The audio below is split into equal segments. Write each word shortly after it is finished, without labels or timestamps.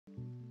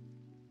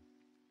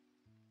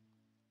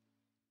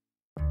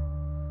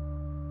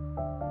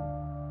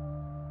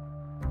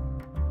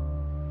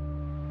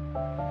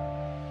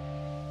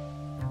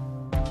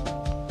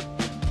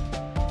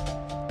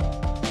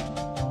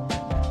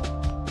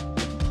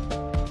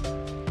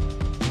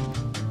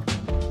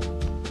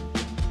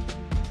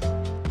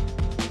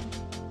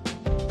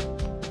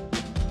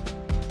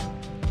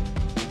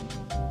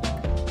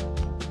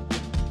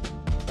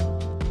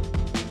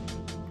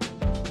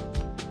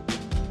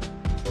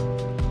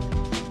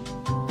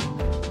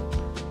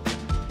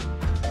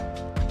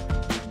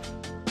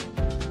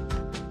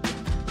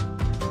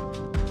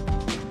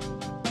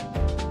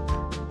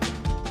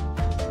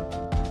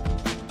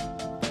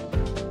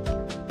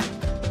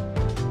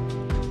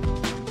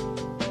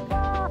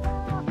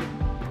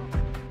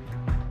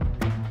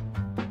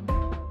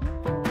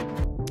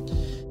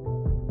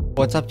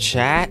What's up,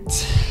 chat?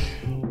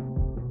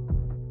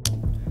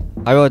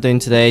 How are you all doing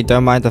today?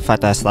 Don't mind the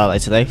fact that I started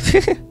late today.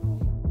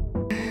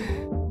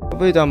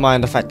 Probably don't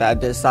mind the fact that I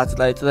did start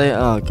late today.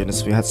 Oh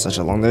goodness, we had such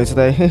a long day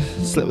today.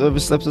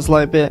 Slept a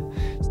slight bit.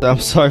 So I'm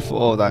sorry for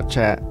all that,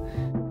 chat.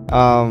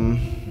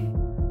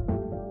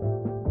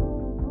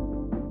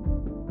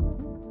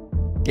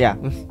 Yeah.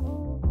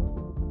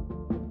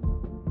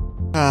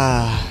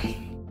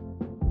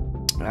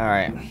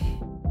 Alright.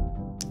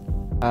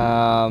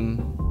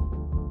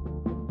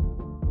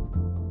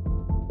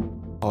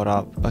 Hold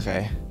up.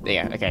 Okay.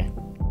 Yeah, okay.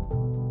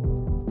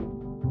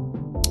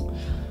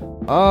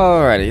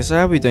 Alrighty, so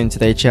how are we doing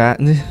today,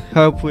 chat?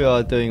 Hope we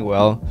are doing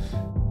well.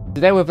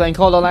 Today we're playing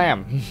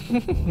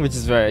COTL, which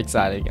is very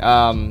exciting.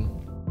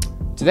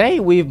 Today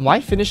we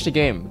might finish the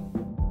game.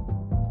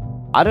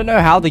 I don't know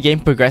how the game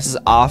progresses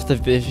after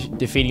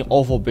defeating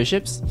all 4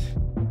 bishops.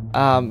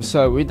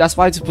 So that's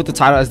why I just put the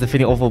title as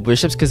defeating all 4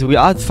 bishops, because we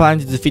are trying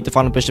to defeat the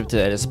final bishop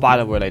today, the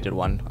spider-related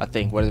one, I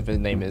think, whatever the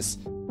name is.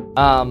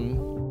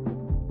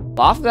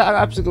 But after that, I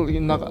absolutely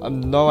have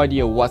no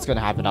idea what's gonna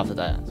happen after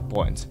that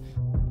point.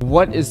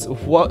 What is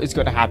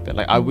gonna happen?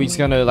 Like, are we just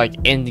gonna like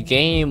end the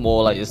game,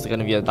 or like is there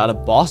gonna be another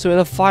boss with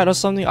a fight or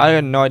something? I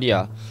got no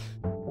idea.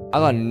 I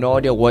got no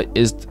idea what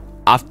is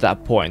after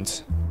that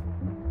point.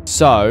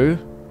 So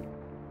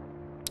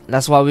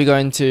that's why we're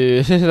going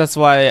to. That's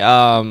why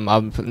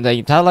I'm putting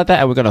the title like that,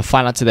 and we're gonna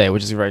find out today,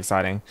 which is very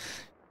exciting.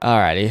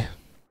 Alrighty.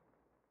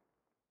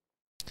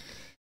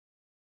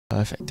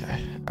 Perfect.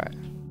 Alright.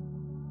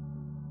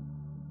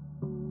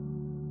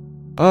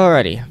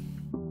 Alrighty.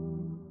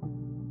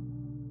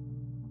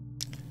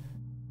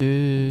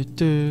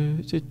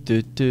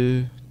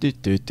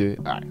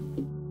 Alright.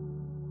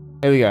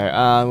 Here we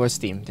go. Where's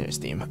Steam? There's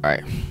Steam.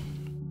 Alright.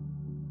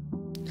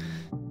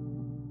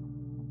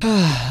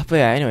 But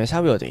yeah, anyways, how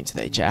are we all doing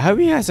today, chat? I hope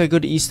you guys had a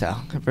good Easter.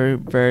 A very,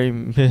 very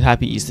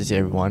happy Easter to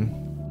everyone.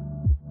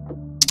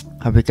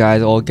 Hope you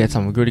guys all get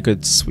some really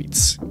good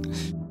sweets.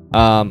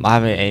 I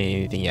haven't ate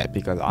anything yet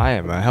because I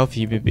am a healthy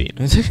human being.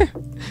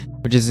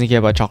 Which doesn't care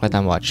about chocolate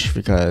that much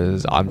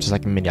because I'm just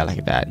like a mini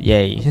like that.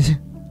 Yay.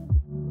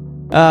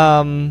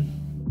 But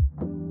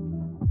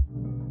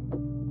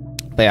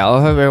yeah, I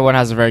hope everyone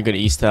has a very good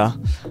Easter.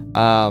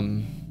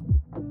 And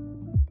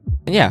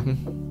yeah.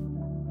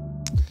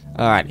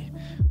 Alrighty.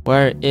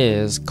 Where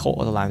is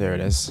COTL? There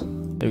it is.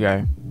 There we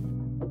go.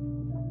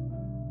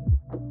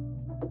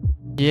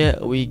 Here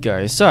we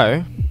go.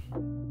 So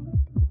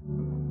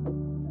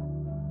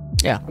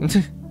yeah.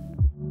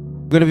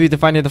 We're gonna be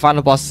defining the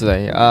final boss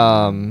today. Which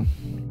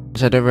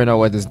I don't really know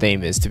what his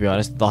name is, to be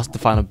honest. That's the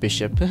final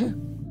bishop.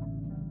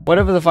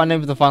 Whatever the final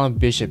name of the final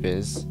bishop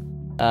is,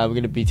 we're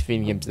gonna be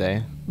defeating him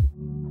today.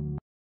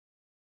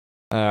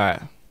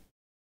 Alright.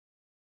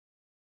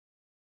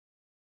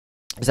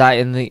 Is that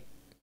in the...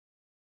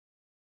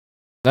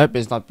 Nope,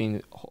 it's not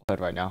being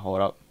heard right now.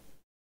 Hold up.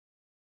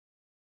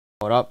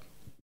 Hold up.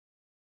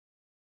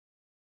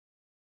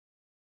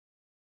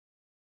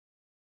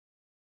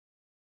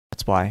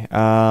 That's why.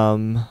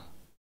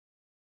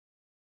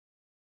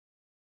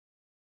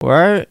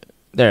 Where?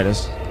 There it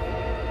is.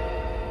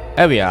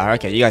 There we are.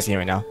 Okay, you guys can hear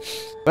me now.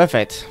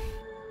 Perfect.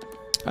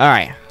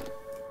 Alright.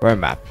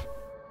 Roadmap.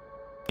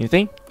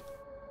 Anything?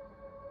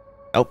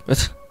 Nope.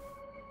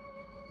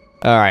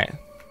 Alright.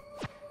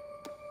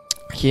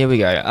 Here we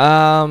go.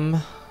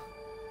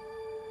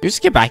 You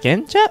just get back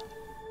in, chat?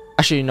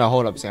 Actually, no,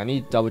 hold up a second. I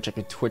need to double check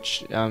if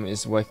Twitch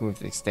is working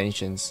with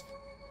extensions.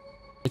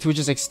 If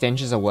Twitch's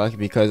extensions are working,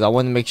 because I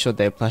want to make sure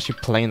they're actually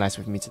playing nice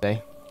with me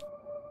today.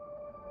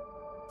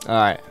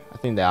 Alright, I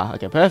think they are.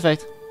 Okay,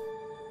 perfect.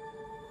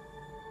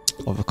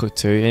 Overcooked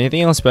 2.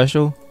 Anything else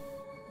special?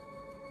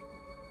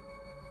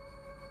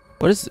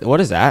 What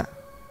is that?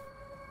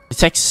 The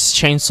Texas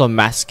Chainsaw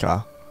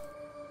Massacre.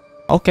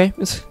 Okay.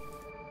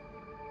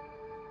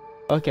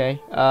 Okay.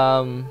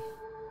 There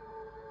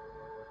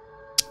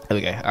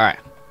we go. Alright.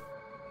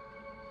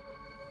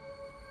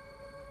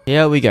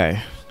 Here we go.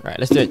 Alright,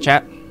 let's do it,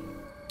 chat.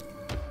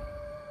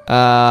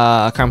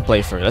 I can't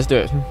play through. Let's do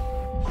it.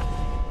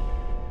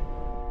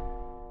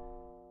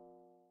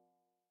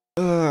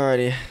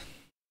 Alrighty.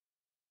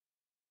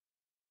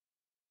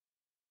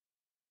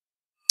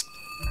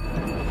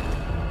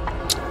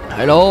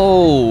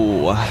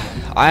 Hello.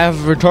 I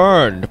have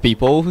returned,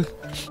 people.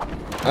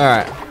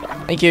 Alright.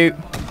 Thank you.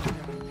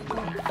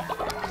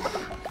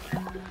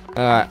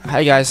 Alright.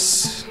 Hey,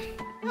 guys.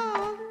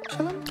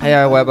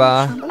 Hey,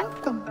 Weber.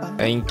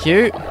 Thank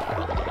you.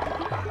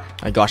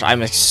 My gosh, I'm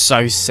like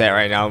so set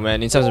right now,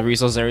 man, in terms of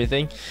resources and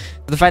everything.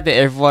 The fact that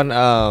everyone,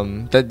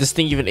 that this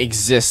thing even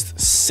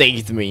exists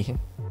saved me.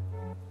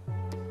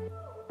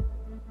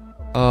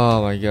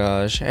 Oh my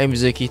gosh. Hey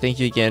Mizuki, thank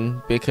you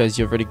again, because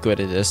you're really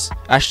good at this.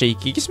 Actually,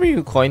 can you give me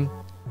a coin?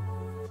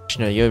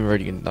 No, you're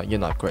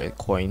not great at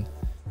coin.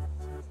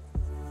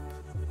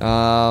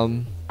 Yeah,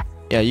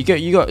 you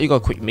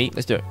got quick meat.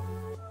 Let's do it.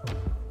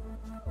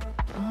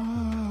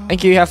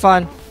 Thank you, have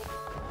fun.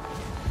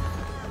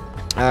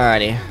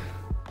 Alrighty.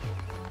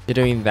 You're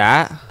doing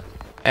that.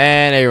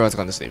 And everyone's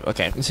gone to sleep.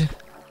 Okay.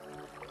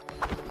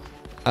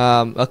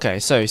 Okay,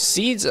 so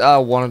seeds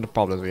are one of the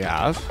problems we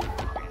have.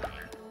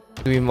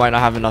 We might not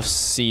have enough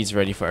seeds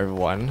ready for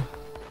everyone.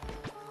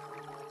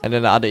 And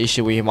then the other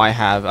issue we might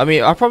have, I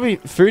mean,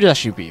 food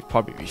actually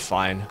probably be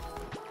fine.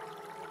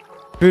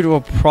 Food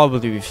will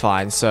probably be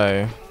fine,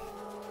 so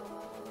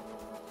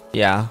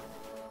yeah.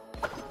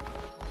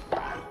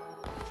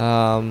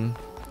 Anything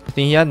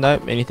here?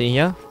 Nope. Anything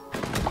here?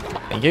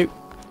 Thank you.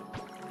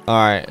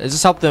 Alright, let's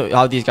just help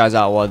these guys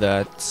out while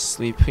they're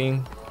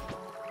sleeping.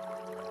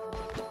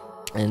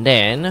 And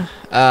then,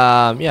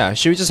 yeah,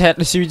 should we just do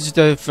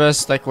the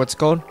first, like, what's it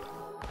called?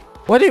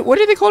 What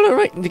did they call it,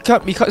 right?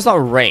 Because it's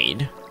not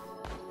raid.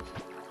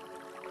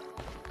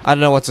 I don't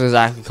know what's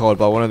exactly called,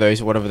 but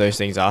whatever those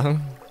things are.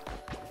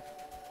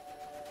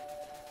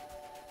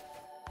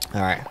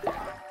 Alright.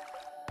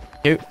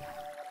 Cute.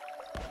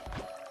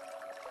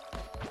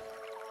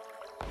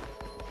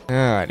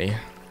 Alrighty.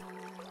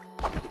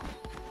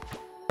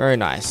 Very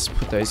nice.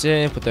 Put those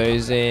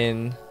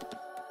in.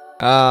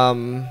 I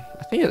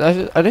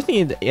don't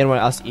think anyone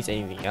else eats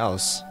anything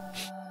else.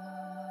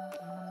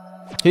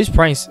 Who's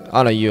praying?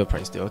 Oh no, you're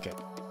praying still. Okay.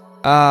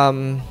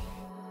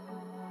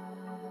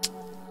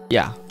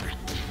 Yeah.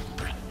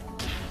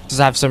 Just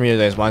have so many of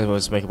those. Might as well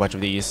just make a bunch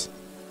of these.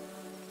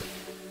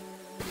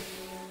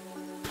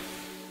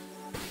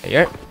 There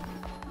you go.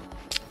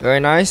 Very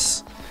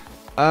nice.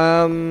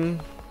 Oh,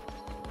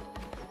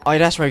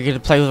 that's right. You're gonna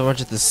play with a bunch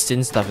of the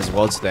sin stuff as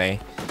well today.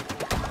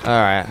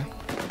 Alright.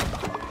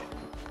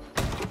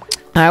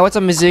 Hi, what's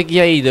up, Mizuki?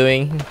 How you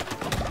doing?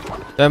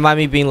 Don't mind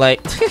me being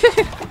late.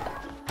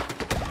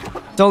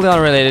 Totally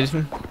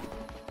unrelated.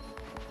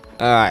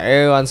 Alright,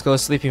 everyone's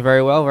sleeping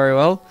very well, very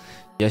well.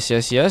 Yes.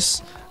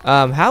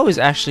 How is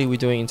actually we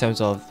doing in terms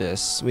of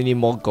this? We need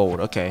more gold.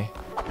 Okay.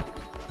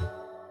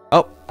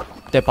 Oh,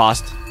 they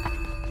passed.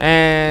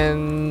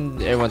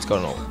 And everyone's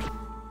gone old.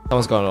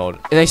 Someone's gone old.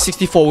 It's like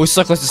 64. We're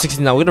so close to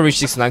 69. We're gonna reach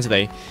 69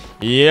 today.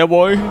 Yeah,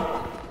 boy.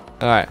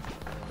 Alright.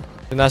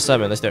 Nice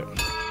time, man. Let's do it.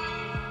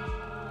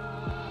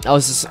 I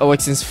was just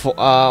awake since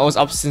I was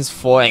up since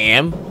 4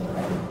 AM.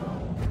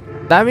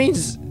 That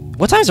means,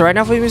 what time is it right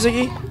now for you,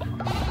 Mizuki?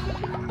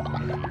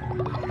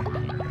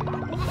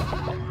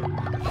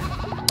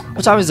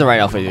 What time is it right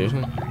now for you?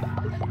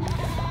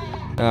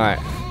 Alright.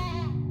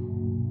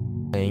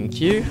 Thank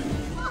you.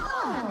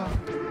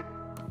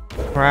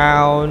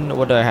 Crown.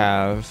 What do I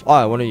have?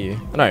 Oh, one of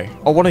you. No.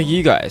 Oh, one of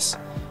you guys.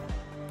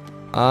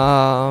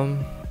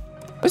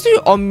 Let's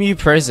do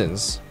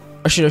omnipresence.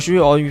 Actually, no, should we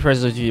do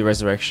omnipresence or do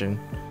resurrection?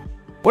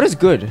 What is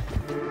good?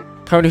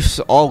 Currently,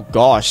 oh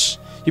gosh.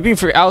 You've been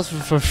 3 hours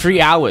for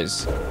 3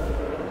 hours.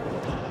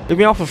 You've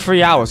been off for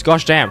 3 hours.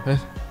 Gosh damn.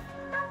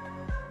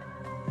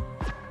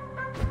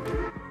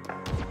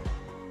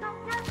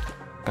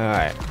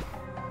 Alright.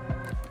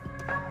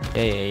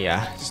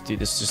 Yeah. Just do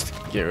this. Just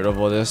get rid of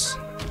all this.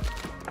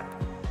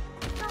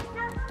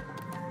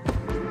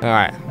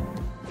 Alright.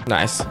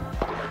 Nice.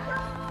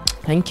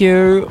 Thank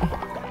you.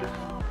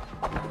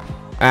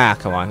 Ah,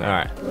 come on.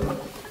 Alright.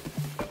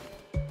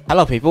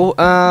 Hello, people.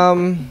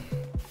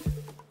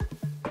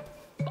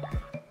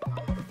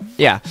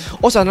 Yeah.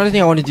 Also, another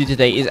thing I want to do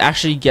today is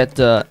actually get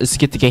the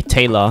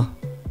Taylor.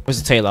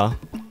 Where's the Taylor?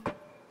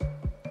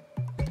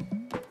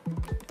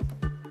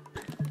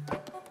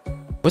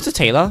 What's the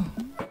Taylor?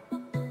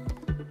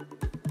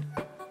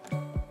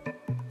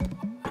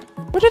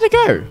 Where did it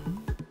go?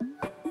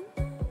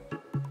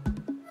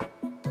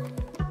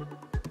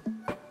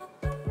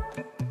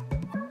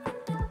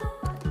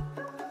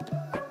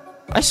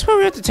 I swear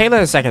we had the Taylor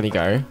a second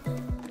ago.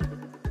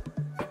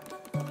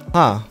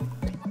 Huh.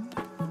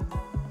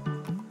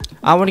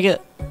 I want to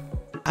get...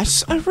 I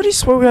really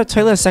swear we had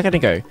Taylor a second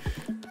ago.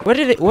 Where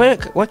did it...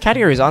 What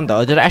category is it under?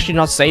 Or did I actually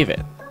not save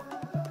it?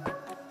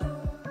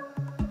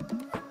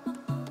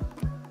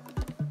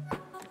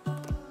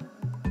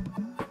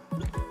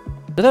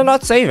 Did I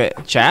not save it,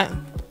 chat?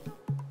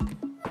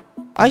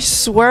 I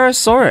swear I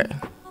saw it.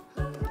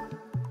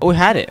 Oh, we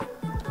had it.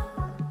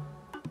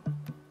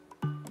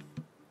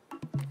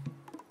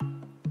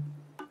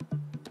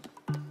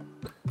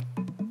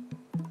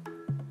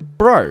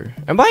 Bro,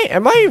 am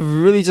I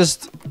really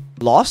just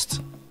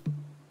lost?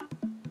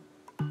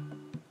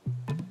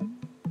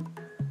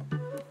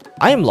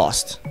 I am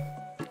lost.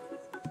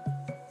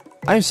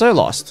 I am so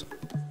lost.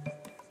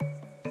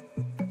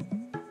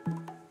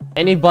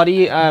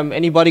 Anybody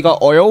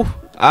got oil?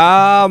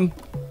 I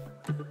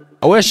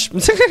wish.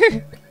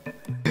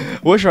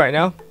 Wish right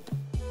now.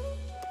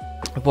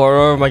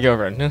 For my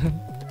girlfriend.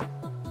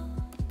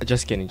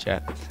 Just kidding,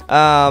 chat.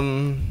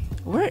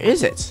 Where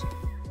is it?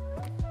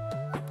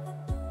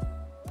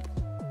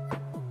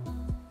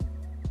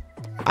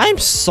 I'm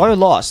so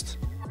lost.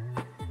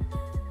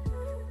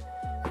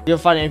 You'll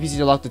find an NPC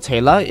to lock the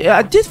Taylor?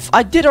 Yeah,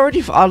 I did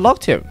already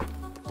unlocked him.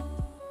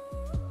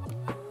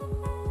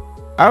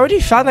 I already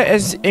found that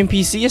as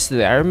NPC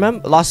yesterday. I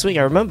remember last week.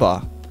 I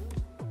remember.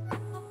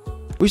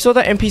 We saw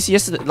that NPC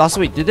yesterday, last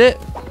week. Did it?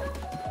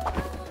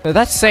 No,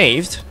 that's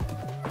saved.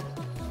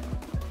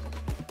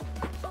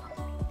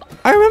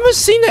 I remember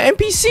seeing the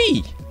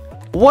NPC.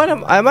 What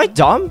am I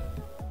dumb?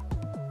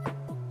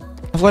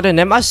 forgot the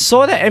name. I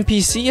saw that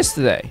NPC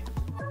yesterday.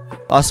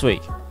 Last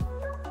week.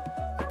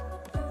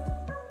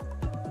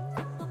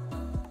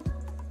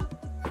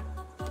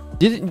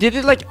 Did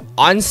it like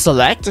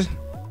unselect?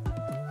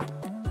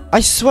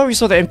 I swear we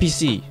saw the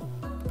NPC.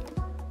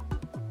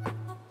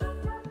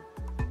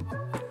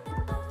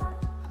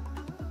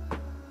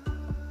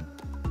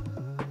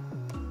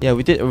 Yeah,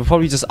 we did. We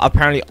probably just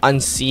apparently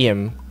unsee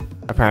him.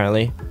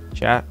 Apparently,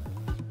 chat.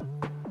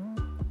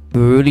 We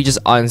really just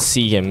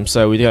unsee him,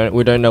 so we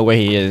don't know where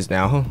he is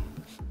now.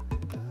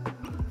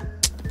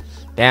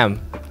 Damn.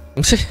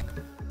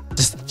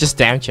 just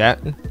damn, chat.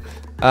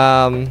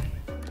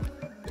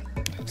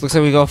 Looks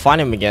like we go find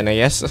him again, I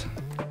guess.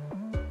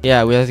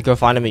 Yeah, we have to go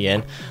find him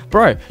again.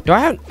 Bro, do I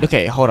have...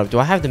 Okay, hold up. Do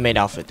I have the maid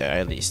outfit there,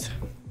 at least?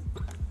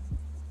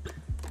 Do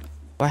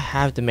I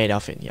have the maid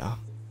outfit? Yeah.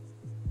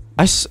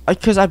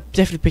 Because I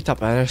definitely picked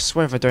up, and I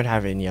swear if I don't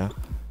have it in here.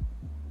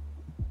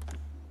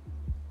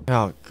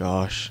 Oh,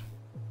 gosh.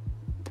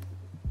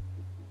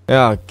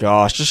 Oh,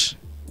 gosh. Just...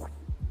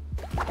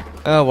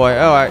 Oh, boy.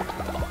 Alright.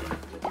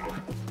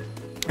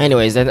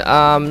 Anyways, then,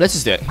 let's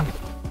just do it.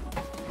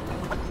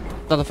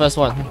 Not the first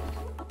one.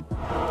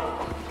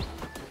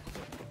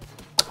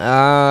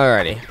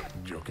 Alrighty.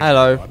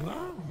 Hello.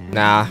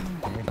 Nah.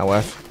 Not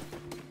worth.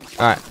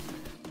 Alright.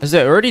 Let's do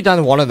it. We've already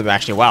done one of them,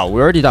 actually. Wow,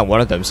 we already done one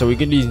of them, so we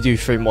can need to do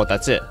 3 more.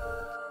 That's it.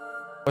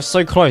 We're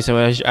so close,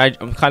 and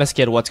I'm kind of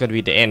scared of what's going to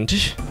be the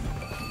end.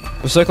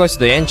 We're so close to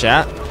the end,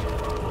 chat.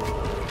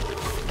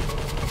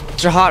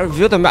 Extra heart,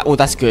 reveal the map. Oh,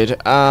 that's good.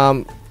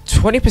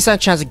 20%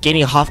 chance of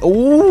gaining half.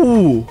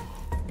 Ooh.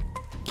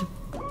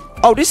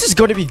 Oh, this is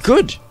going to be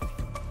good.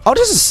 Oh,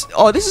 this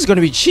is going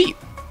to be cheap.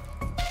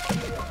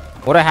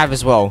 What I have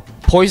as well.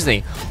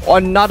 Poisoning. Oh,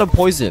 another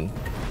poison.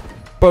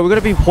 Bro, we're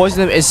going to be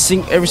poisoning them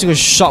every single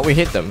shot we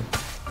hit them.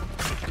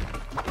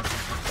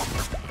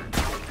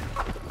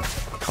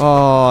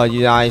 Oh,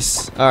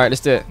 nice. Alright,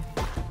 let's do it.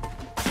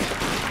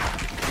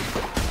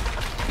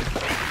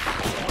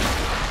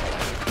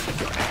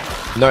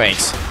 No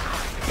eggs.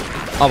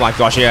 Oh my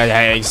gosh, yeah,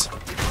 eggs.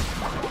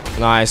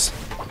 Nice.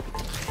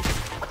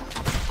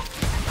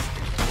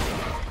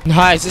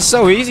 Nice, it's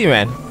so easy,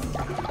 man.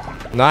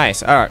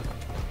 Nice, alright.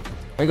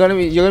 You're gonna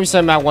be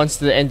so mad once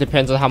the end,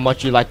 depends on how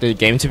much you like the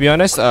game, to be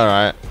honest.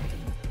 Alright.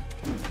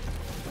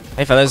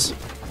 Hey fellas.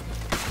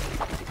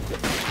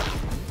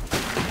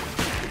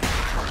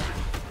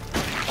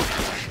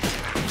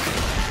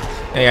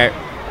 There you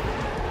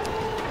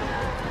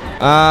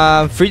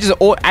go. Freezes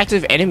all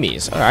active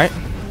enemies. Alright.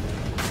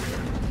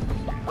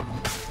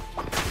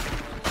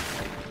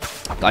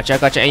 Gotcha.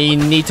 And you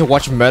need to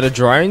watch Murder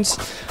Drones.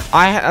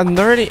 I don't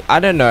know. I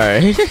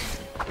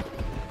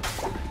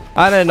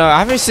don't know.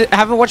 I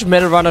haven't watched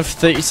Meta Runner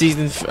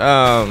season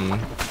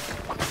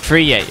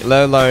 3 yet,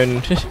 let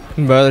alone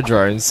Murder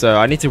Drones. So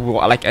I need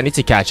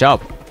to catch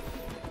up.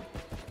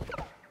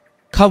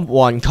 Come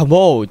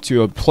all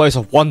to a place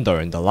of wonder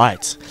and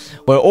delight,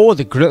 where all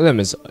the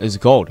glimmers is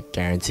gold,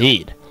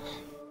 guaranteed.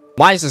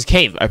 Midas'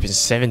 Cave opens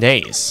 7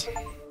 days.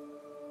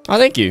 Oh,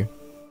 thank you.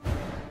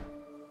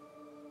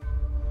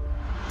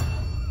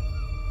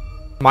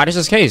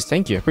 Midas' Cave,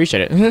 thank you,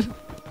 appreciate it.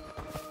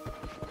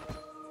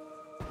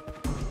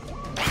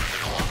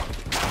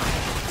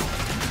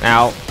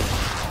 Now.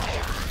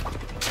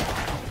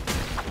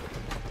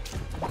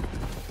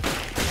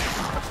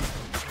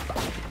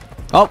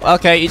 Oh,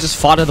 okay, he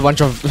just farted a bunch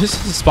of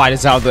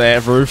spiders out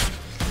the roof.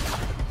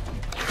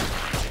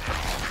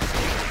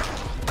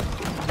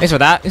 Thanks for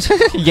that.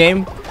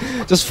 Game.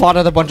 Just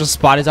farted a bunch of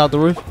spiders out the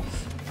roof.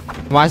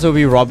 Might as well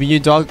be robbing you,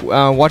 dog.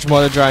 Watch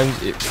Murder Drones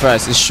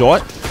first. It's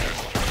short.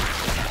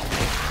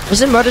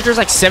 Isn't Murder Drones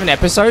like 7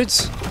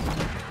 episodes?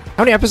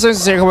 How many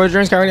episodes is Murder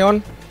Drones currently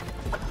on?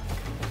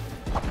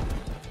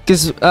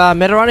 Because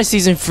Meta Runner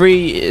season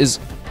 3 is...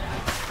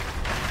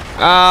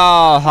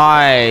 Oh,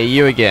 hi,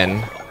 you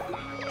again.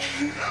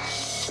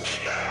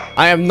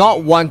 I am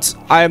not what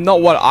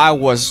I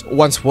was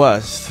once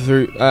worth,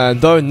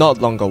 though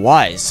not longer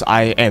wise.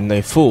 I am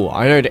no fool.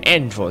 I know the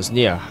end was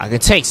near. I can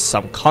take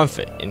some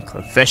comfort in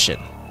confession.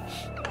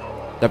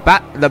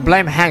 The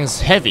blame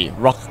hangs heavy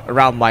rock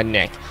around my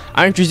neck.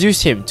 I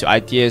introduce him to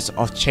ideas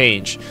of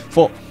change,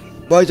 for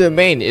my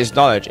domain is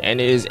knowledge and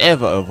it is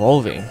ever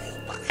evolving.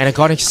 An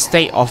agonic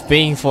state of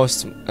being for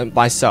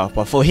myself,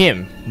 but for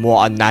him,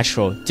 more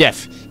unnatural.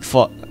 Death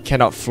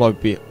cannot flow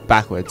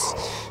backwards.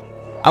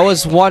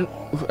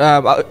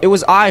 It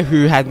was I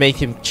who had made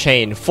him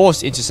chain,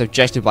 forced into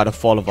subjection by the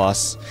fall of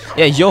us.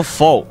 Yeah, your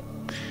fault.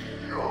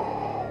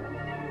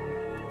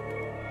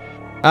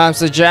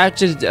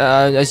 Subjected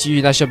as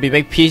you shall be.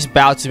 Make peace,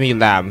 bow to me,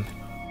 lamb.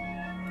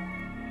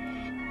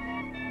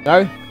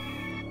 No?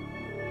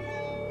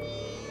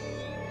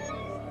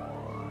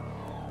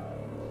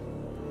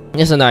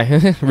 Yes or no?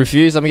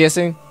 Refuse, I'm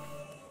guessing.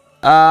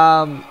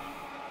 Yeah,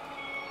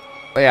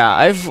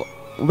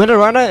 Meta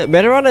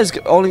Runner is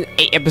only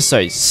 8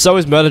 episodes. So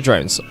is Murder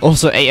Drones.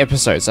 Also 8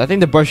 episodes. I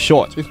think they're both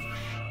short.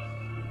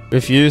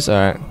 Refuse?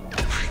 Alright.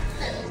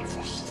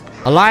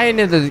 Guise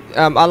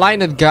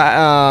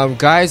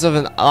of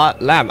an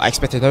lamb. I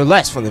expected no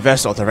less from the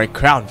vessel of the Red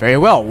Crown. Very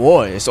well.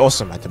 War is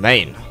also my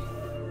domain.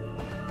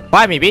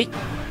 Bye, me, B.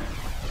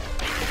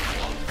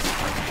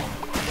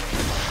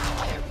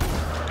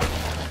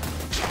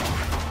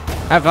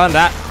 Have fun,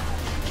 that.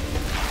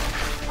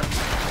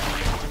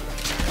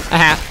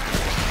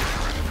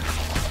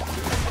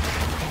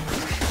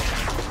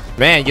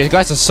 Man, you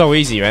guys are so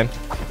easy, man.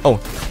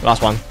 Oh,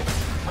 last one.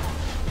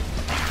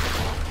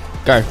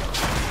 Go.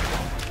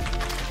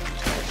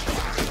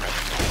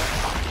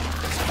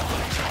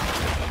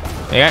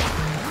 There you go.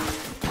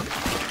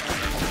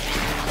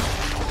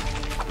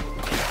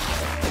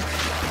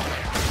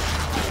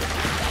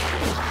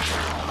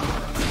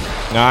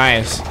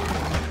 Nice.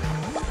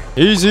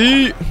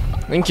 Easy.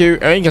 Thank you. I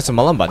didn't get some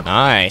melon, but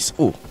nice.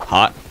 Ooh,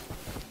 hot.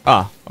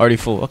 Ah, already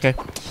full. Okay.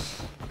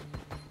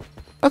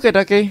 Okay,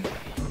 Ducky.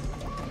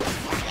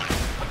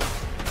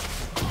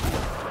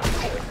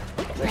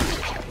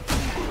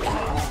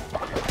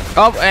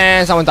 Oh,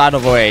 and someone died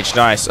of age.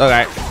 Nice.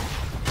 Okay.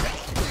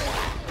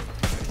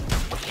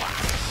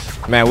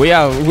 Man,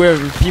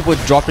 we're people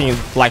dropping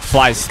like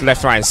flies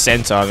left, right, and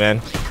center,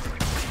 man.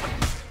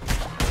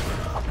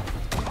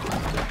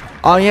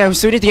 Oh yeah, we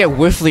still need to get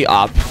Whiffly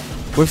up.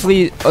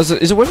 Whiffly, is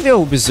it Whiffly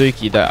or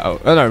Mizuki that? Oh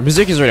no,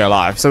 Mizuki's already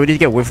alive, so we need to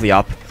get Whiffly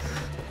up.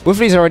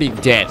 Whiffly's already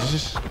dead.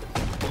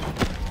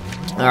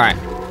 Alright.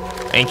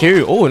 Thank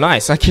you. Oh,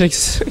 nice. I can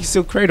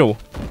still cradle.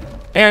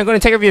 Hey, I'm gonna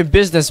take over your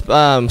business,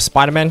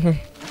 Spider-Man.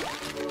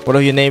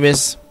 Whatever your name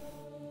is.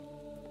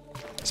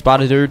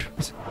 Spider dude.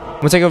 I'm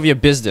gonna take over your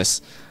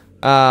business.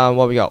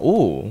 What we got?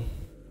 Ooh.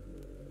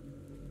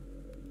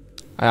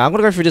 I'm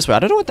gonna go through this way. I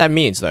don't know what that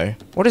means though.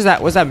 What is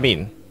that? What does that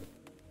mean?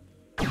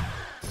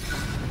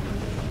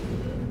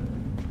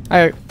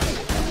 Hi.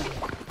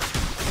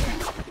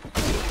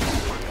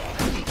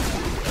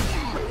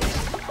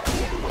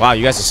 Wow,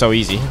 you guys are so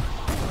easy.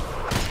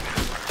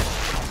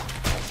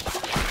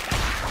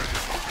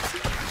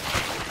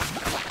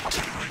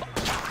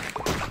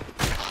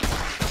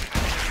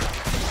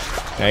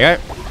 There you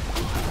go.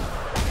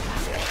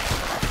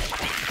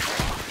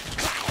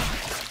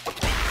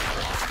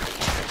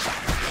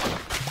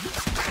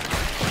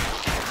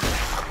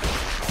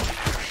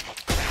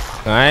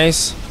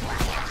 Nice.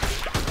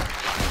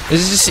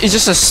 It's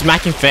just a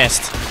smacking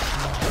fest.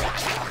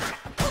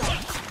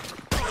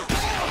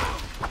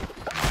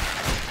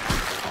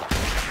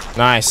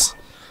 Nice.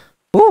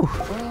 Woo.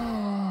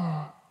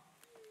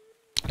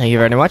 Thank you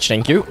very much.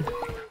 Thank you.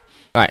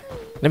 Alright.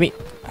 Let me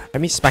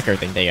smack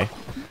everything. There you go.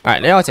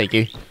 Alright, now I'll take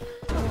you.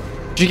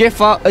 Did you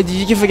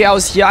forget I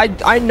was here?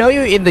 I know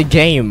you're in the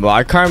game, but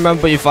I can't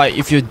remember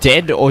if you're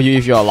dead or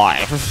if you're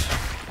alive.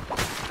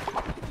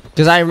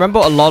 Because I remember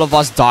a lot of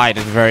us died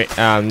at the very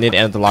near the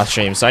end of the last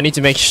stream, so I need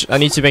to make sure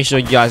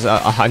you guys.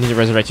 I need to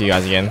resurrect you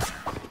guys again,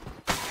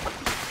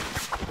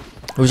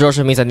 which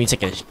also means I need to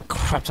take a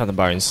crap ton of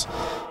bones.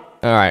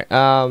 All right,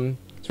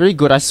 it's really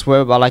good. I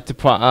swear, but I like to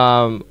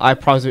I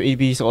promise it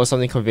be or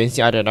something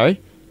convincing. I don't know.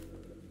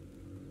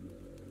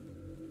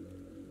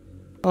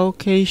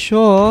 Okay,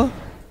 sure.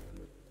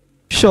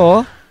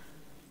 I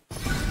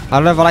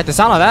don't know if I like the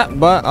sound of that,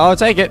 but I'll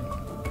take it.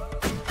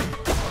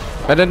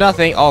 Better than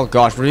nothing. Oh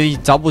gosh, really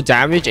double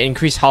damage and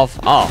increased health.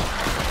 I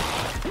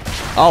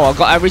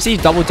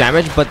received double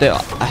damage, but the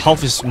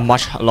health is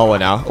much lower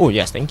now. Oh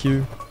yes, thank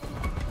you.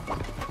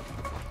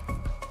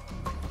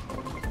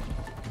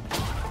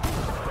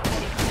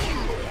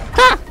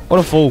 Ha!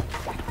 What a fool.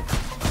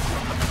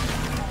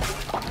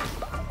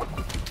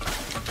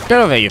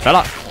 Get over here, you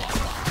fella.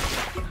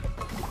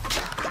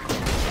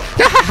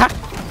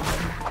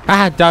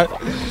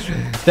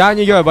 Down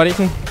you go, buddy.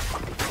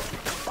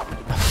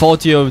 Fall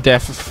to your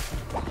death.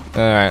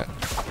 Alright.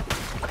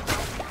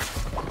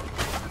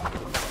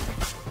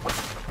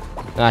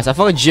 Nice. I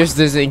thought GIFs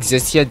doesn't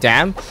exist here.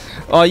 Damn.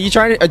 Oh, you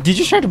trying to? Did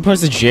you try to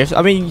post a GIF?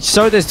 I mean,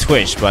 so does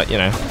Twitch, but you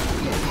know.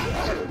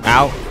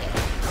 Ow.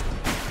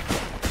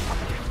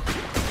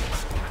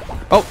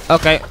 Oh,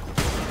 okay.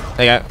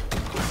 There you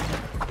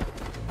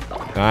go.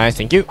 Nice.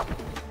 Thank you.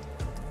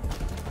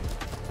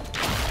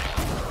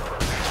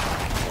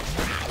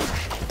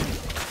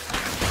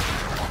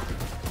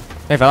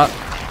 Hey, fella.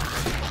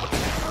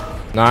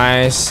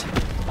 Nice.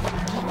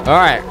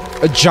 Alright.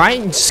 A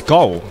giant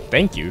skull.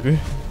 Thank you.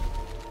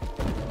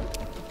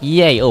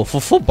 Yay. Oh, for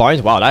 4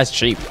 bones? Wow, that's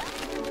cheap.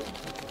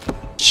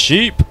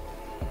 Cheap.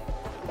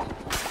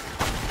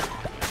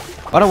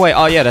 By the way,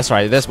 oh yeah, that's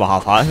right. There's my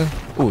half heart.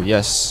 Oh,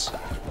 yes.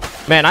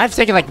 Man, I've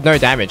taken like no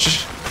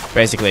damage.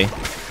 Basically.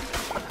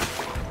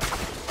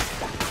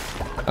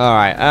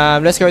 Alright,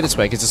 let's go this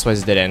way, because this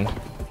way's dead end.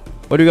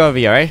 What do we go over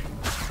here, eh?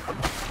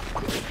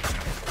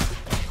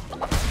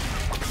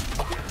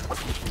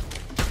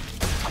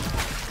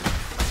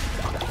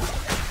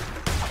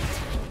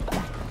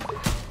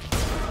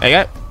 There you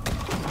go.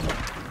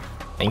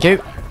 Thank you.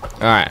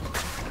 Alright.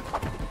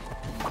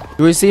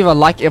 You receive a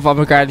like if I'm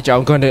a gratitude.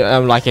 I'm going to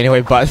like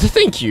anyway, but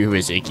thank you,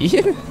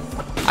 Mizuki.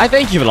 I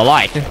thank you for the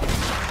like.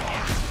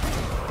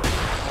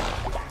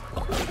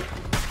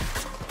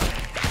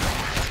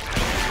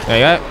 There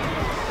you go.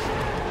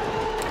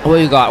 What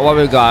we got? What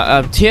we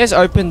got? Tears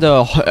open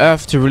the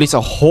earth to release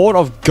a horde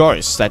of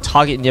ghosts that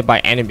target nearby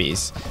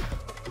enemies.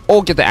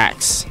 Or get the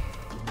axe.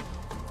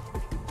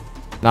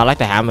 No, I like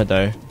the hammer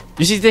though.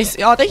 You see this?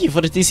 Oh, thank you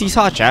for the DC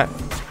star chat.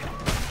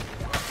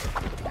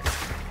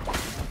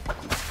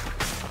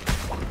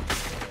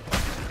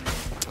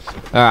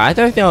 Alright, I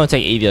don't think I'll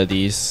take either of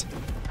these.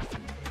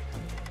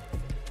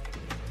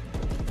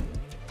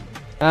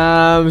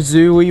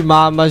 Zooey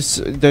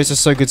Mamas, those are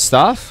so good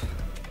stuff.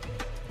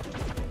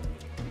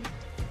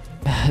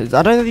 I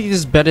don't think this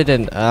is better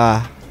than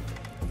hammer.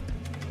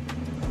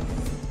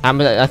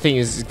 I think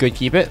is good.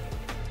 Keep it.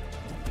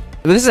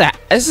 But this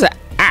is an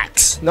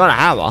axe, not a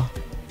hammer.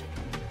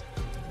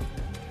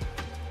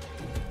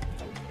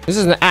 This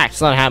is an axe,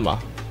 not a hammer.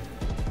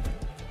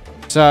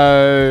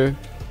 So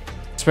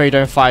that's where you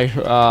don't fight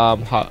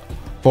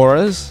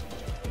horrors.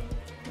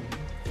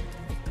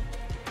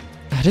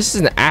 This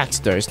is an axe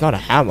though, it's not a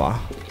hammer.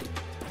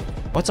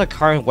 What's our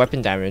current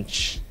weapon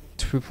damage?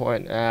 2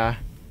 point. No,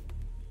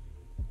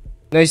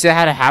 you said I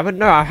had a hammer?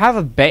 No, I have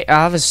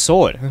a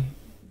sword.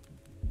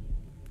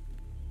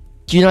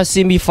 Do you not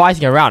see me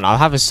fighting around? I'll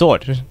have a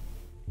sword.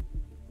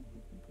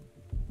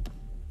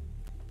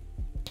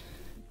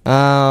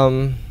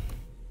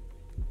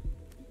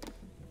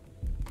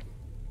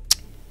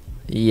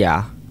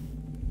 Yeah.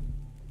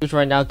 Just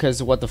right now,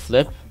 cause what the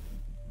flip?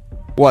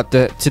 What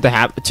to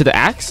the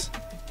axe?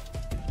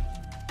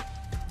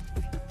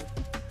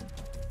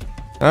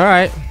 All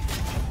right.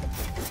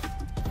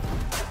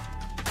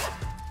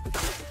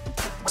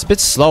 It's a bit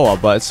slower,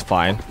 but it's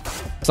fine.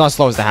 It's not as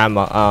slow as the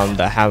hammer. All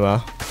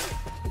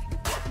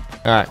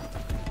right.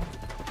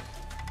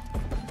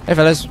 Hey,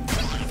 fellas.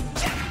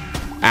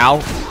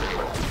 Ow.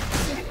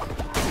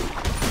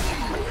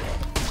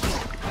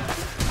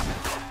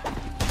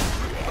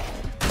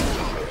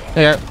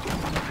 There you go.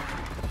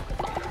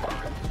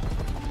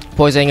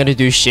 Poison ain't gonna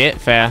do shit.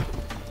 Fair.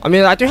 I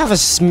mean, I do have a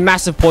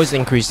massive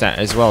poison increase that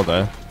as well,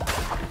 though.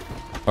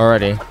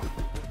 Already.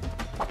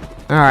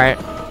 Alright.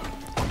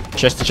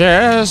 Chest to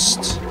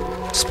chest.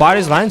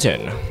 Spider's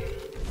lantern.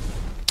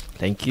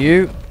 Thank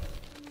you.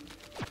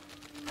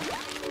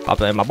 I'll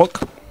play my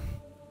book.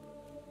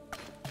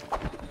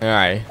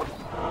 Alright.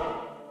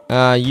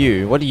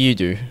 You. What do you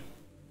do?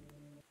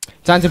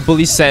 Time to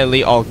bully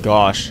Sally. Oh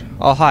gosh.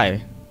 Oh,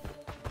 hi.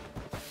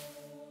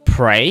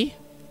 Pray?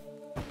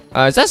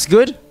 That's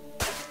good.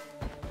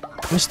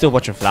 Let me steal a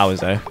bunch of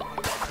flowers though.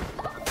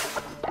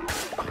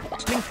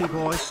 Stinky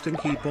boy,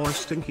 stinky boy,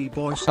 stinky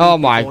boy, stinky oh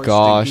my boy,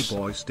 gosh. Stinky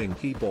boy,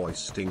 stinky boy,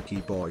 stinky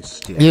boy,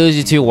 stinky He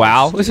was too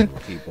wow. boy,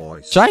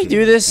 Should I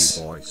do this?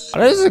 I think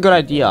this is a good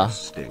idea.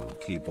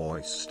 Stinky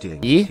boy,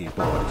 stinky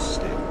boy,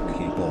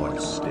 stinky boy,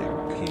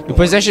 stinky boy. Your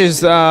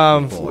possessions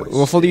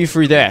will follow you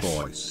through death.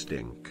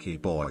 Stinky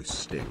boy,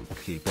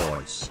 stinky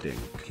boy,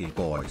 stinky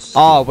boy.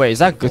 Oh wait, is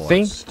that a good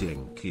thing?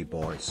 Stinky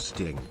boy,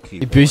 stinky.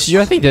 It boosts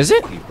you, I think, does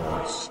it?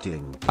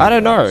 I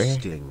don't know.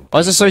 Why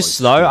is it so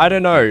slow? I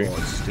don't know.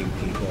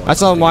 That's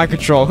not my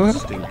control. Alright.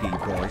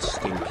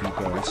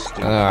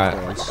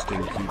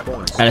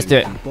 Let's do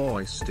it.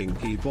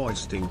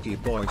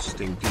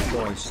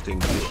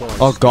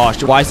 Oh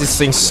gosh, why is this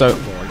thing so...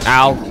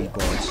 Ow.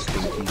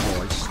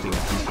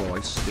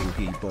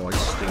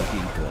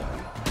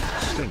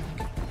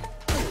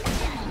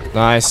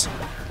 Nice.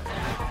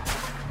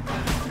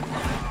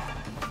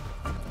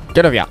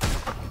 Get over here.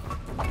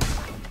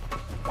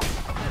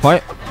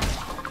 What?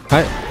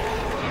 Hi.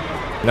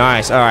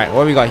 Nice. Alright,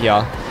 what do we got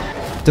here?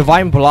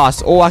 Divine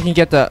Blast. Oh, I can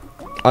get the...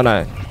 Oh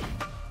no.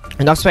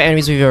 It knocks back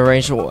enemies with your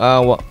range,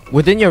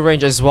 within your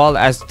range as well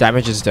as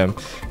damages them.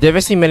 They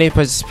obviously mainly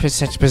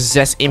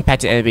possess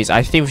impacted enemies.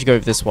 I think we should go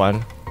with this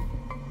one.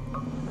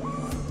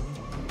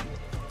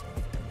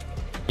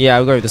 Yeah,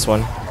 we'll go with this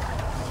one.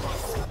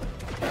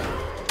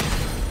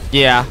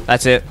 Yeah,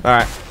 that's it.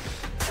 Alright.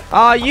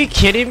 Are you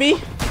kidding me?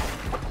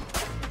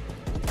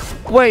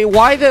 Wait,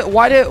 why the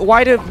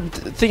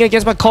thing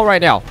against my call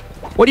right now?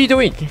 What are you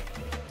doing?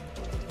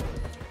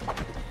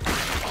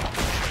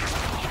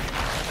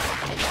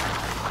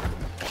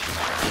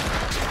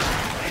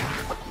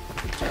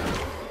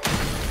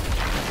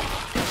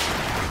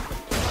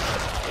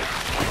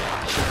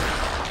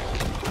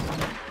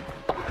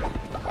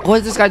 What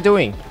is this guy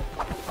doing?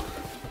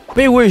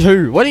 Wait,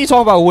 who? What are you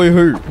talking about,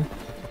 who?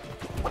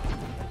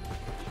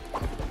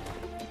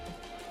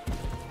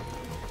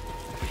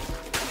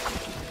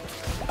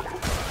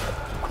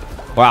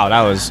 Wow,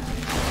 that was...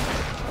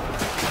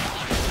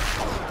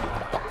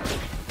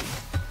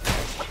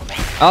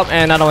 Oh,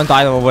 and another one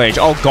died of a wage.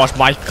 Oh gosh,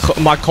 my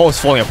core is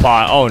falling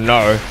apart. Oh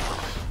no.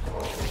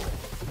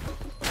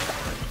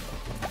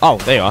 Oh,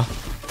 there you are.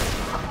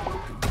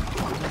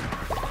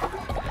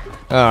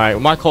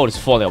 Alright, my core is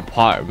falling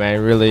apart,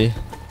 man. Really.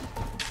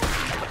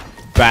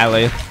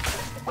 Badly.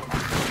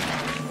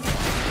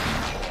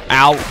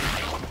 Ow.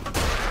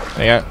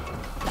 There you go.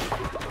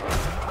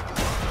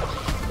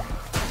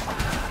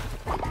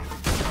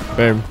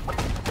 Boom.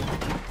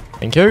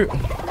 Thank you.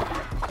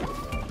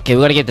 Okay,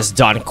 we gotta get this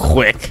done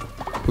quick.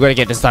 We gotta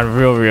get this done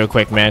real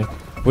quick, man.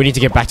 We need to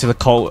get back to the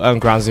cold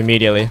grounds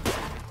immediately.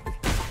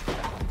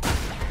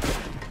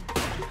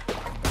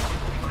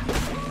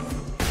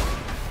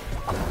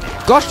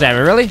 Gosh damn it,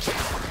 really?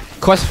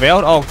 Quest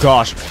failed? Oh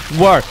gosh.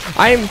 Whoa.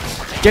 I'm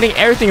getting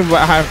everything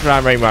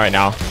right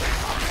now.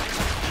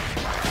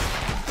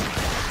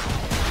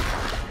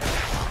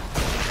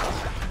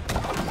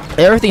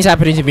 Everything's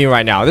happening to me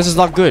right now. This is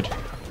not good.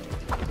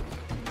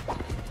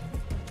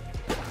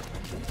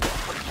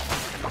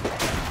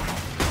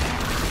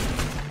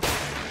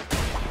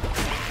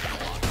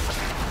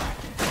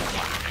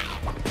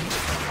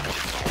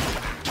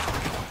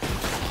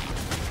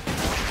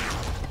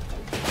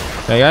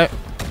 There you go.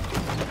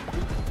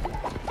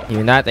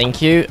 Even that,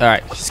 thank you.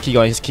 Alright, just keep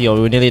going, just keep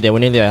going. We're nearly there, we're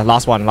nearly there.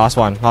 Last one.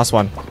 Boss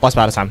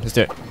battle time. Let's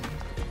do it.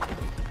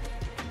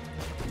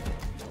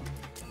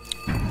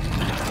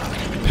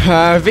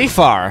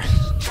 V-Far.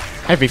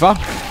 Hey, V-Far.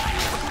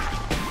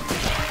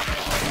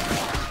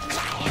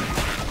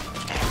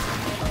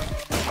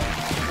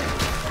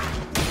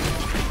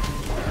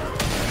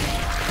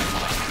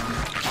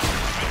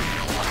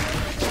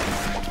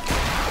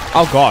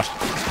 Oh god.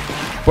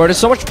 Bro, there's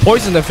so much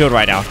poison in the field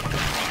right now.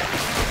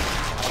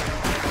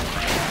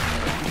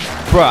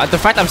 Bro, the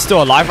fact I'm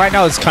still alive right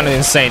now is kind of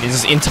insane.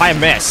 It's this entire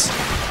mess.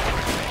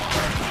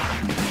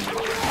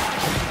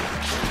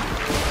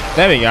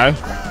 There we go.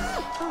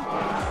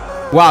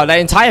 Wow, that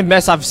entire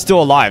mess, I'm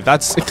still alive.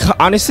 That's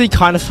honestly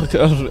kind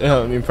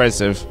of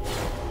impressive.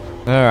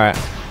 Alright.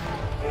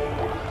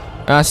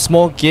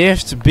 Small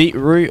gift,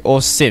 beetroot,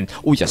 or sin.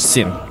 Oh, yes,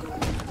 sin.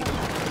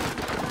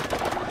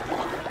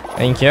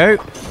 Thank you.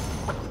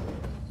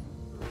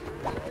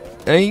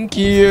 Thank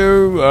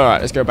you.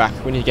 Alright, let's go back.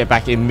 We need to get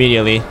back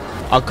immediately.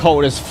 Our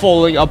code is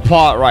falling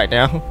apart right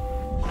now.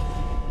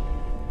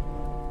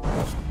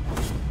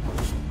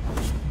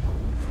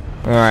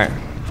 Alright.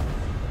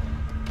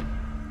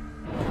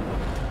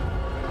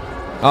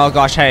 Oh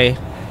gosh, hey.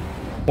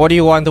 What do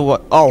you want to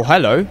what? Oh,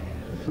 hello.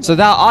 So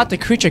thou art the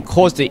creature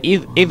caused the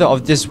either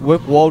of this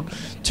whip world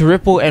to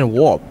ripple and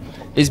warp.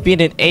 It's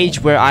been an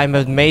age where I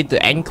have made the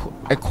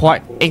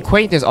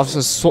acquaintance of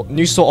a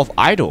new sort of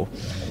idol.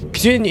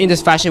 Continue in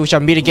this fashion, which I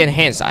meet again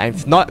hence. I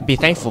have not be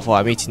thankful for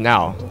our meeting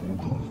now.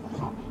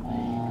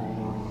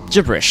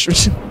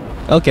 Gibberish.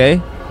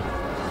 Okay.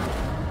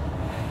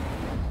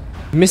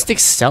 Mystic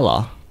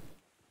Cellar.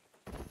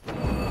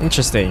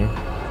 Interesting.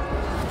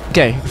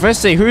 Okay,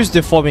 first thing, who's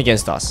deforming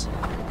against us?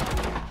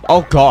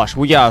 Oh gosh,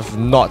 we have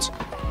not.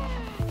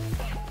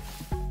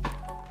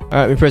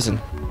 Alright, in prison.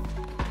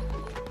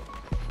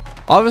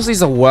 Obviously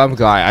it's a worm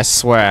guy, I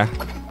swear.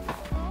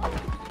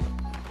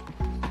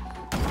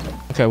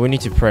 Okay, we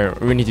need to pray.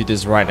 We need to do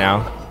this right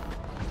now.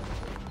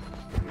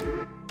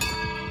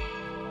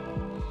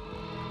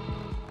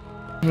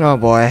 Oh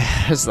boy,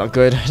 this is not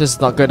good. This is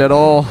not good at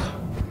all.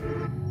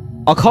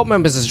 Our cult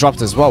members is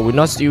dropped as well. We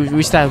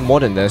still have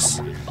more than this.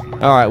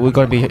 All right, we're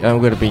gonna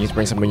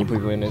bring some new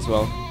people in as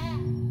well.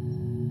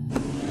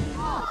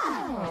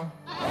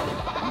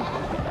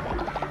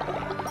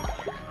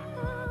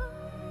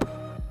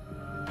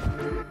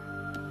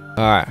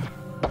 All right,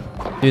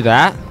 do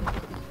that.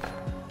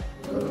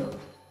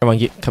 Come on,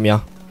 come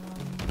here.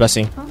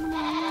 Blessing.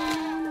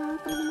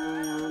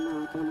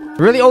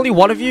 Really, only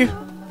one of you?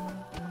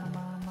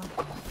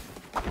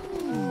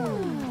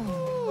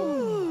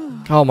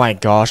 Oh my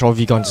gosh, all of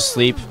you gone to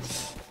sleep.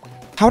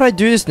 How would I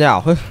do this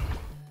now?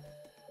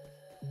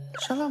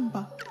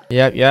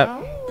 Yep.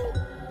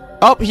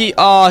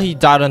 Oh, he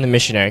died on the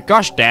missionary.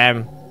 Gosh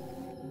damn.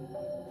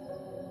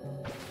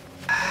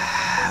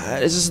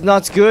 This is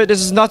not good. This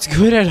is not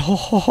good at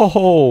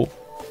all.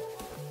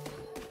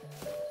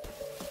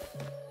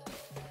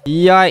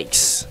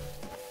 Yikes.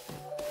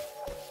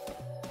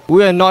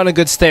 We are not in a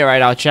good state right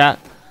now, chat.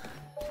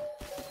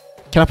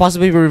 Can I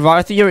possibly be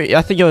revived?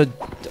 I think you're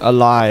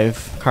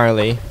alive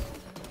currently.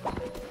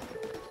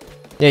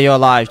 Yeah, you're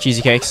alive,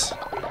 cheesy cakes.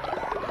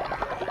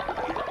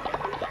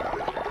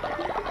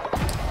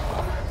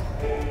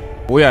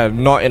 We are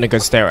not in a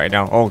good state right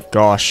now. Oh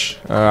gosh.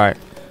 Alright.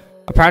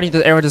 Apparently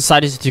the arrow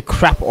decided to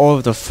crap all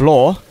over the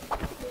floor.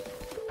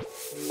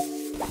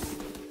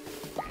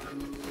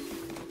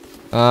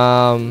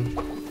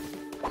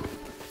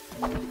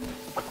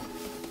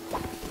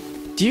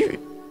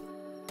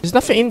 There's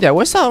nothing in there.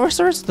 Where's the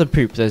rest of the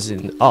poop that's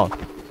in? Oh.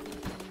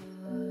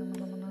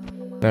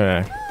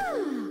 No.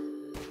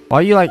 Why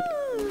are you like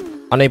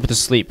unable to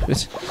sleep?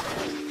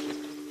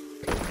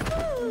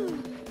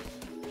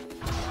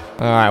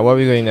 Alright, where are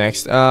we going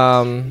next?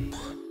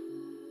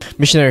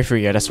 Missionary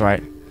 3, yeah, that's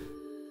right.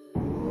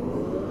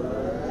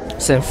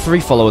 Send 3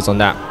 followers on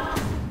that.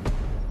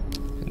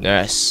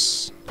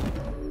 Yes.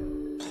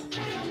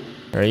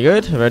 Very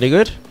good, very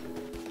good.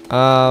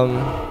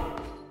 Oh,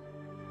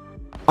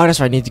 that's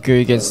right, I need to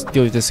go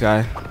deal with this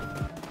guy.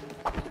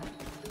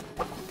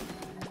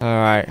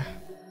 Alright.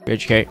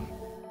 Educate.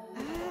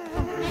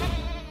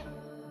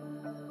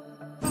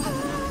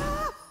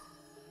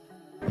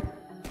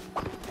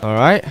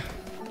 Alright.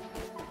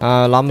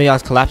 Lumber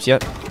yard's collapsed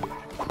yet.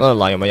 Oh,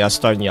 lumber yard,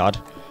 stone yard.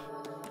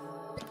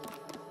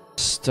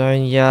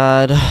 Stone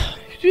yard.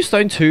 Do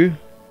stone 2.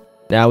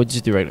 Now we'll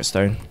just do regular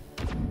stone.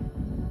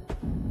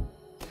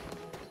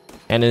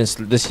 And then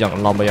this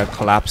young lumber yard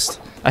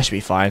collapsed. That should be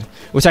fine.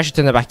 Let's actually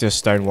turn it back to a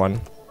stone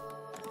one.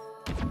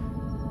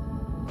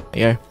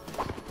 There you go.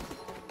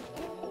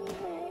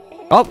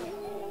 Oh!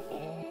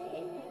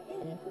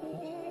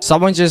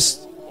 Someone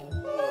just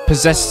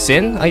possessed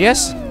sin, I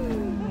guess?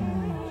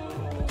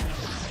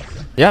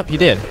 Yep, he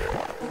did.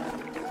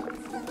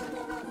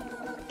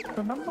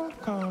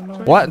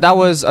 What? That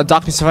was a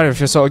darkness survivor. If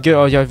you're so good,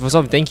 oh yeah, for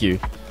something, thank you.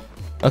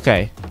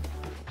 Okay.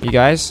 You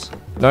guys?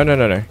 No.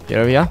 Get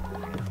over here.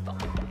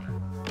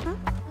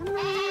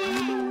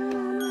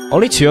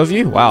 Only 2 of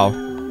you? Wow.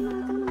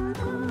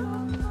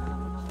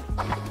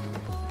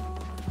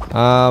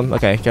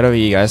 Okay, get over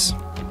here, you guys.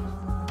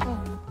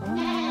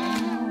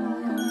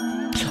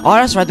 Oh,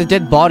 that's right, the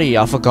dead body.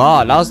 I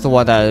forgot. That was the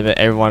one that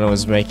everyone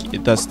was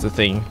making. That's the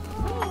thing.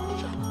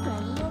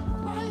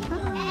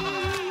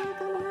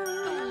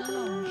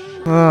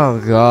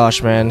 Oh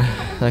gosh, man.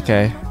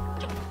 Okay.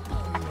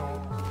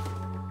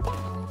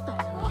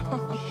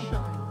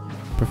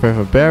 Prepare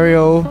for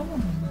burial.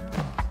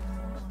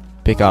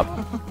 Pick up.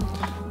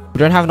 We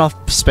don't have enough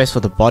space for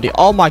the body.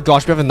 Oh my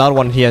gosh, we have another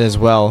one here as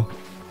well.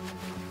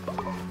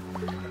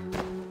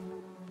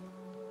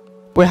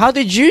 Wait, how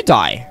did you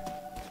die?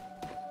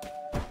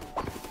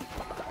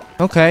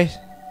 Okay.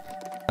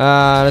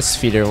 Let's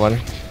feed everyone.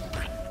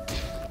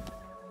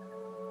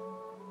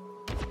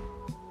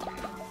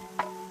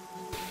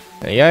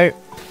 There we go.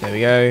 There we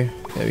go.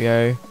 There we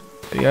go.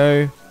 There we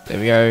go. There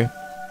we go.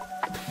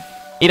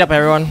 Eat up,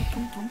 everyone.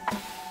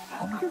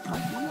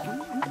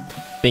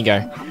 Bingo.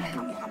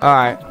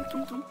 Alright.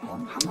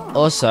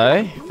 Also,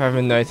 if I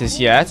haven't noticed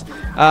yet,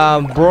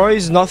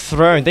 Broy's not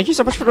thrown. Thank you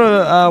so much for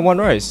the 1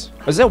 rose.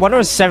 Was that 1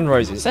 or 7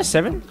 roses? Is that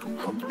 7?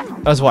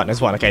 That was 1.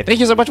 That's 1. Okay. Thank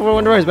you so much for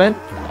 1 rose, man.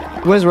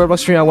 Where's Roblox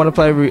stream? I want to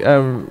play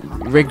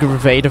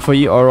Regravator for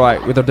you.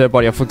 Alright, with the dead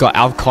body. I forgot.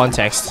 Out of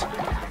context.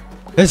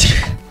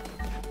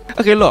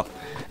 Okay, look.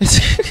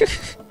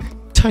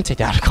 Don't take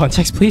that out of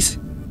context, please.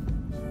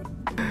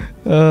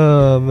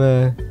 Oh,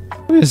 man.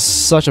 This is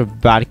such a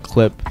bad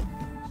clip.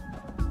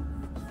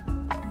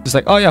 It's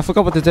like, oh yeah, I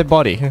forgot about the dead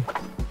body.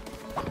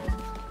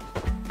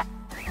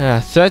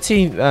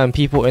 13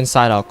 people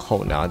inside our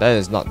cult now. That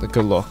is not a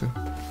good look.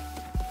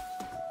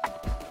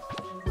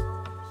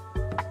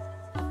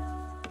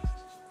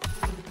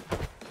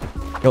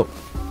 Yo.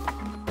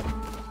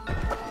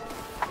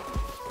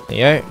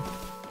 There you go.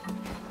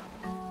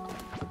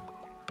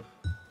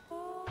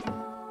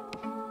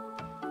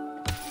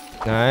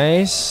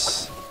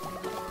 Nice.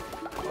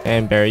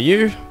 And bury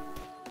you.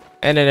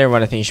 And then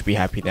everyone, I think, should be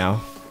happy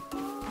now.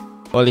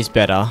 Or at least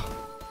better.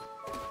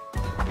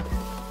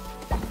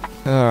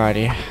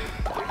 Alrighty.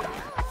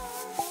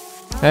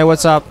 Hey,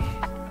 what's up?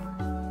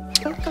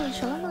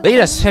 Lead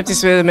us. Have to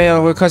spare the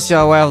mail because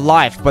your way of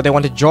life, but they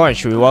want to join.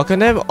 Should we welcome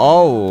them?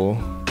 Oh.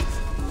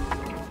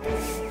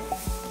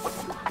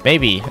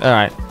 Maybe.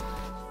 Alright.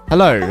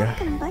 Hello.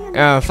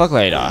 Fuck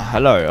later.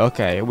 Hello.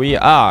 Okay. We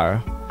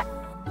are.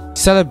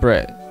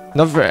 Celebrate.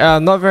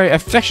 Not very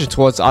affectionate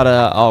towards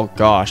other. Oh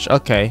gosh.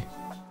 Okay.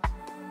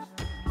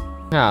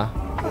 Yeah.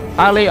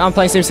 Ali, I'm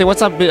playing SimCity.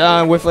 What's up,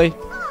 Whiffley?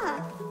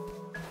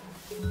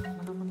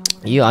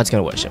 You aren't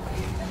gonna worship.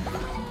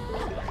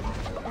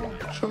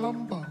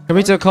 Can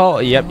we do a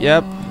call?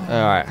 Yep.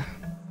 Alright.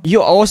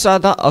 You also are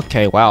that?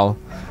 Okay, wow.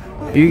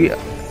 You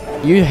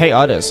hate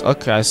others.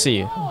 Okay, I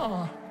see.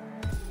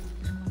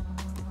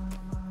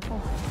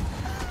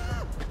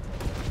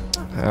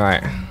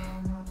 Alright.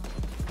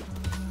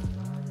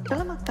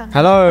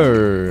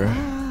 Hello.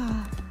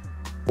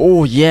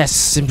 Oh yes,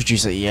 sim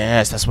producer.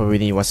 Yes, that's what we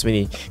need. What's we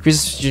need?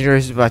 Increase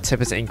generation by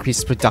 10%.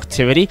 Increase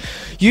productivity.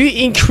 You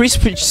increase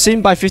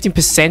sin by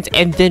 15%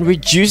 and then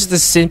reduce the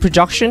sin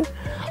production.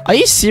 Are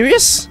you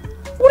serious?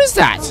 What is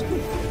that?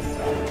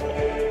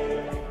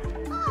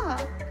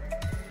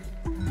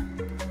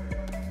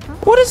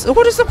 What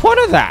is the point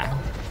of that?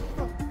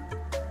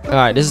 All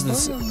right, this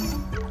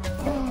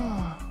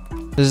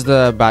is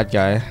the bad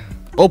guy.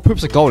 Oh,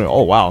 poops are golden.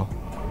 Oh wow.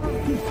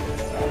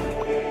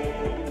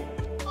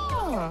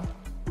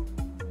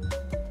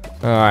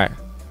 Alright.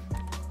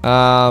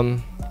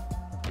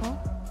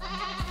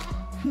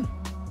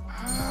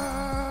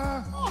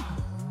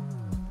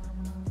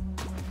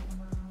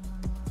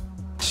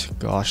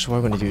 Gosh, what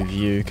am I going to do with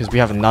you? Because we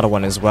have another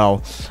one as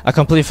well. I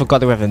completely forgot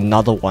that we have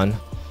another one.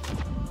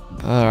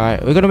 Alright,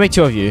 we're going to make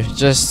 2 of you.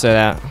 Just so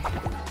that...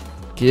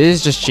 It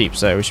is just cheap,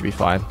 so we should be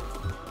fine.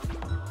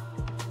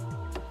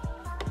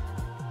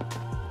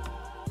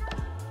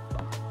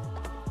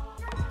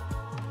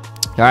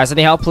 Guys,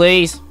 any help,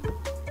 please?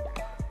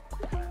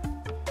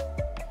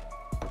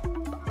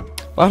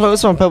 I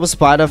was on purple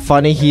spider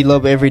finding heal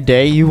every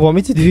day. You want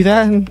me to do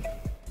that?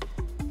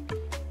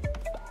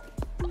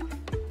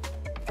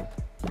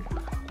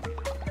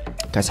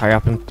 Guys, hurry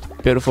up and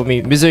build it for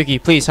me.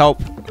 Mizuki, please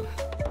help.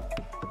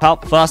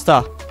 Help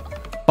faster.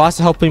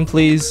 Faster helping,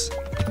 please.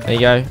 There you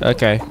go.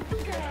 Okay.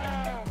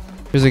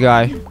 Who's the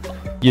guy?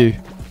 You.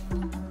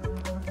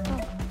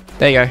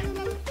 There you go.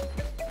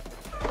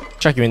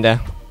 Chuck you in there.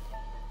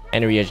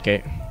 And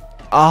re-educate.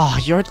 Oh,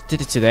 you already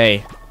did it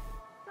today.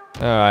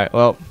 Alright,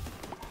 well.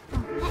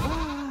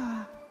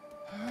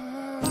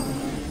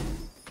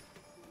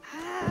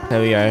 There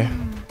we go.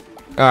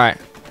 Alright.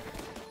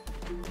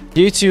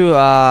 You two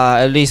are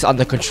at least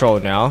under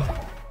control now.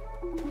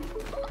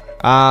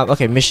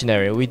 Okay,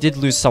 missionary. We did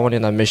lose someone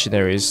in our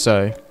missionaries,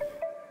 so...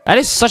 That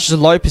is such a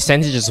low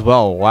percentage as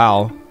well,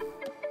 wow.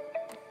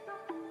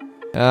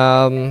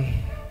 How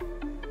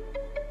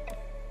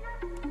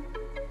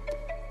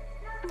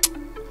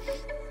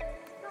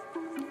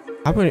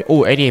many?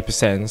 Oh,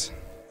 88%.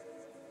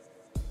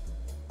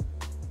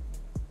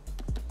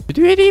 We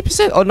do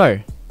 88%? Oh no.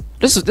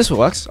 This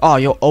works. Oh,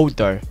 you're old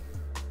though.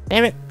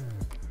 Damn it.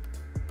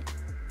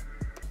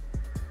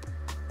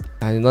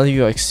 And none of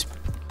you are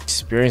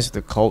experienced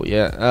the cult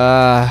yet.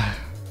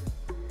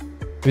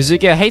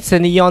 Mizuki, I hate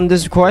sending you on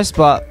this request,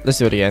 but let's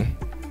do it again.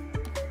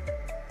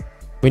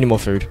 We need more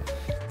food.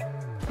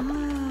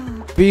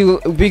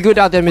 Be good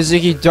out there,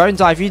 Mizuki. Don't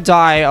die. If you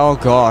die, oh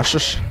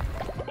gosh.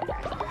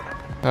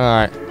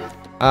 Alright.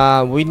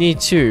 We need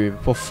to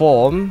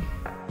perform...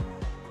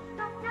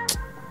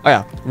 Oh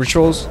yeah,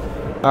 rituals.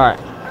 Alright.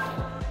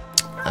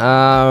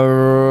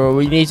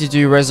 We need to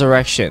do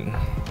resurrection.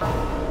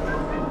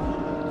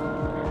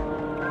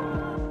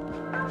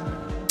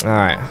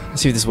 Alright,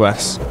 let's see if this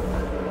works.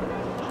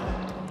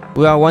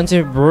 We are want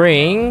to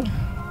bring...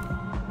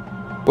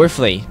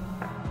 Whiffly.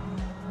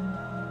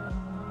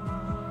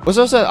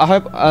 Also, I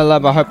hope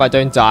I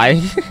don't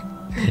die.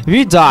 If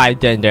you die,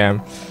 then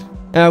damn.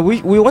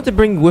 We want to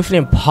bring Whiffly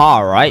and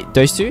Par, right?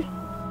 Those two?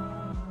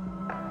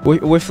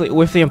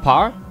 Whiffly and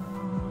Par?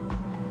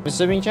 I'm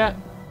assuming, chat?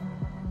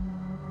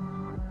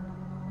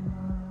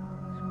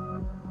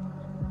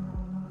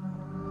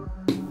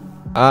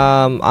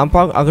 I'm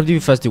gonna do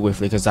first do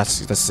Whiffly because that's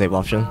the safe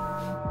option.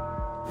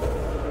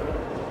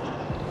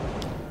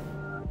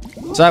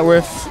 Is that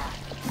Whiff?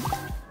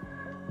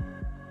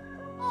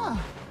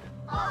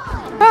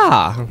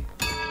 Ah!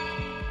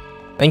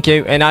 Thank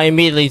you, and I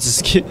immediately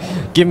just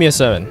give me a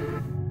 7.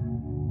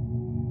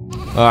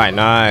 Alright,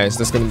 nice.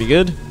 That's gonna be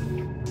good.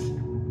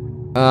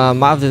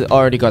 I've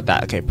already got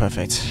that. Okay,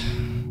 perfect.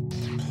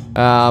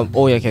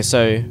 Oh yeah, okay,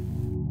 so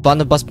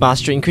Blunderbuss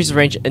Mastery. Increase the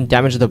range and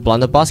damage of the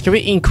Blunderbuss. Can we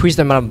increase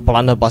the amount of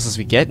Blunderbusses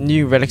we get?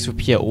 New relics will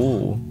appear.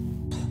 Ooh.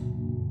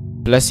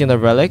 Blessing the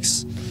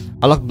relics.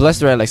 Unlock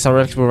blessed relics. Some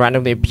relics will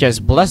randomly appear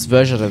as blessed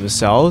versions of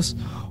themselves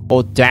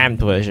or damned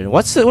version.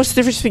 What's the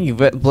difference between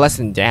blessed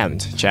and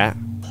damned, chat?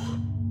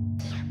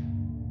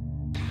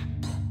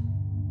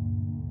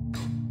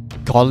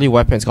 Godly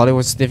weapons. Godly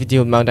weapons significantly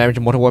deal amount of damage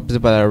to mortal weapons,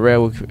 but a rare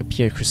will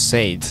appear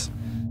crusades.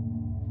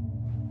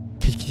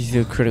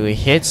 Critically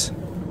hit.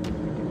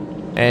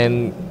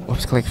 And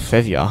what's collect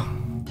Fevia?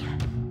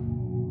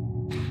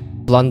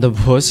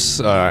 Blunderbuss.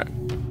 Alright.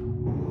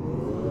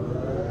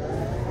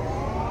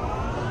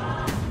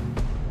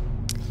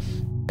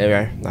 There we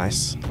go.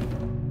 Nice.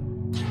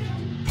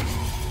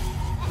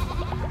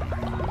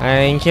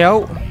 Thank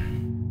you.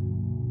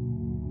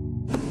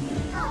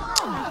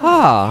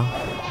 Ah.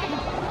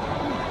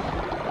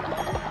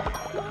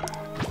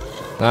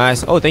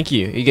 Nice. Oh, thank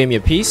you. You gave me a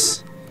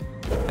piece.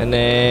 And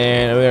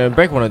then we're gonna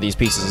break one of these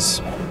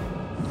pieces.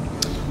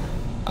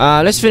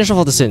 Let's finish off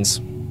all the sins.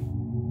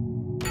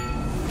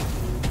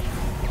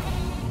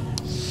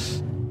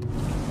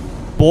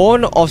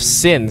 Born of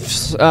sin.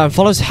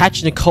 Follows Hatch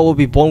in the cult will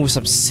be born with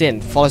some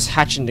sin. Follows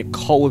Hatch in the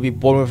cult will be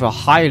born with a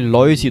high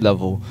loyalty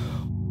level.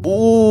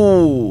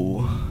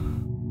 Ooh.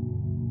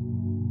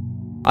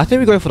 I think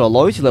we're going for the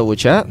loyalty level,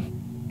 chat.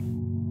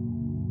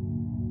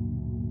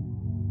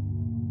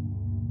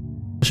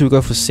 Or should we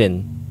go for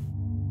sin?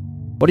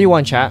 What do you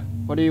want, chat?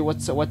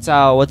 What's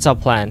our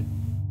plan?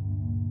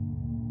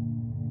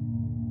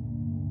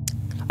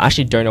 I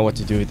actually don't know what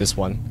to do with this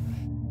one.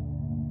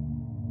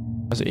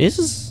 So is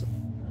this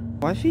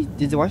wifey?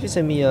 Did the wifey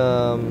send me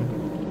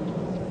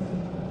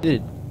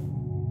Did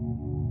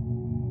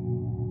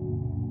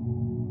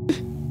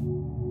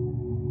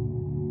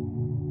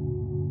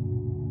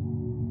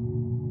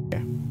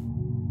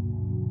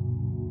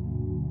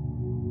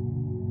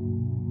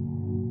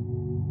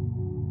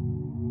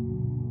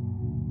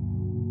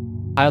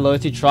high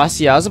loyalty trust?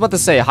 Yeah, I was about to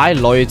say high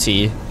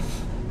loyalty.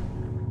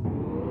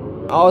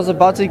 I was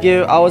about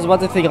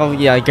to think of,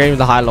 yeah, getting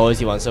the high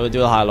loyalty one, so we'll do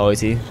the high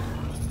loyalty.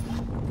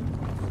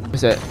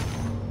 What's it?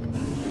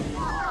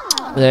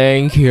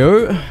 Thank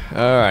you.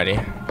 Alrighty.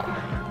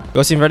 We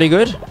all seem very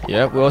good?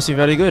 Yep, we all seem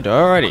very good.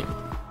 Alrighty.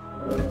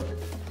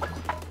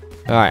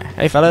 Alright,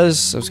 hey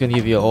fellas, I'm just gonna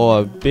give you all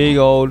a big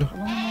old...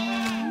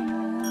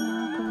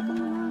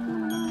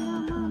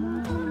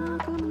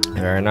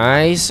 Very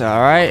nice.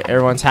 Alright,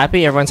 everyone's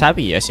happy? Everyone's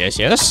happy? Yes, yes,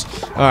 yes.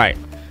 Alright.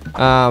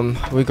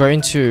 We're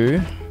going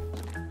to...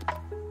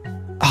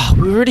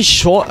 we're already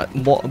short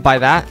more by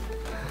that.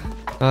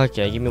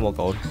 Okay, give me more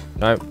gold.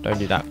 Nope, don't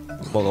do that.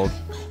 More gold.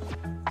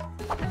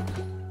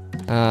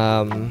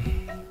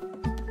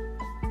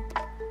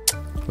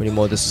 We need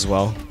more of this as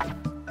well.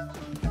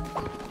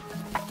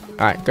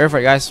 Alright, go for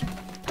it, guys.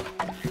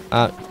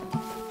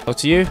 Talk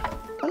to you.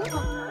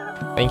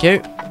 Thank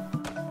you.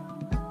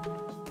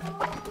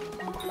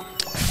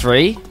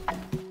 Free?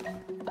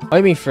 What do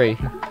you mean free?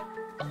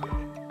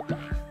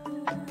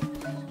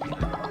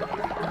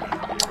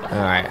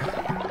 Alright.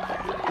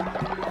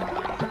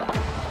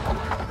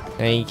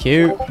 Thank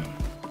you.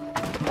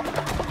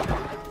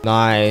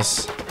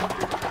 Nice.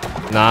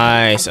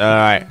 Nice.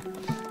 Alright.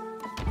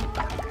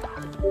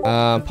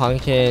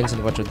 Pumpkins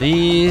and a bunch of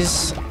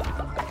these.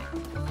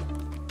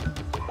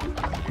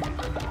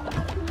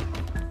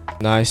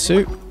 Nice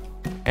soup.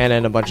 And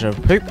then a bunch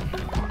of poop.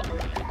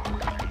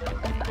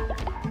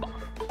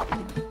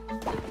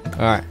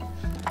 Alright.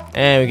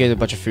 And we get a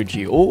bunch of food to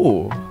you.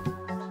 Oh.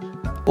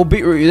 Oh,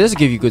 beetroot. This will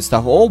give you good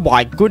stuff. Oh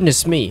my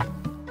goodness me.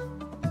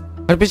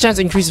 100% chance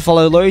to increase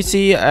follower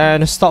loyalty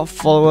and stop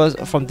followers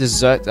from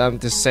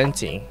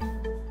dissenting.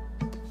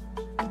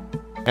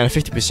 And a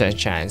 50%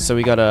 chance. So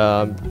we got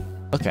a...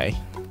 Okay.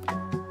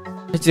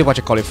 Let's do a bunch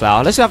of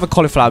cauliflower. Let's have a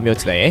cauliflower meal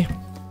today, eh?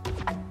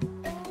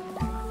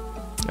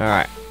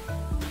 Alright.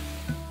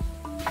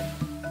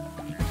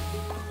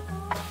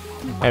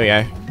 There we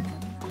go.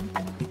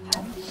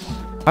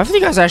 I think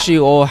you guys actually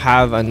all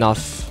have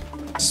enough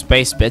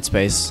space, bed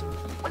space.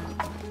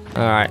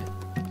 Alright.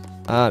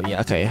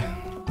 Yeah, okay.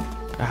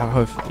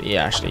 Hopefully,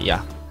 yeah, actually,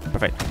 yeah.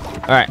 Perfect.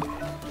 Alright.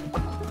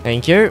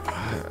 Thank you.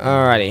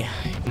 Alrighty.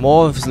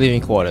 More of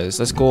living quarters.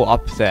 Let's go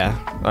up there.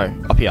 Oh,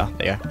 up here.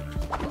 There you go.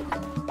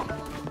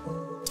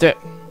 Let's do it.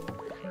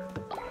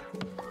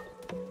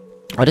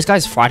 Oh, this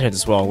guy's frightened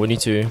as well. We need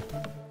to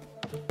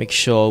make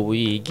sure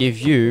we give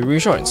you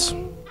reassurance.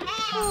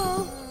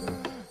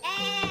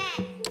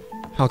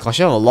 Oh gosh,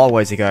 you have a long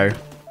way to go.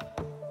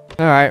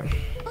 Alright.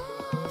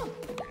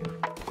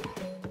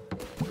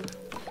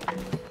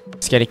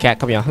 Scaredy cat,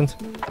 come here.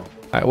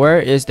 Alright, where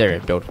is their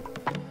build?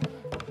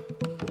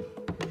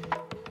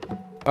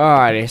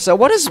 Alrighty, so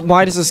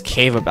why is this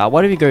cave about?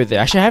 Why do we go there?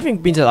 Actually, I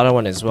haven't been to the other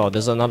one as well.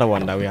 There's another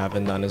one that we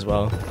haven't done as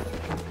well.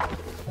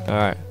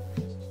 Alright.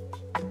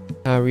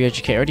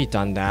 Re-educate, already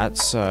done that,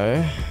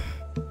 so...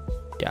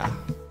 Yeah.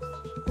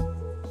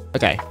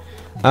 Okay.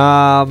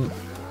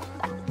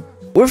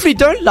 What if we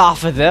don't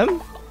laugh at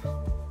them?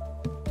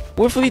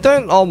 What if we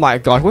don't... Oh my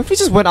god, what if we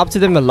just went up to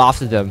them and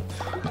laughed at them?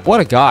 What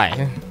a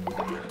guy.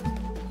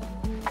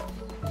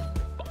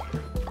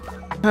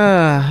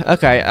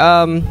 Okay,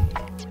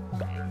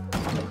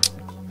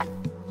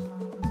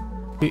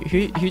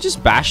 Who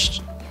just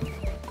bashed?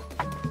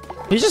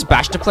 He just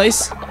bashed the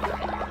place?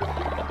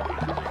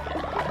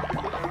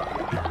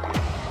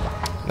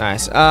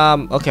 Nice.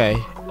 Okay.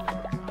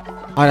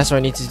 Oh, that's what I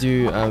need to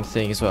do,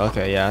 thing as well.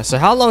 Okay, yeah. So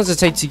how long does it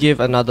take to give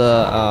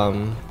another,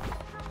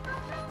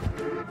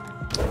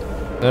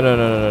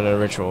 No,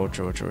 ritual.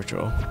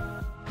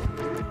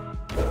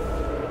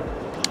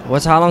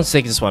 How long does it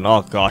take this one?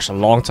 Oh gosh, a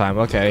long time,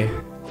 okay.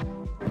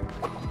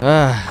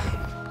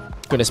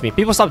 Goodness me.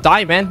 People stop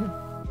dying, man.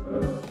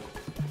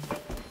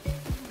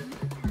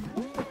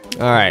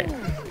 Alright.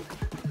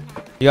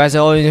 You guys are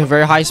all in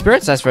very high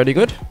spirits, that's very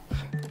good.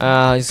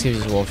 Let's give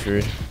you more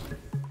food.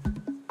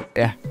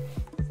 Yeah.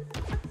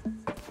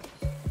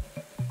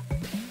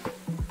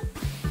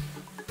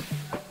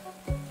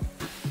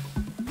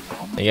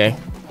 There you go.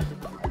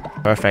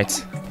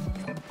 Perfect.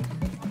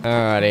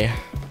 Alrighty.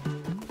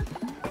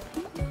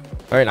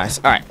 Very nice.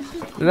 Alright.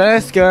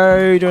 Let's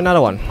go do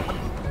another one.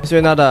 Let's do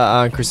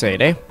another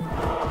crusade, eh?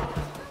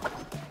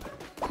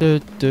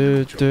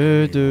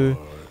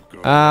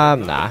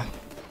 Nah.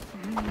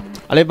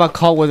 I leave my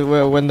call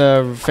when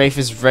the faith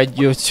is red.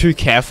 You're too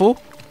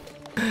careful.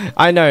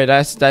 I know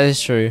that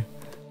is true.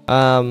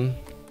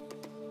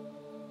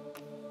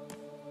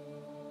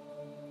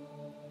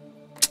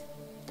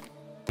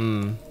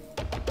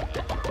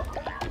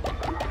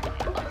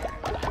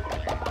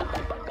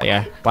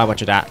 Yeah, buy a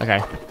bunch of that.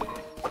 Okay.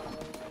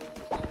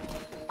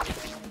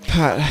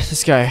 Alright,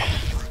 let's go.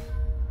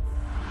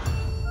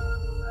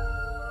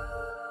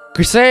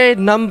 Crusade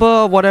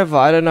number whatever.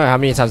 I don't know how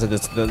many times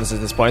this is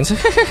this point.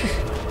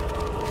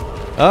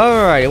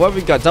 Alright, what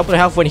we got? Double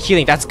health when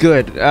healing. That's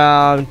good.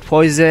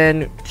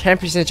 Poison,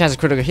 10% chance of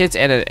critical hits,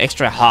 and an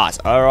extra heart.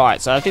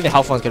 Alright, so I think the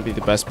health one's gonna be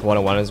the best one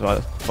as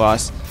well for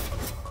us.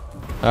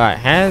 Alright,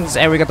 hands,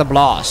 and we got the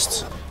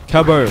blast.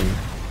 Kaboom.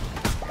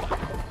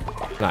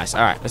 Nice.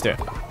 Alright, let's do it.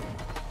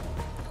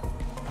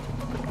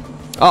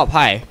 Oh,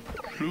 hi.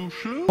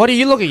 What are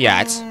you looking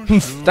at?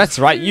 That's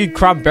right, you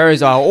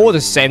cranberries are all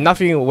the same,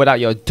 nothing without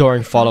your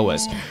adoring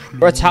followers.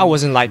 Ratal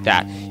wasn't like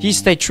that. He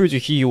stayed true to who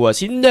he was.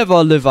 You'll never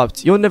live up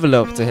to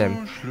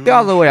him. The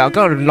other way, I've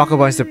got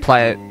Knockabones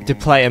to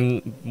play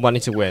and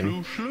wanting to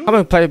win. Come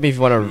and play with me if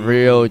you want a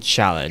real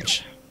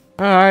challenge.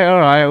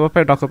 Alright, we'll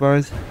play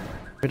Knockabones.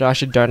 I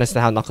should don't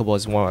understand how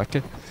Knockabones work.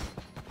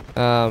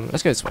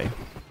 Let's go this way.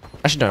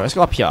 Actually no, let's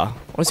go up here. I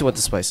want to see what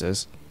this place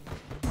is.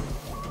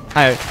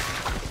 Hi.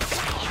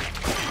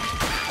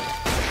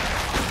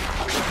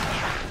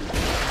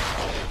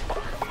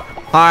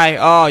 Hi,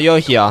 oh, you're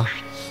here.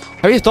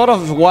 Have you thought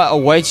of what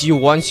awaits you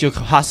once your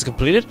task is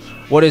completed?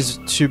 What is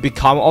to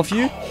become of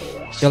you?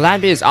 Your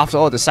land is, after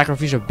all, the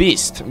sacrificial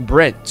beast,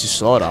 bred to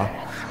slaughter.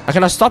 I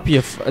cannot stop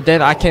you,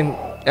 then I can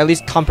at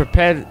least come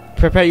prepare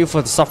you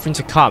for the suffering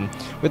to come.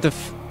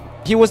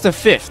 He was the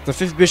fifth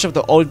bishop of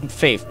the old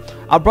faith.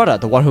 Our brother,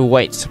 the one who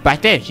waits.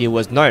 Back then, he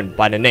was known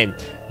by the name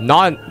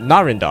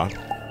Narinda.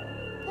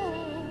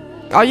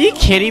 Are you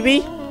kidding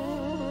me?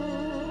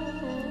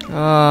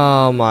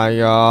 Oh my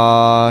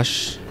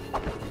gosh.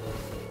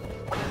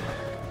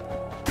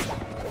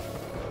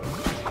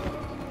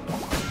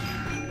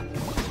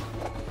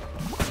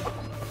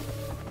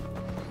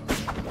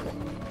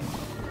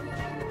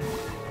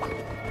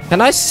 Can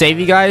I save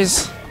you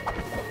guys?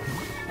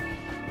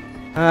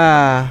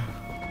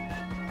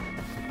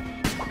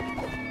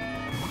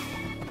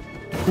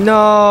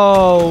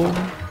 No.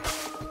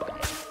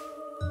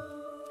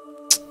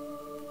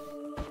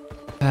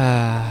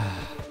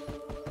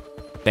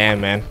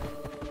 Damn, man.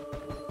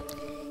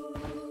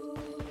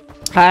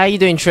 How you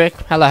doing, Trick?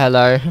 Hello,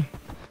 hello.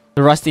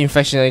 The rusty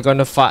infection, you're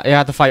gonna fight. You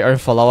have to fight your own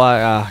follower.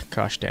 Ah,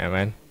 gosh, damn,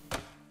 man.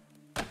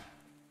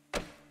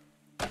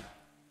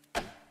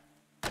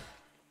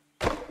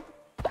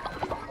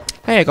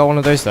 Hey, I got one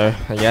of those though,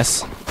 I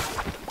guess.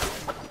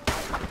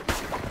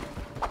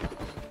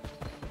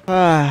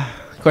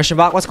 Question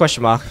mark? What's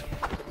question mark?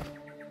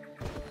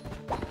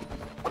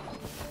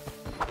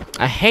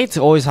 I hate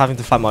always having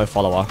to fight my own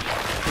follower.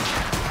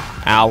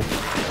 Ow.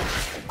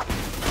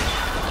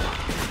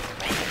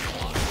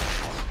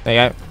 There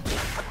you go.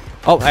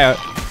 Oh, hey.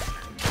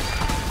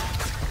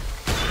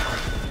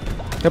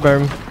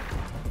 Kaboom.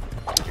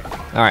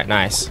 Alright,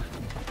 nice.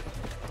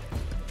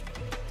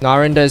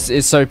 Narinda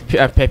is so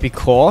peppy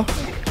core.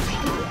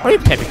 What are you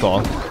peppy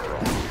core?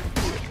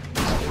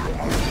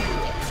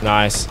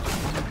 Nice.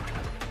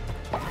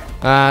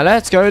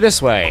 Let's go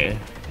this way.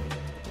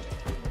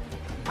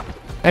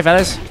 Hey,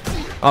 fellas.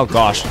 Oh,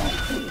 gosh.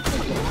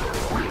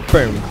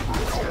 Boom.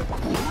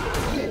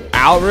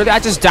 Ow, really? I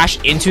just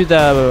dashed into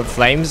the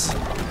flames?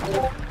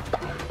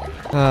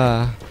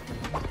 Yeah,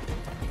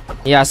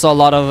 I saw a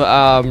lot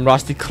of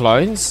rusty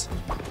clones.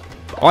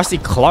 Rusty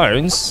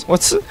clones?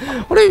 What's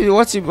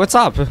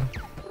up?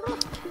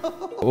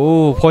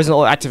 Ooh, poison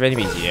all active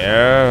enemies.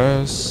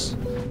 Yes.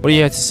 What do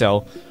you have to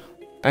sell?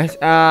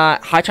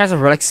 High chance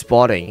of relic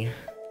spotting.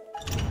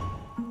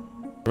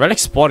 Relic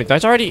spotting.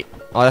 That's already.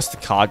 Oh, that's the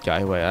card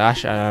guy. Wait,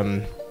 Ash.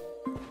 Yeah,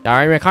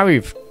 I can't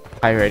be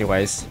higher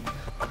anyways.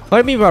 What do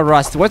you mean by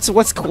rust? What's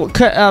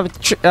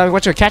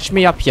your catch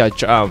me up here,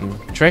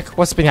 Trick?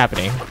 What's been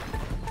happening?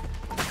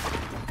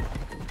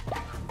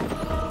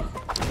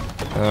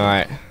 All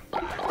right.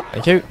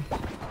 Thank you.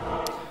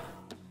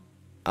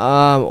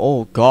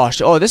 Oh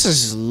gosh. Oh, this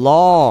is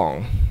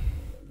long.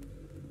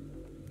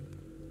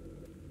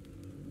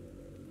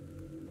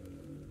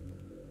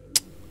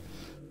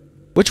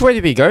 Which way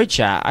did we go,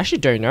 chat? I actually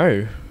don't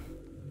know.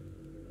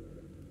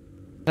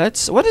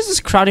 What does this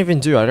crowd even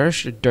do? I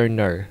actually don't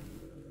know.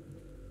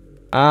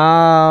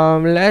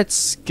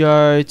 Let's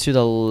go to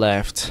the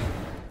left.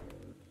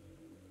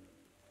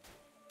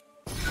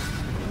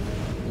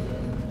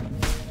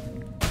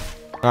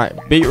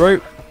 Alright,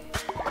 beetroot.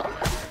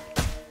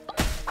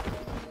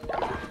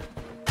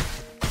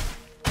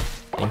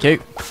 Thank you.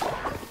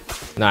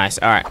 Nice,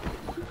 alright.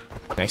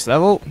 Next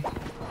level.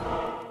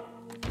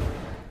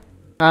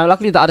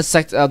 Luckily the other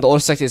sector, the auto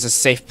sector is a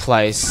safe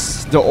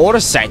place. The auto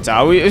sector?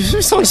 Are we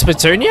still in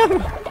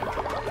Splatoonium?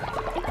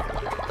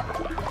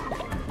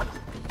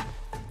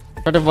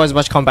 Try to avoid as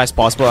much combat as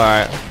possible,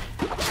 alright.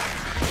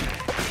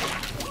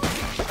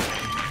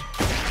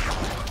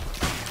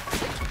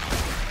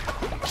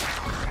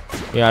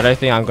 Yeah, I don't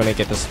think I'm gonna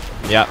get this.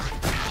 Yep.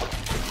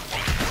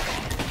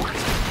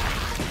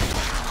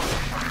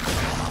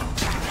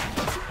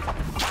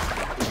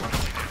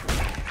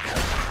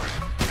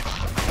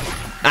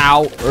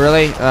 Ow,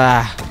 really?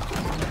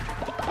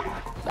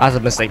 That's a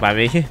mistake by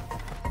me.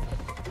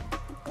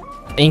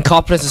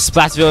 Incompetence of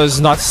Splatsville is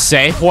not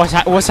safe.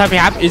 What's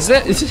happening? Is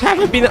it?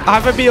 Haven't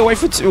been away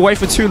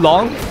for too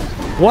long?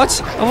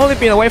 What? I've only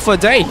been away for a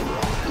day.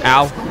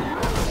 Ow.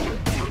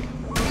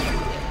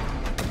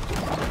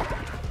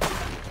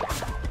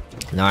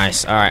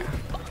 Nice. All right.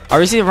 I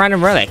received a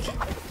random relic.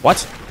 What?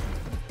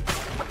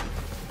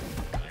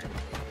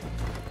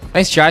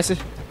 Thanks, guys.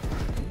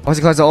 What's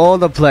it called? All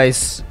the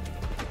place.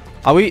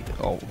 Are we?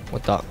 Oh,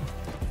 what the?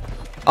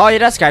 Oh yeah,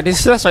 that's right.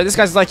 That's right. This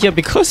guy's like here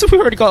because we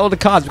already got all the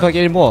cards. We can't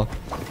get any more.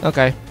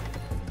 Okay.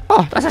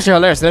 Oh, that's actually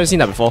hilarious. I've never seen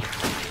that before.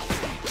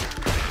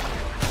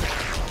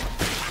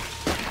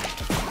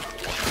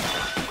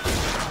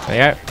 There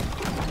you go.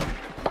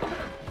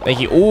 Thank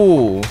you.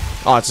 Ooh.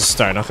 Oh, it's a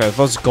stone. Okay,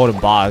 those golden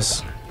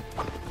bars.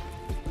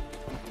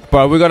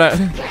 Bro, we're gonna...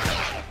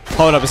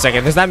 Hold up a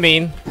second. Does that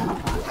mean...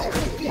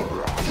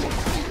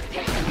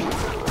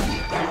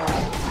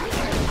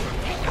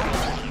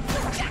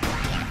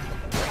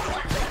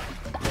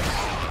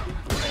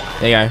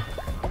 There you go.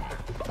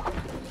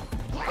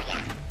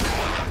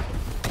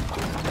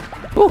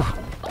 Whew.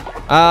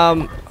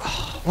 I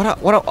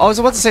was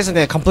about to say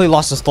something. I completely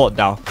lost this thought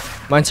now.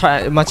 My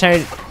entire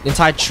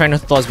train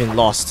of thought has been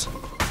lost.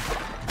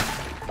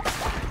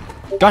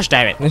 Gosh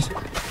damn it!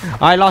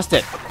 I lost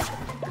it.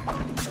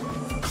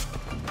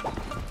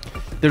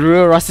 The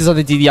real rust is on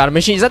the DDR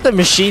machine. Is that the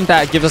machine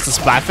that gives us the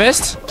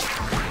Splatfest?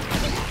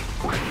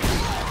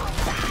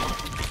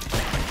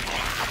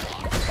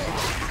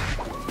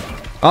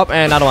 Oh,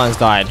 and another one's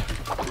died.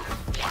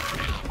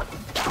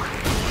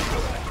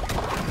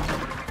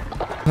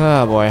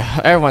 Oh boy,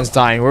 everyone's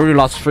dying. We already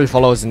lost 3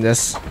 followers in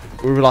this.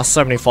 We already lost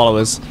so many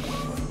followers.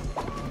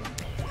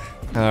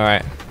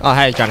 Alright. Oh,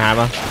 hey, John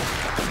Hammer.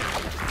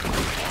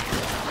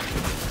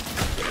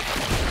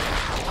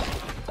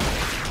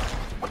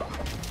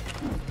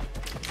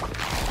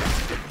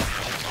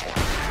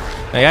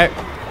 There you go.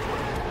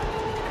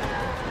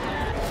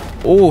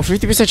 Oh,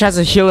 50% chance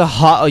to heal a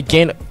heart or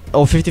gain,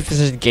 or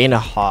 50% gain a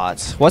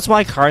heart. What's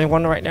my current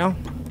one right now?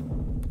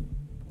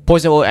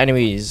 Poison all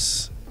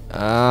enemies.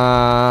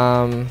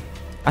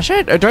 Actually,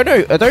 I don't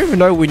know. I don't even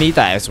know we need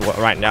that as well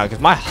right now because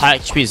my high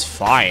HP is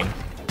fine.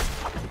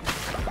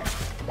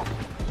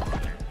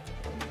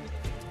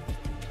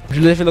 If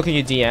you look at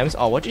your DMs,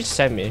 oh, what did you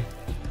send me?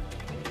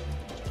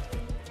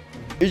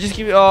 You just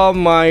give me. Oh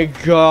my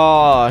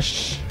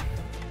gosh.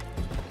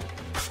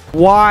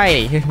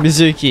 Why,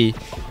 Mizuki?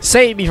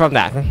 Save me from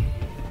that.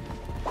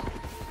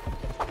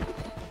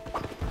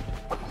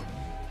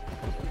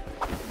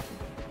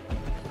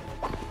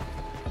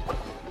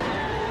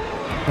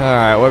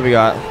 Alright, what we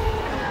got?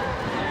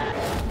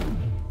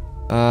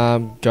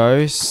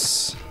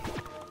 Ghosts.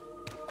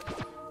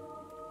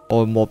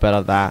 Or more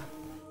better that.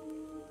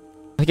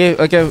 Okay,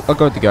 I'll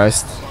go with the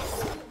ghost.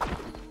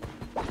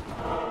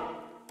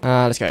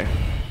 Let's go.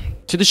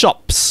 To the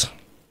shops.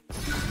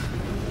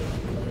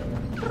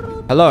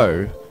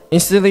 Hello.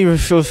 Instantly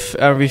refill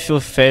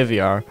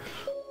favor.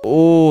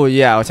 Oh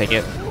yeah, I'll take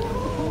it.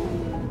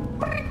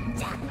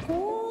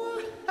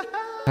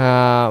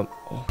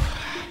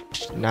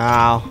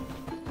 No.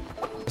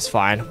 It's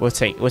fine. We'll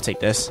take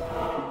this.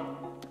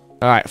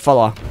 Alright,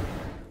 follow.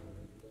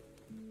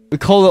 We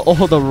call it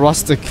all the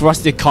rusty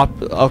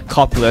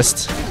cop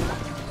list.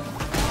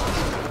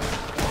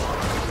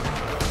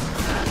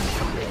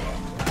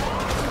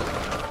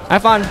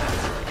 Have fun.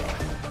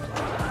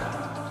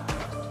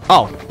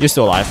 Oh, you're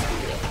still alive.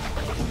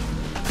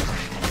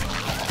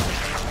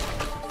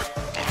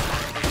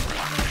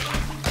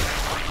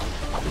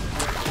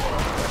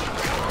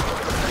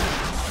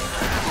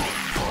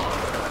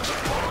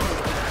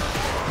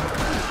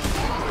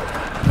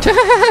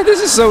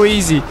 This is so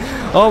easy.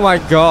 Oh my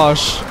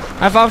gosh.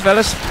 Have fun,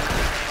 fellas.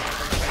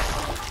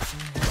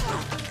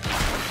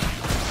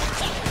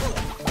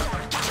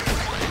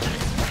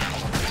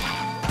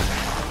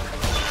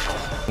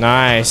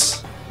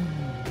 Nice.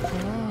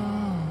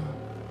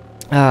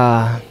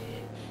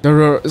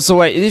 So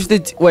wait, if the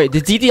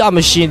DDR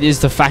machine is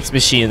the fax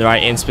machine,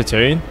 right, in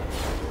Splatoon?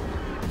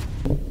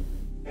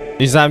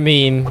 Does that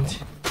mean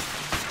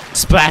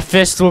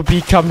Splatfist will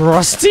become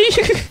rusty?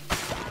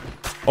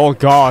 Oh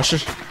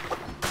gosh.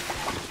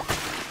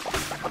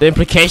 The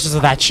implications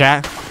of that,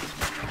 chat.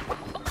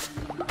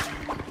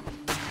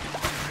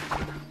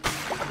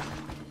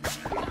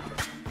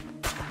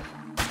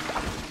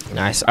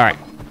 Nice. Alright.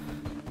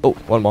 Oh,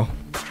 one more.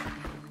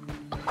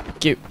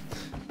 Cute.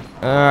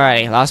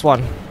 Alright, last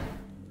one.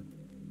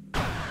 I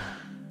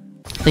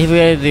think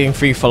we're doing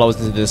 3 follows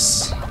into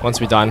this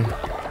once we're done.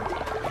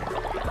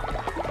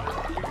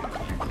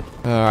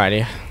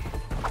 Alrighty.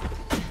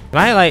 Can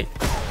I like...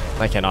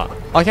 I cannot.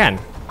 Oh, I can.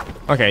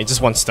 Okay, just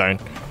 1 stone.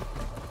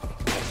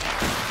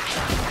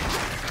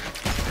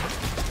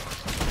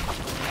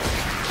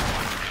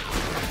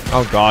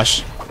 Oh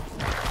gosh.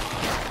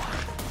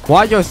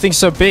 Why are your things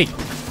so big?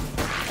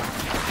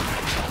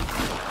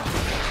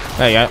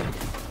 There you go.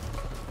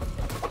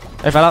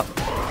 Hey fella.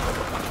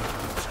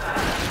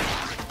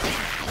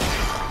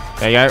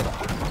 There you go.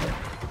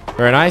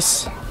 Very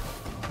nice.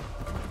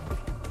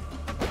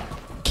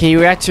 Can you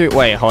react to...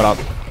 Wait, hold up.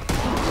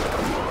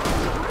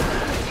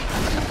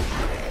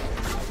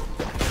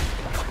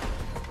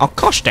 Oh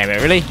gosh damn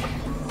it, really?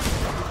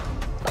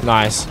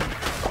 Nice.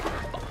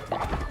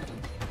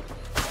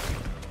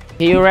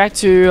 Can you react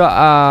to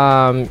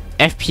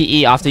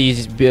FPE after you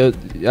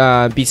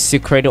beat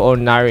Secret or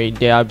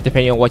Narita,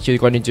 depending on what you're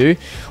going to do?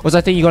 Was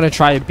I think you're going to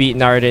try to beat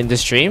Narita in the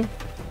stream?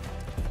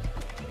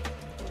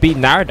 Beat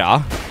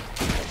Narita?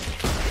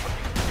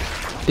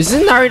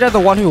 Isn't Narita the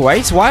one who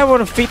waits? Why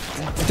would I want to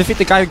defeat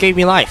the guy who gave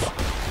me life?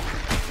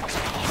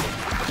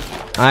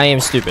 I am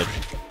stupid.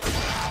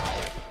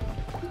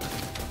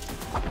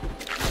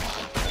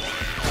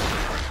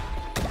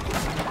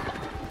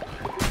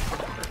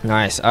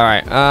 Nice.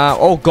 Alright.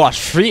 Oh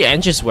gosh, 3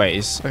 entrance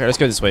ways. Okay, let's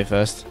go this way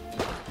first.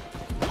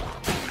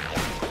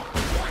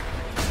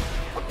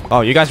 Oh,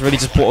 you guys really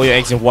just put all your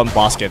eggs in one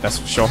basket, that's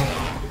for sure.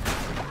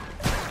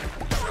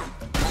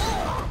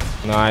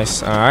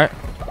 Nice. Alright.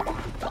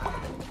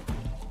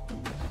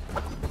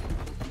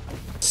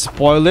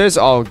 Spoilers?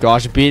 Oh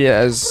gosh, beat it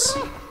as...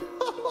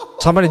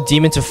 Summon a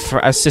demon to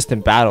assist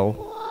in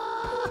battle.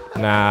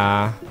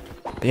 Nah.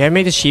 You have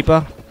made this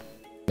cheaper?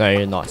 No,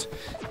 you're not.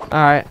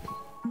 Alright.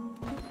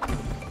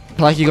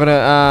 Like you're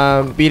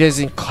gonna beat us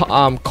in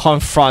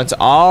confront.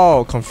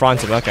 Oh,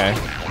 confront him. Okay.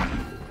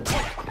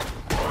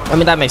 I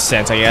mean that makes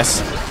sense, I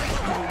guess.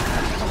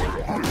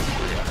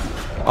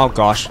 Oh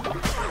gosh.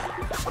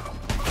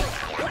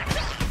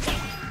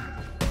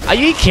 Are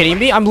you kidding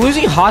me? I'm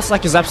losing hearts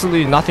like it's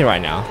absolutely nothing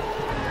right now.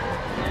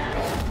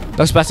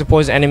 Those best to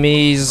poison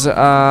enemies.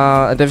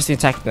 A devastating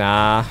attack.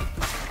 Nah.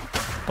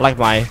 I like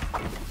my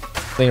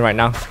thing right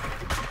now.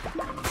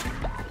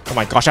 Oh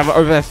my gosh, I have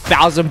over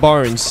 1,000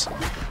 bones.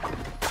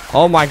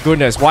 Oh my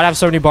goodness, why do I have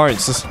so many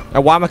bones?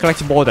 And why am I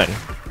collecting more then?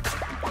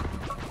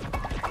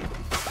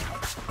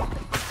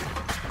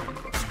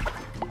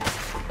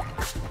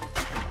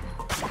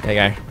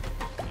 There you go.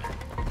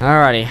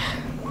 Alrighty.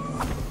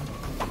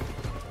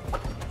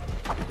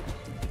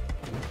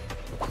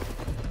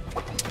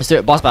 Let's do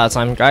it boss battle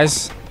time,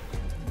 guys.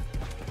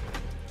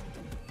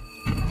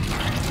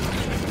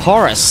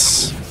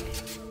 Horace.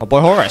 Oh boy,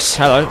 Horace.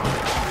 Hello.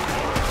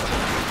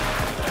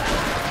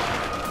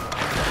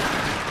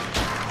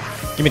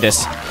 Give me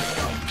this.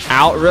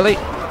 Ow, really?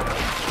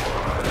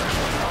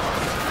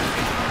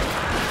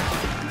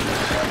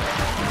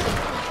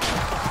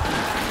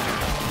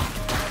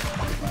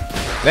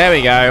 There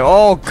we go.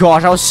 Oh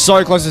gosh, I was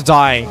so close to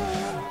dying.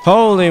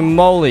 Holy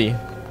moly.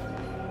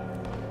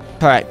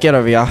 Alright, get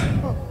over here.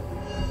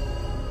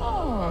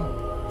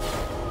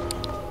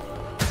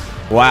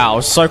 Wow, I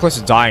was so close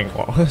to dying.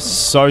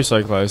 so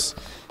close.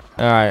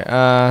 Alright,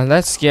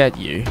 let's get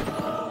you.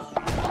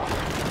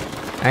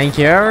 Thank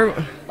you.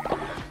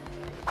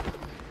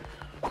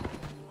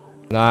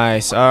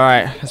 Nice.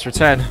 Alright, let's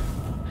return.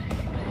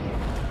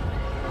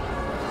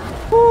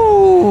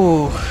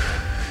 Woo.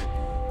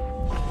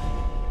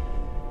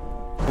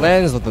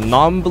 Lens of the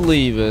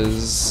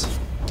non-believers.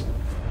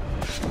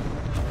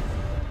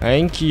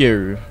 Thank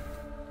you.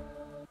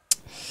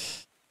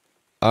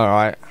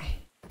 Alright.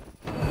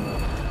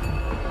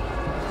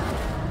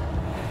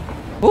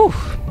 Woo.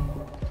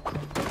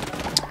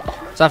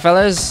 What's up,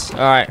 fellas?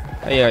 Alright.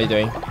 Hey, how are you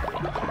doing?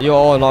 You're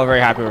all not very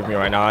happy with me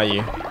right now, are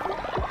you?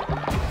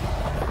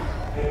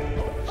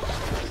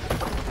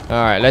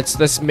 Alright, let's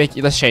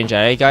change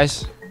that, eh,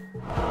 guys?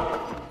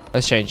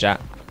 Let's change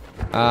that.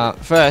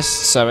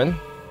 First, 7.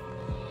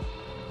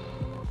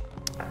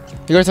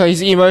 You gotta tell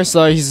he's emo,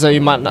 so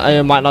you might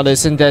not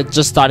listen. They're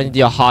just starting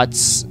your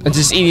hearts and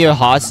just eating your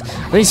hearts.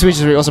 I think switch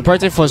is also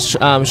protect for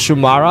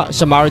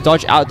Shumara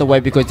dodge out the way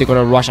because they're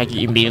gonna rush at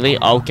you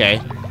immediately.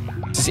 Okay,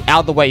 just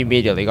out the way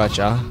immediately.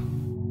 Gotcha.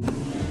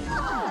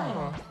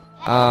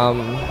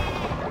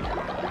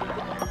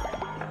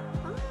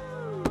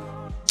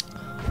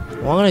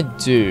 What I'm gonna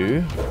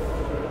do?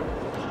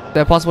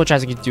 There's a possible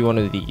chance I can do one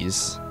of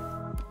these.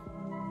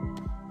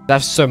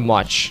 That's so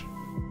much.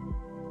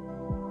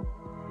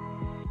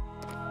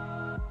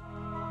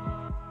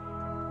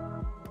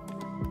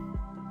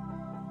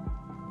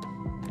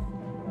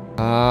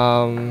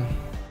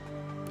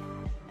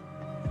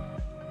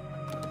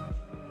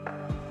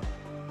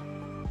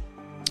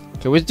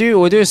 Okay,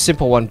 we'll do a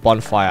simple one,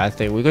 bonfire. I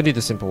think we're gonna do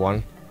the simple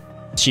one,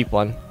 cheap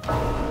one.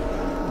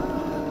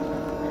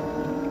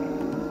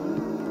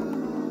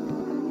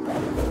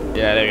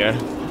 Yeah, there you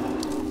go.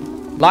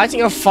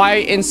 Lighting a fire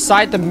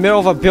inside the middle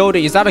of a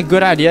building, is that a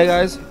good idea,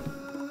 guys?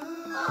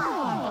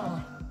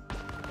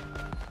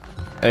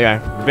 There you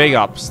go. Big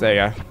ups. There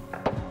you go.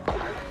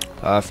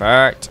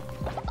 Perfect.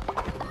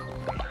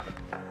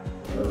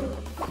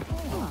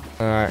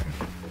 Alright.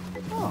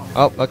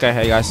 Oh, okay.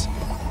 Hey, guys.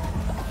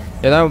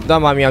 Yeah,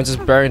 don't mind me. I'm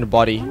just burying the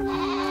body.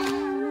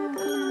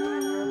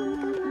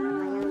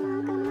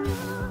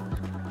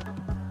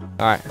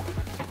 Alright.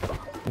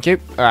 Thank you.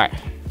 Alright.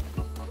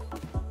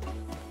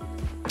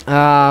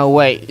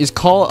 Wait. Is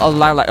COTL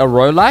like a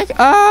roguelike?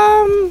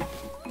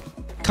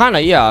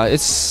 Kinda, yeah.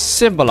 It's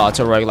similar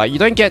to roguelike. You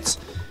don't get...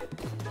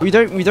 We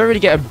don't really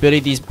get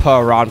abilities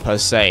per round per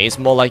se. It's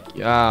more like,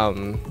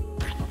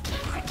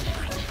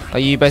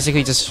 you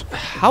basically just...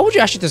 How would you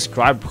actually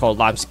describe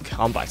COTL's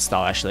combat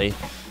style, actually?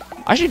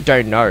 I actually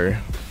don't know.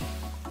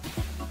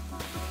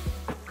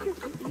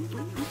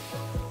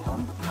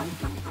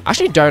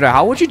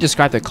 How would you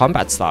describe the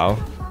combat style?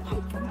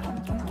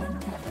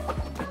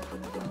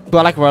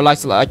 But like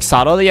roguelikes like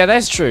Sato, yeah,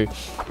 that's true.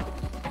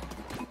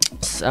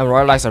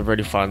 Roguelikes are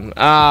really fun.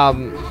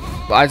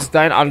 But I just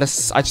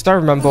don't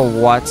remember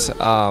what.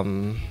 I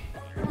mean,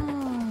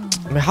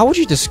 how would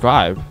you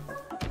describe?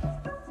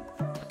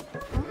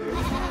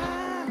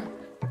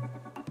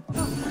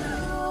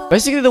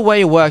 Basically, the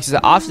way it works is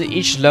that after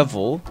each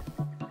level,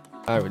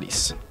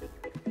 release.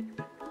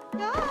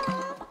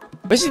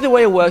 Basically, the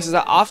way it works is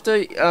that after,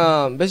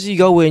 basically you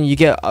go in, you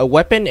get a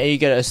weapon and you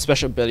get a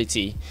special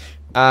ability.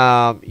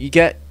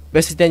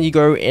 Basically, then you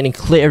go in and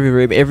clear every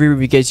room. Every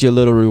room gets you a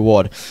little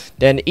reward.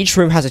 Then each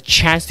room has a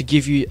chance to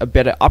give you a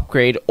better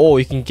upgrade, or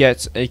you can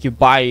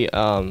buy,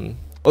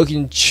 or you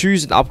can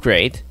choose an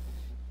upgrade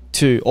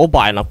or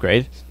buy an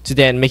upgrade to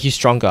then make you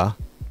stronger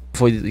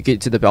before you get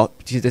to the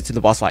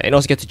boss fight. And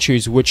also get to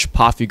choose which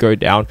path you go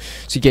down,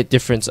 so you get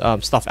different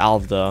stuff out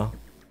of the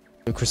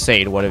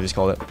crusade, whatever it's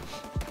called it.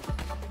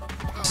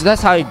 So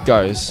that's how it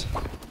goes.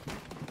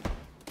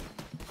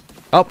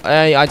 Oh,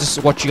 I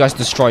just watched you guys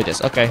destroy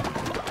this. Okay.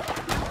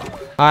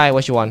 Hi,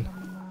 what you want?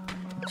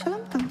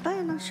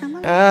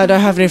 I don't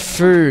have any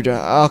food.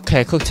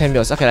 Okay, cook 10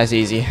 meals. Okay, that's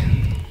easy.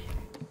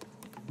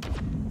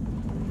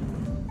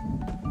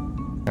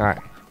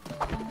 Alright.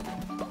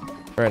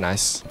 Very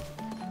nice.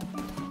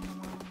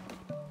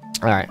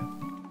 Alright.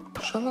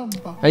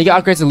 And you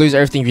get upgrades to lose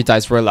everything if you die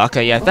as roller.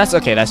 Okay, yeah, that's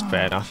okay. That's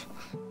fair enough.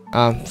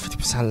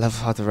 50%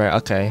 level of the rare.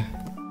 Okay.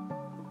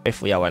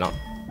 If yeah, why not?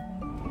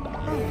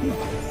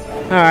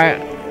 All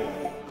right.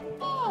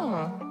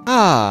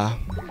 Ah.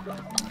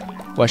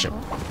 Worship.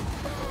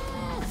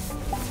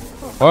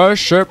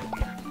 Worship.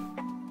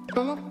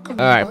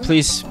 Alright,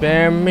 please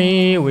spare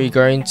me. We're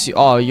going to.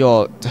 Oh,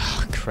 you're.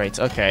 Oh, great,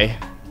 okay.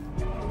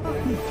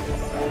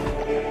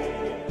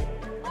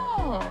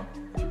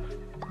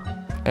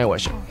 And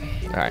worship.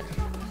 Alright.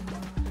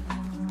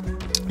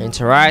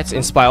 Interact,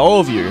 inspire all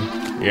of you.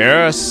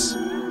 Yes.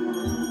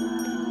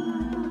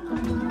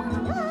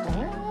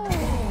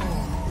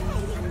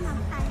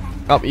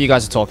 Oh, you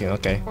guys are talking,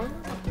 okay.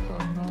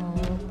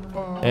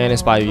 And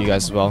inspire you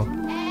guys as well.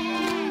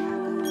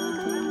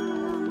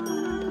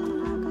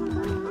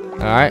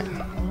 Alright.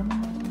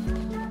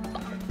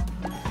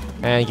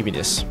 And give me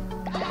this.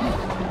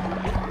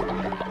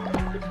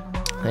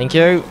 Thank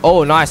you.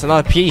 Oh, nice.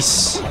 Another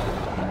piece.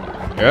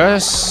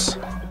 Yes.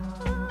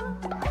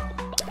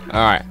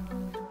 Alright.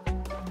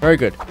 Very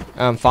good.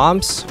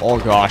 Farms. Oh,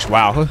 gosh.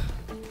 Wow.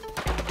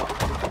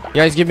 You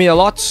guys give me a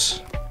lot.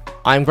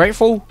 I'm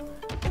grateful.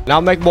 Now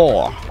make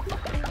more.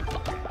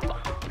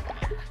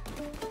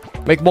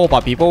 Make more, my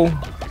people.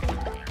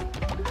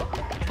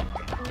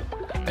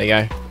 There you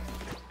go.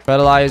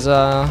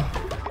 Fertilizer.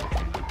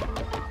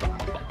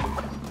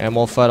 And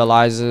more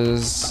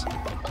fertilizers.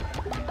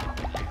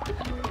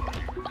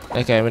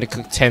 Okay, I'm gonna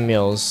cook 10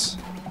 meals.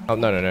 Oh,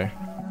 no.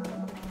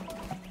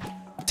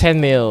 10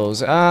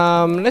 meals.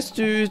 Let's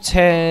do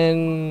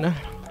 10.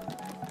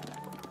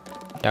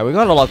 Yeah, we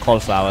got a lot of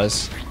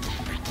cauliflowers.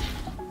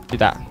 Do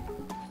that.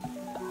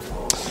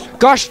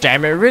 Gosh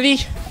damn it, really?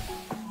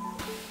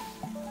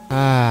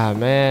 Ah,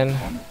 man.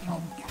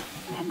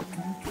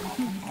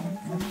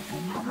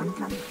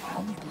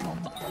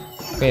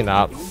 Clean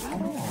up.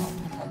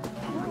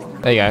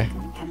 There you go.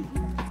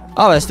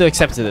 Oh, they still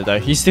accepted it though.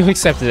 He still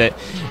accepted it.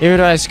 Even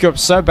though I screwed up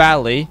so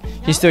badly,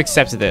 he still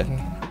accepted it.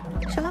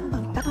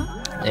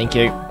 Thank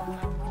you.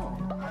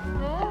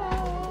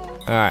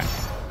 Alright.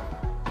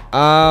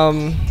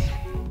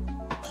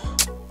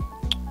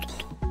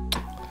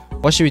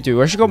 What should we do?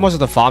 We should go most of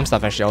the farm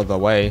stuff actually out of the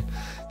way.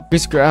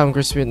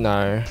 Crispy,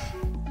 no.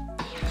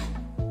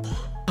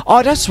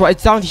 Oh, that's right.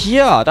 It's down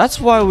here. That's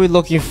what we're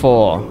looking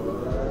for.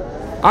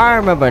 I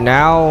remember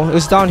now.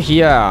 It's down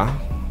here.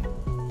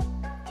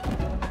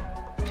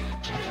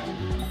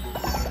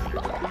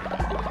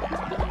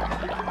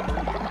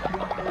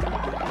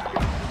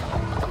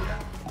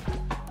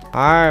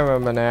 I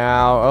remember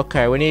now.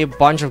 Okay, we need a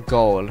bunch of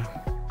gold.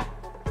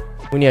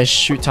 We need a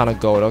shoot ton of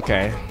gold.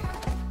 Okay.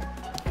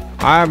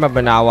 I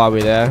remember now why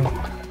we're there.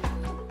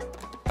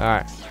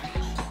 Alright.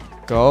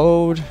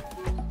 Gold.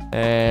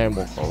 And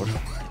more gold.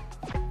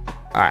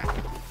 Alright.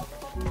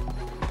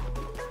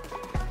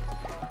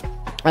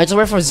 I just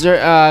went from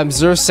 071 on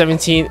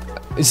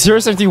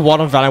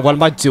Valorant. What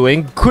am I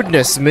doing?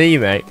 Goodness me,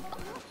 mate.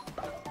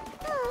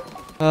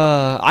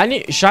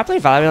 Should I play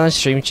Valorant on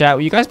stream, chat?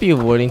 Will you guys be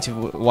willing to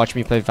watch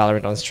me play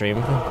Valorant on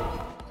stream?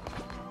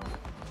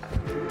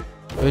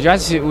 Would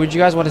you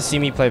guys want to see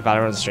me play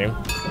Valorant on stream?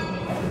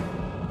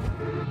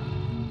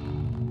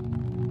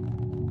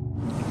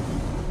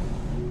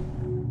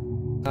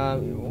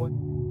 What?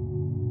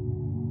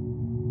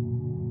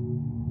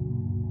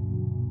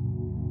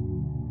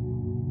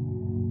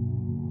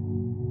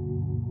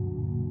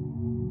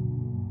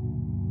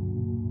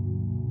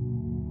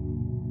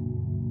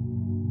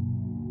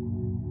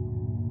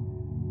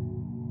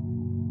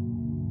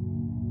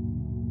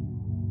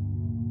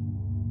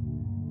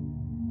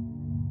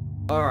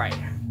 Alright,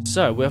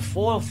 so we're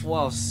 4 of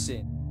 12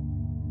 sin.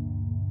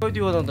 We'll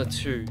do another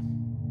 2.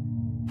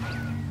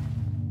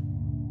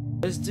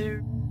 Let's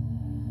do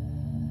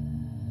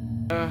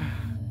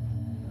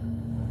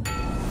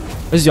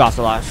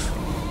Afterlife.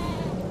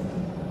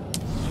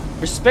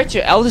 Respect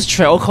your elders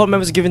trait. All cult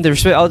members are given the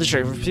respect elders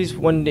trait. Receives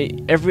one day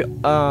every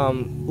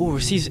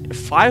receives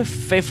 5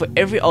 faith for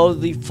every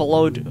elderly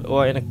followed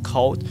or in a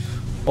cult,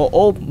 or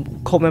all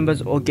cult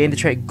members or gain the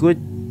trait good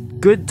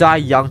die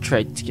young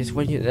trait. Because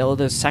when the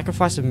elder is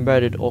sacrificed and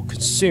murdered or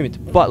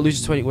consumed, but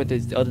loses 20 when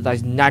the elder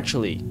dies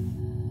naturally.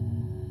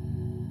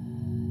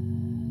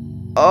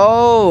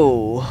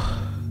 Oh.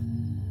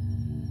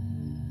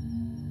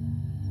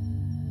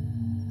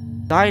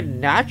 Died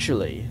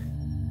naturally.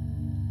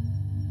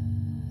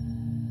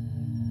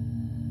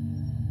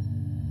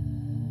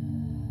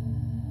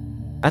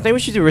 I think we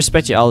should do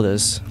respect your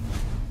elders.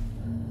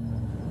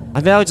 I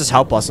think that would just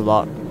help us a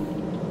lot.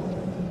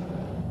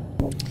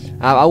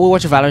 I will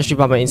watch a Valorant stream,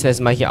 but my internet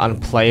is making it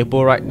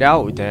unplayable right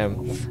now. Oh,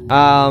 damn.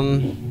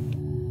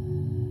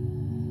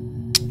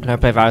 Can I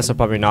play Valorant? So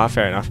probably not.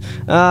 Fair enough.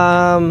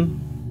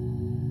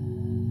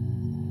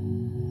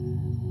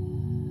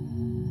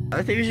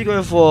 I think we should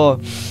go for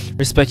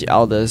respect your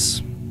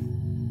elders.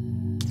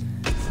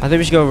 I think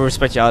we should go for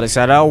respect your elders.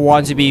 I don't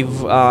want to be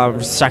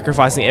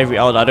sacrificing every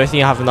elder. I don't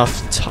think I have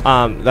enough.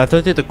 I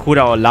don't think the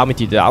cooldown will allow me to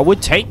do that. I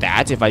would take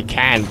that if I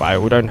can, but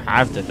I don't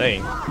have the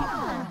thing.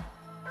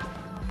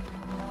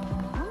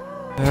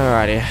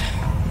 Alrighty.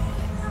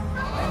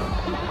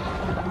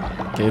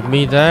 Give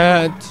me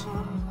that.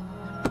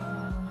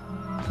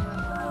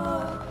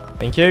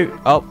 Thank you.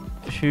 Oh,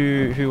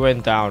 who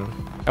went down?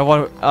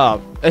 Everyone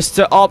up. It's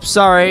the up.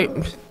 Sorry.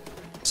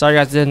 Sorry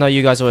guys, didn't know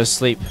you guys were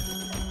asleep.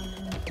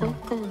 Oh,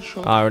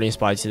 I already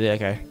inspired today.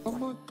 Okay.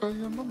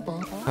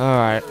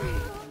 Alright.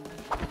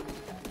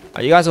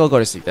 You guys all go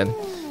to sleep then.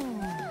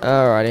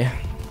 Alrighty.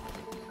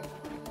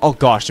 Oh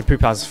gosh, the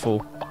poop house is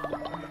full.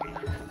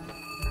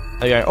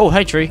 There you go. Oh,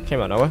 hey tree. Came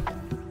out of nowhere.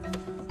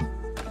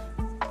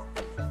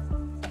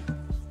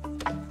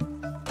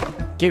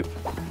 Cute.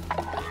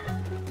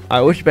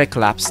 I wish your bed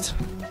collapsed.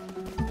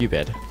 You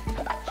bed.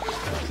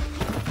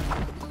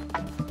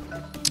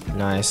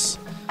 Nice.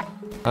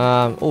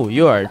 Oh,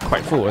 you are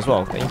quite full as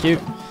well. Thank you.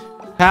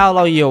 How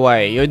long are you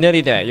away? You're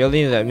nearly there. You're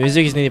nearly there.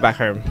 Music is nearly back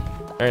home.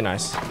 Very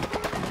nice.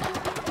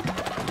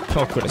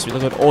 Oh goodness, we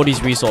look at all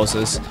these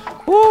resources.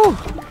 Woo!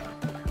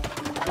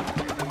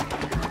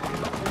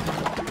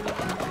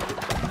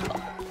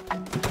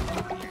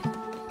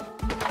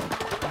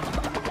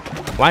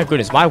 My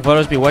goodness, my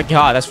brothers be working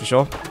hard, that's for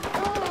sure.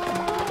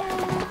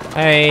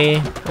 Hey,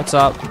 what's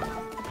up?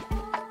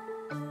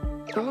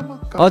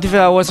 Oh, do you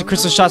feel I want some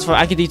crystal shots for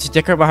Akadi to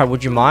decorate my home?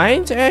 Would you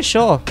mind? Yeah,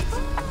 sure.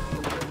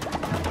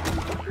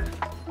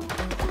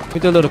 We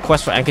do a little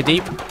quest for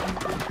Ankadeep.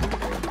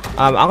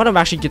 I'm gonna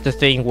actually get the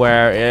thing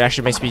where it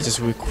actually makes me just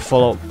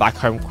follow back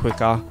home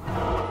quicker.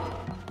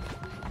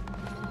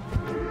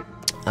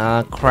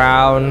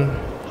 Crown.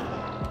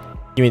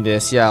 Give me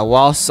this, yeah.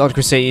 Whilst on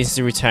Crusade is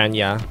to return,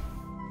 yeah.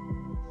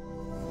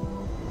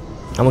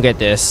 I'm gonna get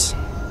this.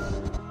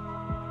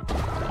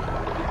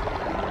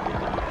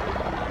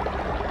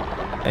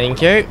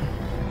 Thank you.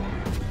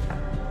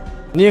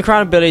 New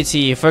crown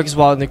ability. Focus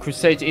while in the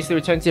Crusade to easily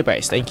return to your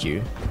base. Thank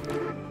you.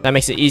 That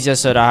makes it easier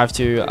so that I have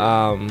to,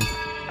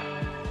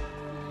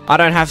 I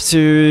don't have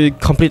to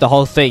complete the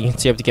whole thing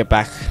to be able to get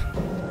back.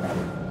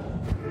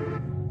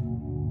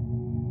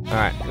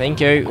 Alright, thank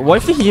you. What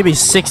if you can give me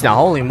 6 now?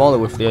 Holy moly,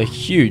 with the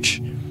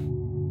huge.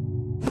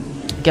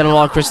 Get a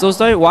lot of crystals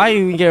though? Why are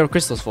you getting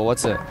crystals for?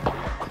 What's it?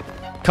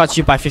 Cuts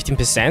you by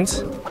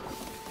 15%?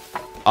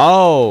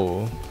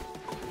 Oh.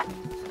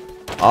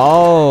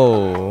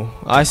 Oh.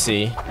 I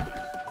see.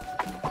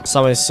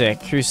 Someone's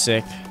sick. Who's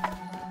sick?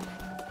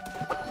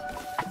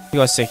 You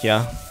got sick,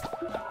 yeah.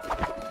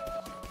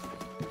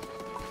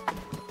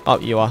 Oh,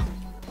 you are.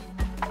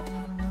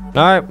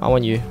 No, I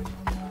want you.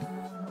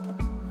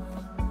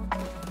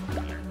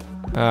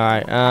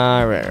 Alright,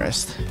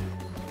 rest.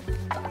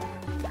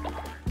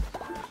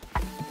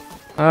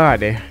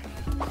 Alrighty.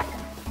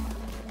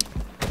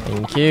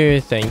 Thank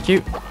you, thank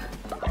you.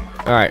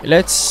 Alright,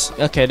 let's.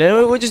 Okay, then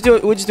we'll just do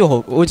a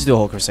whole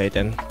crusade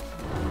then.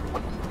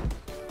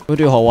 We'll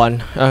do a whole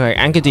one. Okay,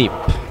 Anchor Deep.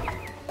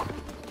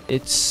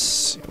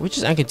 It's which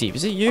is Anchor Deep?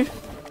 Is it you?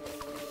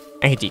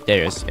 Anchor Deep,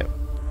 there it is. Yep.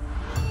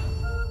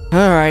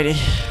 Alrighty.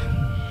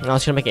 I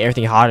was gonna make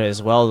everything harder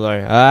as well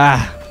though.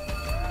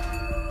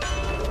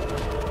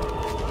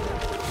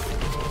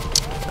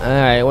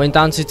 Alright, went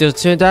down to do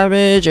 2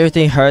 damage.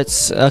 Everything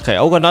hurts. Okay,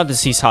 oh, got another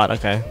disease heart.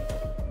 Okay.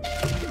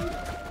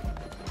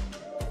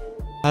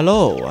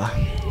 Hello.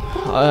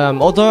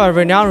 Although a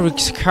renowned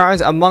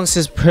current amongst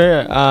his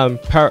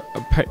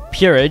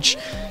peerage,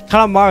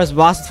 Calamar is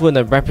masterful in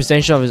the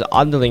representation of his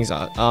underlings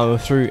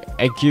through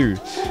ague.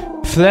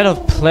 Fled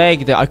of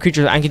plague, the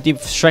creature of Anchor Deep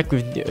strike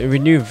with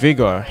renewed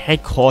vigor.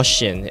 Head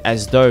caution,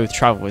 as though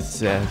travel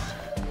with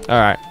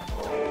Alright.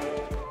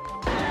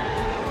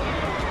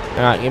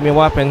 Alright, give me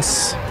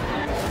weapons.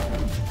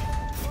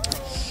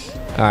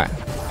 Alright.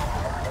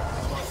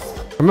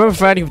 Remember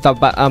fighting with the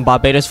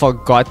Barbados for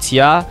God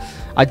tier?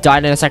 I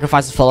died and the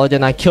sacrifices followed,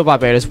 then I killed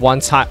Barbados one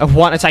time.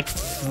 One attack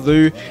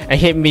flew and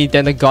hit me,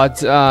 then the God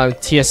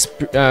tier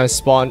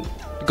spawned.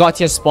 God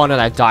tier spawned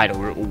and I died.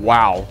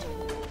 Wow.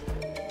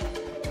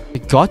 The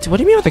God? What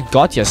do you mean with the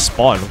God tier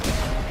spawn?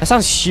 That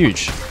sounds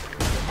huge.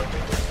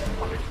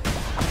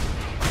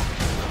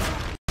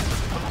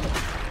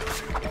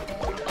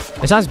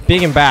 It sounds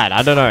big and bad.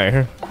 I don't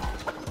know.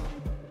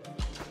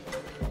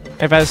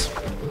 Hey, Fez.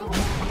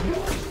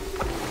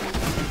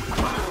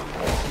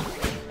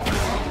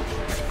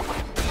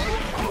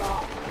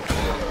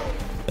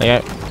 There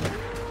you go.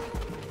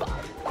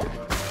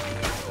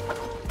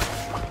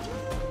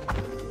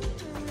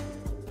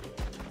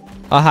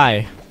 Oh,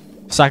 hi.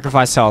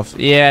 Sacrifice health.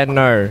 Yeah,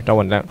 no. Don't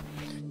want that.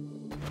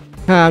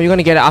 You're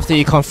gonna get it after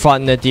you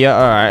confront the deer.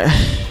 Alright.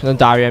 The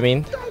diary, I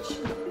mean.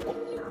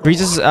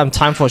 Reaches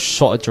time for a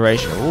shorter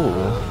duration. Ooh.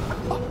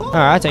 Alright,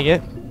 I'll take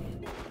it.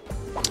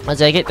 I'll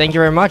take it. Thank you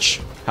very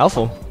much.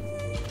 Helpful.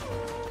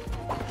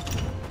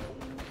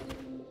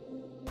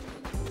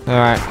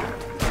 Alright.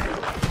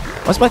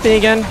 What's my thing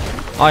again?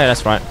 Oh yeah,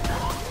 that's right.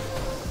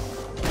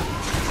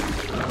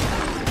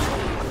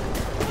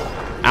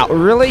 Out,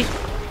 really?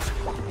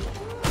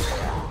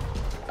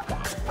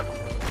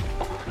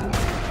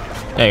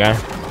 There you go.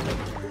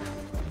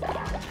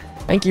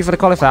 Thank you for the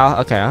cauliflower.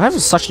 Okay, I have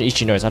such an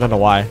itchy nose. I don't know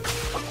why.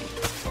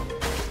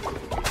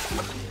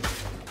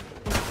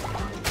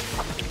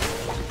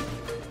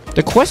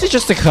 The quest is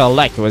just to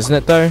collect,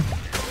 wasn't it though?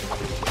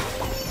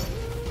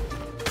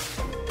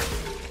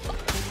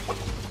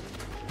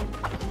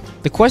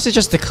 The quest is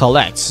just to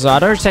collect, so I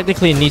don't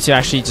technically need to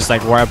actually just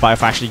like worry about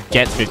if I actually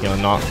get 50 or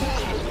not.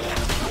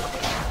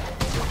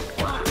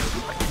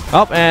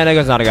 Oh, and there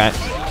goes another guy.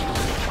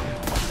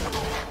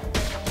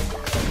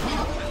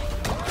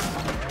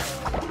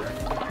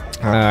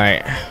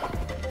 Alright.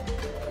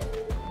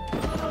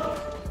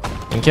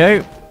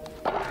 Okay.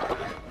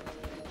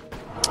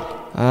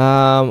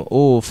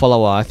 Oh,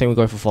 follower. I think we're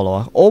going for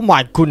follower. Oh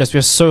my goodness, we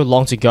have so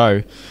long to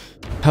go.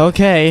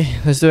 Okay,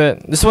 let's do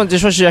it. This one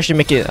should actually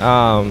make it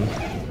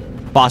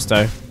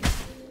faster.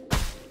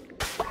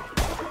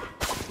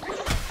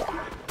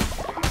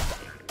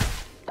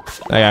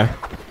 There you go.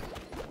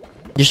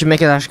 You should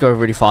make it actually go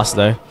really fast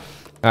though.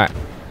 Alright.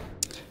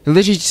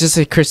 Literally just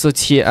a crystal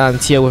tier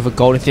with a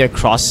golden tier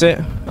across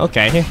it.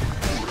 Okay.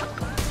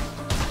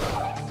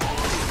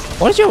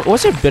 What's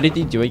your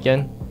ability do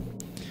again?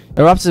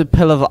 Erupts a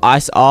pillar of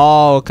ice.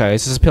 Oh, okay.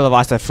 This is a pillar of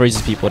ice that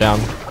freezes people down.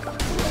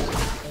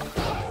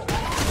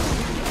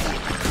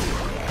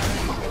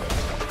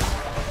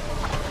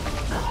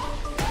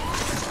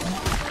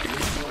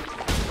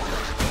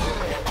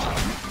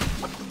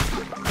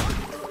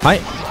 Hi.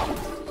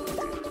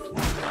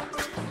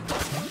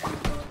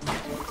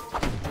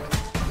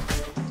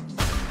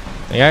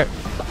 There you go.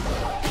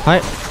 Hi.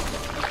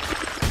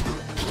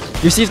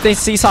 You received the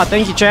seesaw.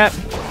 Thank you, chat.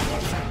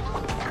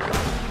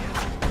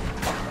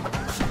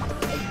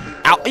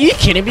 Ow, are you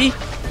kidding me?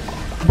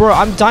 Bro,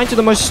 I'm dying to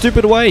the most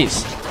stupid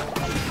ways.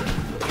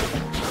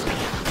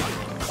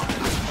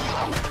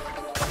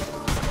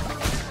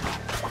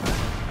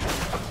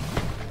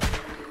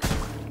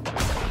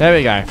 There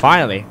we go,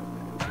 finally.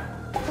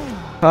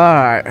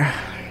 Alright.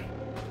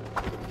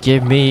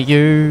 Give me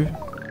you.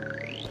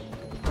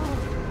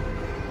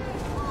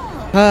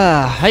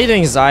 How you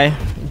doing, Zai?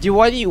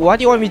 Why do you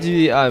want me to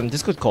do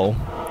Discord call?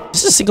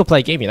 This is a single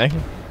player game, you know.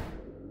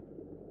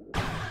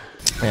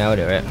 Yeah, I'll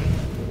do it.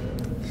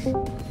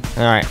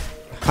 Alright.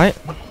 Hi.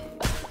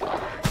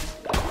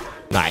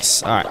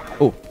 Nice. Alright.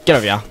 Oh, get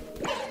over here.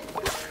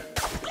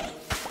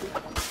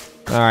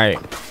 Alright.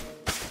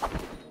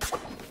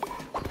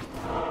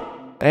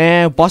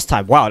 And boss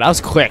time. Wow, that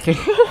was quick.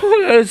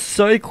 That was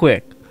so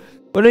quick.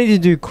 We don't need to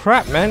do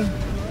crap, man.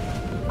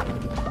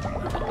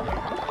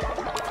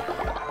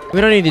 We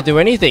don't need to do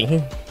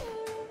anything.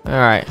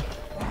 Alright.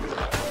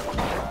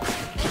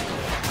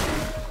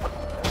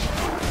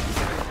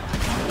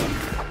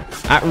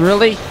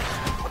 Really?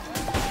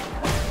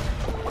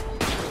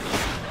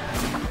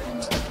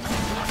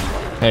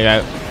 There you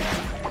go.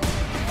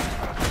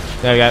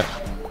 There we go.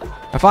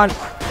 Have fun.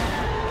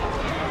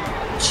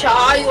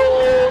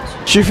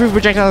 Child. Shoot through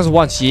projectiles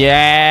once.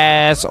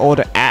 Yes. Or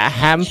the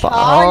hamper.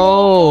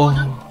 Oh.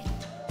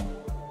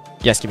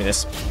 Yes, give me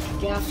this.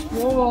 Guess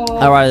what?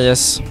 Alright,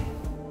 yes.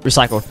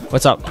 Recycle.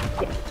 What's up?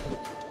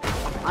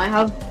 I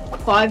have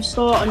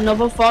 5-star,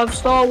 another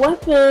 5-star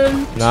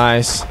weapon.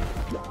 Nice.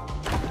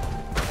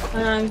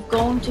 And I'm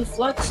going to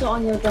flex it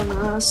on your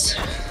dumbass.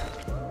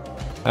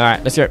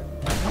 Alright, let's go.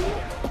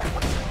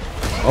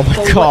 Oh my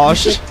For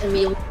gosh. what you did to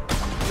me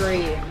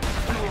free.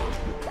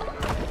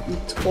 You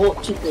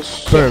tortured the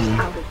shit Boom.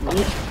 out of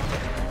me.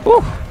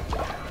 Woo.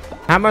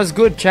 Hammer's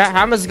good, chat.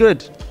 Hammer's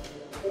good.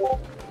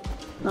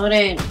 No, it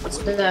ain't. It's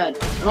dead.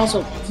 And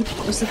also,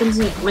 my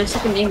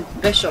second name is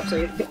Bishop, so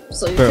you're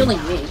Boom.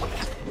 killing me.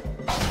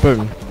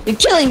 Boom. You're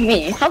killing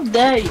me. How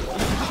dare you?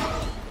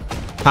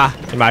 Ha,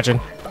 imagine.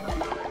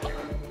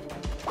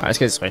 Alright, let's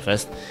go this way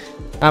first.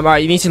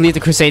 Alright, you need to leave the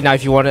crusade now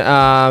if you want it.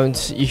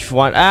 If you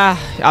want,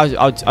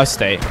 I'll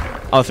stay.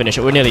 I'll finish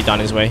it. We're nearly done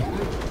this way.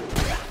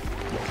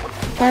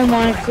 Oh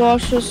my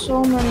gosh, there's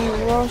so many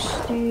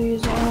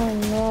rusties. Oh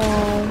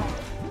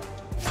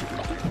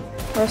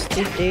no.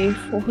 Rusty day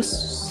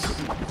force.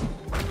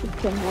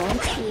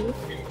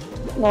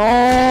 No.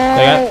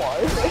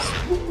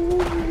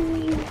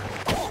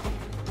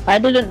 I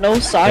didn't know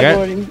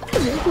sideboarding.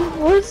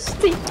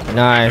 Rusty.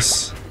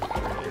 Nice.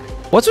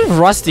 What's with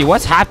Rusty?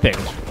 What's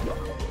happened?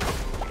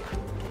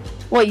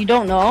 What, you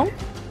don't know?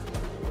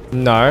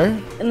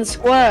 No. In the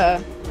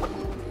square,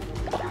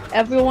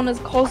 everyone is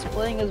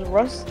cosplaying as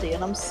Rusty,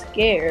 and I'm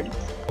scared.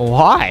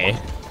 Why?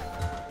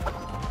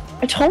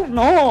 I don't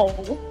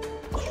know.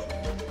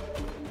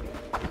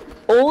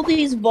 All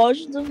these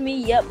versions of me,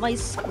 yet my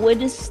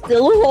squid is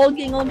still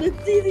hogging on the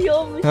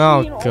DDR machine.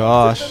 Oh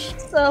gosh.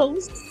 So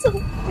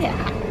yeah.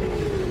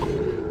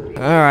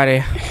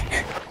 Alrighty.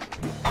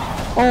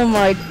 Oh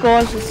my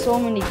gosh, there's so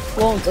many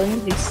clones. I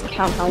need to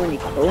count how many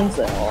clones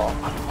there are.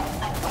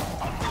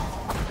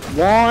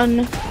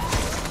 1,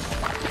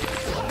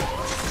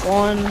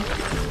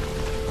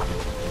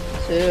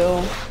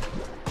 2,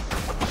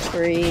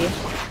 3,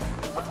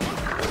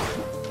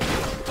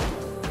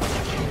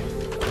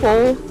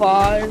 4,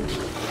 5,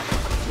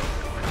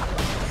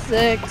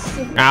 6.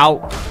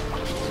 Ow.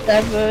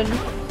 7,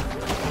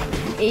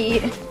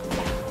 8,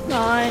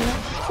 9,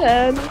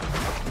 10,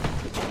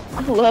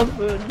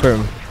 11,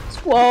 Boom.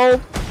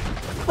 12,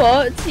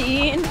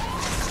 13,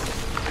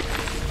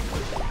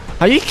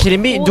 Are you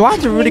kidding me? Do I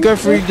have to really go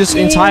through this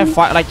entire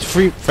fight, like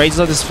 3 phases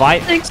of this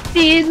fight?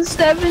 16,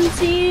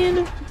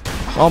 17.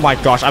 Oh my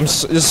gosh,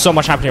 there's so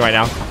much happening right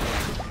now.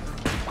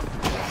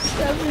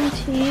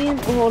 17.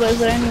 Oh, is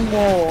there any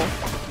more?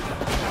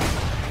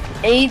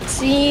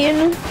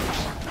 18.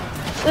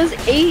 There's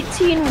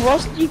 18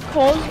 rusty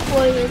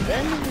cosplayers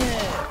in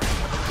here.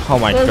 Oh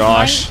my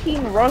gosh.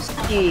 19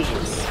 rusties.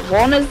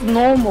 One is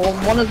normal,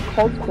 one is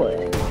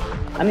cosplay.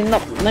 I mean,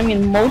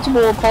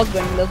 multiple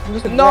cosplaying. There's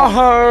just No!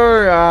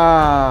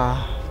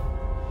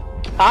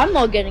 I'm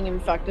not getting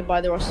infected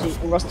by the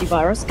rusty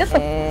virus. Get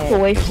the f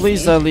away from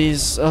Please, me.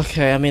 Elise.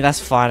 Okay, I mean, that's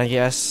fine, I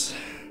guess.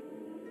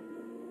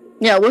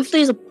 Yeah,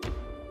 Whiffly's a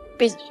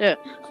piece of shit.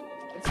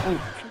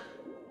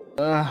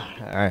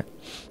 Alright.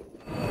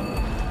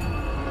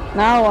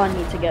 Now I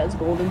need to get his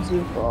golden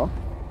super,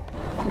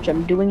 which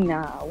I'm doing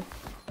now.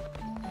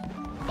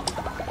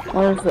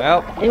 What is it?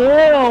 Well.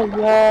 Ew,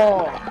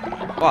 whoa.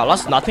 Wow, I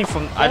lost nothing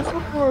from... I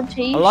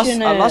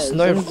lost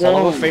no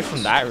follower fate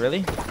from that,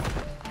 really?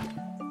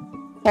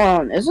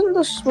 Hold on, isn't the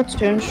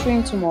Splatoon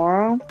stream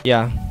tomorrow?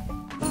 Yeah.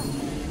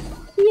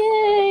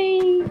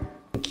 Yay!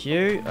 Thank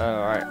you.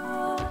 Alright.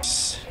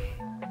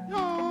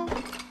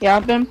 Yeah,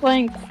 I've been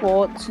playing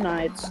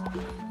Fortnite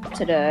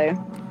today.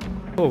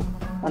 Oh.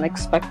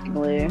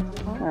 Unexpectedly.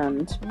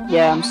 And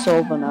yeah, I'm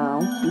silver now.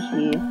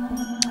 Hee.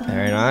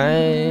 Very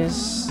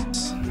nice.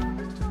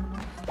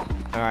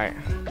 Alright.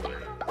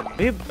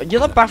 You're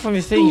not back from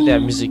your thing there,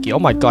 Mizuki. Oh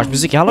my gosh,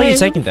 Mizuki, how long are you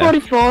taking there?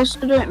 44, I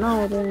don't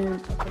know.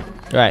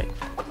 Right.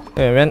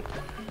 Wait a minute.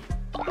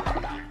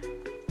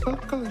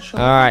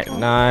 Alright,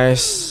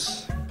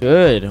 nice.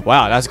 Good.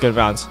 Wow, that's a good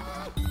bounce.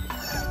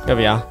 Here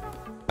we are.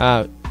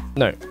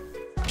 No.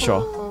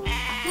 Sure.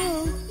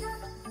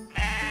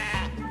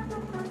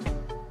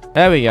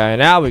 There we go.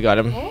 Now we got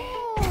him.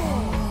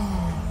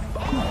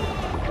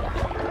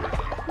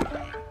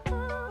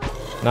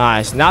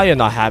 Nice. Now you're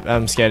not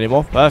scared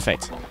anymore.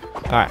 Perfect.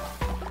 Alright.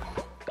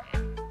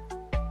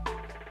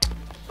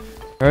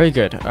 Very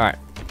good. Alright.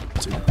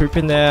 Some poop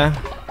in there.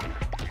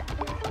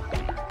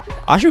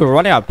 Actually, we're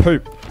running out of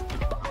poop.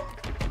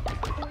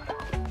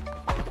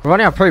 We're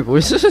running out of poop.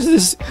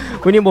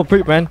 We need more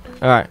poop, man.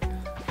 Alright.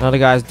 Another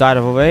guy's died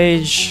of old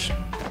age.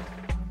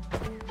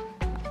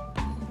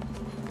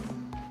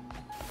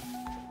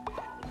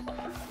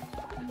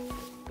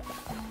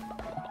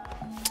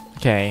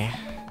 Okay.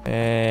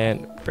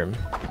 And boom.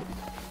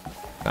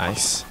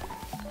 Nice.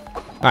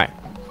 Alright.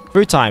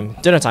 Food time.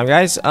 Dinner time,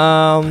 guys.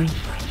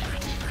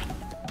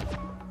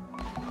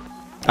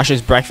 Actually,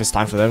 it's breakfast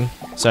time for them.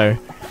 So,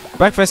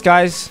 breakfast,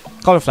 guys.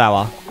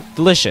 Cauliflower.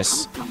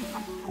 Delicious.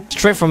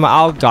 Straight from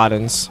our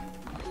gardens.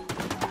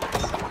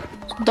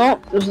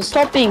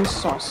 Stop being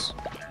sus.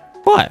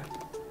 What?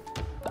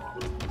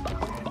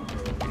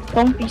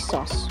 Don't be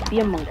sus. Be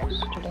among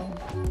us today.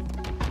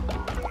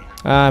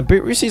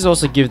 Beetroot seeds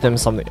also give them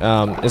something.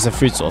 It's a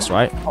food source,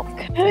 right?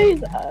 Okay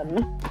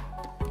then.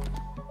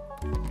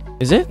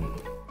 Is it?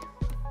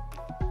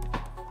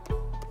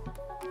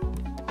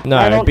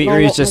 No,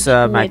 beetroot is just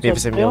a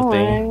magnificent meal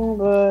thing.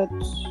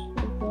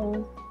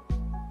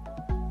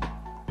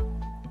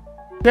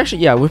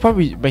 Actually, yeah, we'll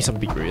probably make some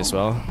beetroot as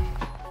well.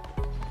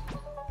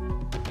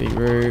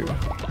 Beetroot.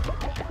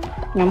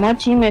 Yeah, my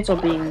teammates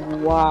are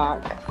being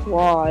whack.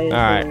 Why?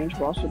 Alright.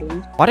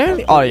 Why don't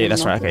we? Oh yeah,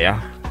 that's right. Okay, yeah.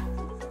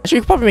 Actually,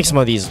 we could probably make some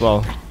of these as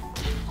well.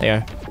 There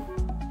you go.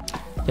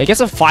 Yeah, get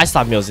some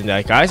 5-star meals in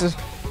there, guys.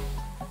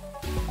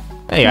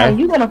 There you Yeah, go.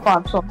 you got a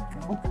 5-star.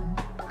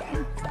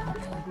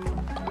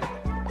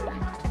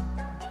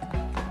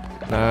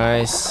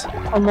 Nice.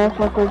 I'm most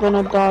likely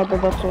gonna die,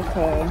 but that's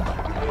okay.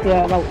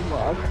 Yeah, that would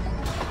work.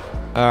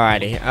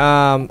 Alrighty.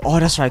 Oh,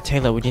 that's right,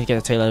 Taylor. We need to get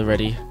the Taylor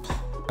ready.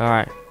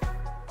 Alright.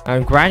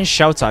 Grand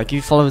Shelter. Give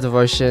you follow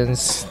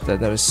devotions. Then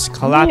there was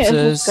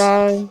collapses.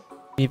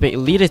 You make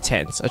leader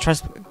tents. I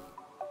trust.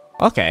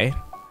 Okay.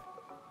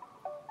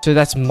 So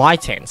that's my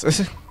tent.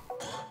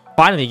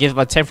 Finally, give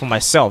a tent for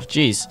myself.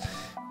 Jeez.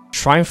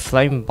 Shrine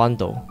Flame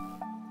Bundle.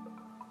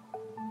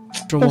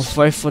 Draw more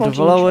faith for the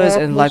followers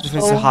and light the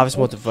face to harvest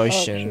more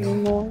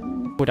devotion.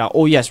 Cooldown.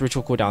 Oh yes,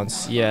 ritual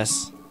cooldowns.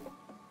 Yes.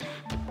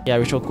 Yeah,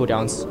 ritual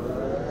cooldowns.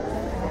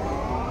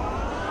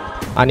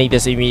 I need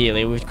this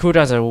immediately.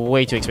 Cooldowns are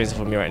way too expensive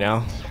for me right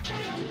now.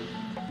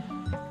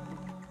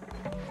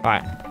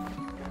 Alright.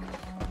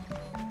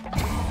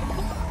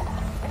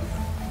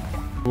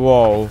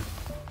 Whoa.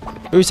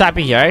 Who's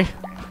happy here?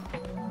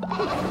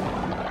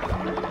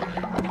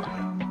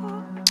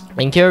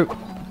 Thank you.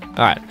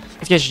 Alright.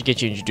 Let's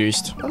get you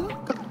introduced.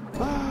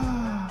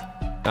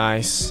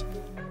 Nice.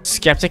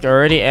 Skeptic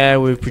already,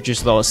 and we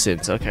produce lower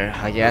sins. Okay,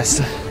 I guess.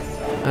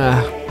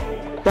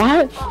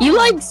 What? You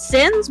like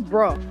sins,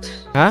 bro?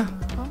 Huh?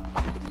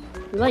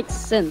 You like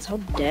sins? How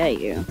dare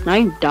you? Now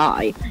you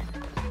die.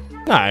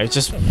 No, it's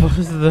just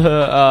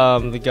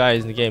the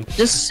guys in the game.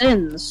 Just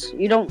sins.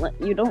 You don't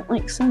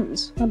like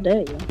sins. How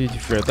dare you? You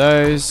for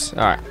those.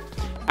 All right.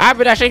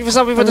 Abinash, thank you for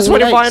something for the You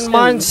 25 like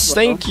months. sins,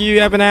 Thank you,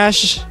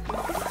 Abinash.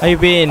 How you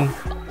been?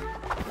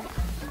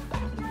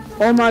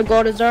 Oh my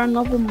god, is there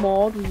another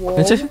mod? Whoa.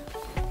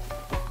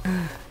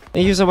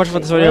 Thank you so much for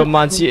the 20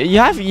 months. You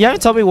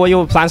haven't told me what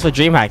your plans for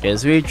DreamHack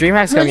is.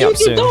 DreamHack's coming up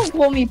soon. Don't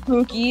call me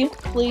Pookie,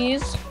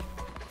 please.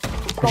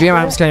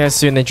 DreamHack's coming up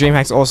soon. And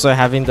DreamHack's also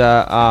having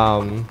the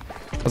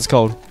what's it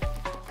called?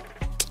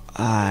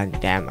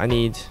 Damn. I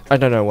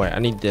don't know where. I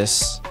need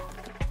this.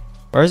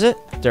 Where is it?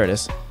 There it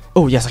is.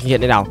 Oh yes, I can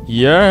get it now.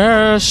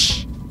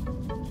 Yes.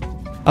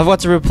 I've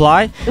got to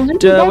reply.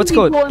 What's it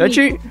called?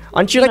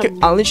 Aren't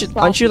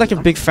you like a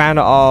big fan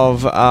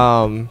of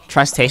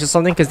Trash Taste or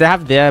something? Because they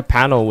have their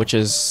panel which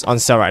is on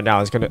sale right now.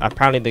 It's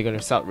apparently they're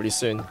gonna sell it really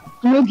soon.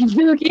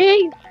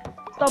 Pookie.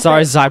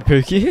 Sorry,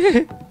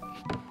 Zypookie.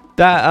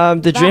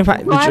 That the dream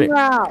what's it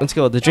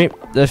called? The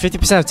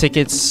 50% of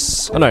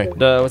tickets. Oh no,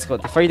 the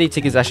 30-day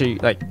tickets actually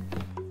like.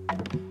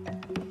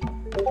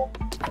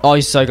 Oh,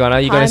 you're so gonna.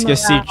 You're gonna go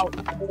see.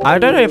 I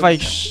don't know if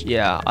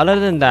yeah. Other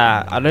than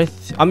that, I mean,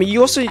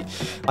 you also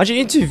aren't you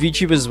into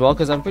VTube as well?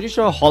 Because I'm pretty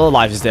sure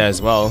Hololive is there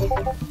as well.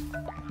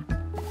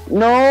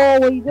 No,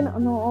 you're gonna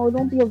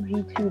don't be a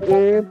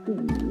VTuber,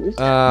 please.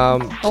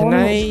 Can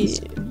I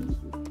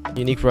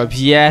unique rub?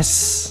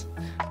 Yes.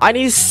 I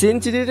need Sin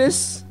to do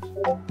this.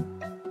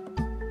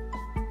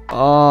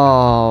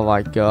 Oh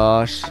my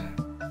gosh.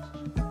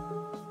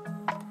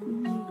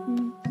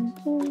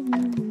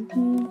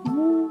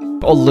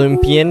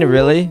 Olympian,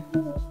 really?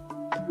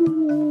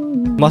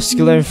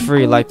 Muscular and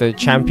free, like the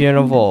champion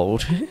of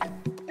old.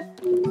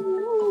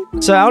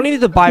 So I only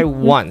need to buy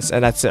once,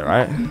 and that's it,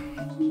 right?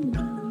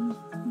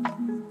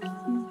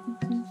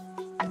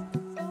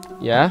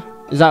 Yeah?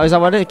 Is that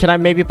what it? Can I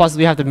maybe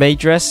possibly have the maid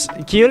dress?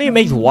 Can you only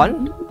make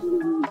one?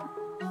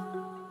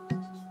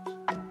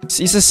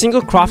 It's a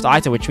single craft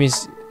item, which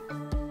means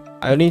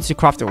I only need to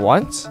craft it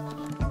once.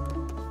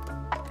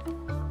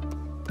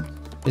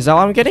 Is that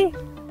what I'm getting?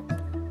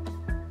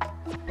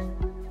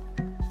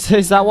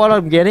 Is that what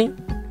I'm getting?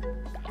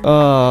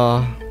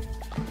 Alright.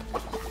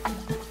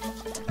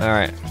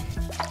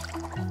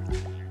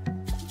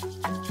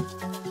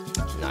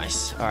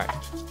 Nice. Alright.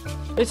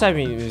 Let's type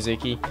in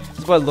Muziki. This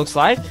is what it looks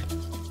like.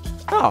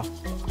 Oh.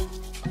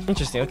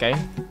 Interesting, okay.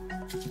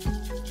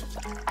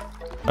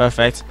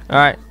 Perfect.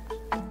 Alright.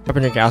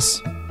 Open your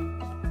gas.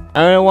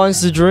 Anyone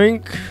wants to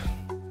drink?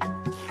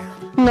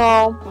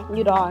 No,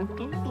 you die.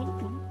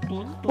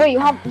 Wait,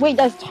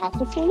 there's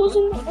tacticals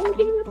in the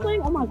game you're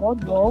playing? Oh my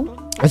god, bro.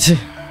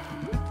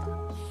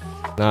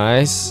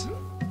 Nice.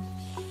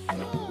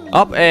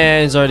 Up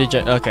and it's already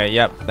okay,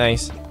 yep,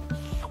 thanks.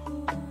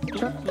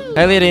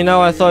 Hey lady, you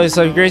know I thought it was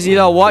so crazy. You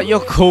know what?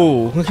 You're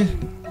cool.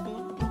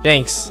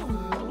 Thanks.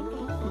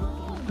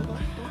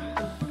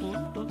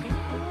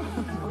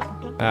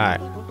 Alright.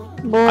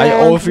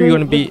 Are all three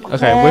gonna be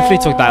okay? Whiffley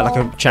took that like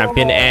a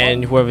champion,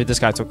 and whoever this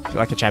guy took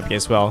like a champion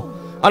as well.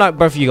 Oh no,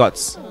 both of you got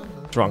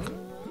drunk.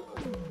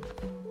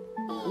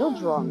 You're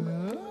drunk.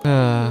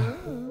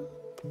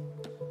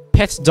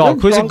 Pet dog.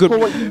 Who's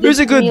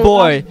a good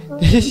boy?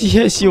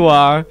 Yes, you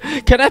are.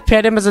 Can I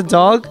pet him as a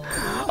dog?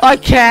 I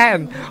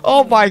can.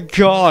 Oh my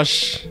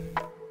gosh.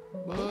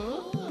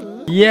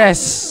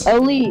 Yes.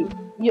 Ellie,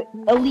 you're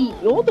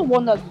the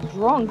one that's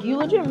drunk. You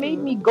legit made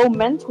me go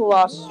mental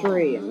last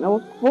stream. That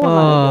was fun,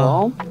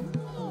 bro.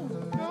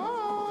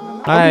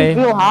 Hi. I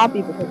feel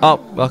happy because. Oh,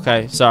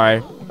 okay.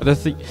 Sorry. I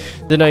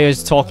didn't know you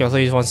was talking. I thought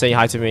you just want to say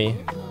hi to me.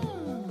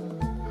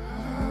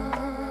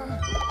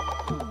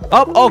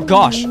 Oh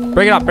gosh.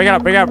 Bring it up. Break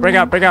up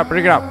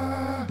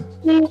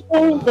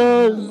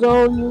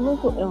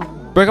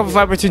a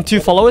fight between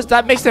two followers?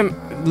 That makes them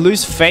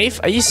lose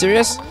faith? Are you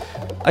serious?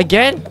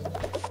 Again?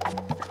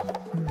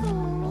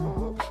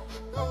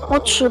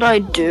 What should I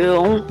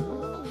do?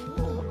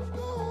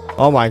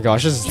 Oh my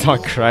gosh, this is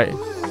not great.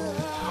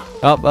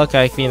 Oh,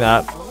 okay, clean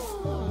that up.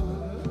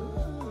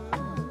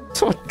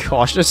 Oh my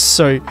gosh, this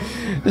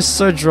is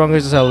so drunk,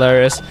 this is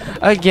hilarious.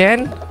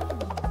 Again?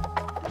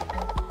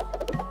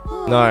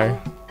 No.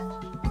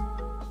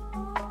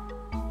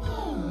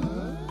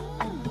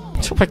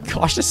 Oh my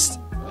gosh,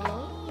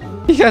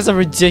 you guys are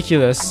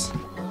ridiculous.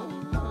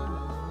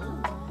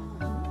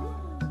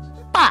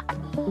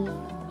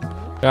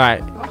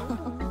 Alright.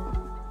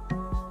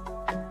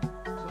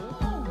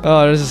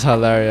 Oh, this is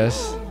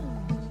hilarious.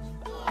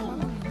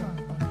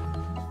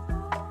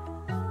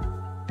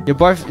 You're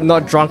both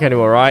not drunk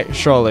anymore, right?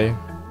 Surely.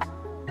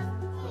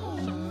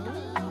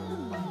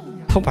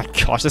 Oh my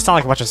gosh, they sound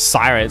like a bunch of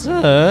sirens.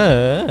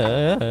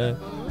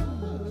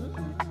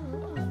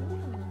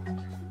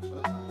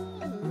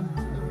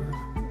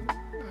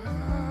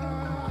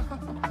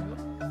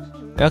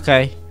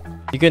 Okay.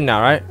 You good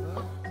now, right?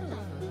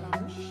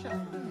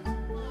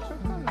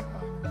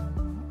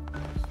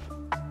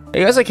 Are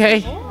you guys okay?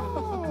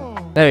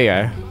 There we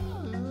go.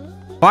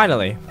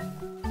 Finally.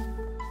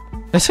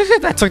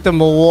 That took them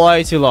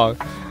way too long.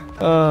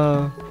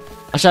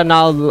 I shall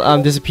now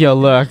disappear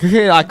lurk.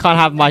 I can't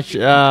have my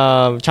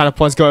channel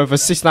points go over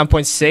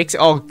 69.6.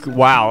 Oh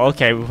wow,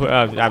 okay,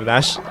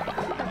 Abinash.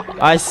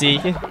 I see.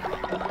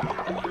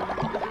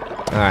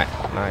 Alright,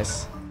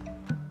 nice.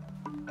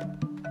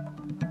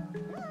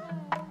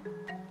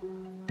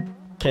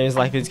 Games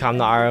like this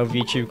kind of IRL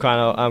VTube kind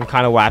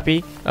of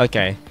wappy.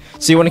 Okay.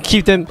 So you want to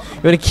keep them.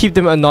 You want to keep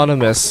them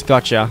anonymous.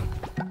 Gotcha.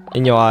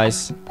 In your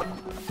eyes.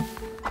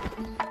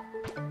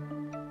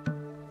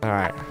 All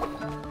right.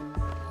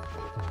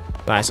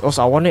 Nice.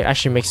 Also, I want to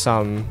actually make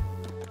some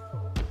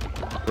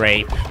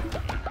rape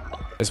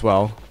as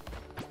well,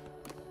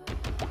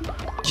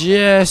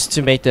 just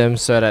to make them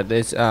so that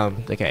it's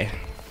okay.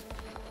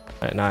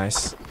 Alright,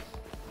 nice.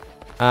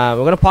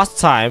 We're gonna pass the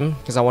time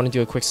because I want to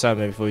do a quick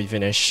summary before we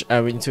finish.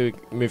 We need to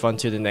move on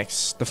to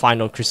the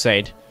final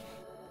crusade,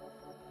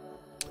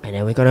 and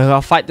then we're gonna go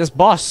fight this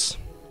boss.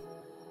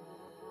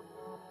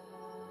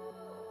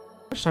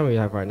 How much time do we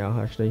have right now,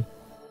 actually?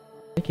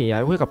 Okay,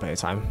 yeah, we got plenty of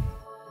time.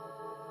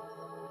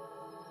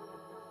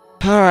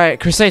 Alright,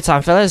 crusade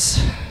time, fellas.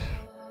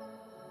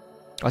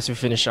 Once we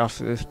finish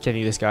off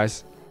killing these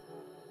guys.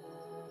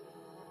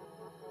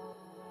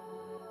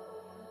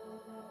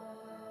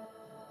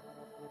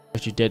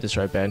 But you did this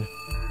right, Ben.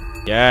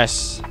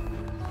 Yes.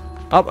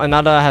 Oh,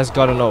 another has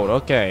gotten old.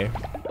 Okay.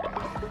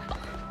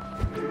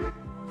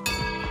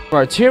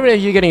 Right, too many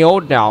of you getting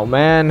old now,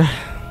 man.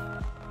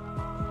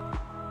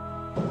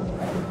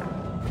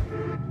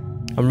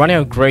 I'm running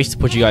out of grace to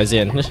put you guys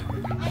in.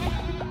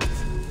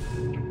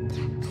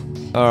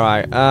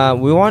 Alright, I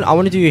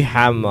want to do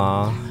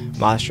hammer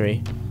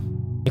mastery.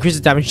 Increase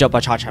the damage dealt by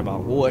charged hammer.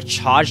 Ooh, a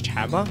charged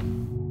hammer?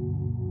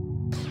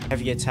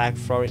 Heavy attack,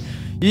 throwing.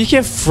 You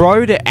can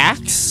throw the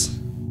axe?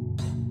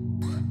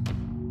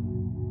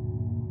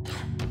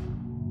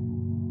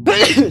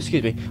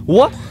 Excuse me.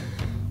 What?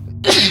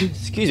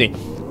 Excuse me.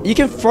 You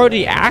can throw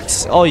the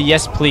axe? Oh,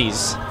 yes,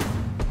 please.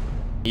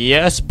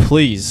 Yes,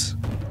 please.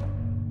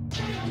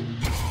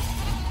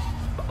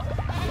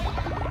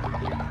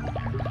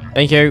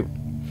 Thank you.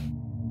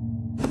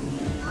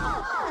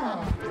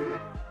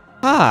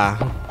 Ah.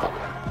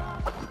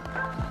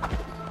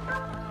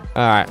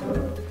 Alright.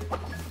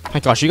 My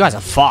gosh, you guys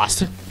are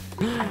fast.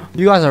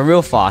 You guys are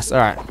real fast.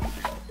 Alright.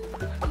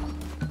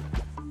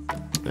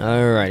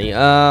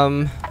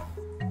 Alrighty.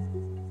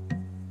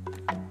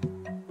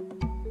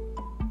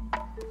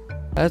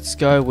 Let's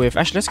go with...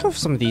 Actually, let's go for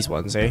some of these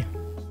ones, eh?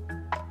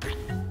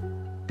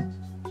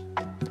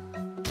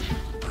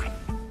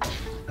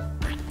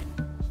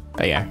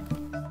 There you go.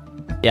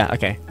 Yeah,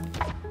 okay.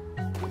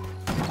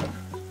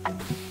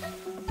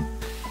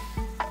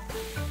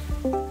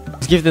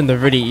 Let's give them the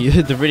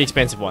really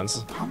expensive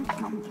ones.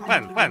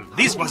 Well,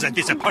 this was a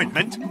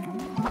disappointment.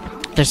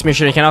 Just make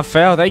sure they cannot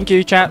fail. Thank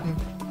you, chat.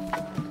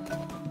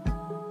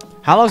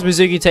 How long is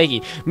Mizuki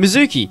taking?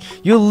 Mizuki,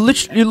 you're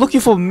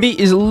looking for meat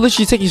is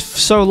literally taking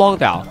so long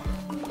now.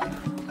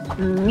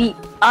 Meat.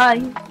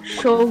 I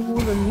show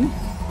the meat.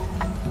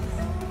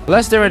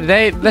 Less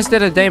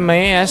than a day, my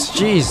ass.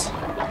 Jeez.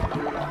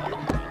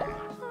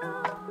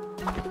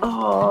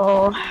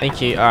 Oh.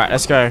 Thank you. All right,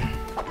 let's go.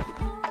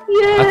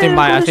 Yeah.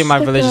 I think my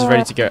village is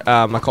ready to go.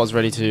 My cult's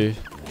ready to.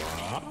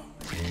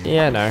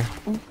 Yeah, no.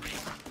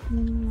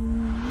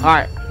 All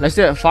right, let's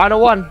do it. Final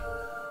one.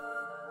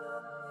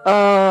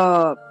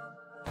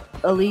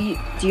 Elite,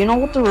 do you know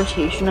what the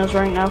rotation is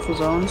right now for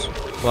zones?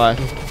 What?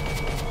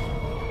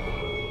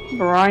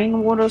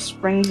 Brine water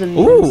springs and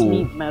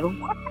meat metal.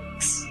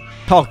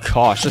 Oh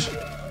gosh.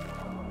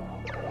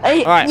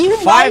 Hey, Alright,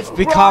 5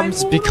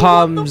 becomes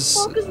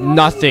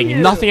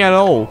nothing. Nothing at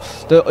all.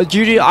 The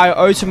duty I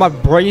owe to my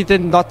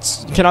breathing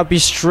cannot be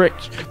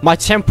strict. My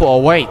temple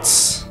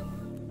awaits.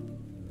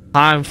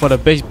 Time for the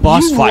big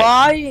boss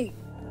fight.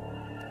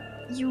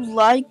 You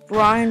like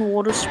brine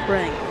water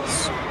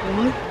springs.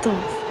 What the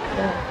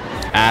fuck?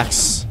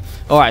 Axe.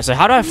 Alright, so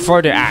how do I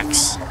throw the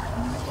axe?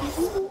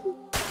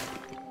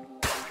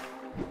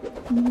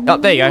 Oh,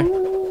 there you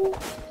go.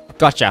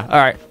 Gotcha.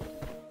 Alright.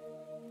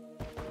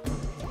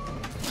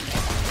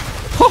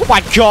 Oh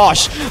my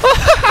gosh!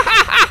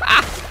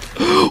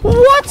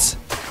 What?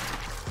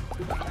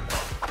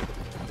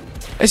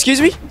 Excuse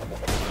me?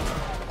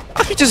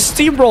 I can just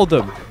steamroll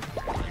them.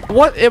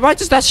 What? Am I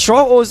just that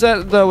strong, or is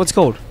that what's it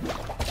called?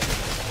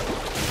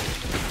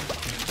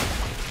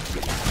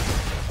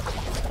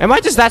 Am I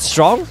just that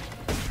strong?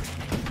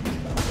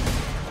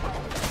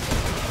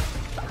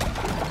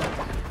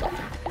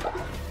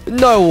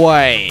 No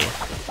way.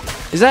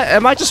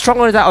 Am I just strong,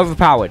 or is that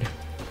overpowered?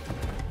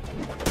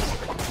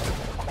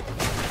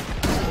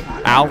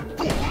 Ow.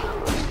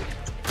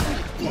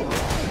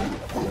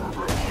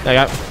 There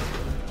you go.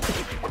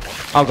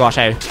 Oh gosh,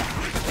 hey.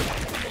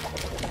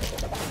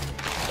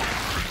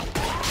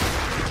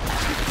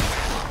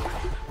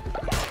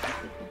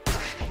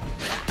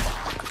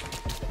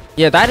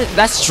 Yeah,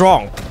 that's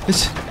strong.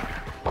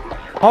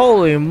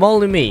 Holy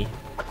moly me.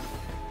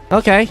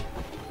 Okay.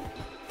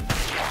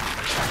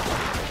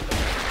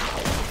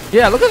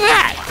 Yeah, look at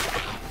that.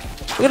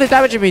 Look at the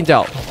damage being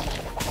dealt.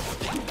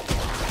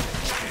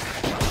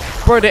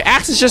 Bro, the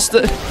axe is just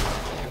the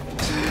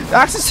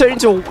axe is turned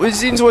into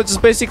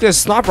just basically a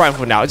sniper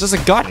rifle now. It's just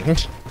a gun.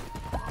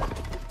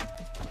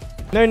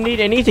 No need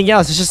anything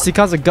else. It's just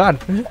because a gun.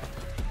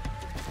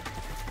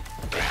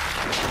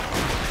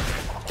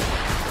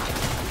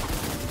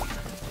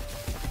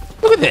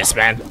 Look at this,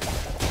 man.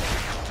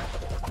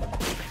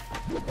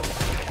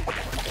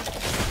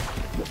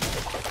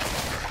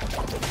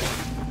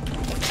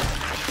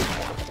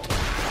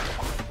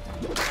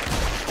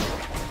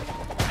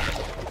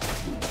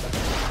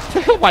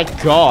 Oh my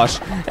gosh.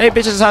 Hey,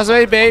 bitches, how's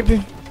it,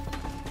 babe?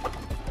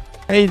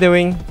 How you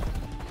doing?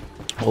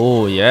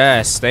 Oh,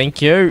 yes.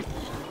 Thank you.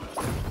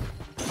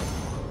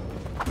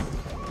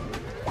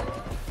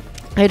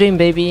 How you doing,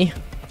 baby?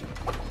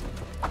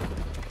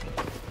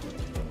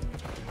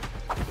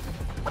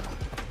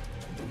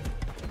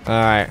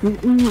 Alright.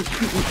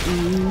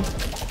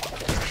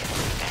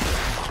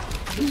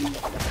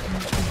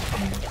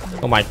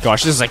 Oh my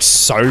gosh, this is like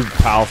so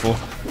powerful.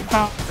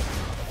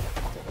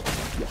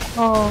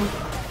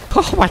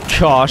 Oh my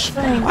gosh.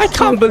 I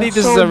can't believe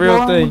this is a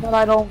real thing.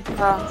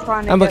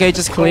 I'm okay,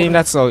 just clean.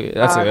 That's all.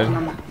 That's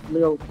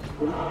good.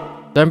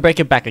 Don't break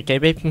it back, okay,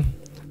 babe?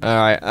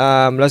 Alright,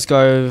 let's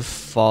go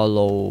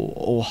follow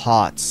all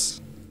hearts.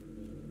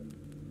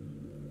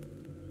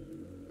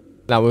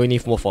 Now we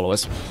need more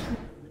followers.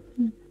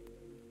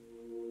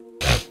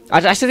 I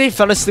actually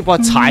fell asleep while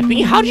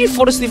typing. How did you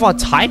fall asleep while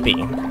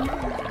typing?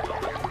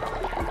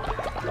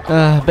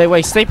 But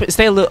wait, stay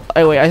a little.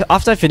 Oh, wait,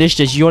 after I finish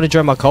this, you want to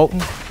join my cult?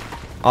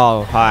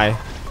 Oh, hi.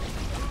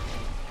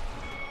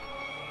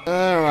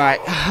 Alright,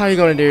 how are you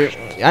gonna do?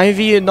 I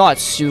envy you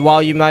not.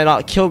 While you might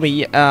not kill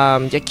me,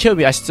 kill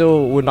me, I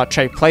still would not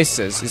trade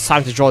places. It's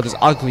time to draw this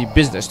ugly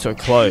business to a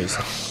close.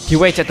 He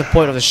waits at the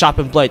point of the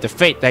sharpened blade, the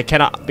fate that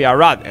cannot be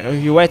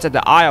outrun. He waits at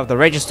the eye of the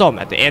raging storm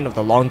at the end of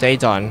the long day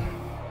done.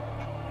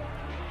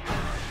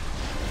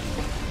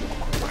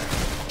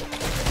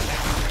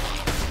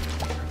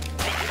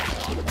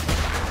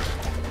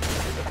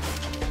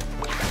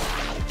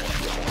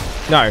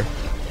 No.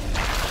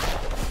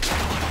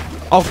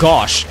 Oh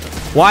gosh.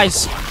 Why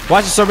is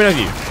there so many of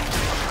you?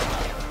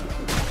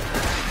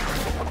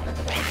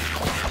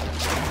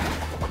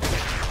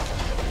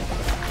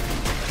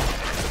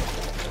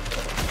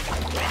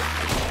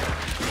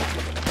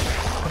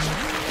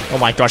 Oh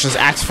my gosh, this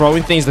axe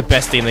throwing thing is the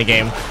best thing in the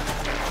game.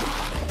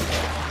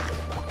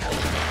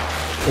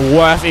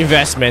 Worth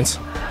investment.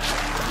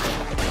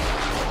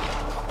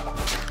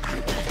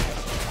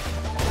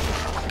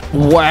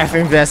 Worth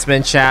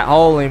investment, chat.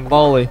 Holy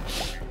moly.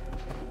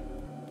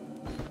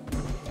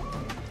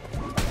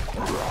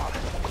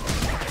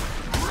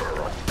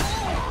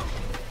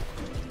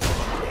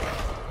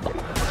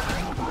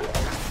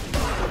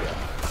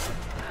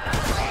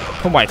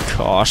 Oh my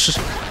gosh.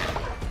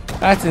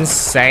 That's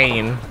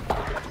insane.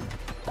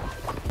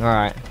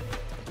 Alright.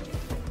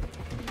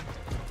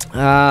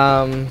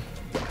 I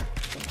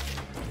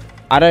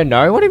don't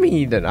know. What do you mean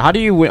you don't know? How do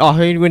you win? Oh, how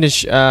do you win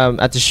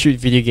at the shoot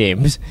video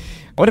games?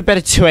 I went to bed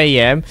at 2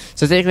 AM,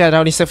 so technically I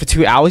only slept for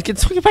 2 hours.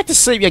 Get back to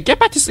sleep. Yeah, get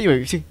back to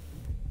sleep.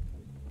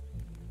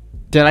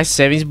 Did I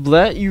save his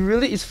blood? You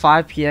really? It's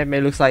 5 PM.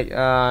 It looks like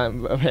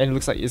it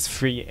looks like it's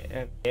 3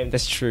 AM.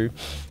 That's true.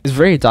 It's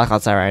very dark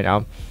outside right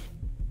now.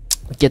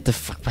 Get the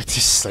fuck back to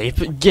sleep.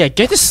 Yeah,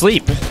 get to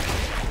sleep.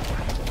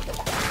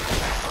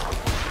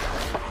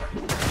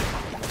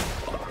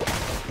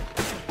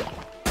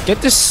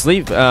 Get to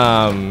sleep,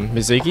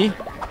 Mizuki.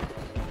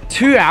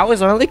 2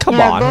 hours only? Come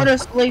on. Go to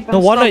sleep and no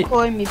wonder. stop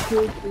calling me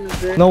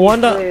poo-poo, No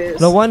wonder. please.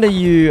 No wonder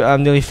you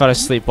nearly fell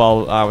asleep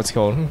while what's it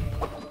called?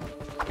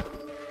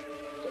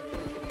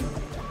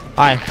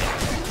 Hi.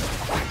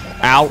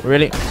 Ow!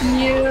 Really?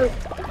 Mute.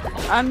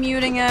 I'm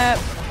muting it.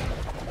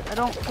 I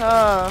don't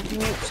care.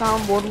 Mute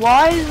soundboard.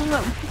 Why isn't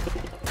it?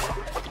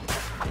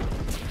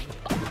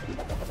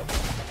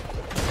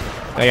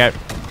 There you go.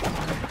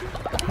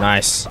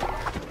 Nice.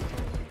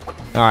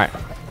 Alright.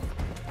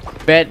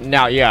 Bed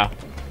now, yeah.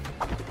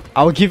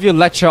 I will give you a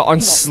lecture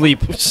on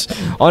sleep.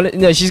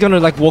 No, she's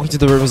gonna like walk into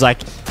the room and is like,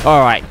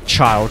 alright,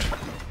 child.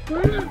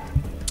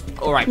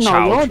 Alright, No,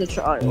 child. you're the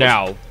child.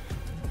 Now,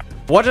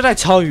 what did I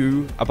tell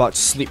you about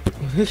sleep?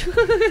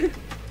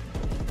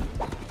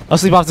 I'll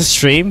sleep after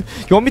stream.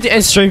 You want me to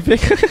end stream?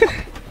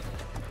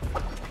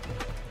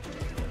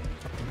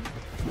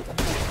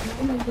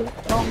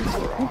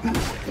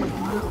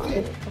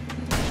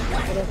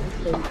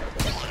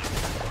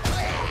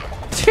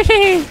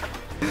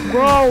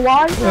 Bro,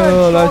 why is there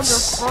Oh, a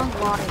that's charger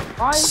front line?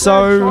 Why is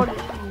so- there a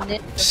charger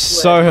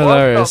so What the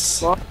hilarious.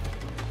 fuck?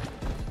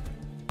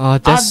 Oh,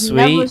 that's I've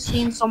never sweet.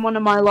 seen someone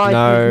in my life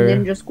No. use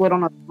Ninja Squid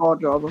on a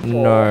charger before.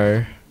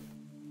 No.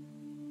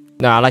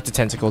 No, I like the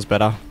tentacles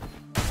better.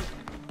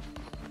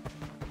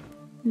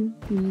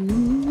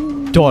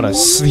 Daughter,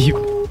 sleep.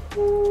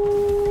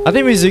 I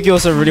think Mizuki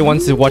also really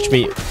wants to watch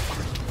me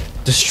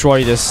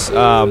destroy this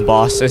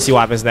boss and see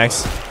what happens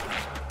next.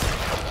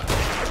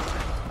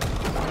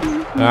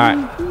 Alright.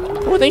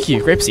 Oh, thank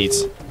you. Grape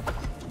seeds.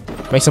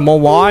 Make some more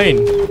wine.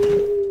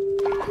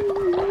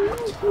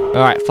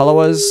 Alright,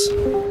 followers.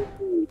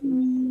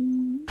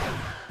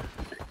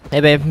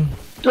 Hey, babe.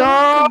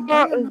 Don't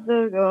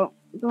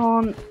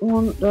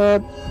want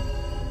the.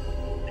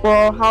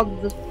 Well, how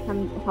do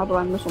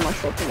I miss all my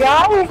short?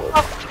 Yeah, I would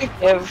have to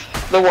give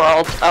the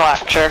world a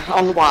lecture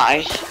on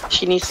why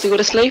she needs to go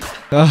to sleep.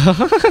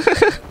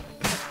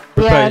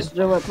 Yes,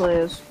 do it,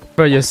 please.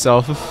 For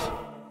yourself,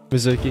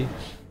 Mizuki.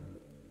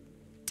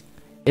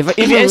 If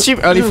you end stream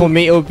early for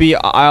me,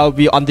 I'll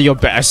be under your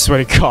bed. I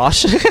swear to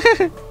gosh.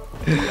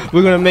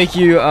 We're gonna make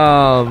you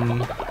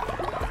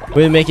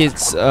We make it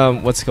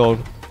what's it called?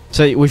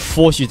 So we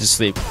force you to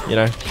sleep, you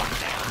know.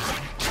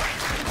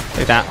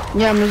 Like that.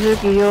 Yeah,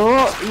 Mizuki,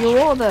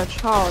 you're the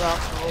child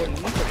after all. You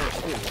should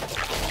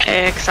sleep.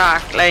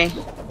 Exactly.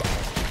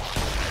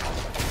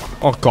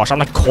 Oh gosh, I'm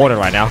like cornered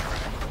right now.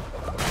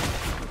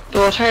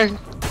 Your turn.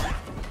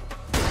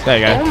 There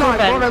you Oh go. my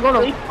god, I got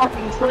a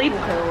fucking sleep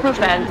pill.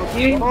 Prevent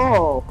you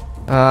Oh.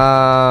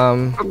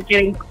 from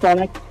getting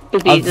chronic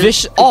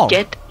diseases. Oh,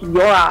 Get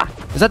your ass.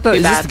 is that the?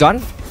 Is this the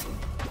gun?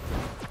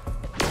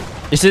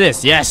 Yes, it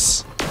is.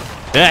 Yes.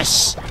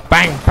 Yes.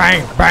 Bang,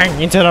 bang,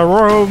 bang into the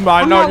room.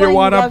 I know you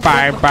wanna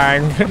bang,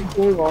 bang.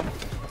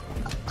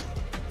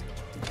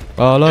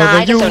 All over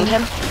I you. just owned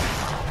him.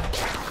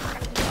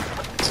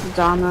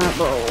 Damn it,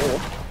 bro.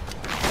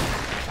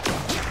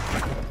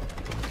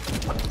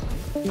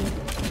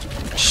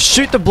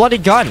 Shoot the bloody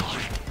gun.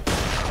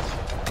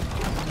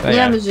 There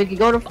Yeah, you Mizuki,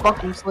 go to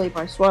fucking sleep,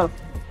 I swear.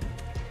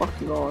 Fuck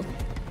you, God.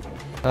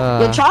 go.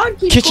 The child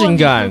keeps Kitchen calling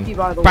gun. Mizuki,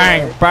 by the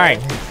Bang, way.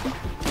 bang.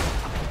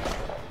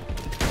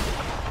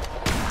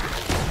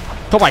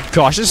 Oh my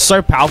gosh, this is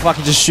so powerful. I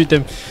can just shoot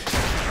them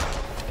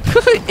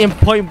in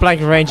point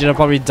blank range and I'll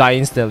probably die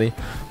instantly.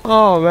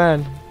 Oh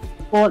man.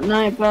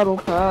 Fortnite Battle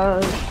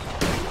Pass.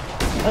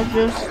 I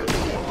just...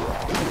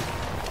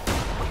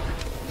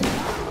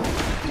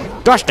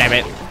 Gosh damn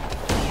it.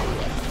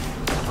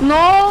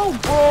 No,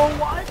 bro,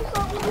 why does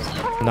that always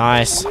happen?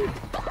 Nice.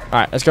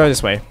 Alright, let's go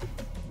this way.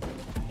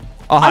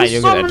 Oh hi,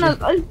 you're good.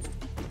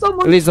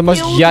 At least the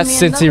most yes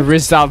since he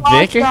risked out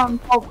Vic.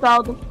 Popped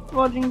out the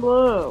fudging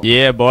blue.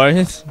 Yeah,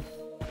 boys.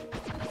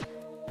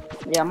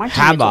 Yeah, my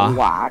Hammer. teammates are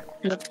whack.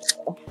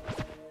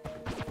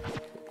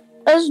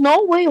 There's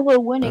no way we're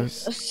winning. A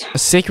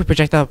sacred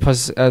projectile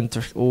plus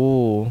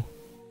ooh.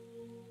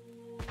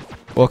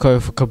 We'll go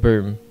for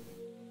kaboom.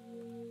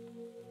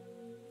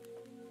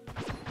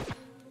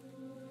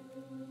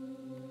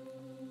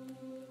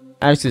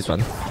 Alex, this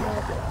one.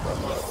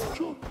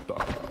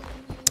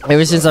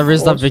 Ever since I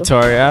risked up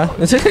Victoria,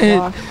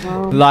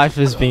 life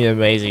has been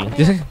amazing.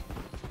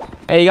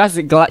 Hey, you guys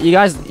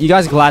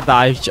glad that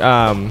I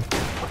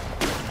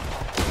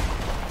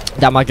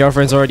that my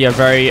girlfriend's already a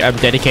very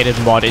dedicated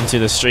mod into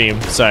the stream,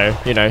 so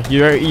you know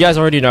you guys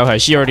already know her.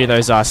 She already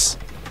knows us,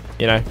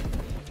 you know.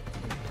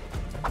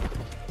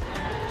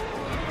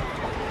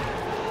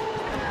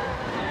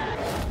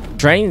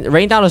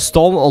 Rain down a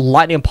storm or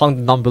lightning upon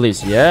the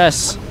non-beliefs.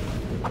 Yes.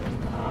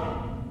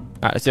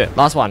 Alright, that's it.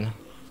 Last one.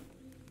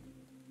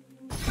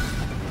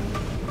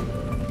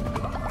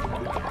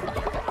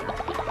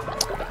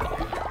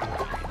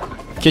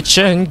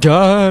 Kitchen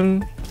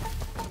gun.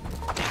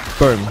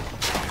 Boom.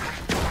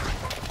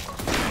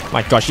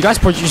 My gosh, you guys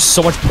produce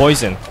so much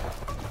poison.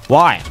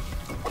 Why?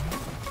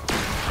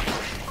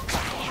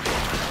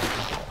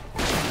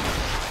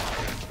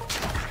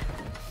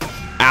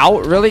 Ow,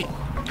 really?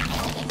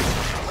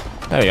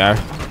 There we go.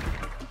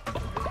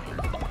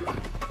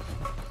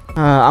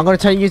 I'm gonna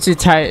turn you to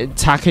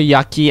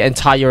takoyaki and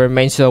tie your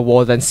remains to the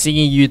wall, then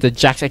singing you the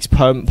Jack X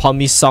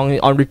Pomni song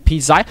on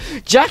repeat.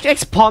 Jack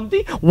X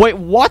Pomni? Wait,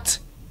 what?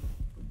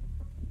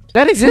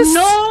 That exists?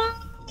 No!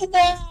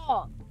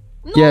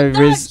 Yeah, that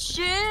Riz.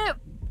 shit!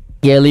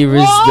 Yeah, Lee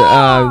rizzed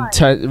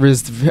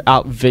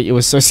out Vic. It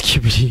was so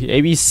Scooby.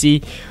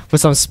 ABC for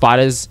some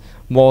spiders,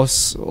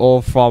 Morse,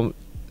 or from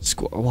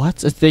what?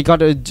 They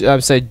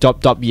gotta say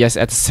dop yes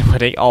at the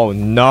wedding. Oh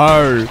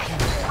no!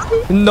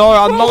 No,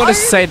 I'm not gonna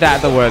say that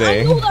at the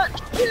wedding.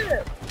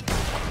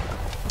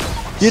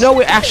 You know,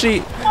 we're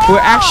actually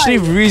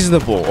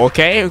reasonable,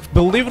 okay?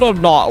 Believe it or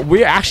not,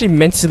 we're actually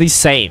mentally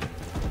sane.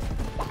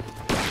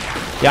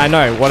 Yeah, I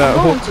know.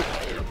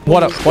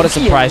 What a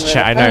surprise,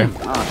 chat. I know.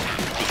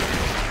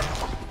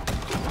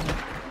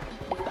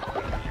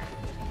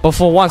 But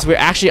for once, we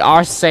actually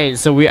are sane,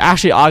 so we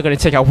actually are gonna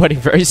take our wedding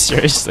very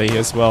seriously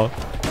as well.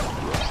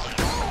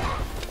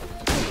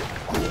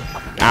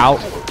 Ow.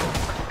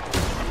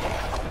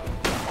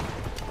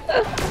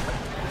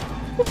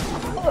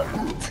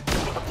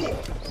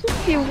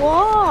 Okay,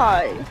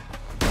 why?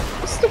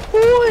 What's the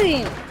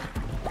point?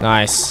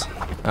 Nice.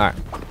 Alright.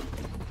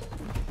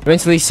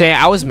 Mentally sane.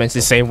 I was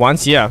mentally sane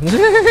once, yeah.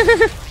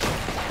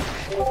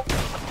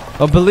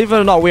 Well, believe it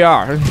or not, we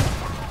are.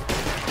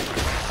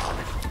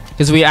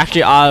 Because we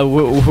actually are.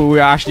 We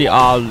actually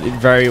are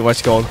very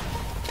what's called.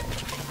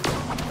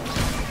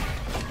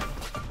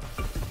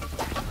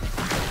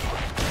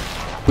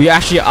 We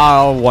actually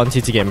are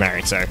wanting to get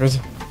married, so.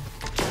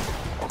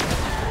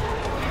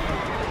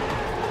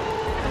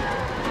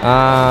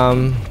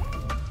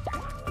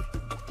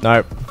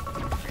 Nope.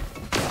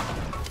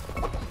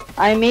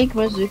 I make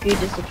Mizuki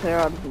disappear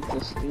out of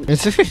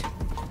existence.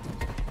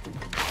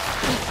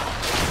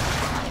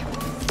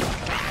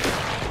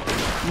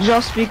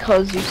 Just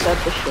because you said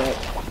the shit.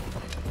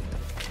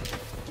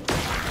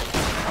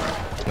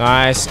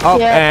 Nice. Oh,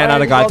 Yeah, and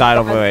another guy died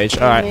of old age.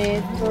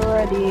 Alright.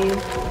 Already.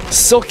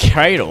 Silk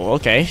Cradle,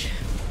 okay.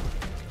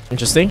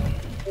 Interesting.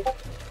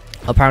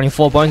 Apparently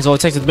 4 bones all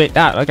it takes to beat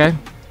that, okay.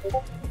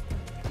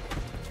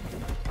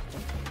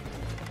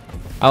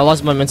 I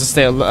lost my mental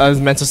state a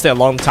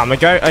long time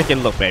ago. Okay,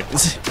 look, babe.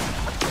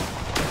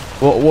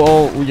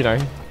 Well, you know.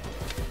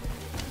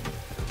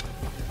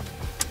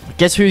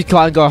 Guess who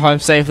can't go home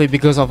safely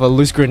because of a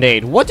loose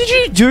grenade? What did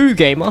you do,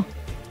 gamer?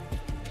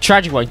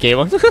 Tragic one,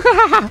 gamer.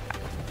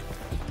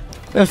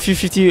 A few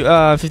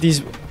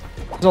 50s.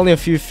 There's only a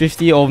few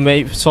 50 or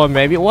maybe so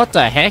maybe. What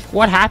the heck?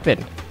 What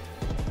happened?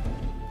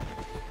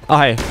 Oh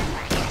hey.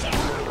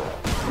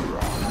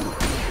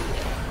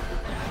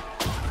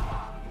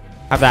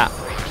 Have that.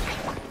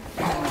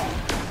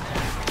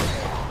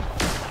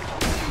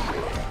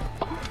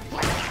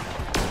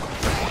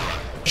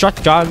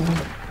 Shotgun.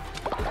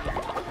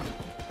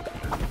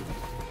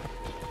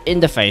 In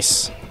the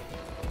face.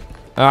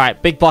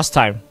 Alright, big boss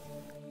time.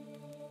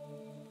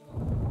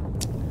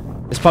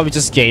 It's probably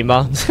just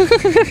gamer.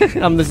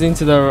 I'm listening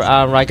to the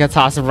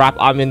Rakata rap.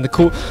 I'm in the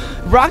cool.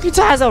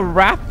 Rakata has a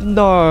rap?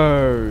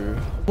 No.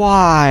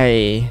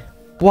 Why?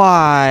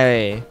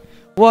 Why?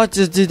 What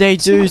did they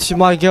do to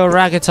my girl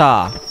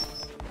Rakata?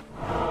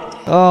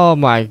 Oh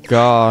my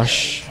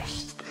gosh.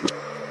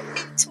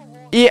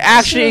 It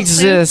actually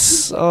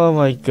exists. Oh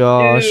my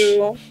gosh.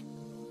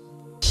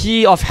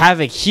 He of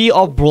havoc, he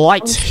of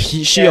blight,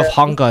 she of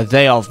hunger,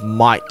 they of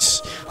might.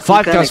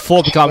 5 becomes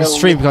 4 becomes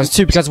 3 becomes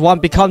 2 becomes 1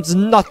 becomes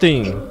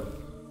nothing.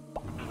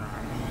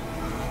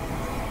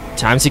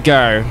 Time to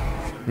go.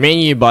 Me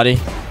and you, buddy.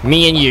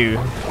 Me and you.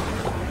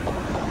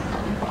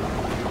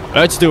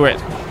 Let's do it.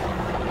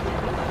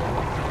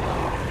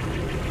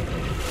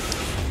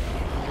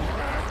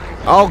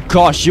 Oh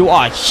gosh, you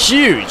are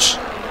huge.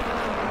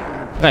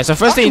 Okay, so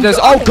first thing he does.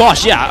 Oh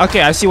gosh, yeah.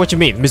 Okay, I see what you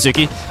mean,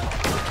 Mizuki.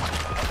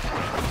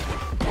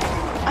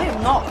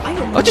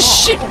 Oh,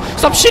 just shit!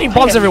 Stop shitting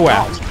bombs everywhere!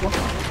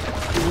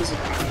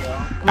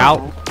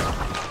 Out.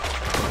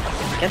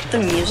 Get the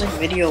music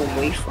video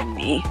away from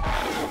me.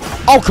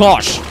 Oh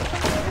gosh!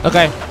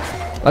 Okay.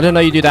 I didn't know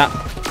you do that.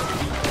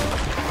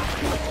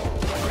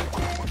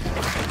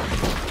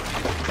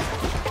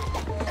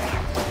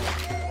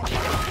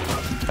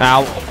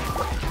 Ow.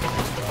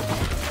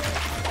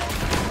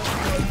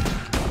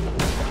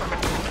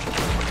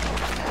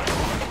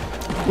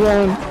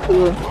 One,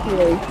 two,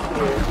 three.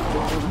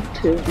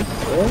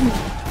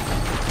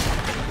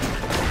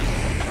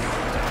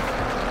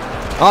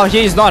 Oh,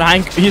 he's not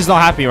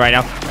happy right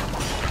now.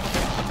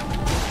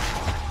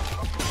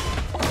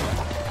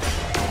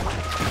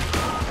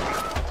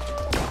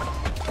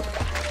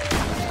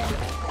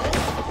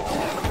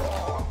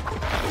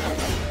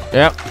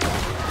 Yep,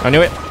 I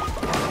knew it.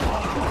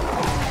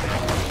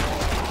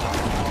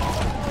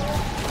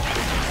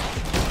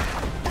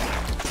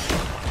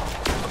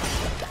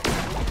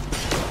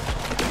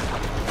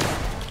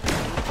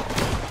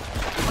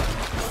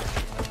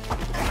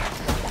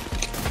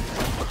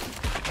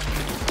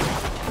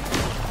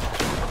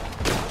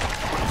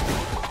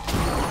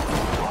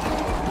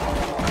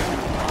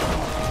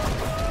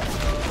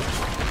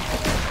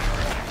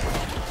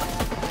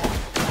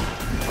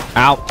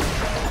 Ow.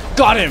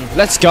 Got him!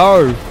 Let's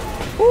go!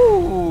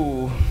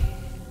 Ooh.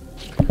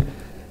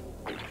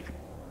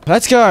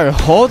 Let's go!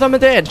 All of them are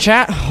dead,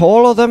 chat!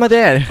 All of them are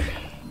dead!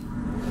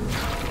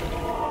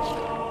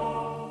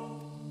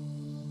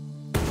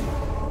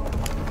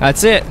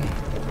 That's it!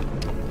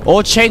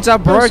 All chains are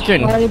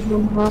broken!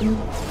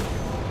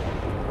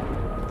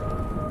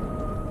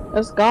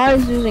 This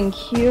guy's using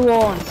Q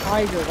on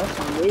Hydra, that's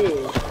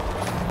weird.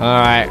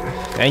 Alright,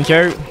 thank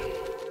you.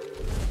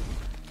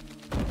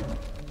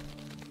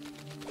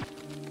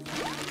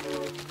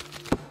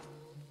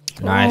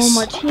 Nice. Oh,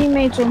 my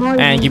teammates are not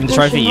and give me the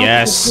trophy,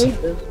 yes. I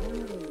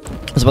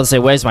was about to say,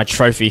 where's my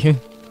trophy?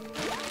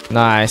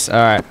 Nice,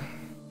 alright.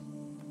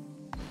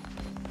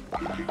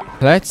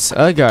 Let's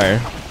go.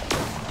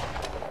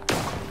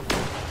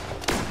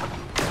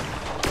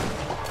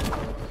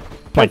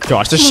 My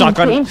gosh, the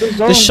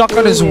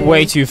shotgun is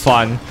way too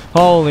fun.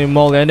 Holy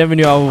moly, I never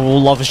knew I would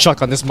love a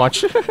shotgun this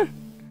much.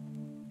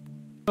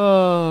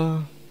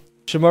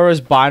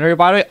 Shimura's binary,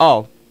 by the way.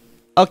 Oh,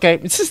 okay.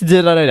 Just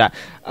did not know that.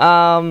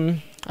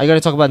 I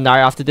gotta talk about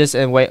Nari after this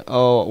and wait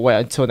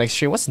until next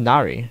stream. What's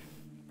Nari?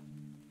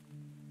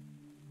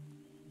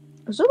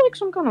 Is it like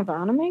some kind of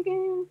anime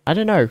game? I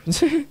don't know.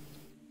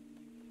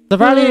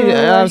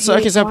 Apparently,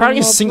 so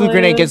apparently a single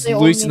grenade gets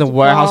loose in the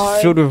warehouse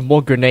filled with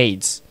more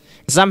grenades.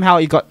 Somehow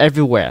it got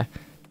everywhere.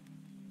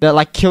 They're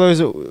like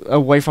kilos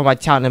away from my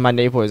town and my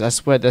neighborhoods. I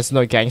swear there's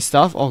no gang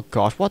stuff. Oh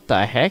gosh, what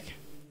the heck?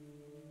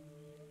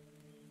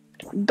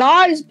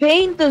 Guys,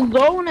 paint the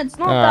zone. It's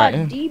not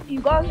that deep. You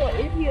guys are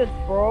idiots,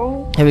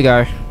 bro. Here we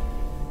go.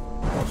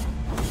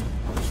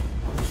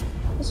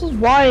 This is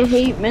why I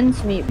hate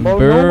mincemeat, bro.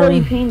 Boom.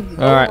 Nobody paints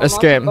zone. Alright, let's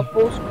get him. The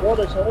full squad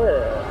is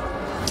here.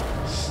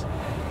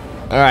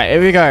 Alright,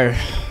 here we go.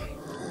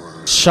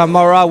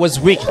 Shamara was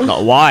weak,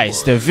 not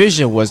wise. The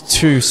vision was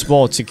too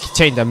small to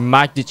contain the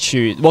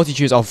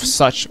multitudes of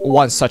such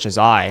as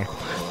I.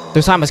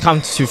 The time has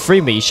come to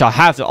free me. You shall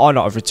have the honor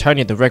of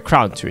returning the red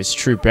crown to its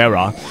true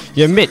bearer.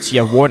 You admit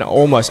you have worn it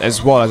almost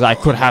as well as I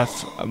could have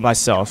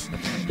myself.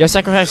 You have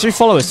sacrificed 3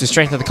 followers to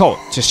strengthen the cult,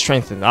 to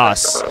strengthen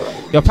us.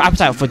 Your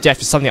appetite for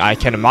death is something I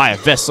can admire,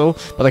 vessel,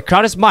 but the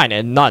crown is mine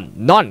and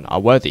none are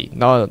worthy.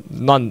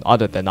 None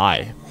other than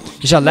I.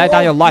 You shall lay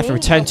down your life and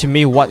return to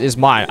me what is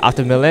mine.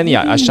 After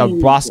millennia, I shall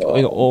bask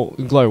in all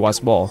glory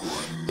once more.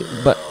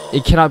 But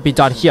it cannot be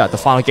done here. The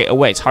final gate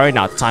awaits. Hurry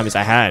now, the time is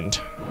at hand.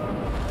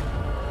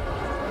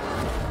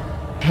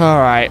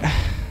 Alright.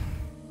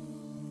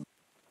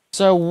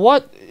 So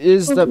what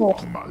is the...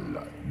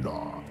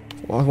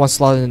 One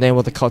slaughter in the name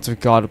of the cult of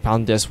God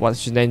upon this.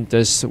 What's your name?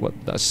 This what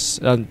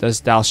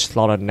does thou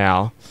slaughter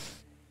now?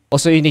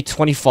 Also, you need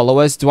 20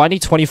 followers. Do I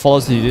need 20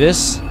 followers to do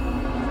this?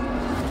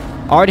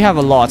 I already have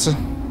a lot.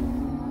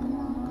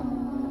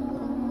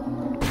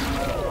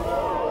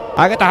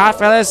 I got the hot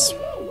fellas.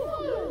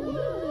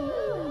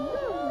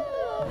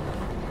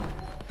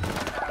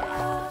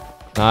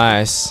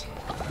 Nice.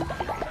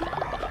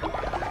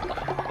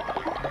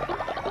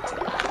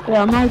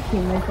 Yeah, my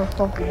teammates are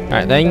fucking.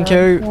 Alright, thank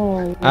you.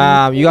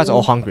 You guys are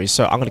all hungry,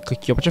 so I'm gonna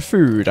cook you a bunch of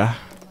food.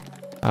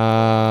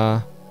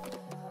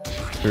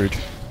 Food.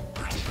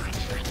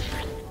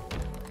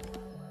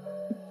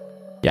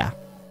 Yeah.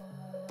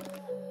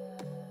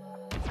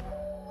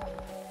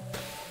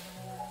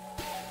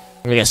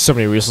 I'm gonna get so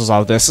many resources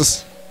out of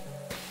this.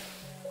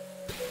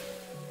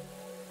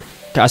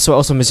 Okay, I saw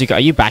also Mizuka,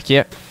 are you back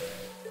yet?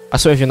 I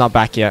saw if you're not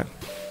back yet.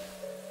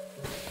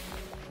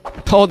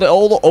 Oh,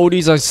 all the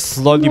oldies are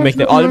slowly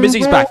making it. Oh, the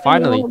Mizuki's back,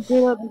 finally.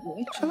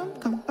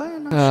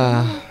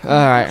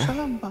 Alright.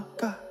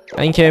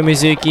 Thank you,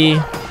 Mizuki.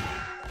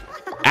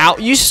 Ow,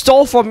 you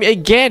stole from me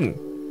again!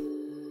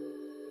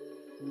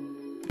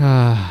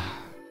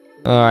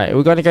 Alright,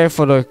 we're gonna go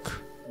for the...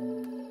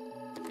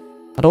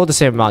 Are they all the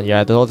same amount?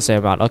 Yeah, they're all the same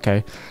amount.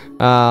 Okay.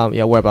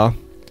 Yeah, whatever.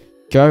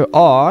 Go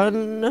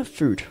on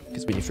food,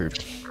 because we need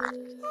food.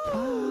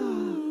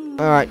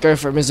 Alright, go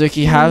for it,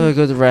 Mizuki. Have a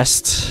good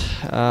rest.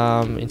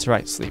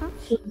 Interact, sleep.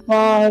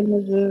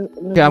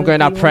 Okay, I'm going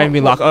now. Pray me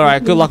luck.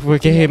 Alright, good luck,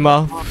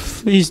 Wikihima.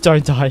 Please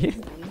don't die.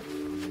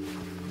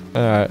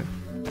 Alright.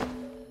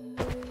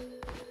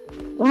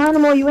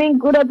 Animal, you ain't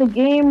good at the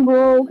game,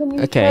 bro. Can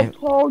you okay.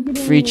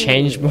 Free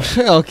change.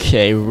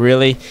 Okay,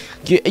 really?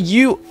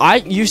 You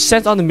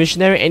sent on the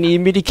missionary and he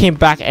immediately came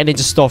back and it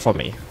just stole from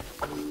me.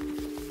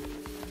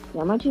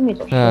 Yeah, my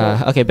teammates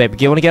are okay, babe.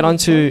 You wanna get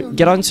onto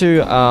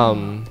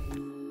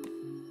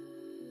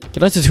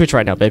Twitch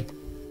right now, babe.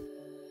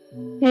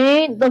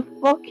 Ain't the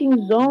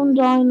fucking zone,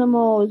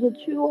 Dynamo. Is it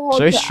too hard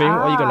Zero to stream?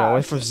 What are you gonna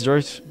wait for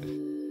zero?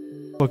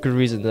 For good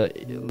reason. The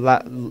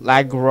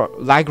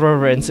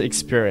Lagrorent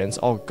experience.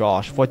 Oh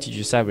gosh, what did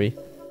you send me?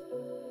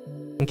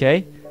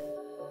 Okay.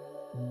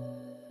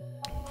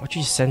 What did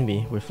you send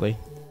me, Whiffly?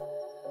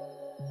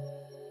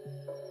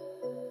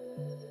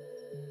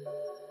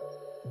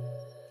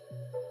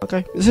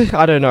 Okay.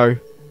 I don't know.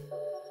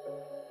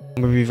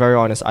 I'm gonna be very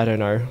honest, I don't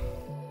know.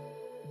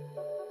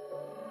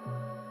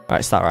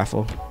 Alright, start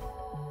raffle.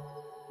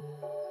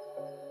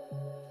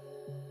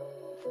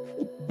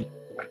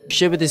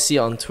 Share with this see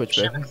on Twitch,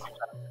 babe.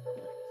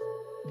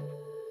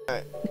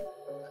 Alright.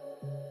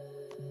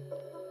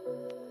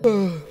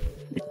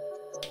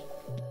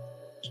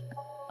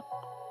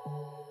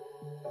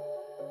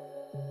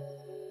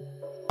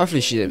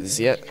 Hopefully she's able to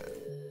see it.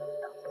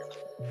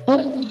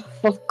 Oh,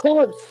 for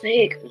God's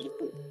sake.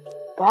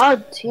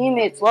 Bad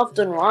teammates left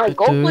and right.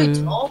 Go play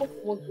top.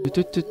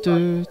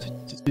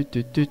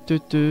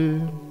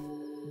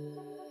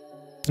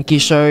 Key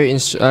show in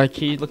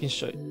key looking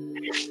show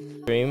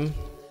stream.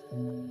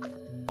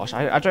 Gosh,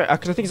 I don't. Cause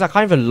the thing is, I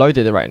can't even load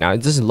it right now.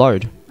 It doesn't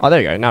load. Oh,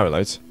 there you go. Now it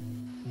loads.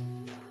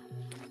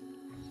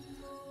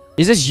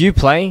 Is this you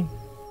playing?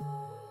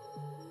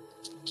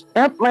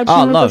 Yep, my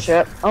oh, team love.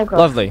 Okay.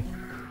 Lovely.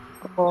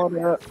 Oh,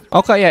 yeah.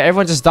 Okay, yeah,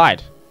 everyone just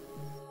died.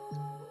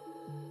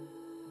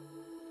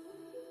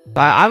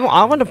 I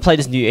want to play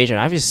this new agent.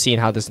 I've just seen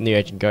how this new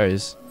agent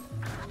goes.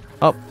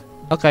 Oh,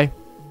 okay,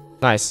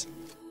 nice.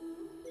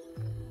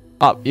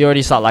 Oh, you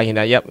already start liking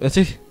that. Yep, that's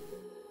it.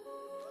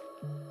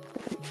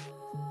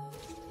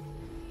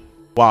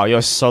 Wow,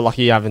 you're so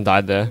lucky you haven't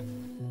died there.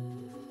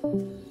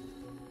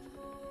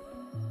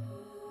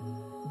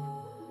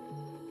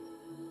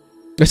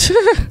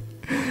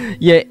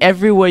 Yeah,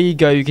 everywhere you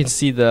go, you can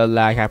see the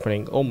lag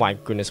happening. Oh my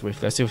goodness,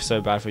 Whiffly, I feel so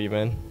bad for you,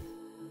 man.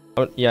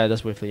 Oh, yeah,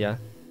 that's Whiffly, yeah.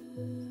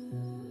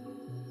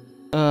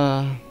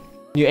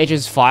 New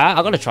agents fire.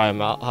 I'm gonna try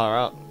them out. Her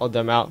out or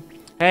them out.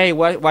 Hey,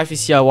 wife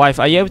is here. Wife,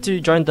 are you able to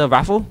join the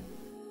raffle,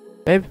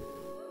 babe?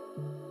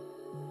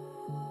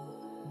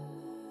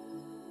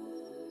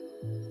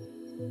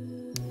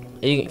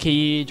 Can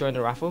you join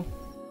the raffle?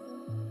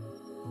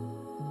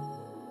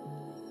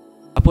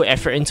 I put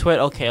effort into it.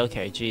 Okay,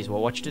 okay. Jeez,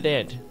 well, watch to the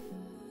end.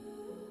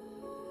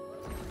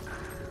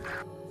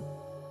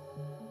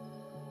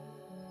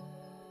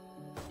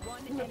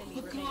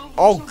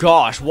 Oh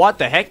gosh, what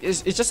the heck?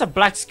 It's just a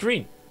black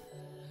screen.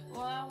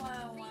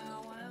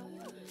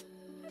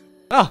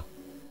 Oh.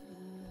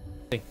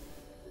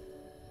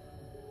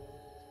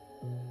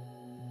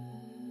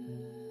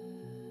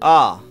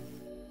 Ah.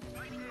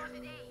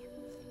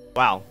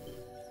 Wow.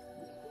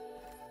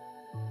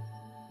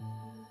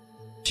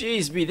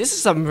 Jeez, me, this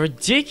is some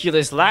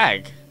ridiculous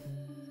lag.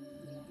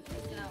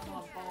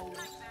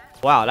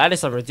 Wow, that is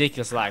some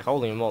ridiculous lag.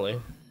 Holy moly.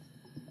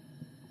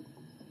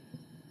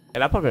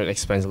 And that probably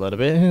explains a little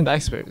bit. That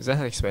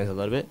explains a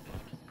little bit.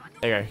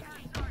 There you go.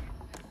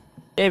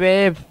 Hey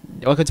babe,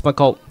 welcome to my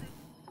cult.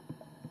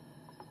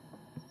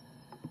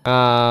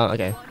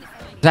 Okay.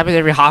 This happens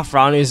every half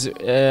round is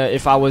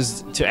if I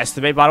was to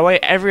estimate, by the way,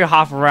 every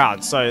half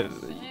round. So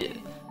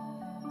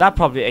that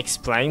probably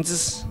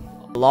explains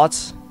a lot.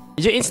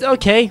 Is your internet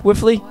okay,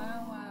 Whiffly?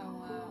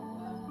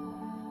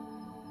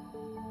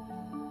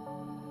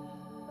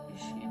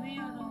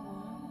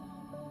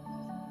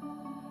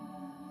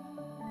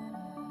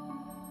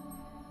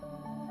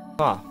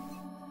 Huh.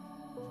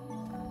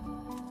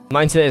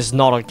 My internet is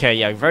not okay,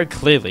 yeah, very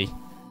clearly.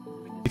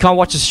 You can't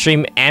watch a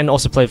stream and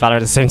also play Valorant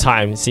at the same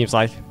time, it seems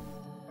like.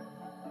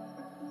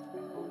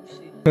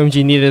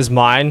 OMG, neither is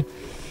mine.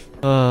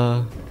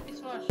 You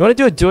wanna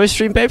do a duo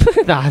stream, babe?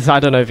 Nah, I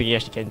don't know if you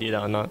actually can do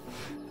that or not.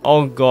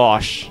 Oh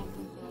gosh.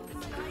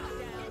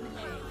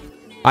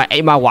 I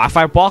ate my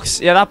Wi-Fi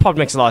box? Yeah, that probably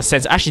makes a lot of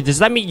sense. Actually, does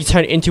that mean you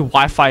turn into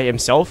Wi-Fi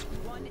himself?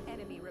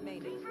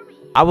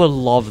 I would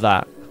love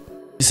that.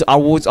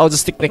 I'll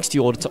just stick next to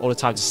you all the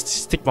time. Just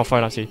stick my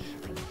phone up to you.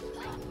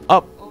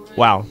 Oh,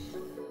 wow.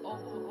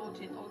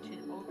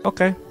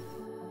 Okay.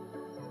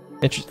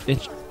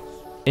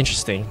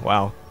 Interesting.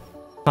 Wow.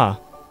 Huh.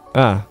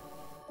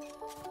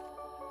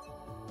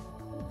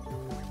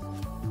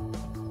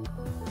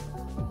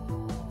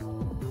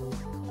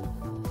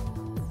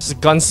 Just a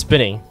gun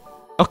spinning.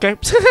 Okay.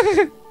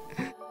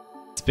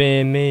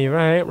 Spin me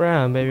right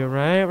round, baby,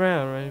 right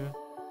round, right round.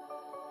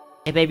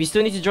 Hey, babe, you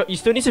still need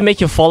to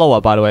make your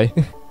follower, by the way.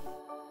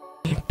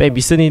 Babe,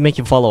 you still need to make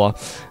your follower.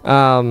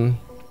 Now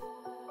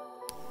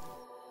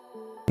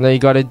you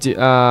gotta do.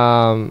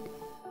 Now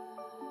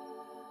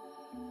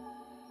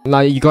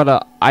you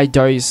gotta.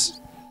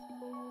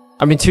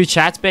 I'm in 2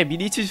 chats, babe. You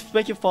need to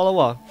make your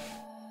follower,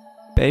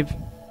 babe.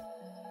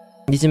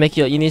 You need to make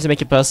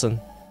your person.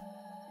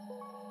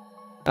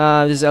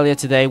 This is earlier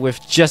today with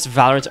just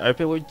Valorant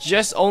open. With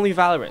just only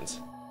Valorant.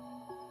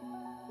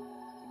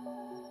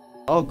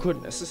 Oh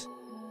goodness.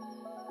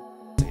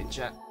 In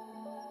chat.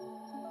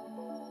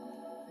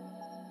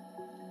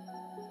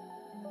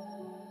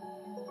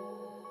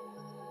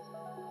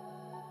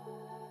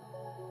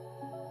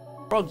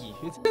 Froggy.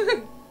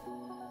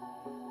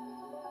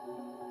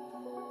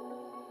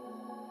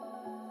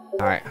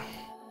 Alright.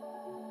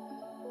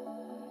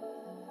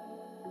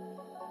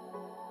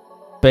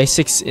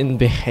 Basics in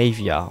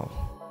behavior.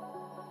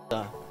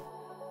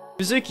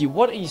 Mizuki,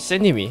 what are you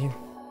sending me?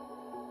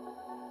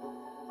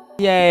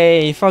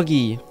 Yay,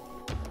 Froggy.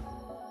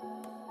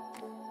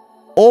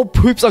 All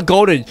poops are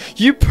golden.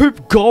 You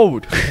poop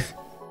gold.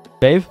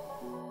 Babe.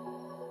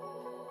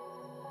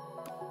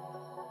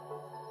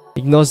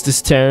 Ignores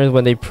this terror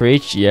when they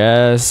preach.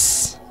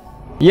 Yes.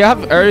 You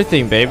have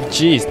everything, babe.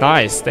 Jeez,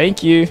 nice.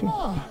 Thank you.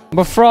 I'm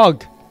a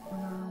frog.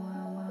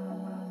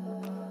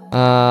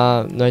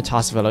 No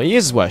task fellow. He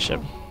uses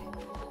worship.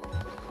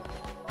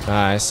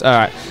 Nice.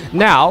 Alright.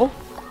 Now,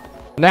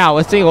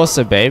 a thing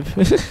also, babe.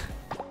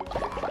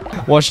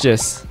 Watch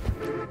this.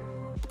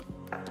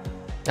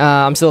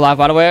 I'm still alive,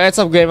 by the way. It's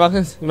up, game.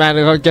 Man,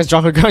 I guess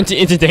drunk going to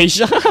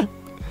Indonesia.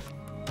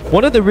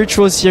 One of the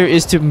rituals here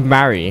is to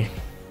marry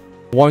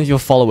one of your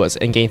followers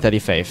and gain 30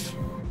 faith.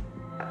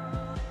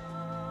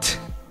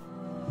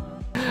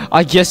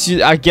 I guess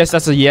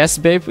that's a yes,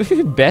 babe.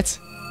 Bet.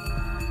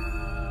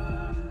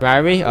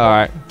 Marry me?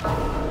 Alright.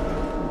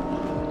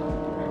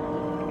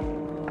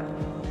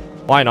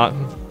 Why not?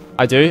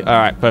 I do?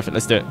 Alright, perfect.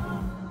 Let's do it.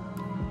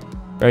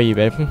 Where are you,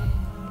 babe?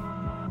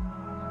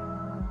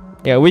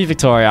 Yeah, we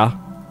Victoria.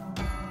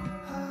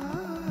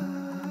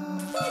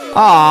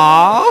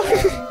 Aww.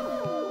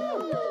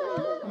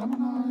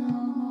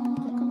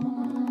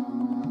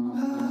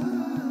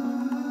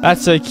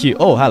 That's so cute.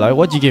 Oh, hello.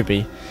 What'd you give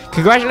me?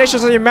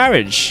 Congratulations on your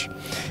marriage.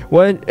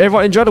 Well,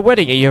 everyone enjoy the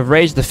wedding and you have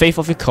raised the faith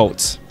of your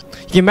cult.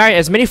 You can marry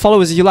as many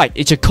followers as you like.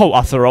 It's your cult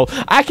after all.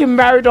 I can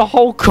marry the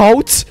whole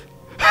cult.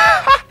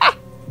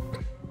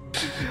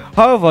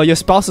 However, your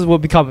spouses will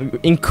become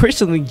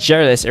increasingly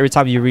jealous every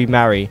time you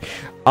remarry.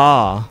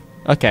 Ah,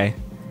 okay.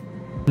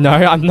 No,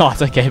 I'm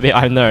not. Okay, but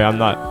I know I'm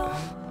not.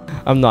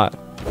 I'm not.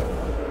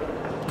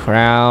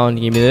 Crown,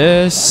 give me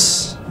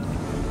this.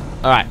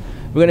 Alright,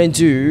 we're gonna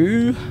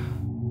do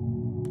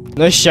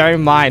no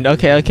sharing mind.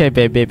 Okay,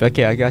 babe.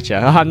 Okay, I gotcha.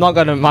 I'm not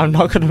gonna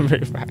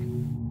move back.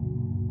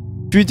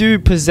 We do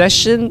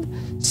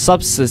possession,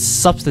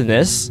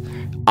 substance,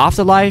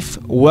 afterlife,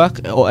 work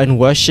and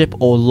worship,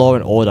 or law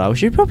and order. We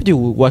should probably do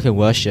work and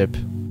worship.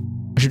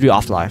 We should do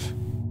afterlife.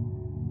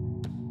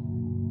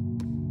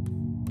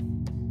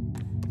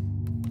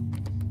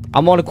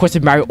 I'm on a quest to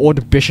marry all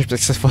the bishops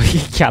except for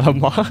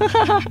Calamar.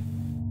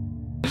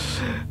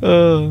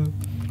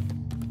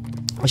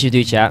 What should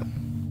we do, chat?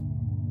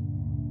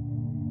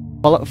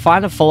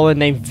 Find a follower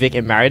named Vic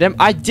and marry them.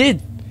 I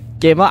did,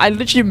 gamer. I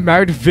literally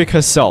married Vic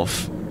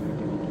herself.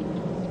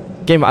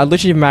 Gamer, I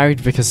literally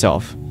married Vic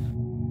herself.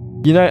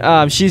 You know,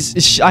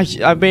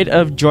 I made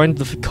her join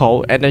the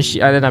cult, and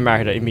then I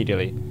married her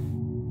immediately.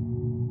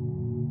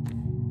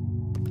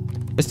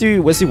 Let's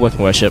do work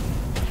and worship.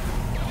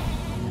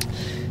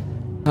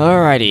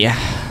 Alrighty.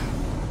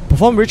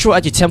 Perform ritual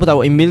at your temple that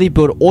will immediately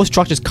build all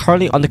structures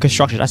currently under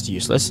construction. That's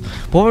useless.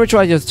 Perform ritual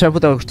at your temple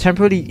that will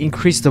temporarily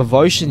increase the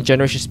devotion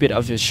generation speed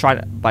of your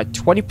shrine by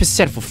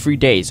 20% for 3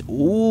 days.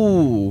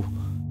 Ooh.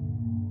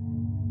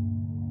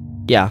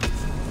 Yeah.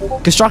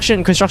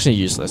 Construction is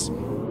useless.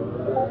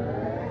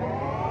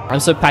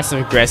 I'm so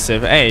passive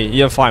aggressive. Hey,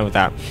 you're fine with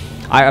that.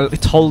 I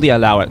totally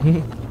allow it.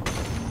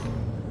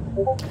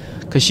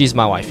 Because she's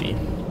my wifey.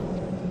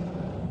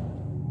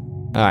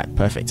 Alright,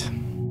 perfect.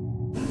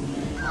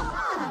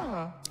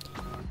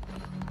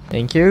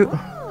 Thank you.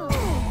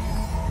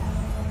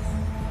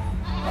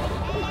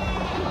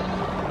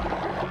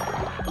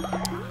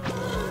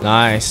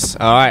 Nice.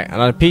 Alright,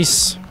 another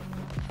piece.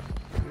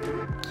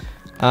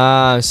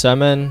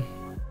 Sermon.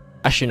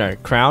 Actually, no.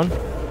 Crown.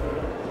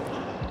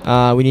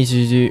 We need to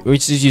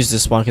use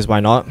this one because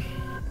why not?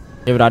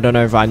 Yeah, but I don't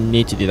know if I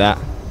need to do that.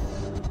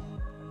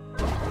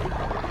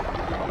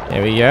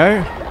 There we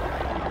go.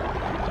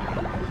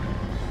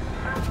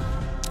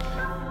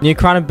 New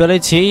crown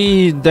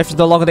ability, definitely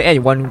no longer the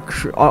end.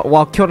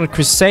 While killed on a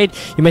crusade,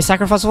 you may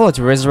sacrifice a follower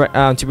to be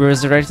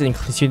resurrected and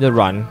continue the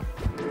run.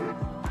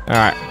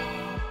 Alright.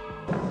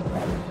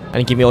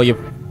 And give me all your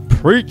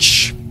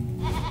preach.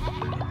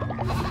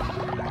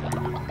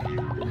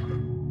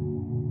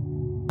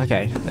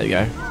 Okay, there we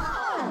go.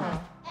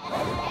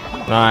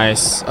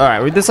 Nice.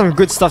 Alright, we did some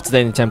good stuff today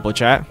in the temple,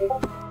 chat.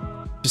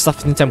 Good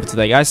stuff in the temple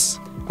today, guys.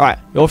 Alright,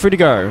 you're all free to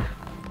go.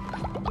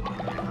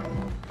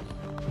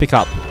 Pick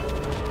up.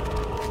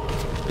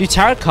 New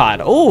tarot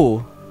card.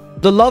 Oh,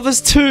 the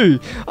lovers too.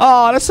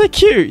 Oh, that's so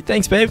cute.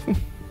 Thanks, babe.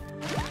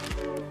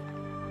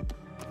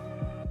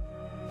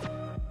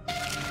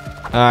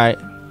 Alright.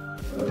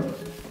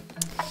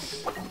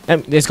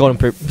 And there's golden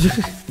poop.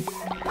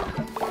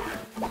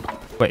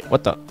 Wait,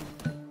 what the?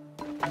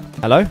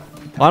 Hello?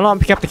 Why not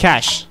pick up the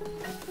cash?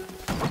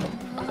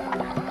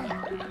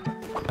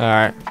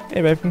 Alright.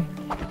 Hey, babe.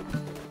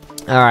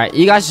 Alright,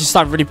 you guys just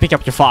start really pick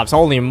up your farms.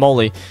 Holy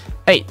moly.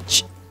 Hey,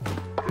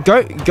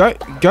 go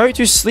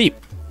to sleep.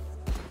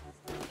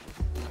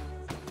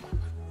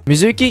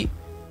 Mizuki,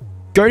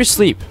 go to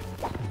sleep.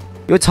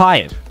 You're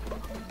tired.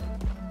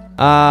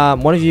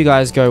 One of you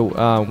guys go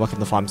work in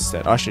the farm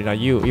instead. Actually, no,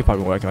 you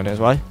probably working on it as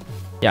well.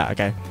 Yeah,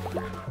 okay.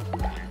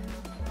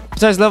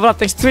 So it's level up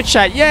thanks to Twitch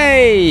chat.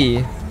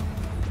 Yay!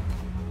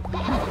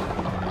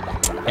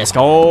 Let's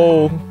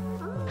go.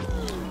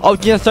 Oh,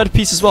 get a third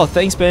piece as well.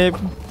 Thanks, babe.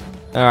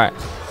 Alright.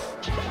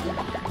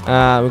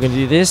 We're gonna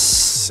do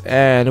this,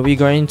 and we're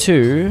going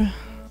to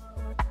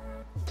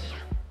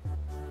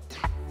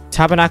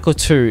Tabernacle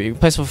 2.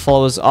 Place for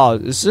followers. Oh,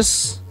 is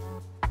this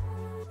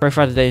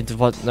Verify the day?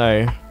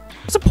 No.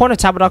 What's the point of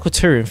Tabernacle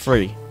 2 and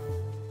 3?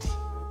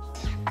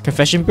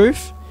 Confession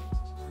booth?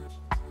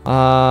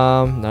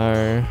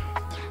 No.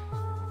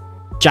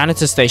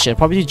 Janitor station.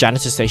 Probably do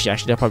janitor station.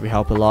 Actually, that'll probably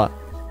help a lot.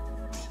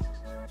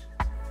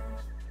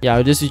 Yeah,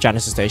 I'll just do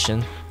janitor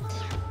station.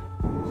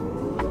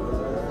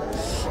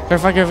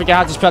 If I can figure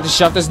out how to spell the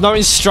shelf, there's no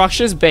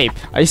instructions, babe.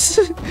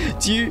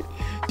 Do you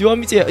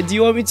want me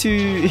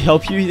to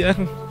help you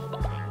then?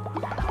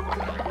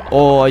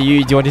 Or do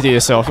you want to do it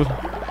yourself?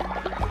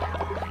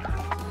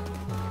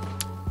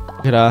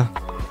 I'm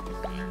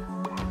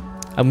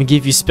gonna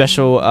give you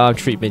special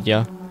treatment,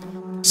 yeah.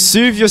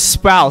 Soothe your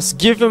spouse,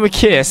 give him a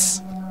kiss.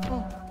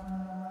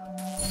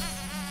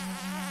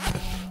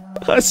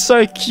 That's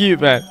so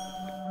cute, man.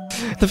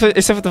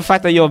 Except for the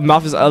fact that your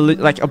mouth is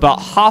like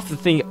about half the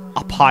thing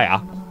up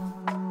higher.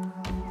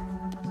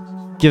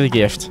 Give a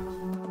gift.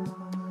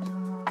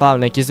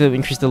 Nick, is it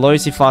increase the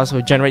loyalty faster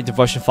or generate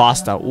devotion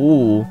faster?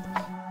 Ooh.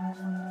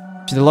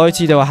 To the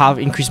loyalty, they will have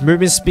increased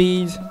movement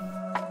speed.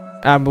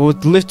 Will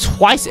live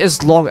twice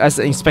as long as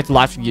the expected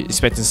life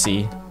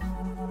expectancy.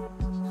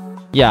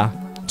 Yeah,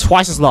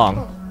 twice as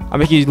long. I'll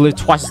make you live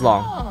twice as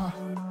long.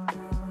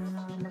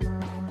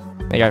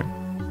 There you go.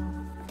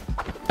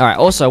 Alright,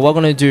 also, what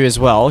we're gonna do as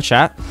well,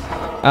 chat.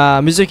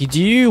 Mizuki,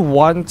 do you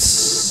want...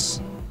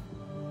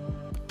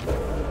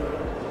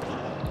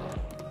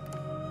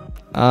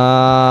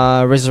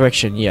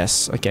 resurrection,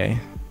 yes, okay.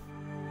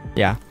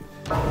 Yeah.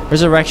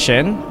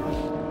 Resurrection.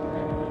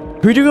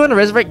 Who do we want to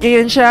resurrect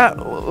again, chat?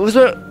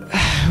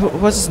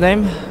 What's his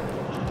name?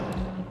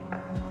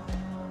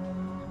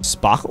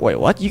 Sparkle? Wait,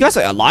 what? You guys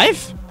are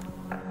alive?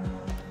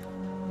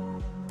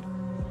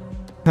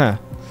 Huh.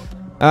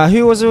 Who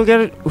you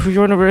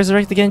want to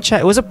resurrect again,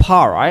 chat? It was a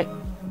par, right?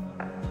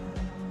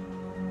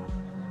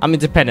 I'm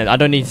independent. I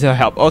don't need your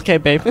help. Okay,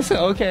 babe.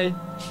 Okay.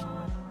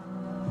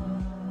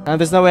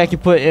 There's no way I can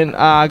put in.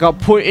 I got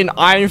put in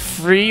iron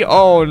 3.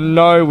 Oh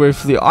no,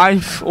 with the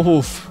iron.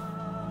 Oof.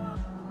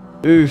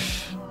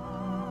 Oof.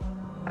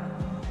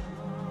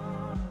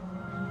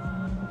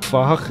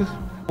 Fuck.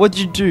 What'd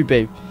you do,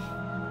 babe?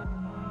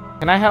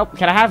 Can I help?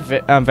 Can I have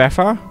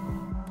Vefa?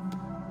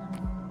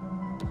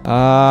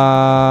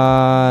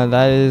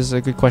 That is a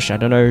good question. I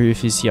don't know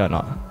if he's here or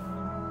not.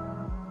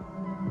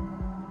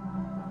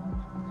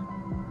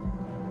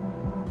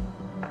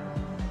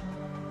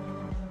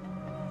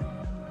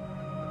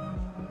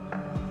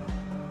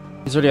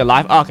 He's already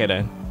alive? Oh, okay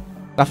then.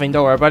 Nothing,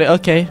 don't worry about it.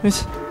 Okay.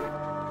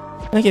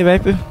 Okay,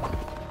 baby.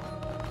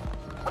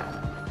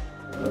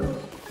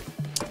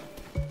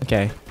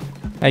 Okay.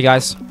 Hey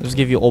guys, I'll just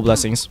give you all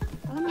blessings.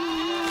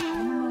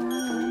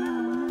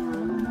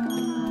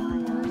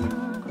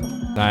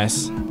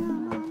 Nice.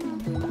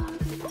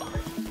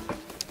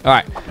 All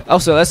right.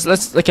 Also, let's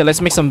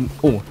make some.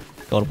 Oh,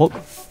 got a book.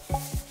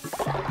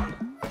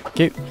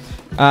 Okay.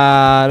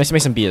 Let's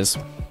make some beers.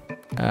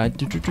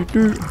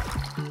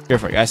 Go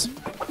for it, guys.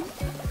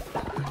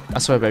 I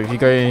swear, baby, if you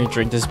go and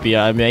drink this beer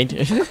I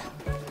made.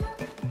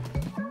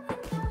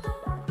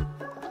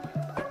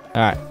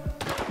 All right.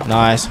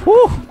 Nice. Woo!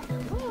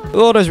 Look at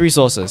all those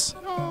resources.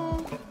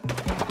 All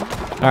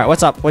right.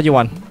 What's up? What do you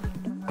want?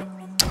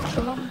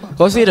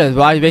 Go see them.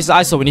 Basically,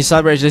 I saw when you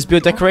celebrate, just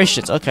build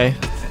decorations. Okay.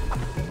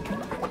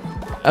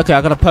 Okay,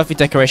 I got a perfect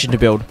decoration to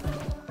build.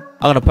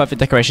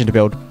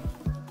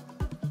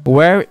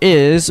 Where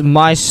is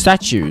my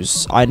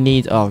statues? I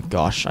need... Oh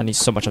gosh, I need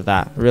so much of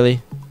that.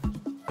 Really?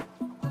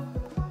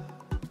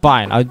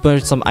 Fine, I'll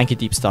build some Anchor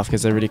Deep stuff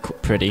because they're really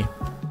pretty.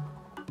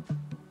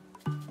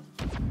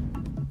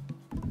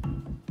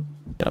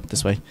 Get up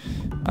this way.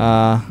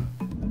 There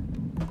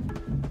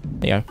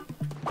you go.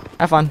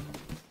 Have fun.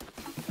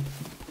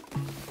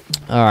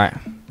 Alright.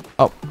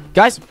 Oh,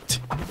 guys!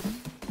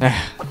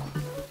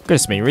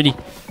 Goodness me, really?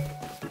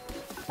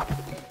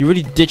 You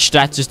really ditched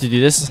that just to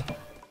do this?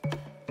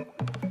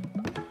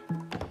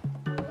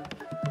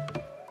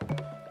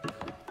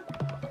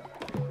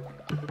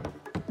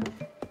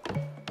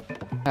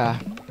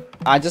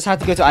 I just had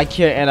to go to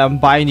IKEA and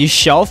buy a new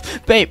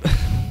shelf. Babe!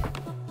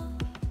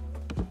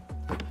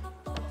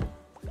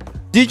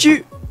 Did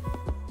you?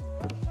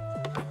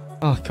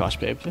 Oh gosh,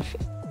 babe.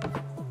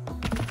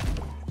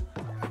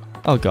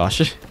 Oh gosh.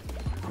 And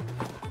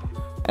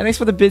thanks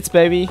for the bits,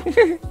 baby.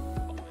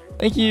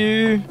 Thank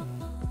you.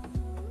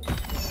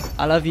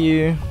 I love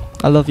you.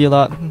 I love you a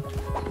lot.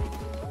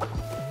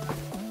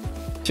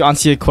 To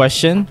answer your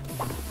question.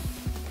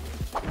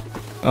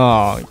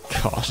 Oh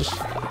gosh.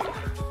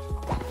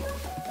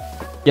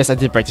 Yes, I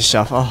did break the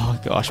shelf. Oh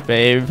gosh,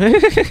 babe.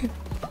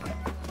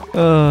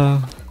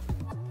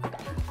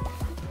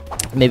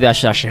 Maybe I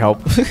should actually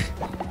help.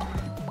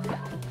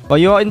 Well,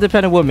 you're an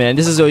independent woman.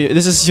 This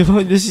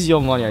is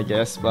your money, I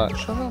guess. But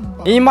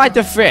in my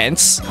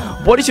defense,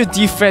 what is your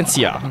defense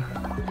here?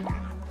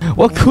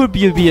 What could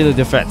be the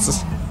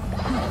defense?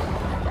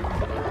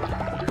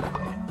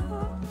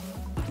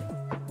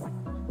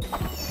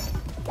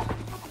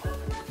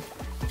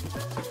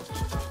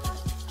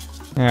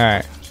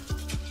 Alright.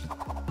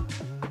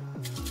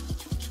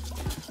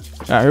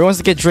 Alright, who wants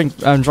to get drunk,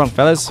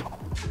 fellas?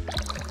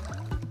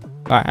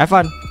 Alright, have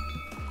fun.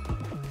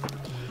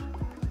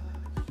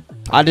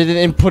 I didn't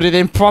input it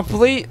in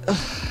properly.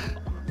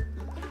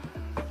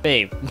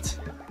 Babe.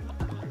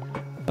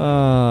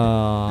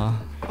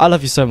 I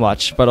love you so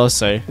much, but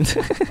also.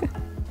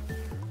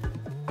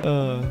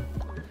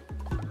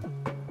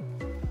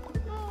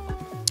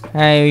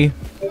 Hey.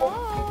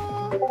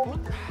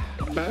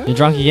 You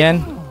drunk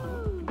again?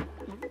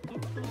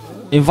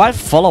 Invite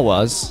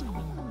followers.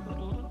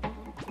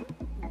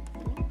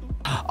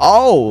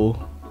 Oh.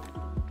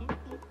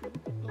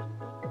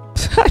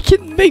 I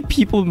can make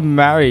people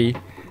marry.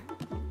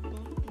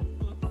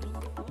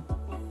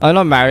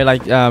 Not marry,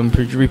 like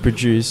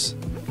reproduce.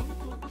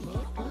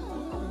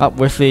 Oh,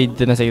 Whiffley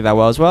didn't say that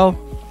well as well.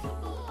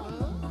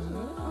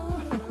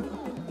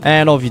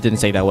 And all of you didn't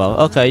say that well.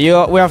 Okay,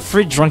 we have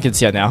 3 drunkards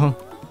here now.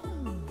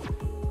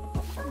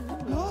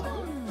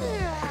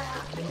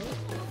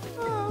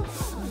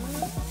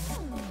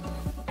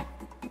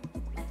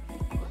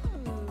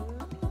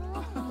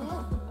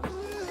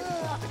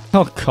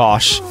 Oh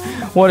gosh,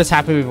 what has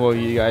happened with all of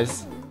you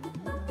guys?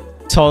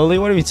 Totally?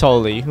 What do you mean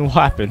totally? What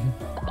happened?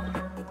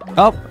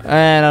 Oh,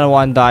 and another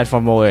one died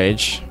from old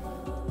age.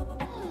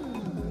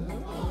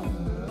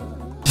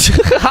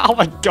 Oh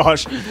my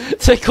gosh!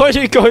 So going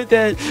to go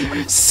there,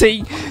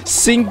 sing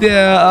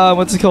the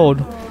what's it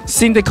called?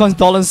 Sing the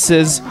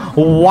condolences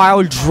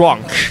while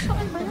drunk.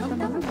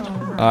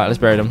 All right, let's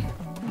bury them.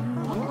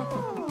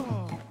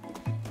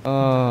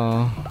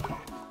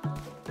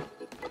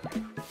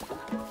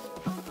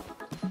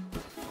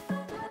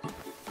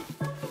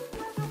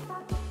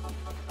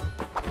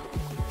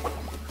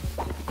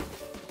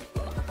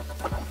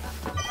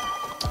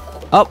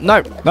 Oh,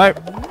 no, no.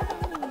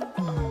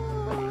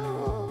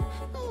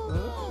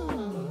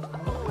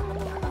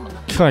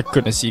 My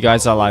goodness, you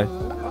guys are like...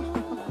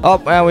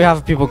 Oh, and we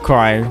have people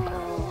crying.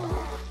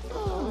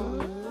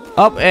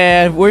 Up,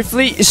 and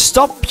Whiffley,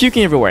 stop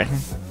puking everywhere.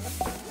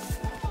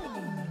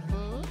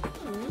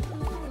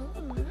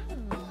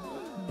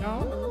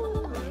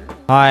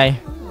 Hi.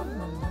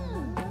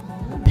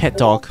 Pet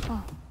dog.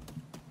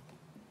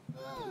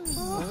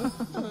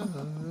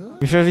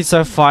 You feel me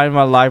so fine in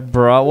my life,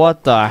 bro.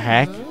 What the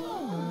heck?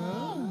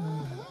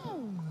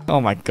 Oh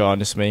my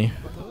god, it's me.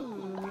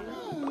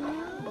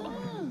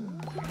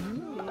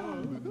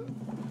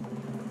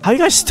 How are you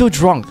guys still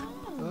drunk?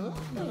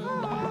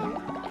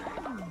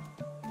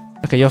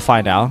 Okay, you're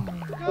fine now.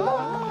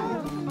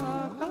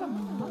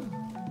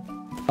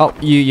 Oh,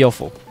 you're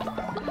full.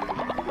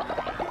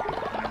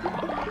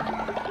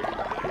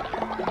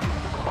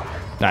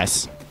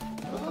 Nice.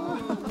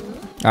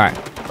 Alright.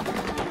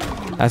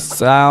 That's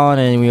down,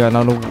 and we got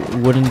another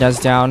wooden that's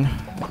down.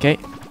 Okay.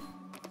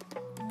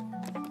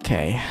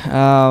 Okay.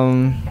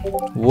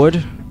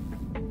 Wood.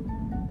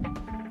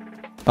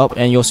 Oh,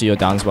 and also you're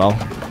down as well.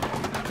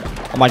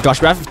 Oh my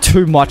gosh, we have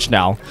too much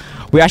now.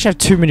 We actually have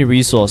too many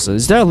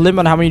resources. Is there a limit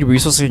on how many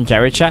resources we can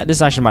carry, chat?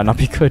 This actually might not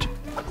be good.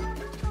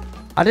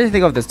 I didn't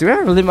think of this. Do we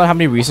have a limit on how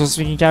many resources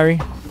we can carry?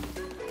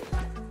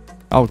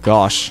 Oh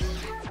gosh.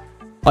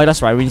 Oh,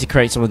 that's right. We need to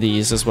create some of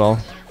these as well.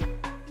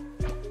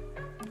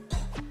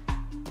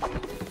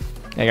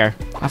 There you go.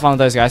 Have fun with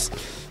those, guys.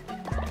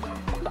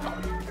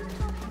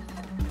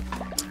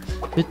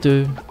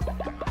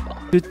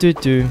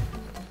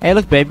 Hey,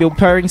 look, babe. You're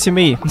purring to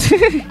me.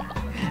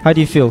 How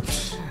do you feel?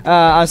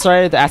 I'm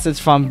sorry the assets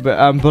from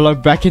below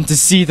back in to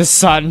see the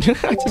sun.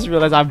 I just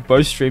realized I have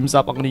both streams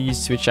up. I'm going to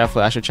use Twitch chat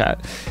for actual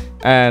chat.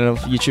 And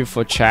YouTube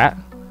for chat.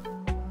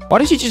 Why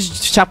don't you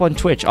just tap on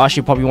Twitch? Oh,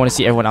 you probably want to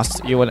see everyone else.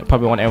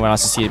 Probably want everyone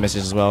else to see the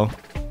message as well.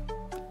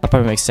 That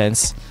probably makes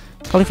sense.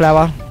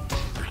 Cauliflower.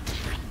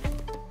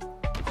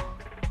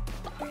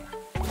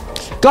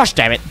 Gosh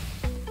damn it.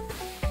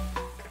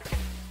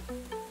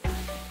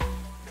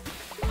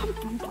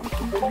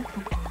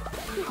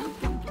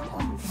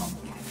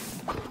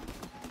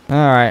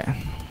 Alright.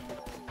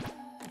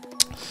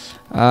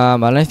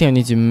 Another thing I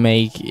need to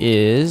make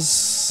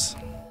is...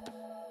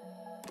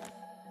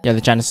 yeah,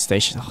 the janitor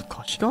station. Oh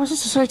gosh, this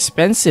is so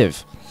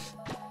expensive.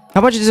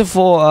 How much is it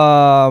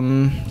for,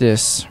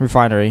 this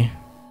refinery?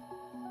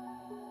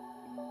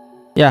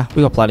 Yeah,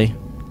 we got plenty.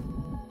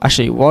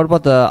 Actually, what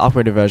about the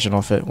upgraded version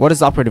of it? What does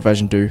the upgraded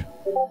version do?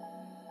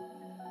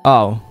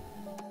 Oh.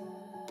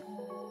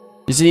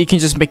 Is it you can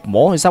just make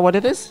more? Is that what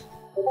it is? Is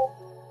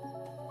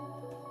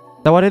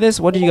that what it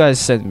is? What did you guys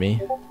send me?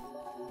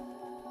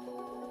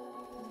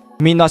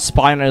 You mean not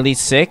spy on Elite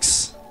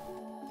 6?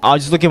 I'll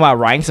just look at my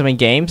ranks in my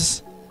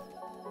games.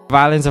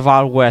 Violence of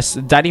Wild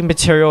West. Daddy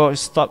material,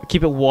 stop,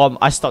 keep it warm.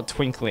 I stop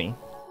twinkling.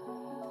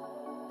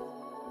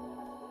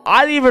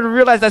 I didn't even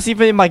realize that's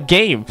even in my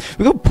game.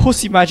 We got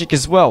pussy magic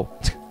as well.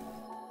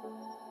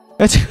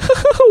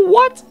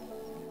 What?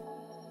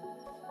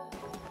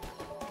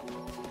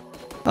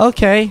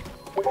 Okay.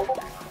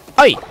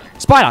 Hey,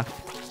 spider!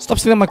 Stop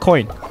stealing my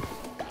coin.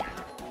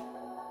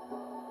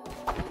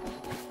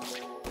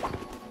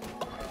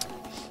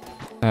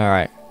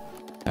 Alright.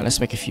 Now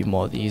let's make a few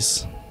more of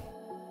these.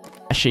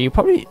 Actually, you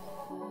probably...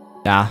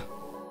 nah.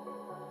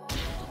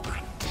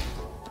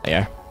 There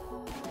you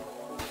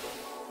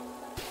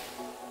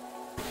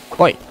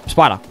go. Wait,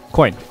 spider.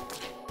 Coin.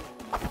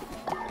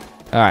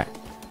 Alright.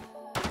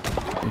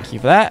 Thank you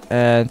for that.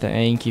 And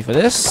thank you for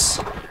this.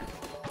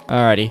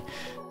 Alrighty.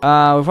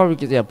 We'll probably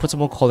get, yeah, put some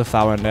more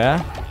cauliflower in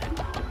there.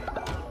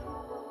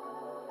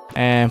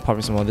 And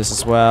probably some more of this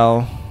as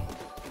well.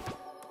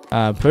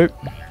 Poop.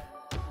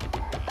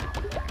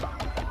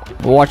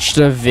 Watch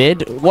the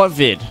vid. What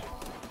vid?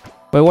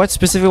 Wait, what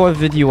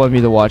vid do you want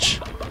me to watch?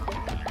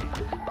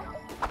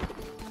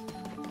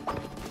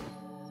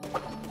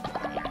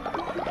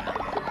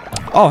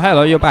 Oh,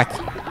 hello, you're back.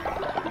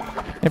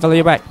 Hey, fella,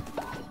 you're back.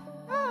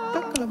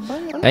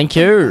 Thank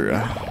you.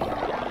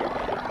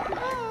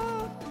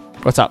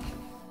 What's up?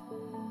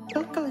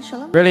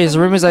 Really, it's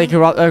rumors that he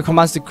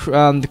commands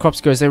the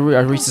crops grows. They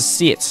reach to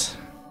see it.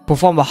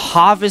 Perform a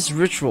harvest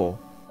ritual.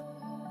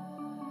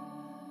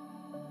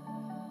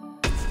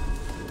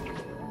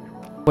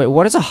 Wait,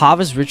 what is a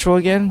harvest ritual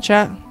again,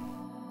 chat?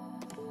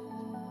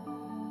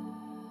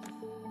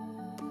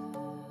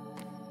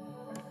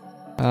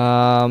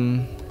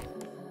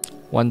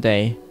 One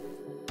day.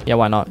 Yeah,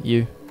 why not?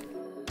 You.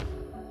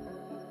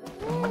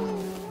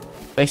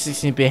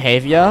 Basic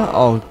behavior?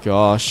 Oh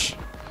gosh.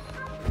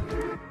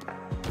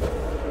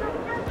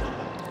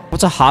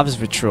 What's a harvest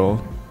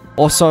ritual?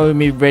 Also,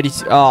 me ready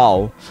to...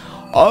 oh.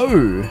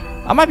 Oh!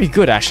 That might be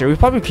good, actually. We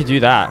probably could do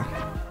that.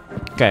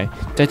 Okay.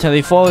 Day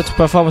 24 to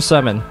perform a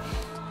sermon.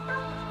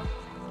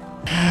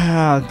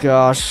 Oh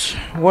gosh.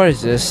 What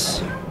is this?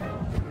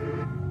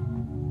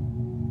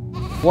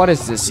 What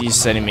is this you're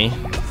sending me?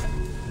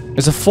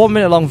 It's a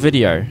 4-minute long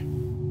video.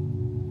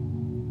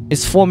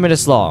 It's 4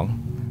 minutes long.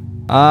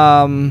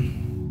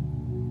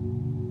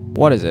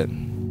 What is it?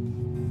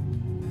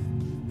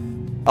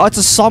 Oh, it's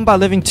a song by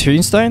Living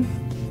Tombstone?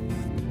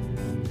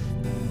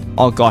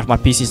 Oh gosh, my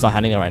PC's not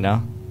handling it right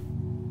now.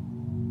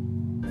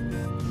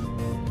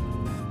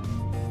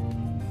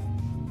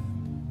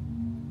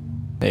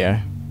 There you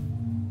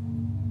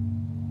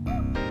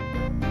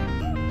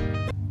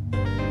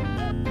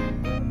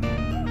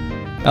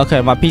go.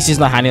 Okay, my PC's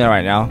not handling it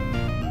right now.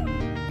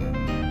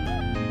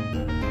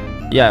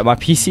 Yeah, my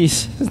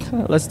PC's...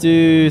 let's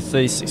do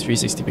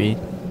 360p.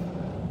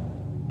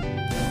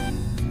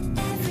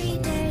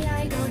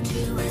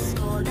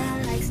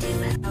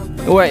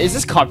 Wait, is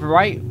this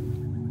copyright?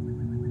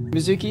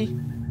 Mizuki?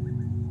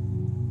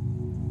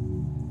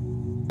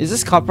 Is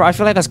this copyright? I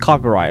feel like that's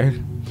copyright.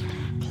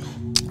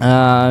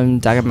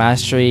 Dagger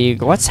Mastery.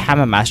 What's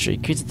Hammer Mastery?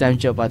 Creates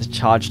damage by the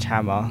charged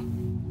hammer.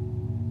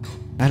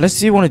 Let's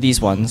do one of these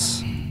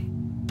ones.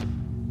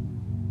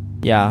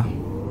 Yeah.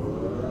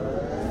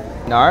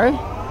 No.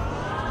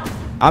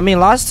 I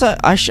mean, last time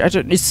I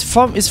don't, it's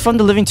from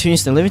the Living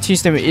Tombstone. Living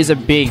Tombstone is a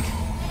big.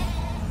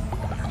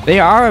 They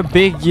are a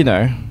big, you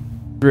know,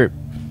 group.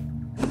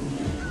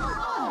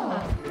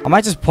 I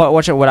might just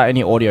watch it without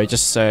any audio,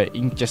 just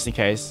in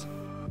case.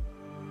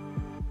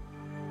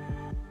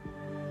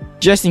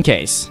 Just in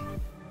case.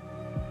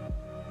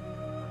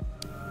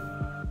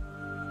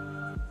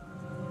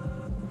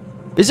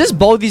 Is just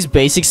both these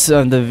basics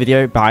on the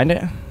video behind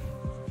it?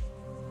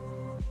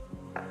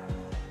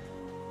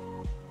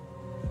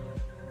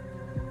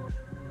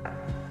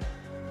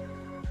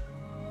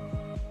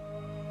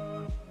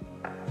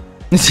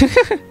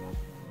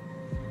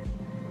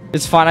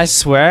 It's fine, I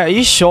swear. Are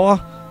you sure?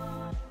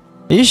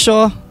 Are you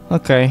sure?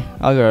 Okay,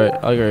 I'll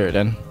go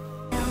then.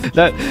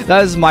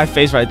 That is my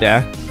face right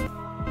there.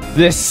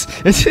 This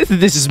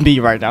is me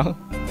right now.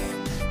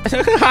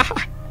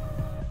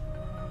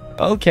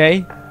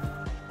 Okay.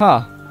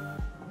 Huh.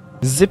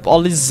 Zip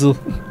Ollie Zoo.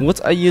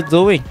 What are you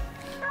doing?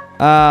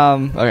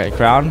 Okay,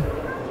 crown.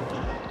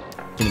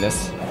 Give me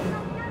this.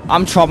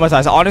 I'm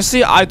traumatized.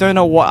 Honestly, I don't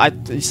know what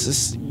it's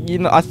just, you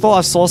know, I thought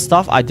I saw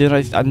stuff.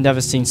 I've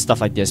never seen stuff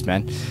like this,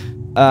 man.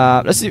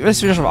 Let's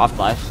finish off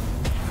Afterlife.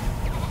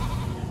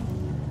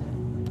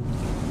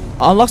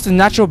 Unlocks the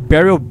natural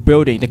burial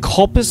building. The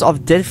corpus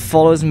of dead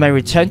followers may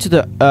return to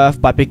the earth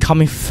by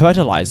becoming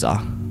fertilizer.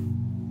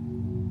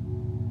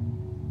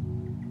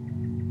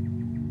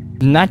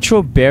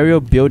 Natural burial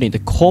building. The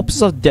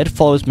corpses of dead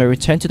followers may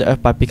return to the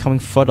earth by becoming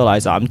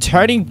fertilizer. I'm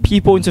turning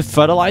people into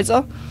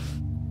fertilizer?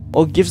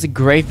 Or gives the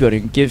grave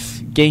building.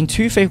 Gain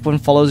 2 faith when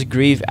followers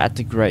grieve at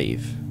the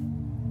grave.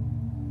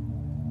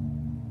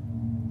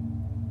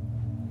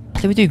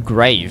 How do we do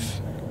grave?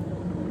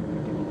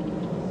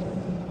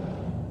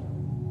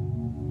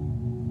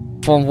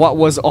 From what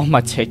was on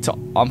my TikTok.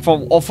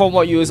 From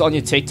what you was on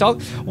your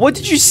TikTok. What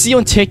did you see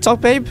on TikTok,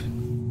 babe? You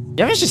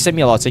haven't actually sent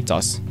me a lot of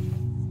TikToks.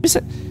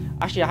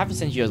 Actually, I haven't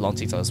sent you a long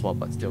TikTok as well,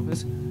 but still.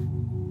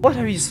 What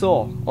have you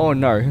saw? Oh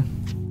no.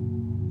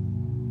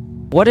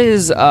 What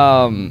is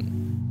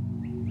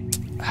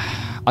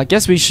I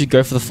guess we should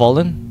go for the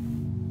Fallen.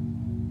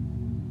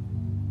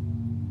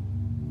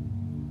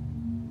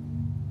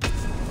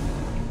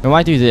 We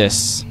might do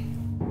this.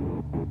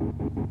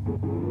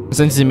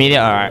 Since the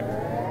media, alright.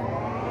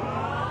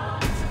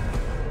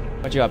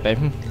 What you got, babe?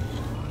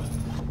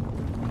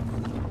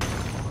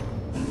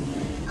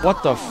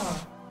 What the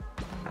f...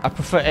 I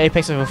prefer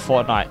Apex over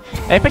Fortnite.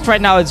 Apex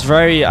right now is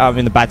very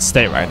in a bad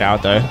state right now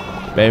though,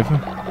 babe.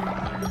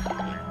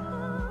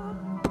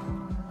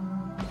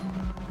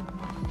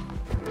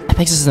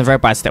 Apex is in a very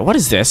bad state. What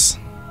is this?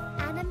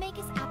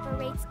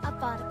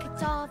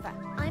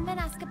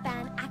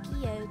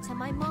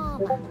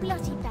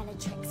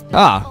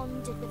 Ah.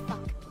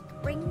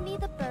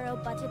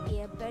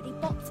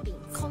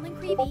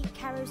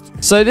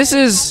 So this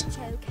is...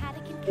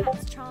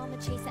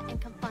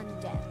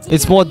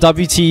 It's more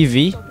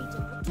WTV.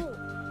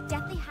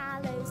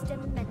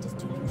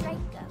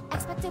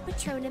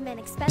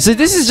 So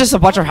this is just a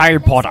bunch of Harry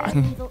Potter.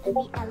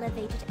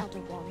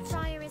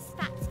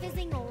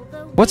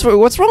 What's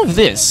wrong with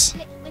this?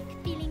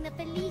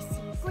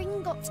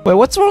 Wait,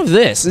 what's wrong with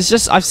this? It's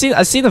just I've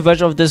seen a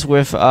version of this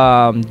with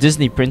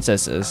Disney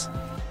princesses.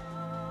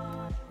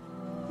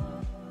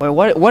 Wait,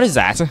 what is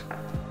that?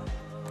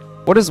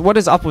 What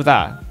is up with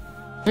that?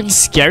 Fucking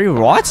scary,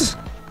 what?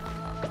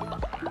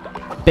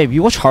 Babe,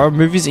 you watch horror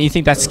movies and you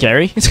think that's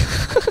scary?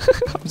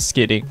 I'm just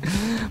kidding.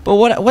 But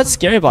what's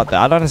scary about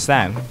that? I don't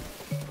understand.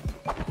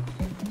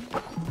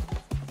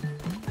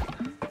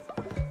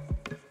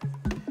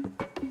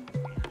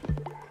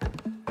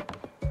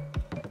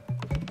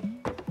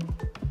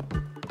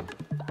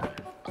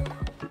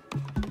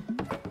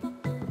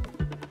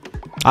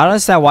 I don't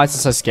understand why it's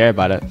so scary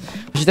about it.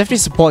 We should definitely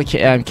support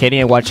Katie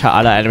and watch her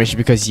other animation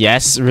because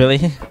yes, really?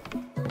 You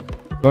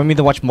want me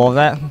to watch more of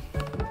that?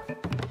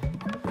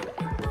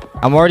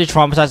 I'm already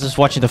traumatized just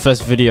watching the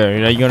first video.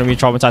 You know, you're gonna be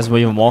traumatized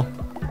even more.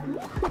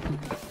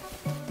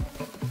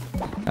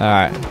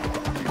 Alright.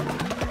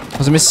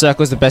 Was Miss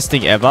Circle is the best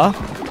thing ever?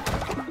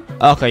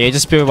 Okay, yeah,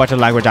 just speak about a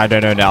language I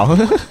don't know now.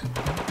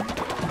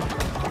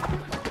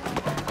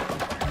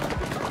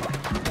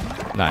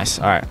 Nice,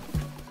 alright.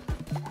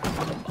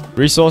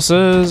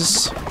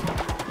 Resources.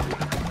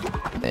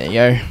 There you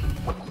go.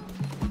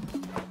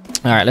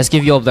 Alright, let's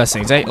give you all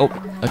blessings, eh? Oh,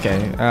 okay.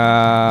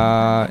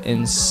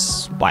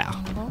 Inspire.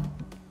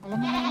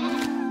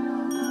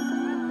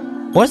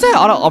 What's that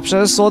other option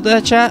I saw there,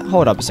 chat?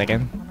 Hold up a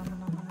second.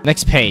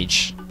 Next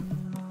page.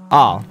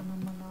 Oh.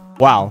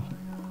 Wow.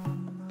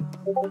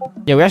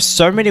 Yeah, we have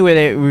so many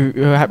where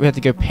we have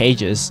to go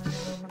pages.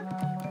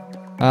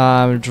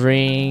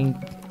 Drink.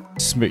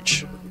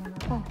 Smooch.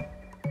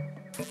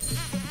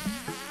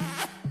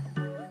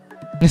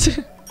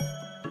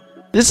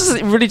 This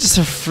is really just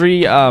a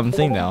free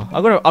thing now.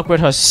 I'm gonna upgrade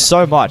her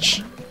so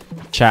much.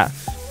 Chat.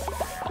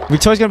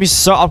 Victoria's gonna be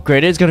so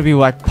upgraded, it's gonna be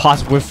like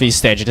past Wiffy's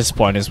stage at this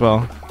point as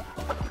well.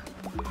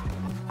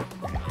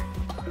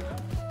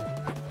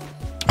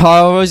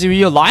 Horror movies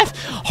your life?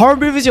 Horror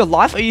movies your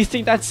life? Or you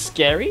think that's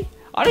scary?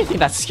 I don't think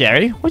that's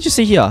scary. What'd you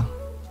see here?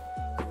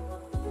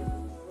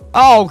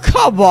 Oh,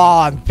 come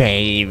on,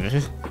 babe.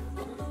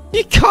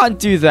 You can't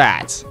do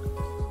that.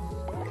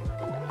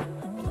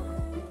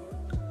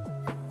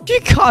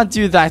 You can't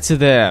do that to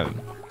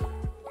them.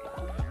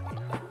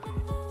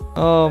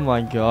 Oh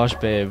my gosh,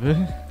 babe.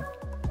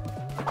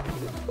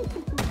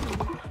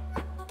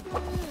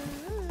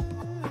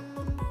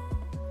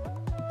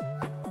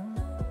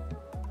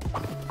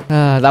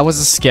 That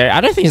was scary.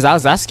 I don't think that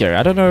was that scary.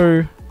 I don't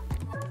know.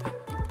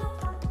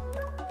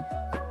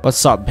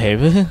 What's up,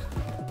 babe?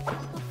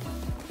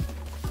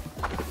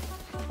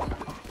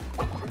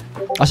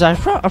 Actually,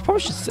 I probably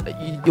should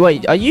say,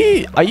 wait,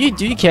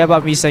 do you care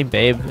about me saying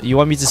babe? You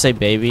want me to say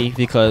baby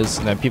because,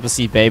 you know, people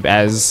see babe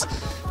as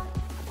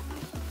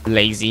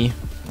lazy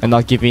and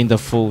not giving the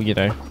full, you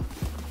know.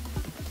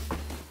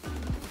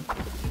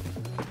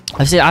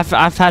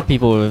 I've had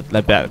people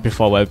like that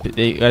before where when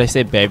they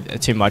say babe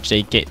too much,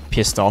 they get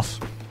pissed off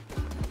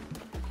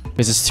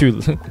because it's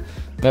too.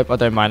 Nope, I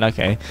don't mind.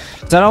 Okay,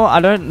 so I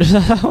don't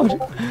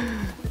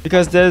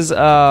because there's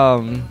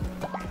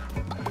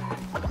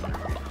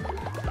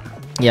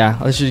yeah,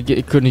 I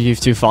couldn't give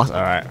too fast.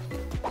 All right,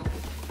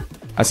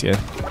 that's good.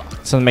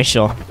 So make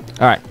sure. All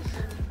right.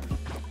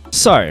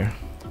 So,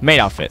 main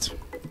outfit.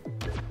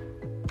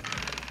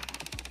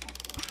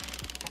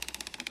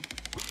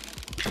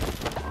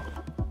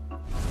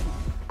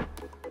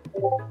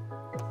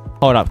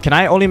 Hold up. Can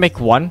I only make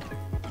one?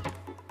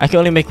 I can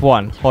only make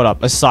one. Hold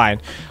up. A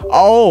sign.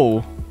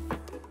 Oh.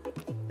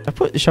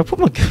 Should I put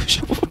my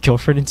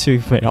girlfriend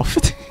into main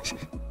outfit?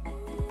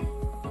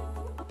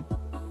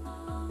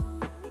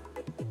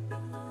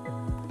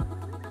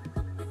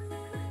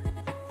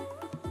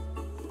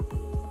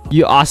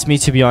 You asked me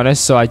to be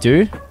honest, so I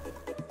do.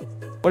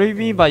 What do you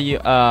mean by you?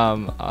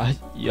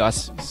 You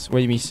asked. What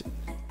do you mean?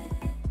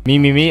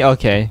 Me?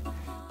 Okay.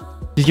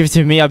 You give it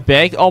to me, I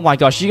beg. Oh my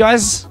gosh, you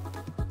guys.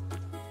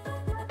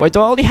 Wait, do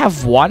I only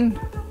have one?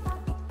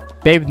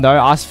 Babe, no.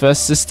 Ask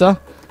first, sister.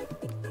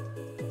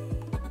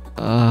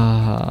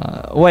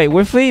 Wait,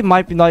 Whiffley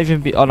might not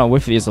even be. Oh no,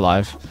 Whiffley is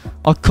alive.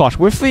 Oh gosh,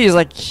 Whiffley is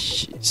like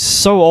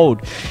so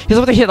old. He's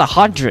about to hit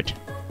 100.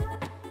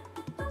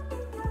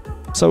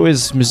 So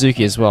is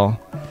Mizuki as well.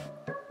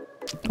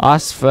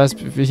 Ask first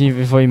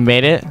before you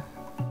made it.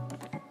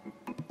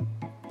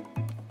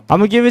 I'm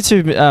gonna give it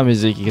to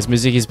Mizuki because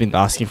Mizuki's been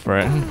asking for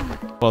it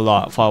for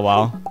a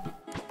while.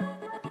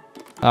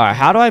 Alright,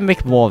 how do I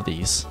make more of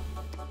these?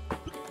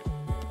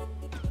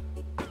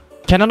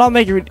 Can I not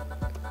make it?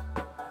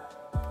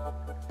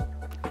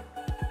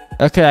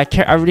 Okay,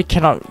 I really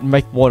cannot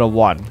make more than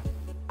one.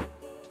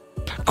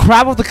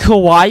 Crab of the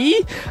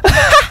kawaii?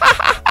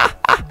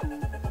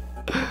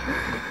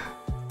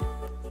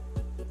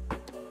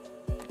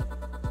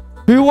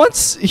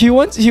 He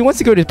wants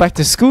to go back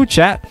to school,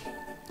 chat.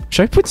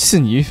 Should I put this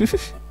in you?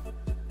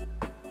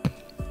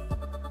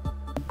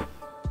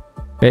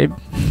 Babe.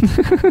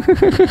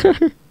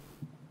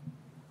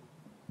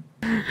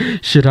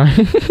 Should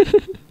I?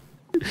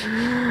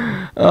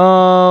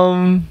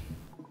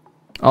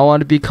 I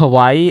want to be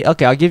kawaii.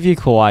 Okay, I'll give you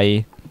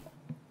kawaii.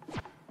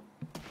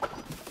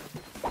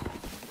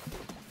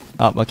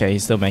 Oh, okay,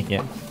 he's still making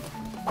it.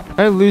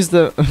 I lose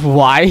the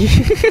why?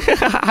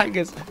 I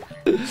guess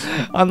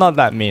I'm not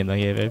that mean,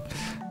 okay, babe.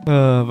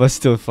 But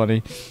still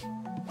funny.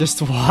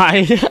 Just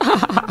why?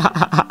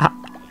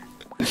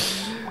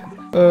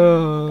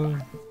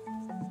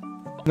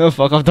 No,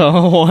 fuck off,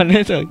 don't want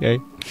it. Okay.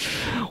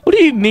 What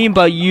do you mean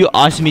by you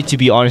asked me to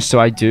be honest? So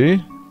I do.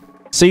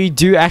 So you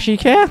do actually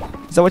care?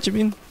 Is that what you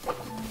mean?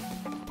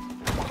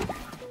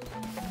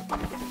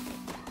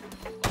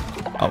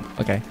 Oh,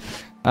 okay.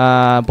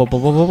 Boom,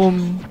 boom, boom, boom,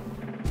 boom.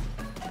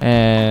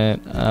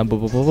 And boom,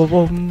 boom, boom, boom,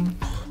 boom.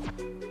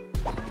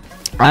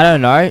 I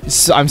don't know.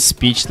 So I'm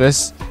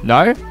speechless.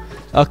 No?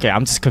 Okay,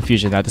 I'm just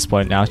confused at this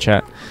point now,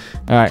 chat.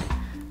 Alright.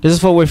 This is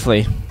for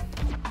Whiffley.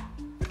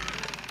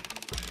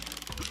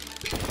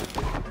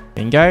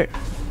 Bingo.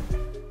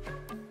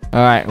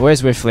 Alright,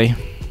 where's Whiffley?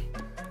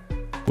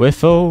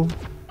 Whiffle.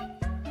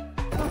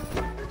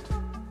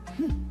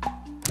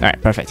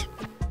 Alright, perfect.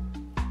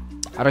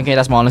 I don't care,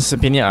 that's my honest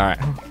opinion. Alright.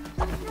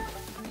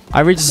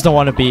 I really just don't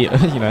want to be,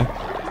 you know.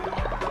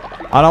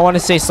 I don't want to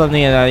say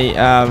something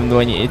and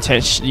when you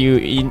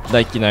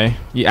like, you know,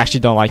 you actually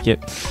don't like it.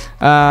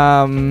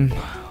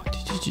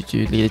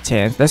 Leader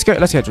 10. Let's go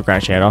to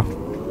Grand Shadow.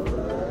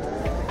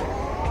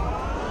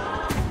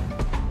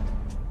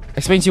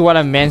 Explain to you what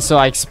I meant, so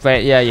I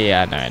explain.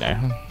 Yeah, no.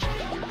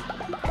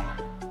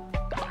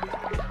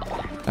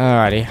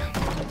 Alrighty.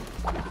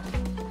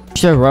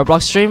 Do a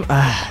Roblox stream?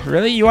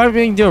 Really? You want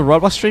me to do a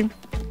Roblox stream?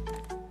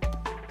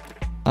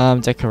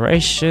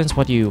 Decorations.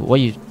 What are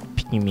you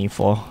picking me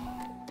for?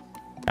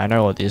 I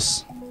know all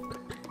this.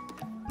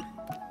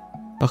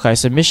 Okay,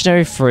 so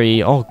missionary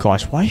free. Oh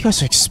gosh, why are you guys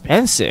so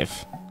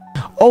expensive?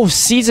 Oh,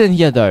 season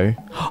here though.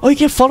 Oh, you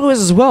get followers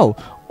as well.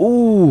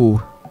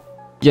 Ooh.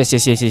 Yes.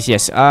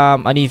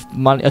 I need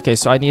money. Okay,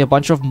 so I need a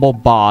bunch of more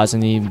bars. I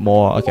need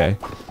more. Okay.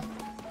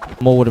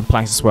 More wooden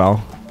planks as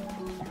well.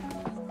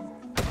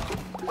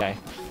 Okay.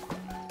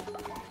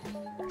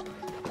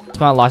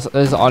 my life.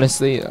 Is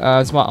honestly,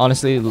 it's my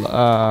honestly,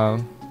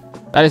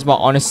 that is my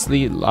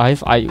honestly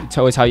life. I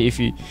always tell you if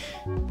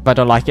I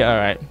don't like it. All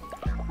right.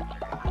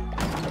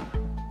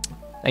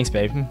 Thanks,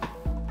 babe.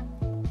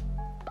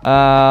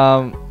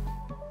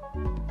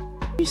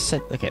 You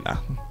said okay now.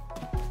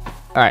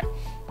 All right.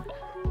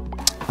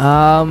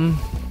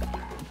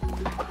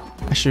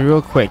 Actually,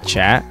 real quick,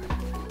 chat.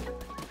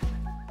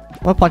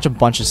 What a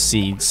bunch of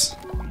seeds.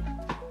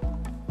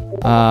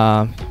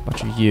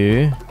 Bunch of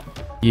you.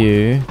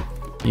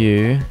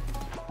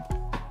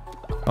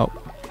 Oh.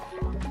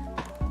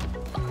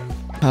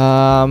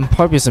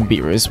 Probably some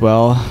beetroot as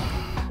well,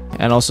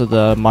 and also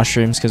the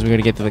mushrooms because we're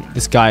gonna get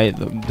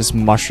this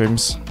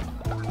mushrooms.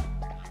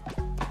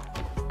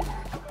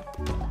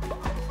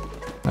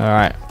 All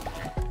right.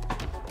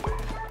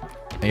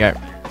 There you go.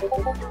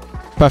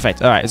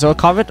 Perfect. All right. Is it all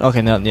covered?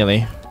 Okay, no,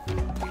 nearly.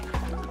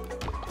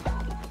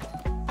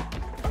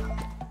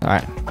 All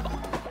right.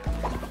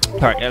 All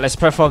right. Yeah, let's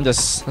perform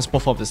this. Let's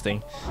perform this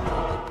thing.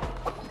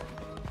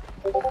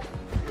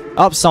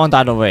 Oh, someone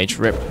died of rage.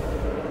 Rip.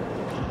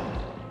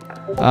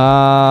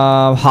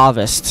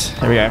 Harvest.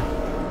 Here we go.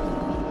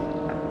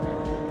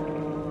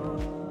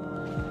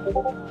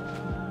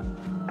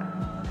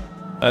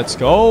 Let's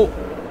go.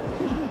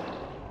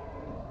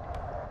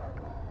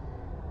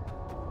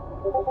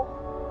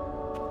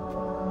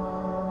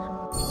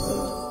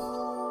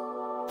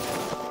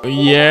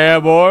 Yeah,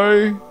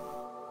 boy.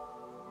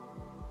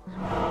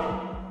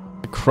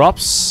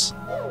 Crops.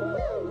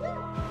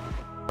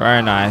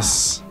 Very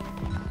nice.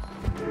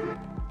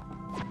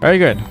 Very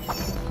good.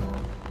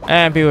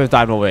 And people with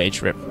died of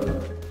age. Rip.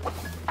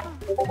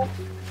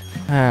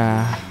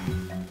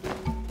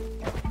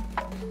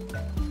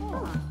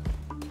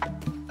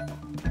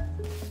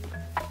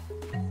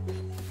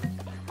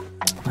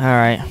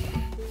 Alright.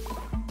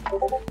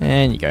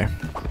 And you go.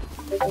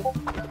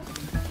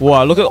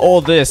 Wow, look at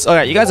all this.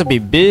 Alright, you guys will be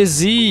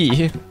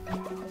busy.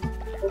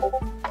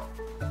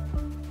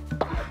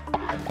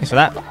 Thanks for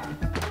that.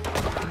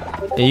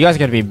 Yeah, you guys are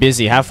gonna be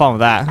busy. Have fun with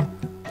that.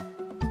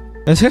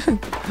 This is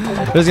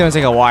gonna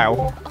take a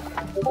while.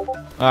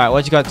 Alright,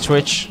 what you got,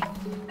 Twitch?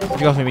 What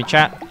you got for me,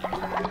 chat?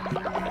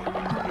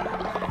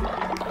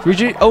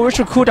 Oh,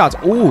 ritual cooldowns.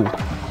 Ooh.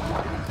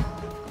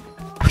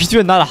 We do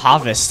another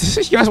harvest.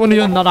 You guys want to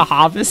do another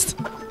harvest?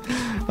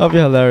 That'll be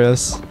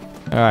hilarious.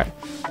 Alright.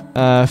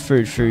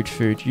 Food.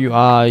 You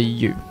are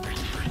you.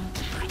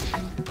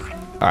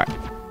 Alright.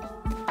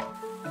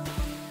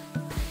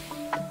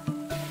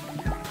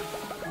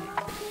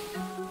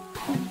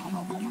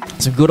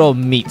 Some good old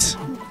meat.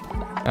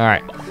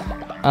 Alright.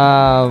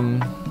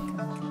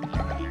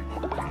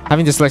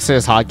 Having dyslexia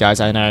is hard, guys.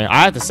 I know.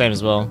 I have the same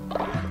as well.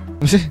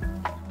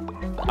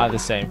 I have the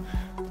same.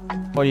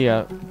 What do you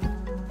got?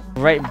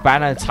 Great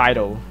banner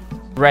title.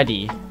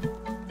 Ready.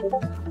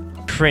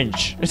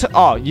 Cringe.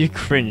 Oh, you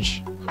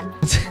cringe.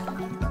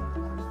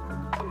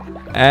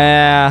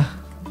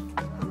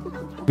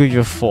 Give you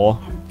a 4.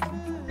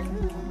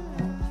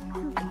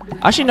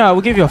 Actually, no,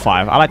 we'll give you a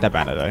 5. I like that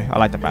banner though. I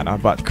like the banner,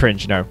 but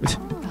cringe, no.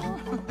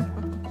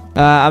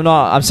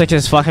 I'm sick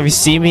as fuck. Have you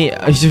seen me?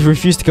 I just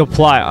refuse to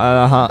comply.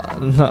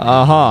 I've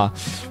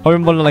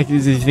been wondering, like,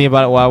 you think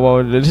about it.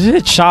 Wow,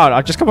 child,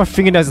 I just got my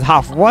fingernails in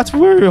half. What?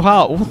 Where?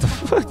 How? What the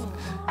fuck?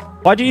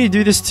 Why did you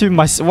do this to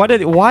my? How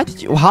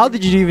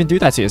did you even do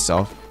that to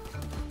yourself?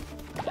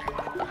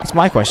 That's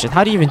my question.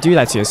 How do you even do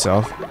that to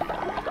yourself?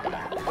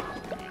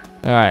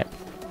 All right,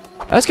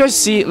 let's go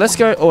see. Let's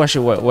go. Oh,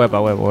 actually, where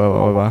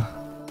about?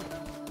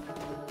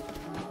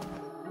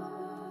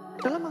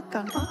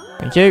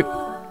 Thank you.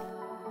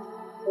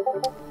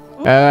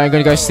 I'm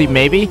gonna go sleep.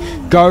 Maybe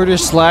go to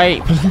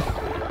sleep.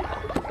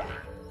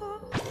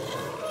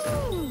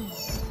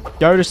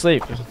 Go to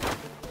sleep.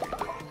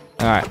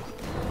 All right,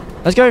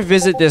 let's go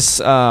visit this.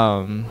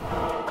 Oh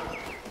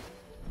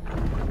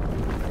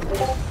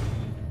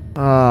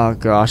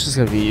gosh, this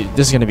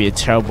is gonna be a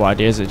terrible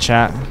idea, is it,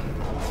 chat?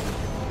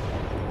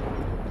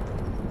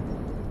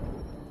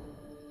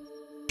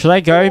 Should I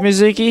go,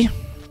 Mizuki?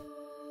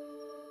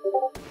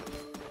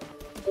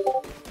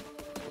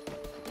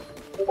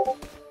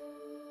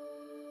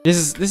 This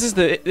is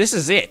it. This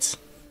is it.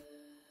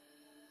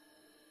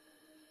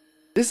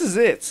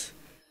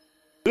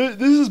 This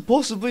is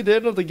possibly the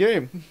end of the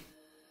game.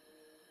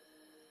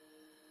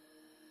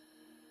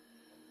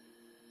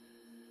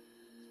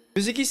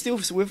 Mizuki still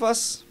with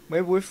us?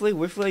 Maybe Whiffly?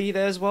 Whiffly, are you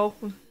there as well?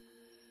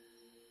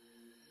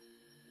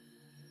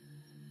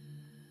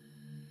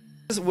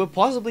 We're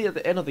possibly at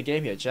the end of the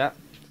game here, chat.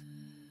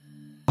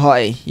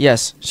 Hi,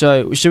 yes.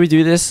 So, should we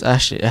do this?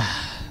 Actually,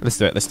 let's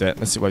do it. Let's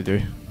see what I do.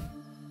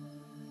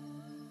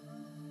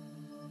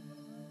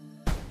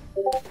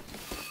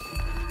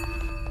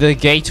 The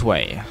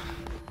gateway.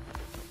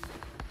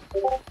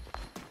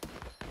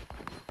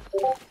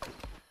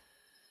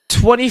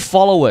 $20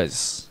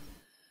 followers.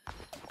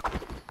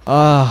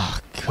 Oh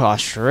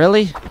gosh,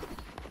 really?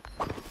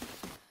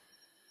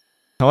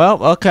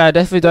 Well, okay, I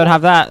definitely don't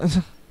have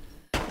that.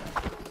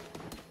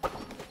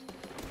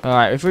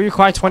 Alright, if we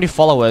require 20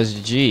 followers,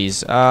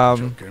 jeez.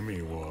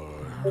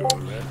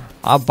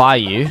 I'll buy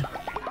you.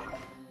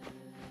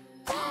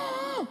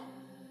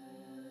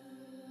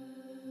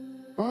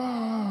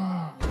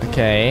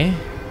 Okay.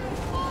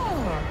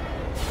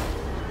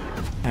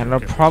 And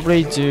I'll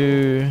probably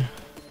do...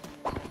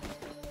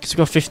 Because we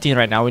got 15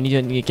 right now. We need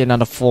to get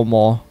another 4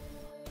 more.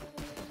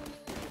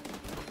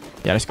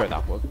 Yeah, let's go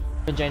that one.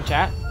 Jane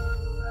chat.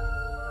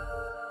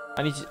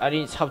 I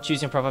need help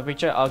choosing profile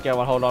picture. Okay,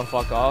 well, hold on.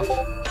 Fuck off.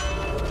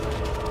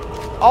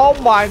 Oh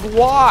my,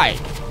 why?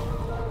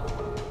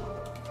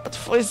 What the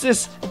fuck is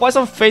this? Why is it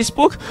on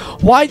Facebook?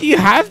 Why do you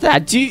have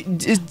that? Does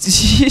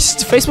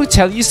Facebook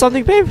tell you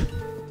something, babe?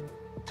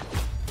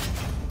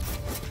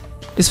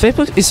 Is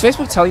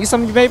Facebook telling you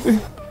something, babe?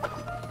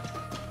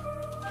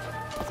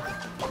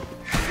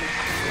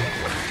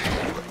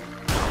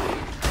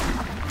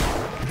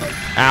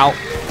 Ow.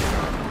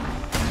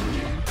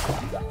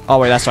 Oh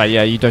wait, that's right.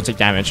 Yeah, you don't take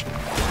damage.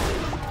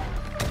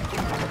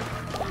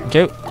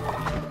 Okay.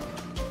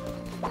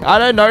 I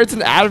don't know. It's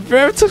an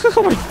advert.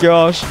 Oh my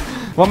gosh.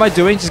 What am I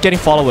doing? Just getting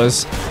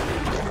followers.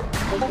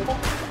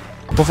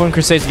 Perform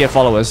crusades to get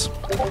followers.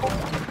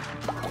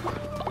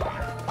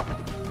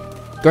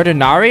 Go to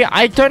Nari.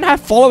 I don't have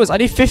followers. I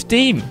need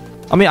 15.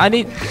 I mean, I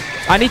need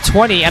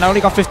 20, and I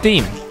only got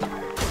 15.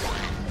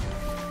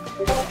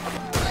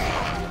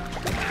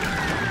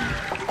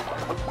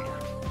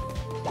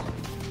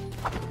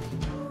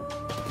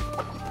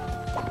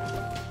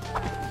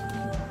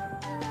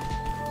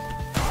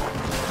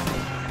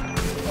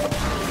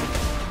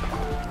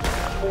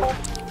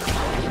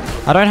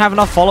 I don't have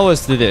enough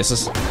followers to do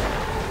this.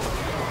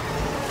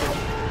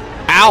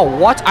 Ow,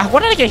 what?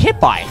 What did I get hit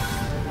by?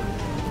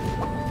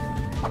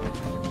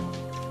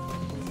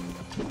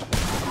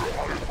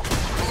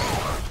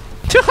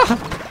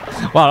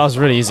 Wow, that was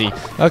really easy.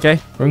 Okay,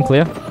 room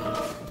clear.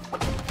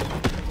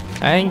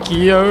 Thank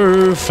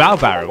you. Foul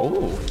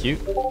barrel. Ooh, cute.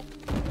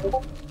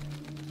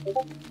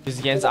 This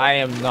against I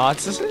am not.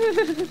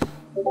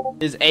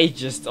 His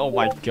ageist. Oh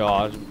my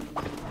god.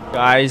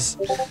 Guys.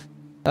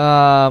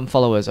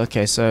 Followers.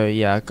 Okay, so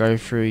yeah, go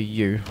through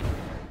you.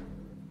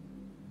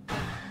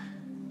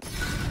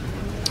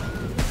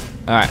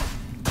 Alright.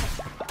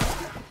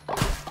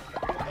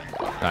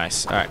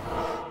 Nice. Alright.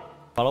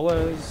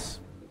 Followers.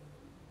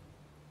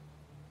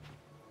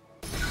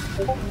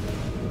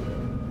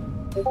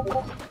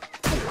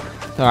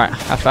 Alright,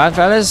 have fun,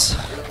 fellas.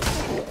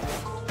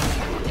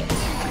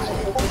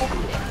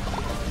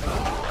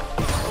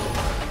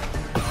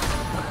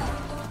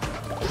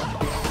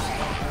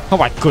 Oh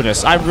my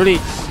goodness, I really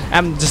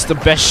am just the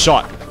best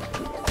shot.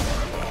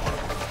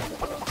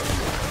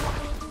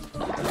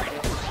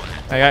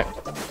 Okay.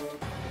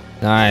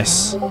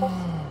 Nice.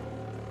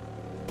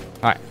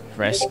 Alright,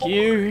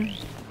 rescue.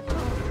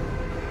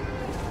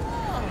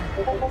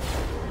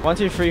 1,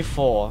 2, 3,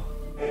 4.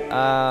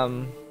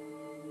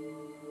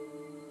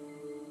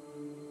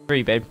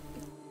 3, babe.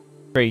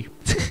 3.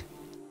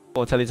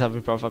 4, tell you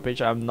something profile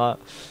picture. I'm not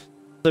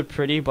so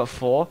pretty, but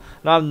 4.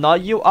 No, I'm not.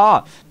 You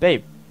are,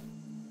 babe.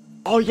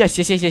 Oh yes,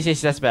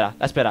 that's better.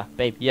 That's better,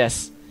 babe.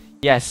 Yes,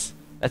 that's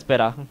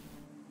better.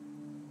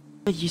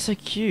 You're so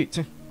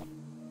cute.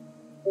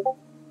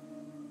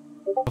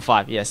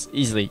 5, yes,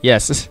 easily,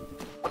 yes.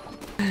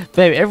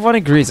 Babe, everyone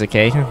agrees,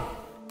 okay?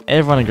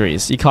 Everyone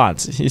agrees. You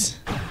can't.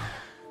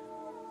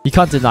 You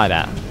can't deny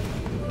that.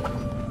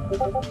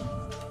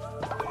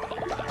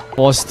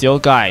 Or still,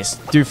 guys,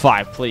 do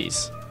 5,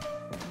 please.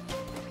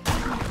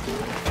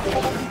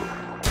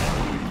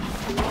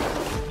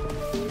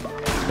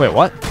 Wait,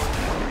 what?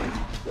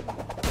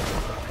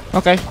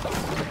 Okay.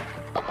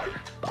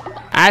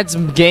 Ads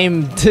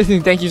game.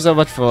 Thank you so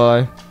much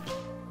for.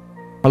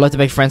 I'd love to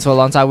make friends for a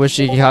long time. Wish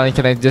you can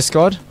connect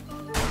Discord.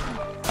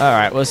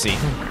 Alright, we'll see.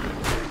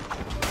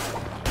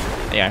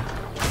 Yeah.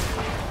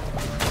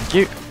 Thank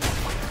you.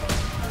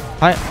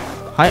 Hi.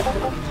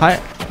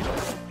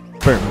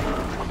 Boom.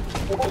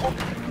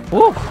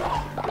 Woo!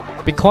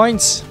 Big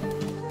coins.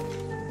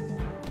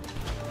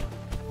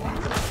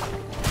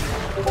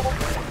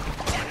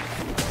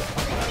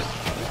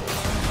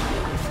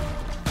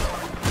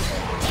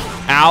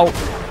 Ow.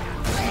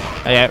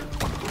 Okay.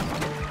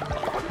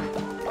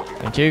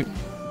 Thank you.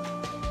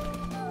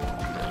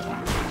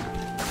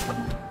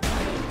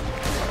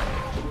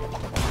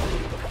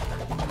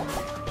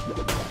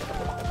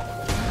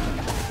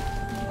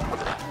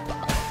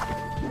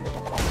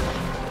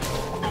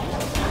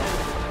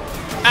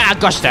 Ah,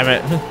 gosh damn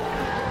it.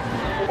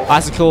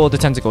 Icicle, the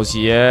tentacles.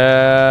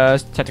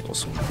 Yes,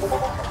 tentacles.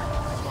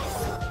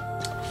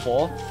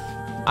 4.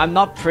 I'm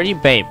not pretty,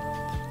 babe.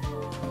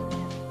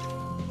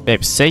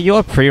 Babe, say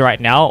you're pretty right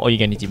now, or you're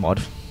gonna demod.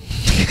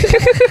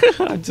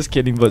 I'm just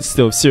kidding, but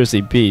still,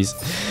 seriously, please.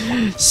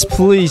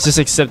 Please just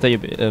accept that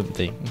you're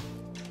thing.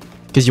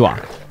 Because you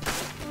are.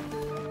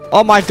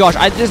 Oh my gosh,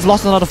 I just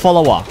lost another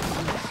follower.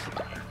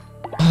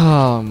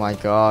 Oh my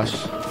gosh.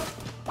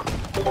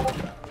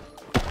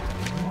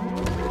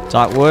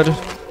 Darkwood.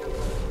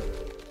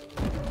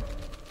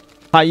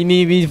 Hi, you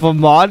need me for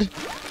mod?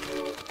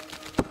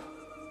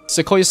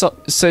 So call yourself.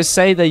 So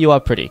say that you are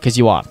pretty, because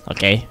you are,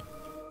 okay?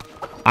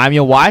 I'm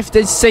your wife,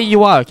 then say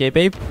you are, okay,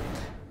 babe?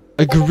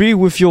 Agree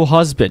with your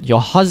husband.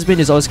 Your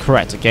husband is always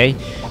correct, okay?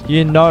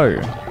 You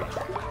know.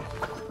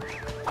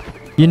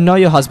 You know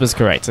your husband's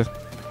correct.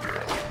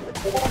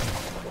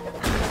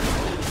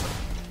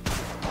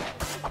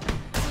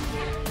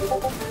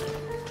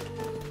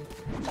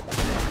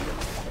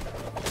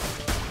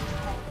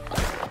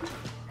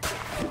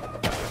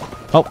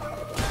 Oh.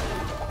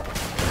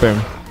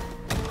 Boom.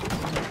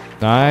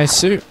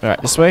 Nice.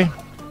 Alright, this way.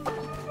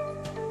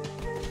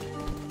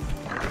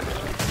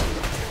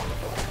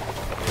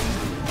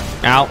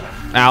 Ow.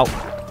 Ow.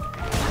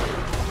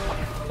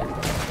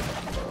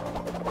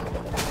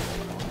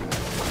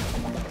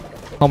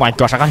 Oh my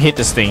gosh, I can't hit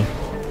this thing.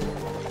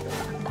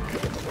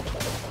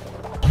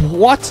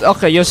 What?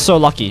 Okay, you're so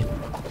lucky.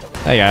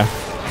 There you go.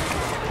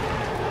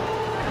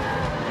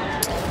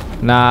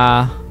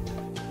 Nah.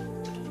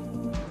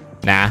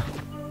 Nah.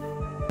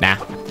 Nah.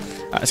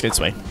 Alright, let's go this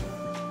way.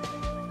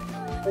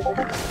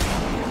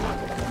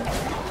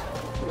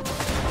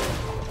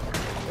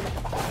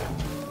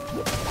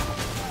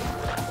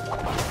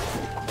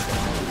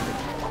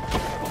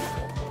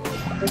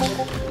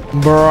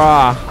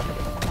 Bruh.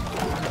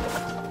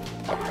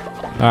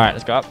 Alright,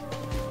 let's go up.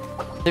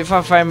 If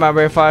I find my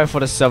profile for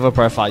the server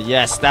profile.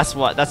 Yes, that's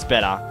what. That's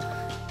better.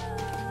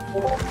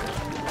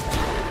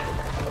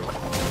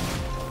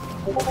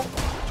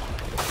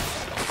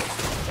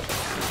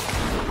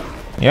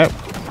 Yep.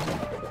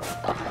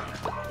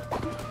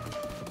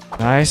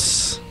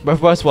 Nice. But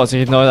first was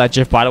you know that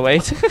GIF, by the way.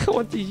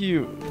 What do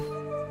you?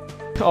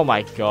 Oh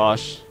my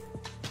gosh.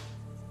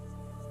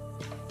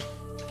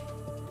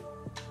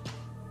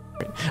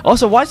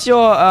 Also, what's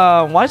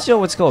your what's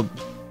it called?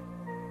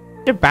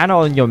 Your banner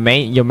on your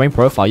main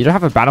profile. You don't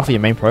have a banner for your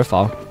main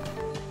profile.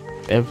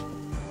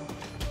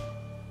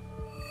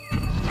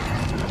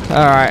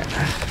 Alright.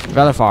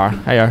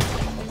 Velifar. Hey yo.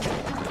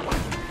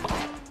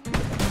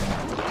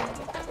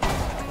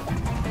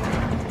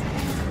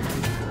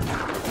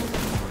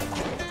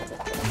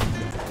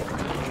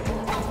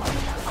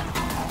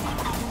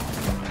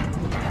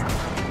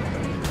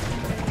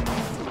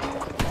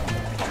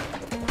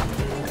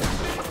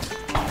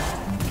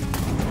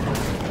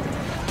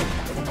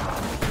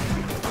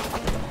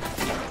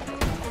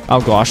 Oh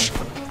gosh.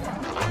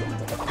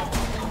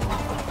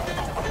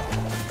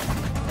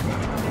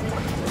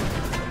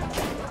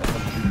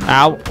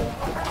 Ow.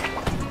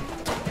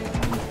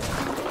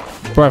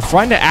 Bro,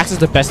 flying the axe is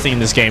the best thing in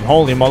this game.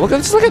 Holy mo, look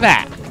at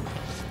that.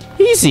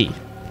 Easy.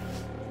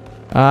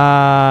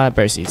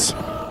 Berry seeds.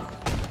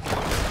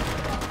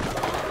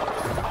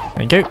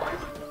 Thank you.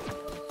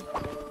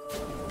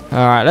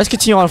 Alright, let's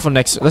continue on for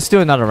next. Let's do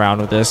another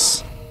round with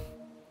this.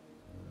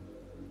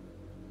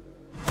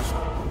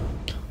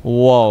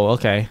 Whoa,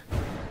 okay.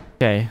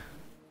 Okay.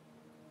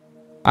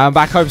 I'm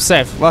back home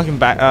safe. Welcome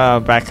back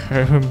back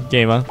home,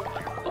 gamer.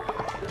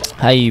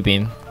 How you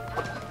been?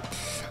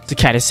 The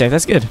cat is safe.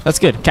 That's good. That's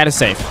good. Cat is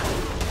safe.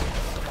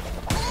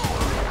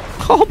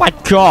 Oh my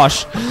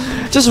gosh.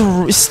 Just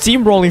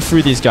steamrolling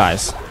through these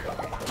guys.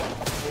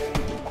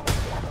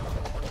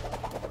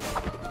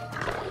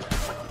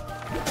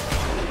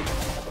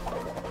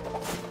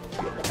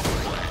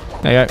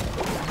 There you go.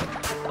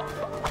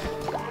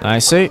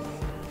 Nice suit.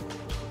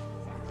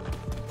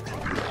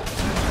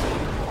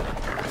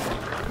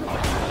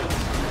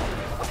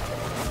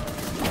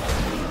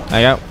 There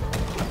you go.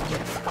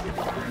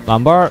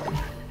 Lumber.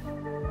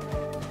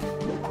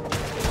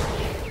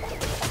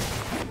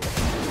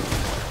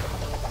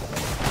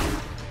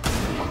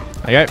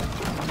 There you go.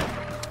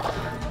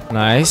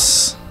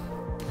 Nice.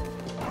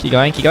 Keep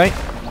going, keep going.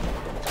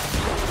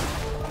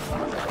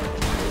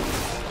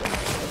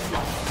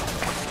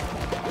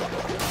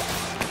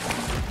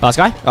 Last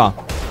guy? Oh.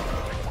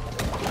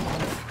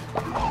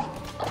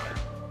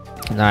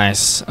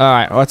 Nice.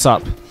 Alright, what's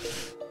up?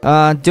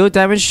 Deal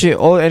damage to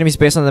all enemies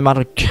based on the amount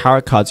of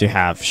carrot cards you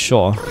have.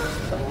 Sure.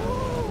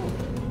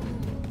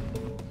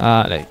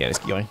 Let's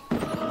keep going.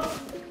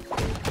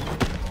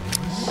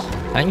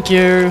 Thank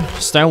you.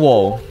 Stone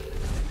wall.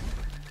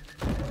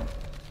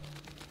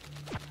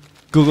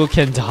 Google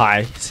can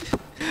die.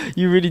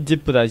 You really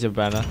did put that as your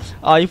banner.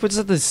 Oh, you put this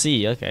at the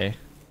C. Okay.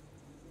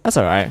 That's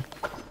alright.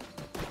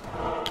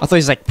 I thought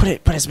he's like, put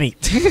it as me.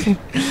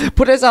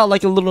 Put it as our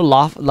like a little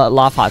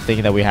laugh heart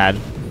thing that we had.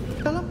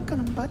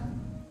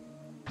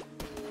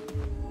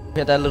 We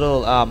had that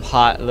little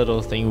heart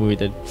little thing we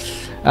did.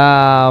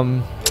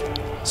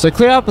 So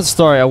clear up the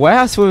story. A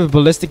warehouse full of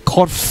ballistic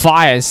caught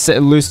fire and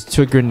set loose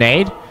to a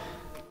grenade.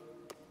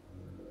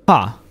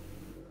 Huh.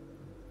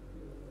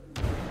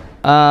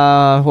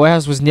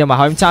 Warehouse was near my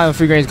hometown and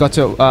 3 grenades got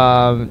to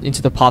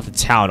into the path of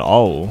town.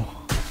 Oh.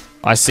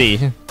 I see.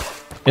 It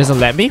doesn't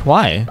let me?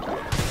 Why?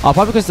 Oh,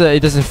 probably because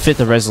it doesn't fit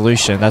the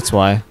resolution. That's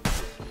why.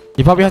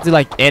 You probably have to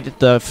like edit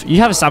the. You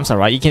have a Samsung,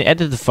 right? You can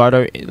edit the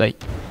photo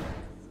like.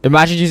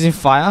 Imagine using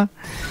fire.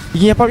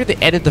 You probably have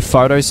to edit the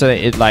photo so that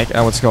it like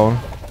what's it called?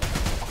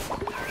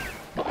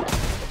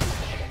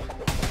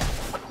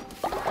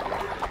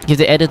 You have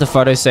to edit the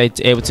photo so it's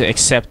able to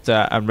accept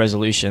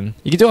resolution.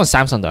 You can do it on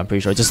Samsung though, I'm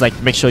pretty sure. Just like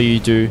make sure you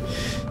do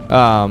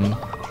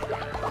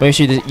make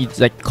sure you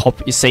like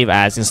copy save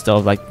as instead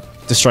of like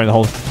destroying the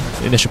whole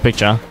initial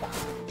picture.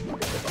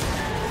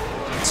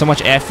 So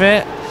much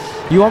effort.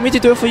 You want me to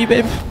do it for you,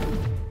 babe?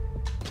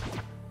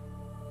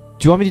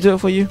 Do you want me to do it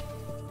for you?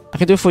 I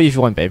can do it for you if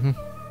you want, babe.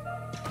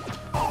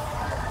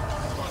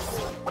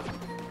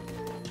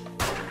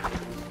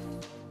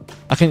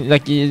 I can,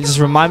 like, you just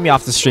remind me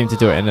after the stream to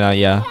do it, and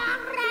yeah.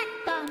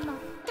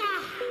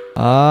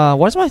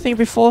 What's my thing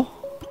before?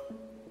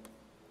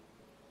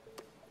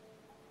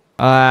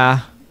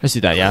 Let's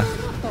do that, yeah.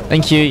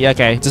 Thank you, yeah,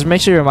 okay. Just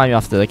make sure you remind me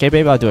after, okay,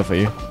 babe? I'll do it for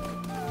you.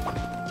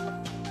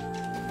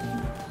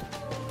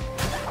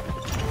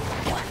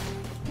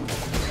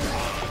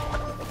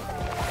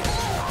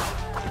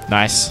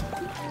 Nice.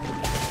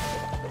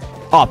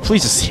 Oh,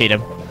 please just hit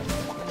him.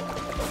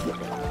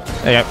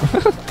 There you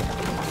go.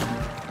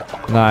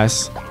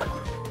 Nice.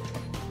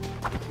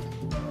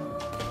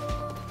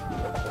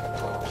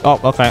 Oh,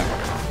 okay.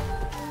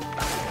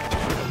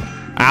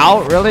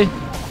 Ow, really?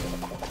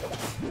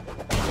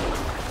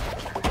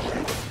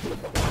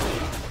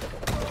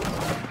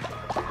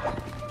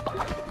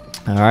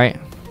 Alright.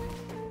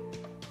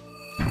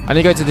 I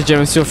need to go to the gym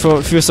and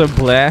feel so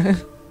blare.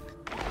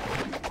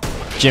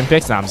 Gym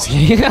pics? Nah, I'm just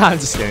kidding. I'm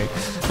just kidding.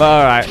 But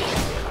alright.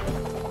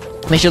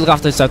 Make sure you look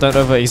after yourself, don't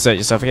overexert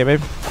yourself, okay,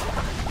 babe?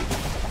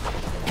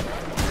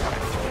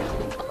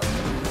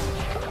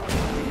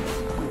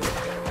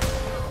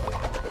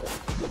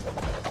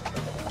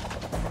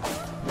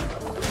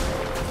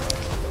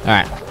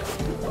 Alright.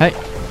 Hey.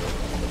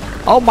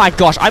 Oh my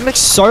gosh, I'm like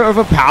so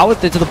overpowered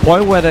to the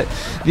point where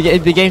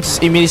the game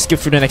just immediately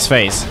skips through the next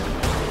phase.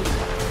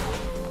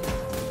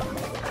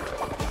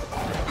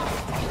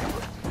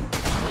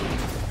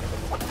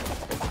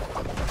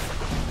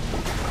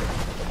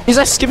 He's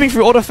like skipping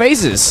through all the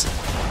phases.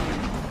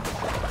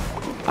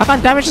 I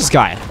can't damage this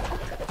guy.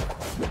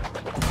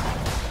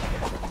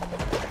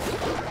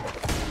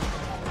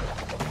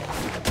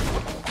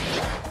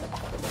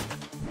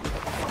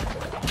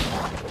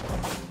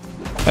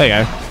 There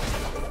you go.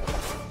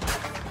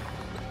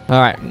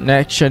 Alright,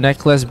 next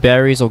necklace,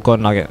 berries, or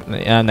gold nugget.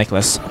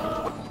 Necklace.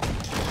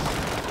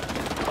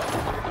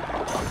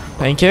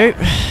 Thank you.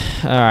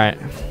 Alright.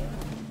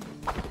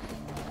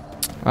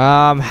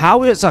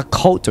 How is our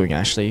cult doing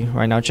actually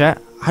right now,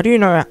 chat? How do you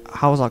know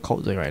how is our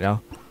cult doing right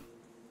now?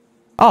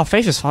 Oh,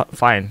 faith is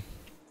fine.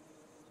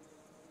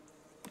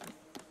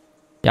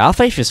 Yeah, our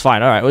faith is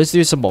fine. Alright, let's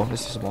do some more.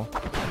 Let's do some more.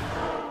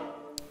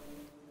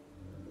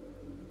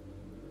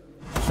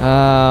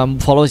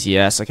 Follows,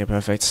 yes. Okay,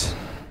 perfect.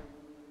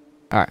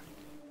 Alright.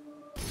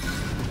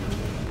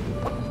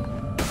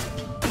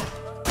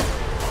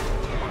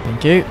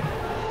 Thank you.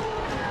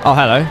 Oh,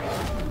 hello.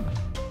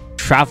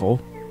 Travel.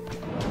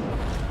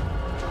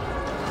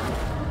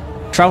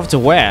 Travel to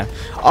where?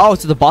 Oh,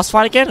 to the boss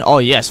fight again? Oh,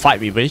 yes. Fight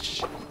me,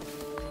 bitch.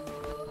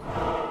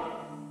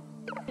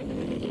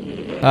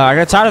 I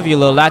got tired of you,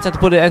 little lads. I had to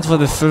put an end to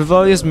the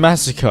frivolous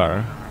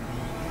massacre.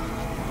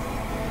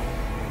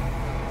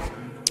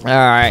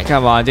 Alright,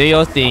 come on. Do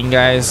your thing,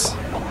 guys.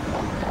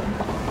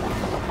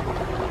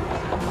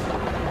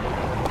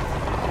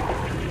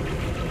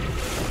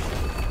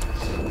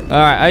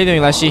 Alright, how you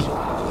doing, Leshy?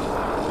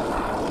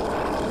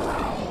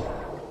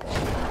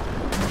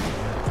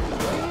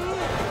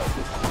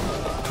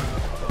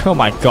 Oh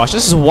my gosh,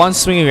 this is one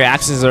swing of your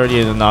axe is already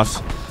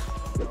enough.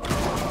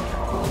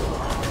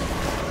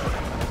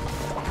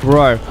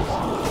 Bro.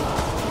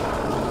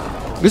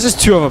 This is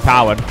too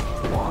overpowered.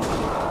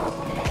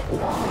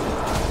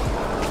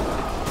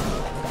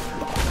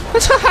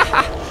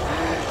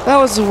 That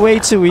was way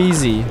too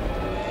easy.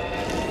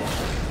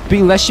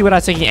 Being Leshy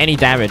without taking any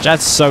damage,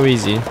 that's so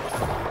easy.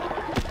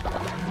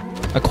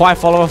 Acquire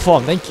follower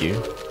form, thank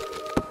you.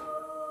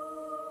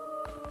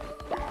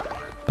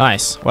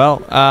 Nice.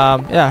 Well,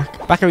 yeah,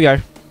 back here we go.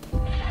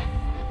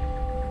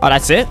 Oh,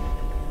 that's it?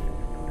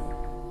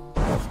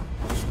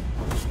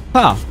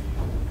 Huh.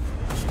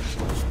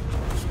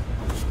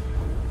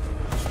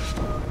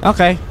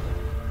 Okay.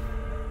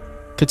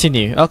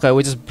 Continue. Okay,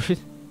 we just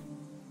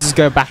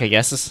go back, I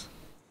guess.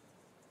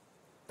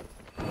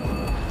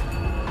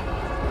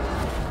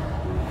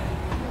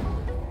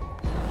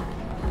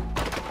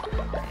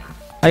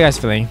 How you guys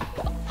feeling?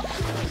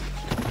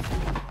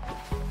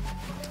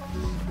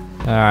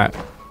 Alright.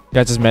 You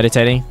guys just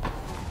meditating?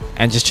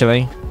 And just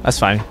chilling? That's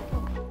fine.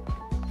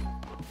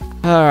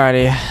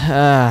 Alrighty.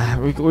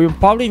 We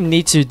probably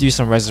need to do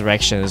some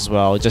resurrection as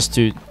well, just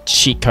to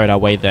cheat code our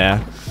way there.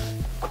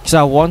 Because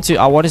I want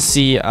to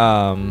see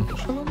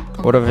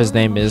whatever his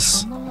name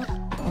is.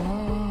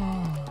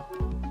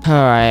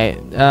 Alright.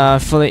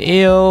 Feeling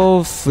ill,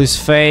 lose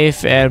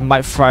faith, and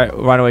might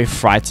run away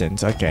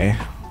frightened. Okay.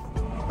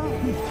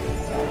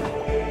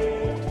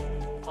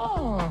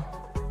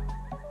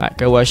 Alright,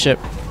 go worship.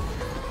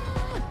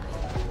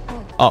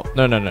 Oh,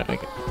 no. Okay.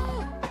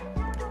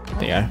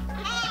 There you go.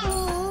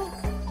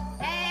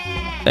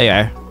 There you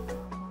go.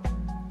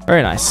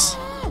 Very nice.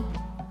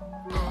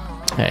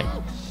 Okay.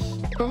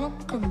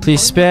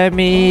 Please spare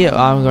me.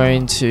 I'm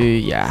going to...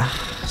 Yeah.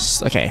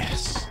 Okay.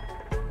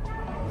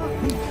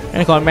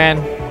 Unicorn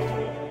man.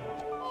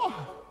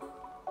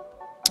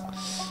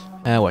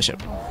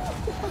 Worship.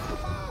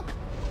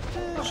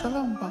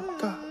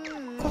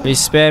 Please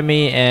spare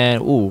me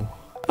and... Ooh.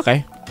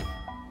 Okay.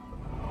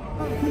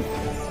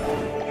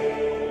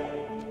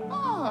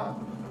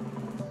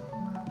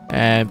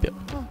 And build.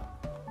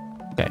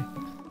 Okay.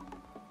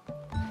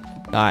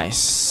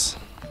 Nice.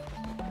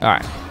 All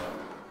right.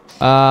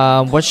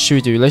 What should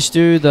we do? Let's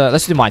do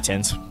my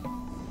tent.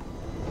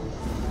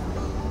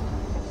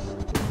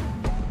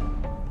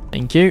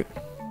 Thank you.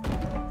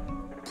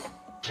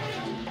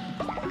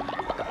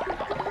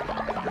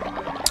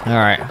 All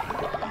right.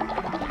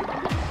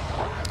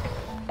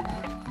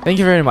 Thank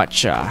you very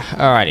much.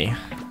 Alrighty.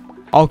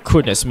 Oh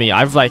goodness me!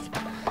 I've like.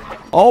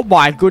 Oh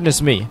my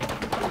goodness me!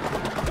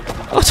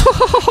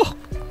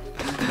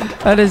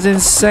 That is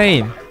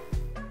insane.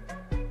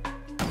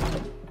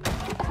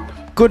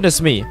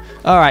 Goodness me.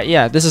 Alright,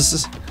 yeah, this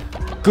is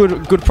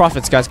good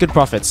profits, guys. Good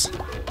profits.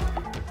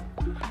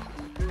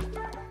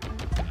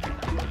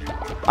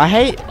 I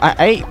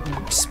hate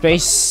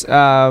space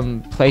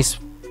place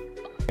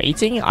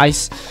fating. I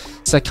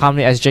said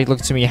calmly as Jake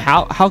looked to me.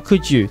 How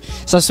could you?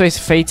 Subspace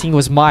fating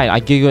was mine.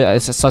 I giggled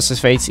at subspace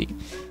fating.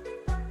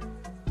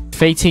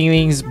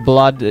 Fating's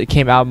blood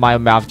came out of my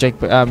mouth. Jake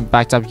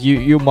backed up.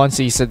 You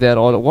monster, he said that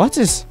all. What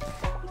is?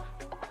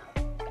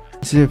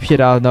 He appeared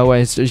out of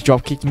nowhere. He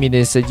drop kicked me and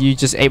he said, "You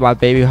just ate my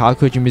baby. How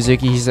could you,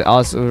 Mizuki?" He said, "I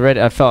was ready.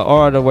 I felt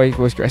all the way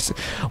was aggressive."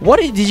 What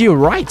did you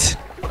write?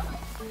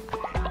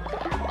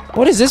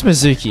 What is this,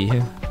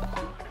 Mizuki?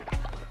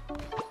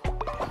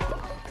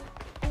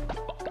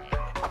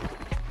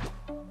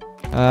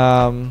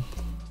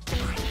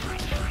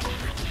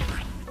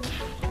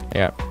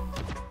 Yeah.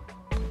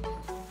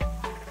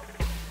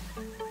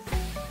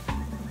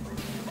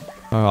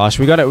 Oh gosh,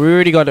 we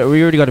really got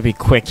to be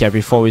quick here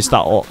before we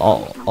start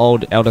all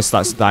the elder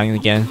starts dying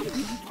again.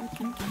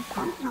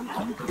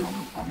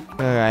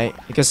 Alright,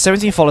 because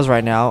 17 followers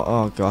right now.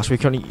 Oh gosh, we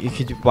can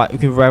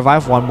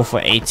revive one more for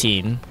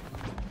 18.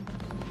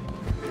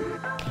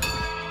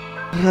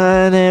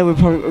 And then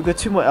we've got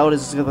 2 more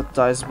elders that's gonna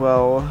die as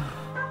well.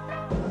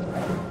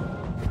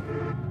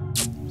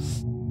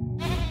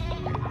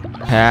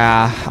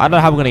 Yeah, I don't know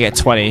how we're gonna get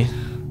 20.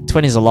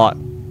 20 is a lot.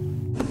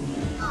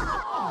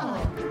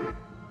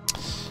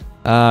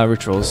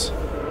 Rituals.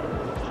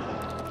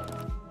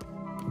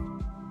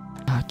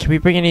 Can we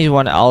bring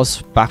anyone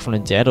else back from the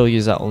dead or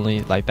use that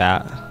only like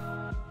that?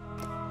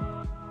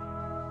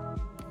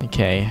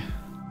 Okay.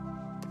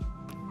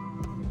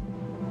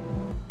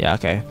 Yeah,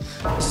 okay.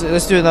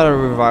 Let's do another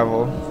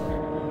revival.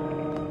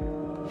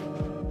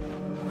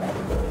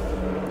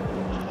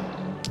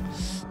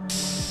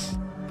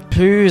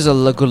 Who's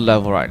a good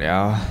level right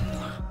now?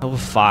 Level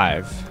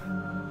 5.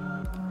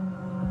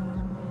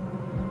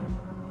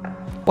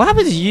 What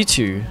happened to you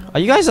two? Are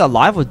you guys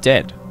alive or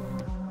dead?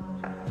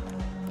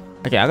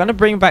 Okay, I'm gonna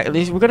bring back. At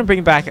least we're gonna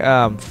bring back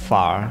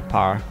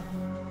power.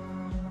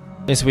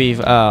 Since we've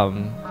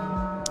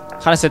kind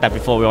of said that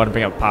before, we want to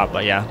bring up power,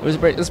 but yeah, let's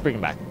bring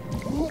it back.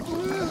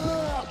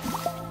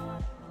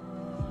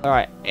 All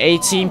right,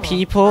 18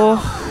 people.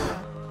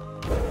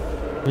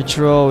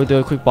 Ritual. We do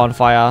a quick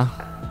bonfire.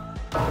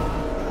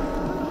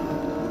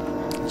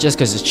 Just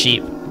because it's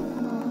cheap.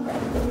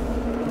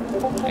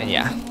 And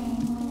yeah.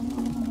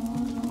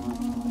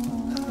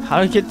 How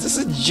to get this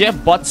is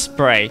jet butt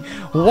spray?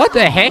 What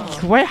the heck?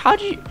 Where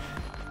did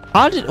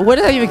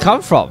that even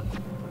come from?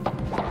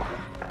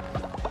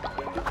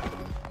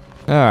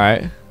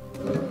 Alright.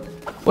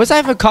 Where's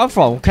that even come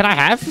from? Can I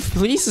have,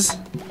 please?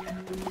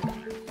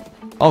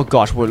 Oh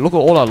gosh, well, look at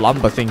all our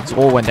lumber things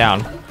all went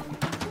down.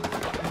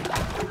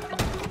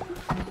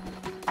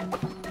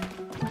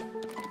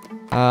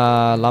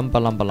 Lumber.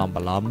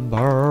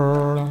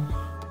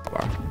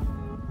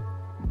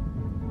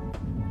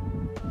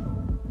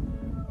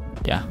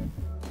 Yeah.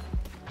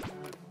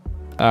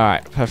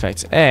 Alright,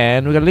 perfect.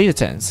 And we're gonna leave the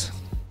tents.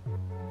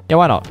 Yeah,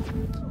 why not?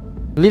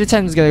 Leave the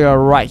tent is gonna go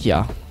right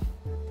here.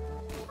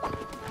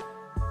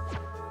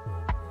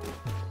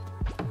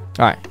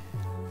 Alright.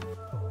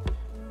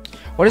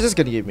 What is this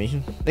gonna give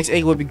me? Next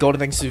egg will be golden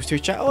thanks to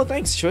Twitch chat. Oh,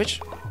 thanks,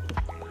 Twitch.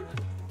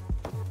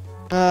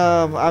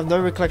 I have no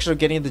recollection of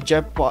getting the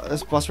jet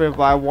boss rate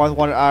by 1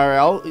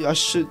 IRL. I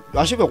should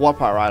be a warp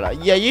power rider.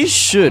 Yeah, you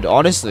should,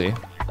 honestly.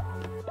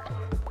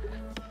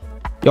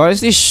 You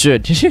honestly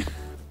should.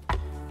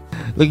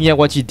 Looking at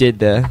what you did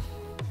there.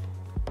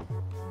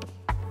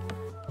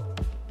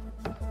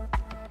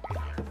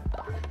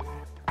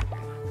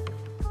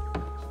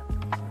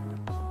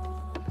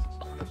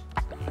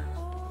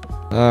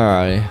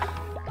 Alright.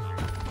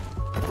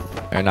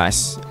 Very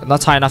nice. I'm not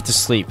tired enough to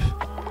sleep.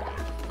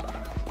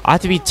 I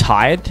have to be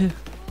tired?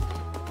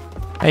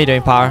 How you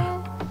doing, Power?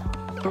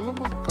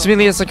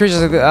 Similarly, some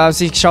creatures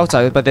seek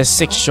shelter, but they're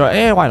 6 short.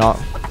 Eh, why not?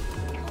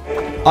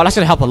 Oh, that's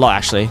gonna help a lot,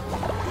 actually.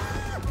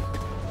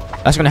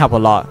 That's gonna help a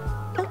lot.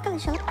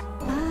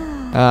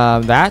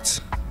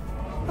 That's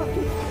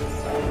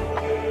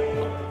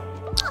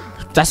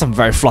some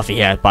very fluffy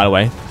hair, by the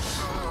way.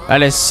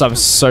 That is some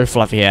so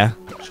fluffy hair.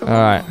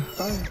 Alright.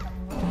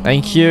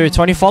 Thank you.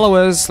 20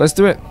 followers. Let's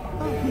do it.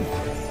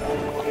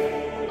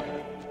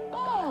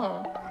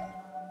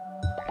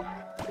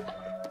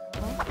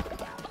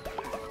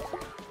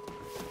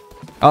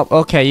 Oh,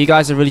 okay. You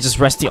guys are really just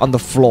resting on the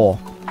floor.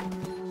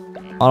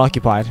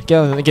 Unoccupied.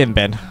 Get in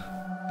bed.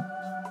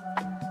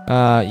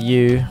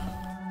 You.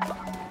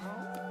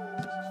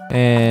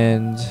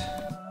 And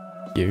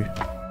you.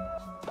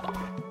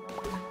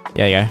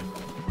 There you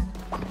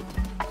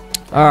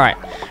go. Alright.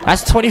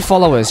 That's 20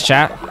 followers,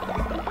 chat.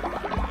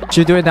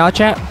 Should we do it now,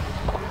 chat?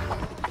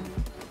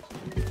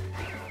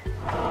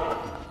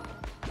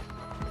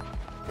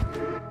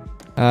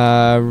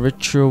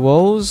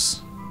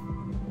 Rituals?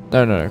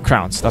 No.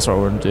 Crowns. That's what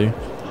we're gonna do.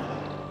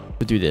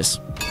 We'll do this.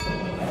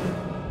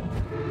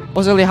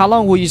 Possibly, how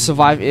long will you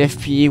survive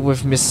FPE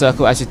with Miss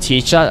Circle as a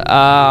teacher?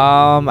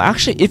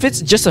 Actually, if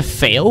it's just a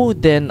fail,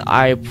 then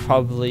I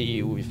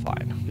probably will be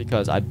fine.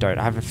 Because I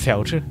haven't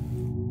failed.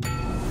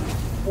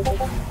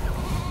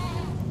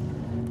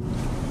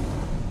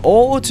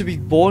 Or to be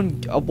born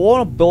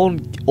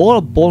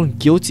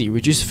guilty.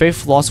 Reduce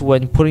faith loss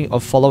when putting a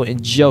follower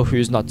in jail who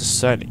is not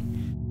discerning.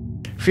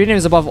 Freedom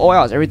is above all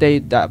else. Every day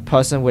that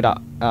person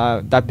without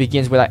that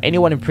begins without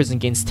anyone in prison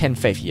gains 10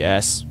 faith.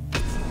 Yes.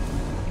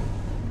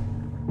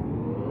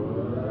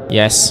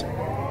 Yes.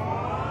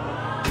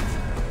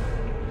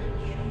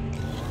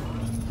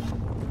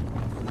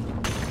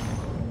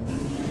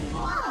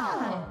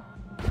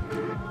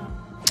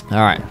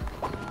 Alright.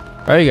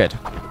 Very good.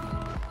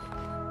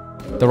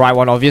 The right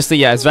one, obviously.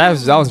 Yeah,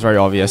 that was very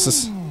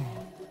obvious.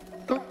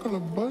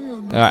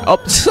 Alright. Oh,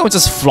 someone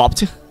just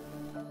flopped.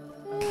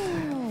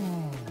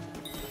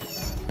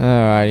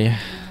 Alrighty.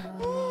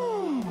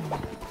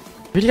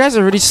 You guys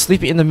are really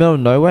sleeping in the middle of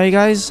nowhere,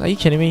 guys? Are you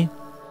kidding me?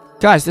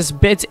 Guys, this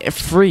bed's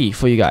free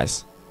for you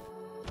guys.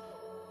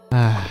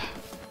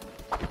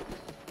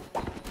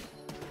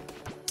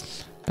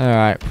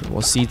 Alright, put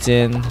more seats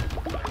in.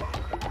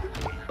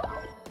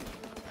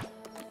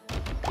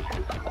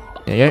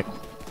 There you go.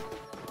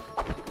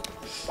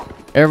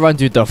 Everyone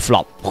do the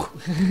flop.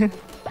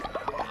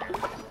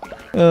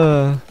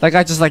 That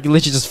guy just like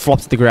literally just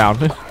flopped to the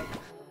ground.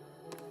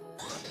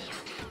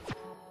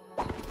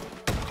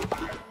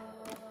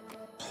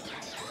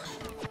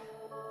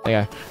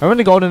 Yeah, remember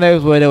the golden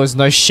days where there was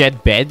no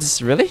shed beds?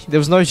 Really? There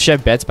was no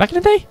shed beds back in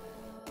the day?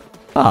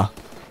 Ah.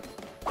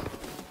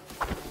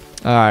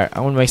 Alright, I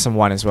want to make some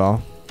wine as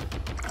well.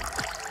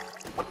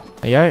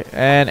 There you go.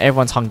 And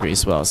everyone's hungry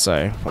as well,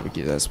 so probably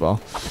get that as well.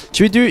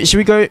 Should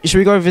we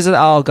go visit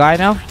our guy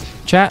now?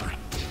 Chat?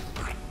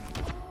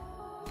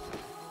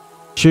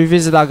 Should we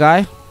visit our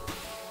guy?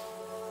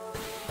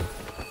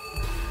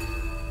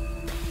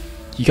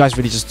 You guys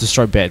really just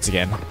destroy beds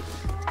again.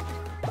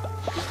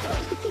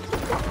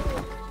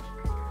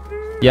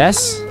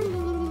 Yes?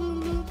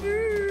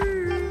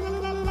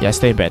 Yeah,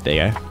 stay in bed. There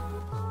you go.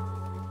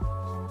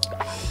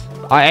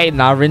 I ate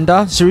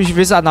Narinda. Should we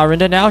visit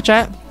Narinda now,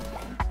 chat?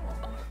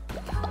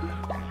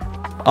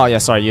 Oh, yeah,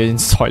 sorry. You're in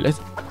the toilet.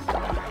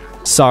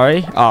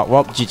 Sorry. Oh,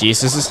 well, GG's.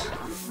 This is...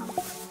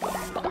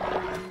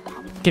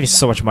 Getting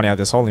so much money out of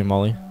this. Holy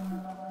moly.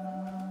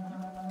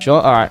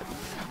 Sure? Alright.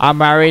 I'm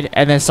married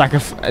and then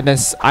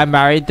I'm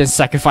married, then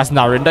sacrifice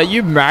Narinda.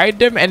 You married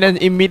them and then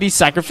immediately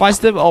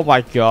sacrificed them? Oh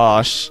my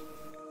gosh.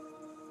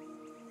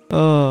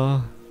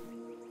 Oh.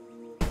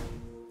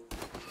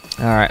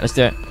 Alright, let's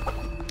do it.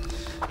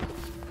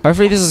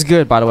 Hopefully this is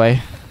good, by the way.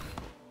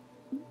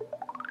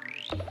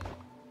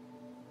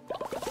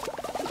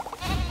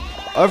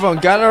 Everyone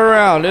gather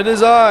around, it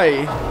is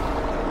I.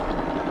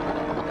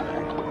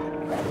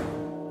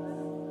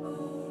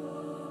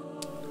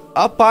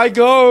 Up I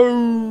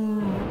go.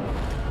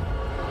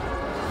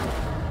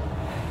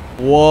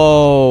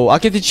 Whoa, I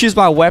get to choose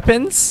my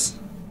weapons?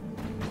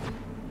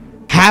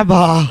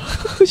 Hammer.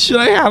 Should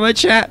I hammer,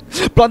 chat?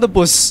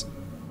 Blunderbuss.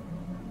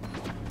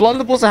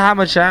 Blunderbuss or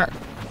hammer, chat?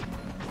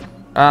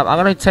 I'm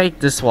gonna take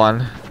this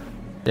one.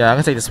 Yeah, I'm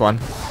gonna take this one.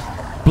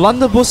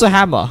 Blunderbuss or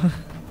hammer?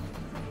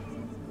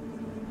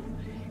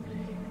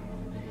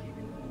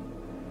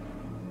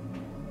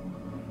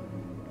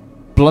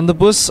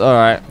 Blunderbuss?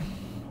 Alright.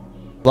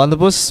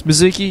 Blunderbuss?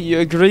 Mizuki, you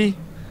agree?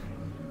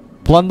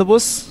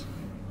 Blunderbuss?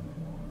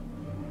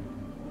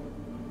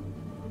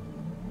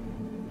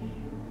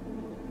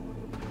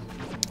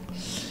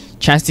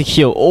 Chance to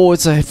kill. Oh,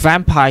 it's a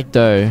vampire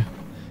though.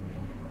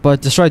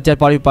 But destroy a dead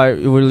body by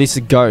release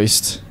a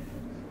ghost.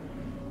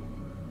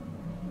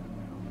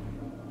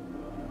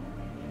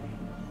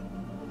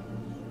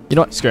 You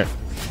know what? Screw it.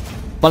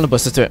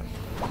 Blunderbuss, let's do it.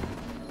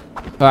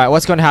 Alright,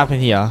 what's going to happen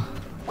here?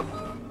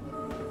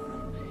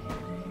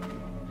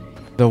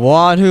 The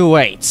one who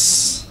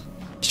waits.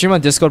 Stream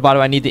on Discord, by the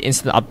way. I need the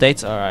instant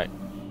updates. Alright.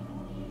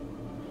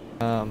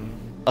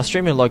 I'll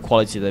stream in low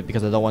quality though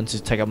because I don't want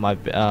to take up my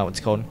what's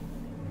it called?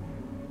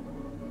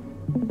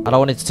 I don't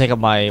want it to take up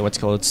my what's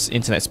it called? It's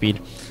internet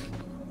speed.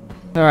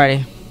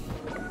 Alrighty.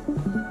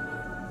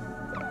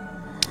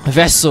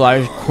 Vessel, I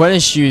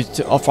request you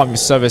to offer your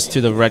service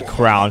to the Red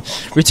Crown.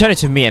 Return it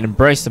to me and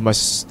embrace the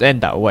most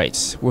end that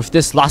waits. With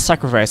this last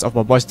sacrifice of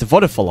my most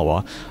devoted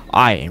follower,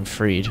 I am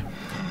freed.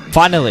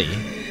 Finally,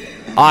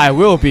 I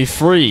will be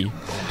free.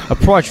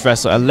 Approach,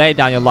 Vessel, and lay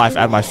down your life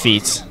at my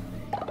feet.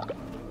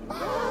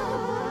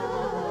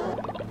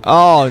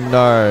 Oh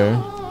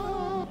no.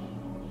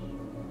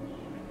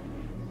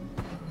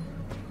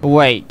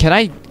 Wait, can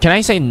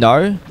I say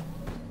no?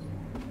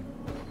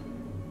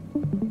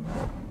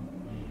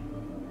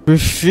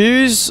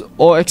 Refuse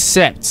or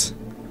accept?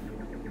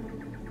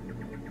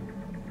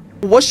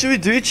 What should we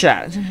do,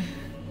 chat?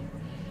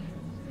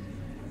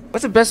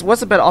 What's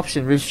the better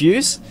option?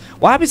 Refuse?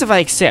 What happens if I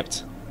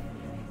accept?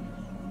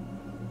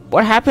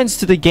 What happens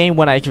to the game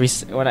when I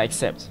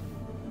accept?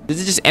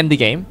 Does it just end the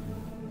game?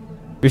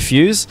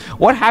 Refuse?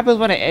 What happens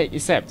when I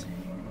accept?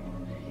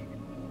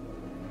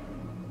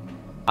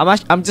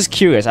 I'm just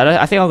curious.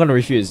 I think I'm gonna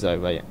refuse though.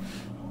 But yeah.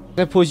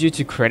 That pulls you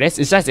to credits.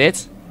 Is that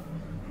it?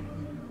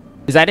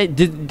 Is that it?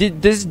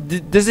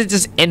 Does it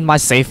just end my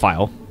save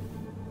file?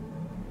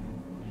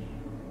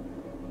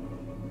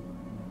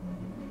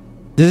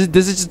 Does it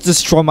just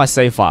destroy my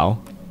save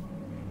file?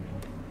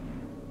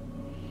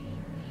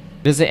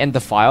 Does it end the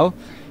file?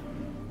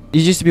 It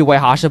used to be way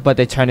harsher, but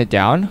they turned it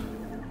down.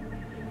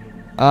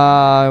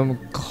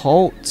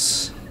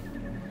 Cult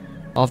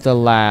of the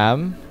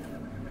Lamb.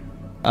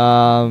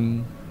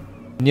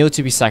 Kneel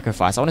to be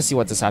sacrificed. I want to see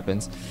what this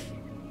happens.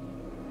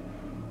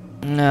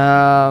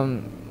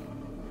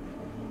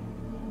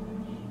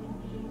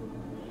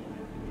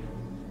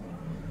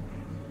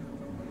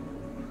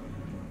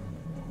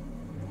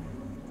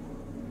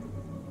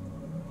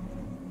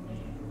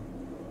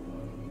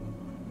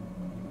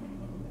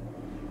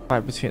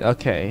 Right between.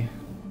 Okay.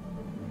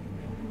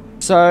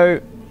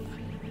 So.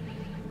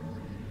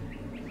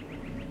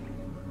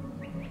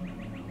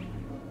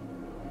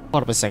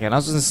 Hold up a second. I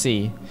was gonna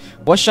see.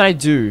 What should I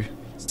do?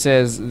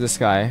 Says this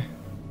guy.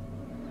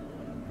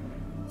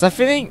 So I'm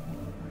feeling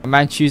a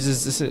man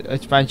chooses.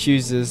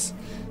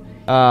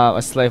 A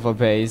slave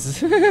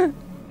obeys. Never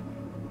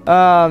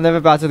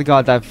bow to the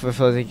god that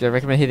fulfills it. I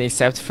recommend hitting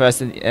accept first,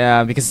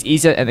 because it's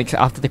easier. And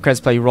after the credits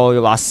play, you roll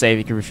your last save.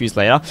 You can refuse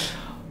later.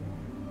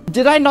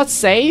 Did I not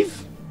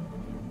save?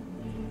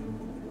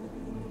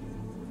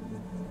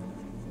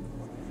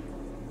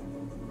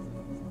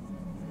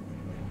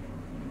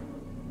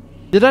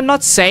 Did I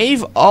not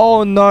save?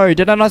 Oh no,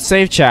 did I not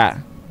save, chat?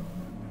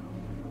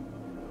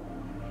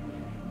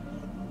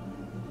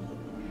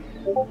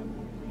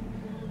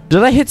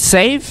 Did I hit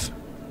save?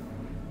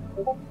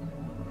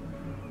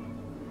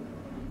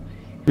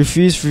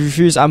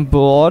 Refuse, I'm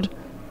bored.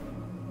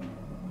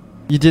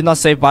 You did not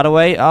save, by the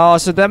way. Oh,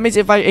 so that means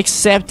if I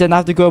accept, then I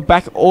have to go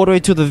back all the way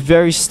to the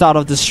very start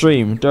of the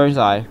stream, don't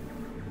I?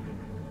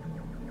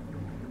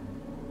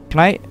 Can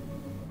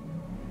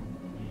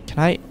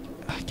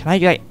I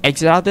like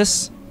exit out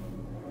this?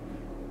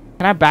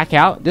 Can I back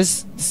out?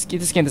 This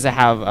game doesn't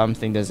have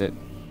thing, does it?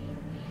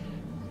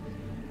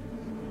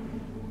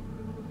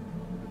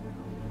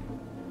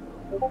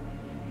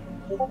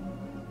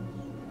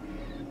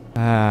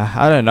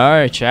 I don't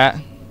know, chat.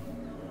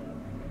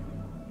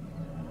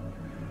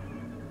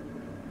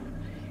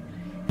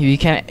 You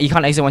can't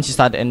exit once you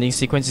start the ending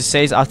sequence. It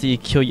says after you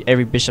kill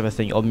every bishop, I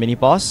think, or mini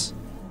boss.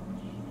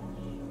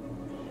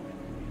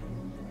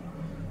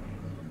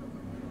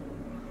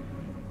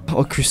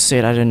 Or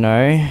crusade, I don't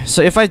know.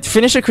 So if I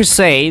finish a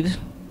crusade,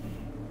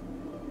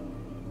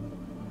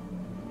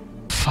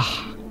 fuck.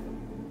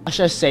 I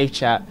should have saved,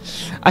 chat.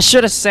 I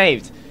should have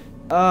saved.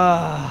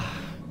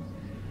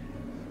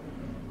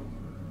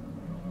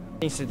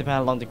 Things to depend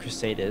how long the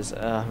crusade is.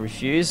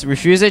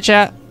 Refuse it,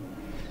 chat.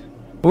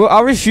 Well,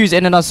 I'll refuse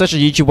and then I'll search on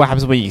YouTube what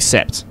happens when you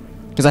accept.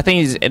 Because I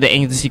think the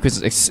end of the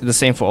sequence is the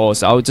same for all.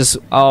 So I'll just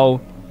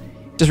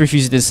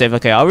refuse this save.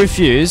 Okay, I'll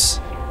refuse.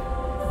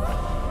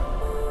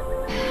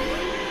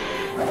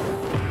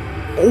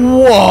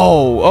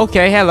 Whoa!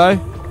 Okay, hello.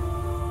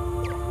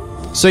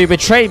 So you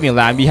betrayed me,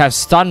 Lamb. You have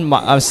shunned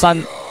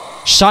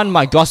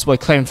my gospel,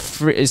 claimed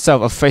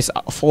itself a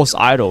false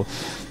idol.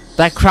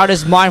 That crowd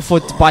is mine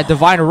by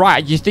divine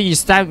right. You think you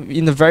stand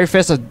in the very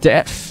face of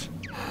death?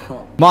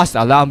 Master,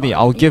 allow me.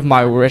 I'll give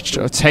my rich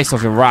a taste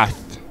of your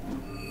wrath.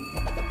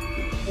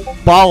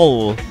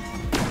 Bowl.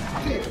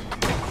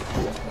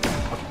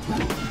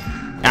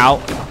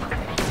 Ow.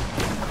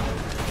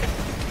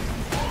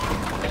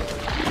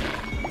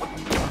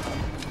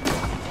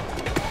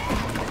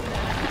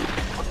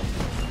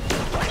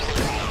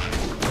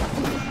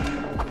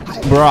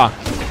 Bruh.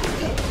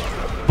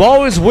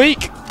 Bow is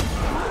weak.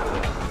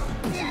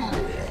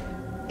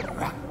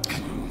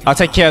 I'll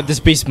take care of this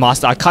beast,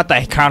 Master. I cut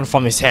that crown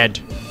from his head.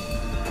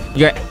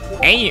 You got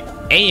aim.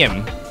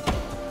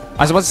 I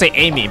was about to say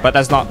Amy, but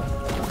that's not.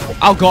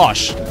 Oh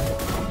gosh.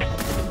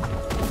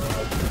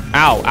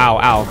 Ow, ow,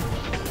 ow.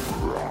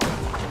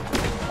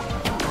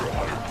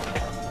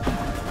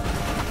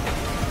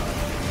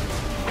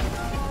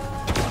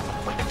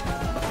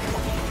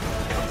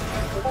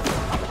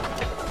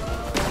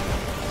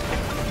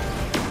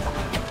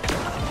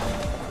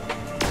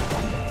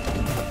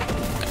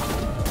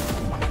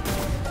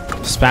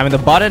 Spamming the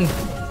button.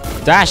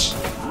 Dash.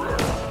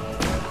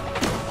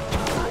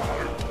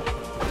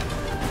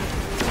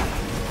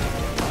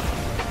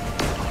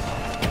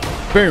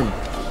 Boom.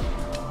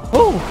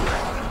 Woo.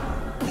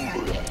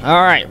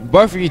 Alright,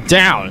 both of you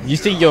down. You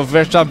think you're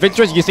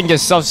victorious, you think you're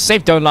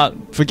self-safe, don't not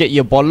forget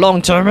you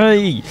belong to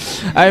me.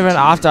 Even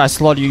after I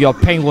slaughter you, your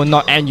pain will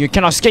not end. You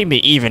cannot escape me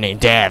even in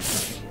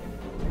death.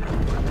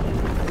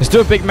 Let's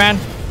do it, big man.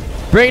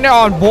 Bring it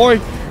on, boy.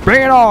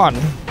 Bring it on.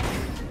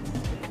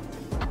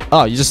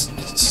 Oh, you just...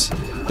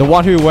 The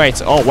one who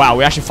waits. Oh, wow,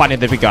 we're actually fighting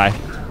the big guy.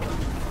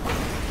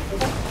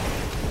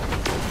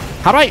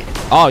 How do I...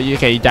 Oh,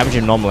 okay, you damage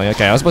him normally.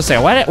 Okay, I was about to say,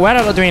 why did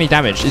I not do any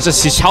damage? It's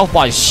just his health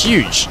bar is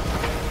huge.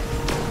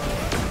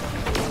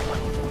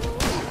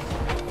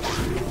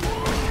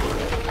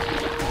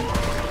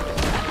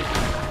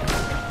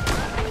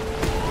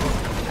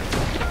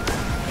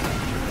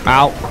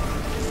 Ow.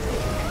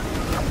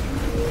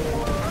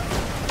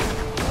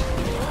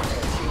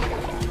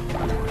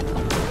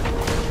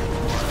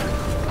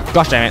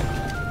 Gosh damn it.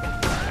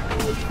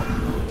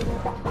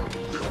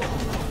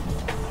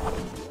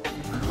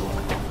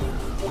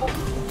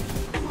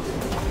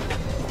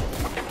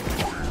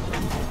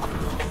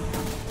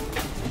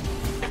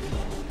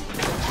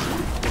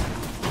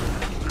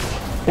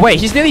 Wait,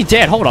 he's nearly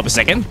dead. Hold up a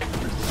second.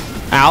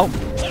 Ow.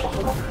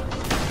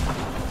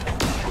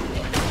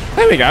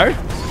 There we go.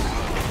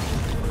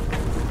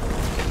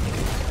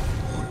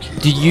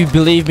 Do you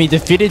believe me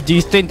defeated? Do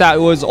you think that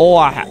was all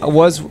I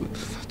was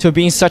to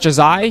being such as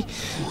I?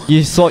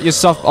 You thought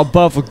yourself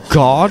above a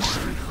god?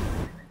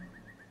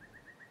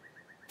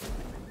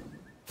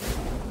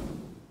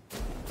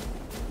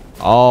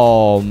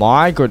 Oh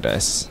my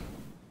goodness.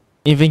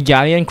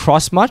 Evangelion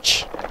cross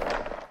much?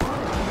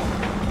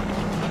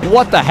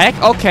 What the heck?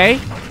 Okay.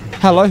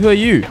 Hello, who are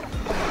you?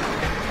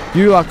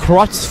 You are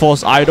corrupt,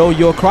 false idol.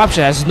 Your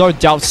corruption has no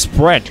doubt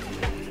spread.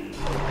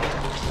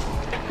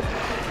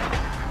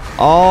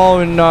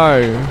 Oh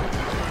no.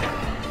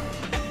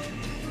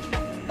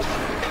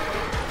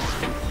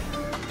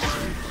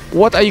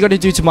 What are you gonna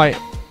do to my...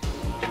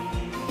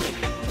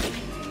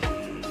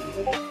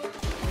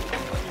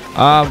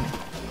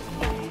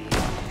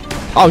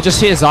 Oh, just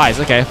hit his eyes,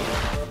 okay.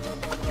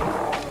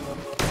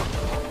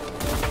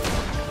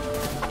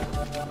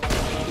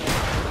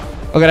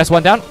 Okay, that's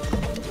one down.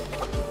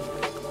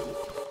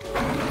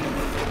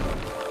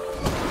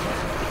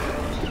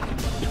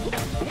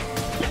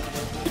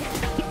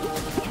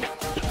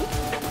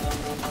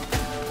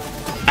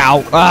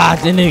 Ow. Ah, I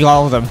didn't hit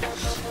all of them.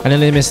 I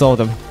nearly missed all of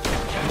them.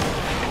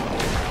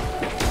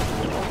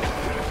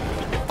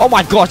 Oh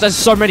my gosh, that's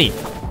so many.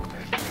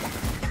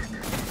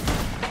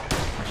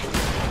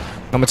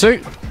 Number 2.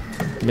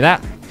 Give me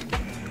that.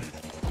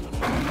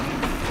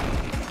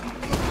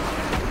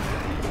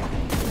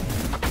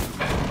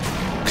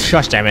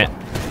 Gosh damn it.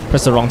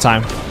 Pressed the wrong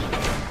time.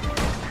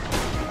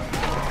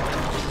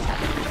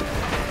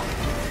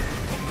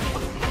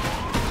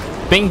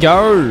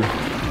 Bingo.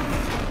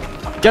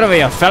 Get over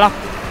here, fella.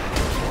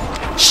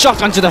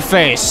 Shotgun to the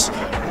face.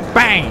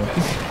 Bang.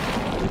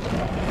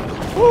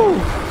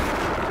 Woo.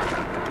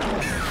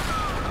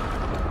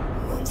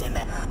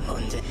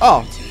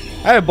 Oh,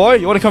 hey boy,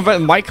 you want to convert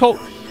my cult?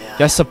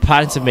 Yes, a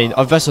pattern to me,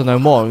 a vessel no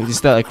more.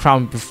 Instead, a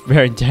crown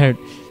bearing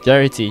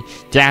deity.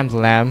 Damned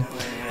lamb,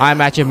 I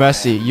am at your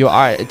mercy. You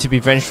are to be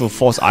vengeful,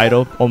 false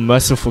idol, or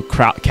merciful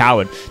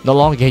coward. No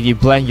longer can you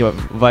blame your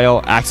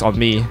vile acts on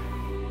me.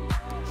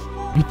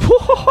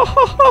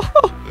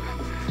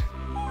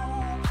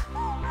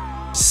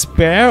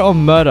 Spare or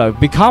murder?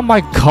 Become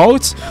my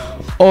cult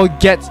or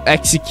get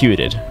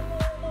executed?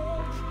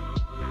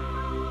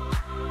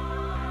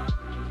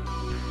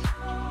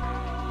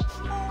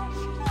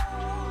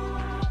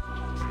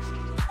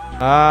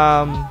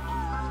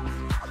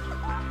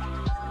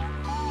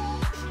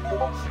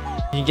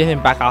 You can get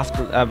him back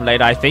after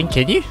later, I think.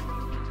 Can you?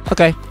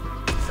 Okay.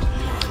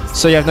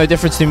 So you have no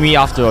difference to me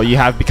after all. You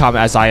have become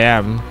as I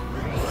am.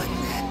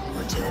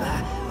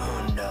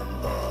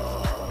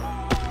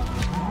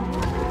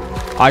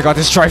 I got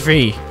this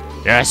trophy.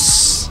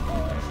 Yes.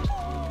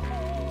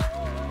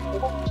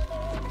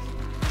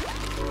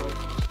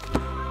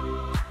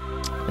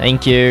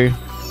 Thank you.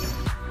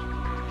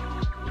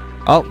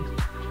 Oh.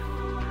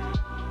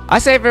 I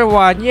saved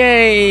everyone.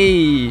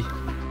 Yay.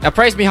 Now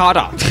praise me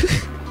harder.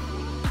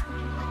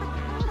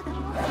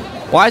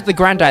 Why is the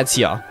granddads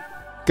here?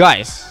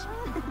 Guys.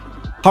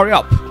 Hurry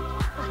up.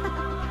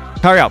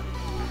 Hurry up.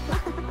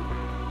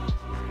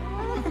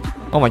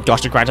 Oh my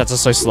gosh, the granddads are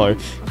so slow.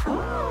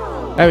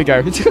 There we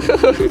go.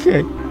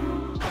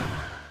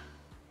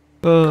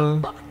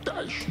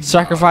 Okay.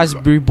 Sacrifice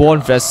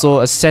reborn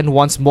vessel, ascend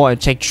once more and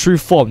take true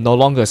form, no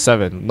longer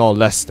 7, no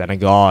less than a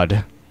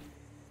god.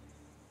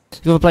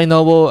 You play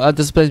noble,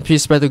 discipline,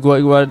 peace, spread the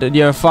good word, and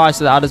you're far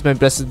so that others may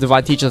bless the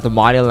divine teacher of the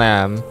mighty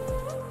lamb.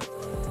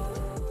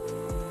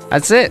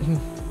 That's it.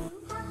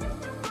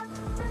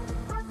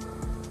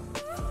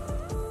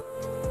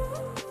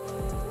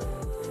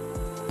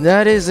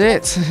 That is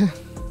it.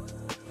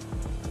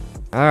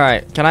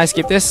 Alright, can I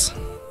skip this?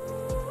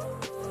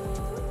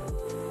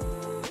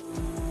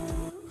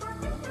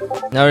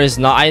 No, it's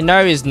not. I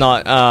know it's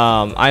not.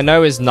 I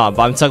know it's not,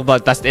 but I'm talking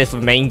about that's it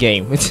for main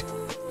game.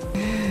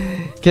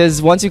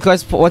 Because once you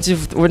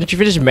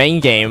finish main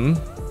game,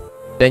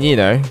 then you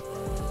know.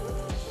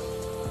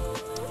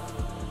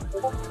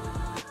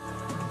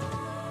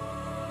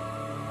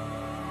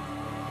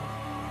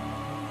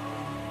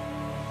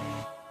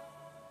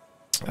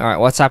 Alright,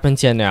 what's happened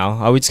here now?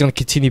 Are we just gonna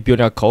continue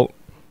building our cult?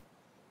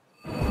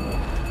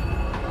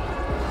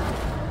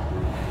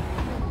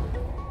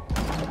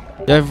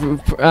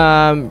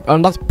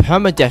 Unlocked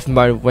permadeath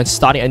mode when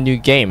starting a new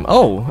game.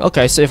 Oh,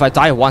 okay, so if I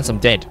die once, I'm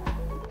dead.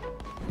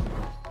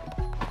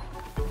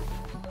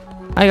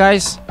 Hi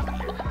guys.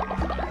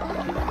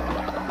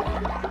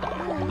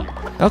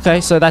 Okay,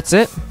 so that's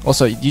it.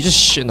 Also, you just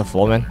shit in the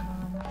floor, man.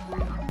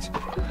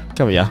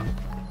 Come here.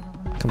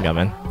 Come here,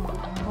 man.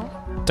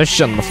 Don't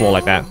shit on the floor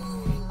like that.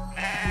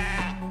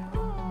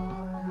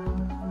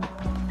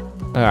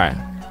 Alright.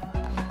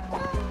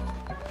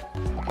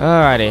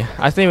 Alrighty,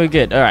 I think we're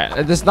good.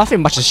 Alright, there's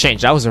nothing much has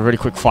changed. That was a really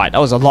quick fight. That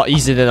was a lot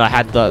easier than I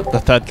had the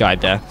third guy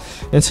there.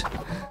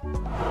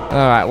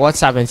 Alright, what's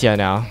happened here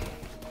now?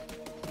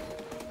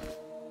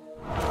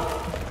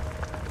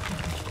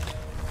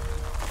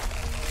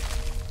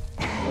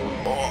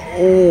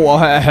 Oh,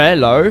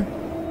 hello.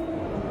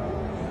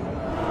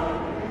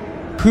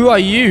 Who are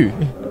you?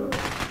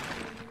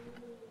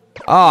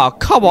 Ah,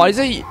 come on.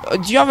 Do you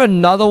have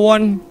another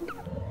one?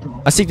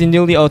 I seek the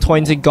newly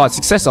appointed god,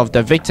 success of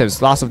the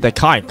victims, last of their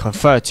kind,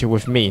 conferred to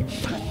with me.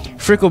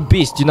 Fickle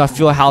beasts do not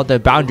feel how the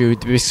boundary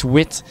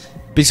betwixt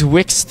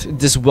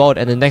this world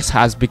and the next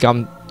has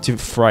begun to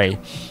fray.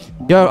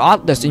 You are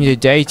artless in your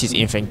deities,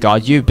 infant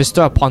god. You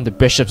bestow upon the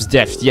bishops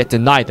death, yet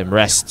deny them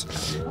rest.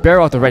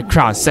 Bearer of the red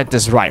crown, set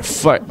this right.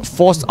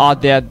 Forced are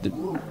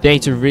they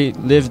to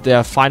relive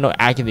their final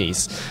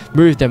agonies.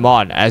 Move them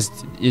on, as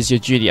is your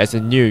duty as the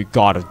new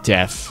god of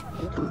death.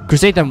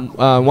 Crusade them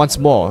once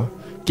more.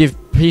 Give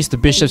peace to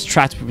bishops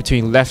trapped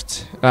between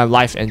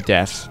life and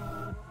death.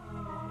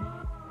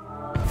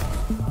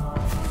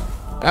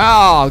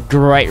 Oh,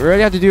 great.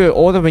 Really have to do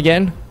all of them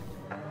again?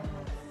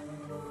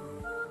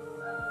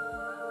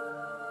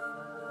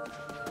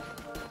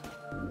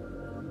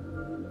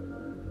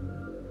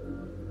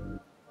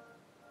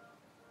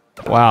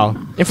 Wow.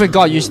 Infinite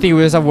god, you think you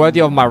was worthy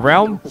of my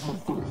realm?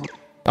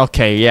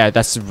 Okay, yeah,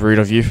 that's rude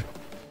of you. So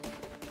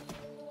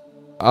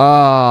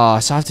I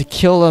have to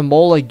kill them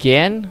all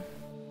again?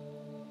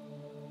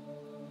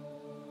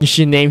 You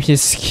should name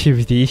his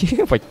security.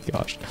 Oh my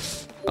gosh.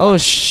 Oh,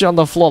 shit on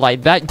the floor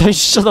like that? Don't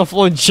shit on the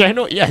floor in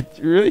general? Yeah,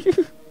 really?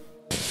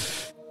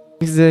 This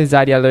is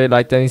anxiety I really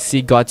like don't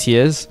see God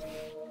tears.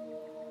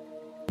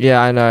 Yeah,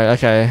 I know,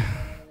 okay.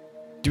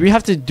 Do I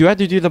have to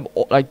do them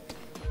all, like...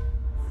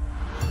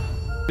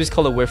 Please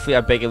call it Whiffley,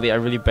 I beg I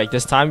really beg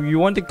this time. You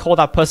want to call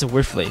that person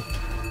Whiffley.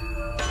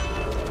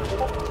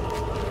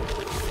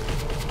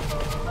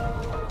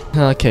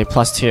 Okay,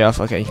 plus 2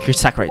 off. Okay, increase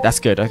attack rate, that's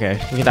good, okay.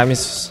 Okay, that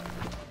means...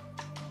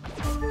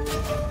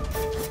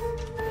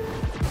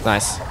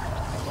 Nice.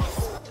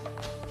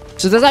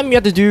 So does that mean you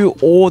have to do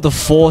all the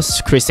 4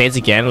 crusades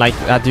again, like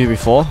I did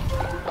before?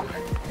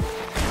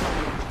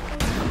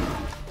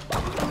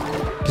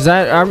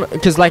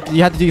 Because like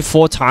you had to do it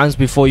 4 times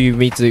before you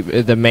meet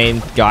the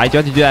main guy. Do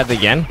you have to do that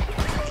again?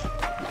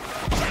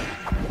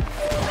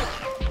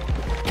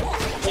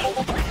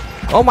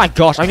 Oh my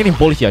gosh, I'm getting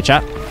bullied here,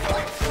 chat.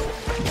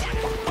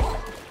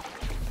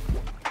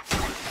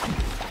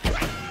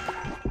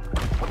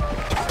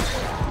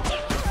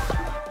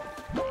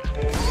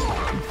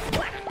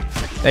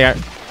 There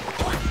you go.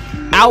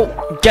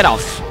 Ow! Get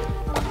off!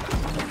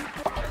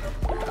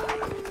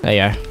 There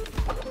you go.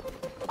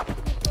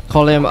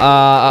 Call him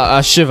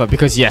a Shiva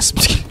because yes.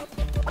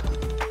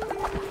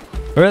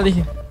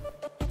 Really?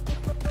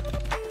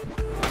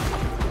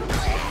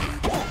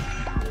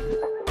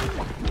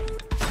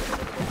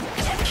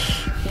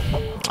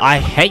 I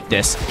hate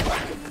this.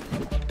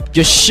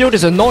 Your shield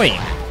is annoying.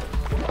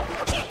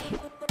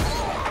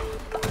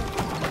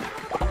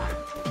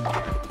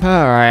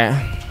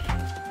 Alright.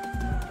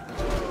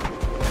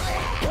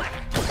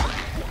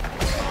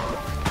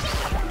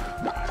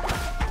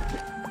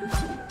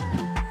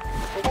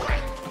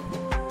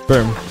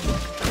 Boom.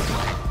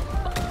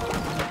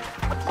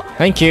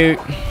 Thank you.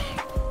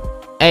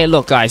 Hey,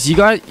 look, guys. You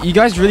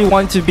guys really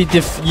want to be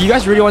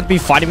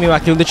fighting me? I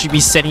could literally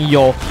be setting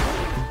your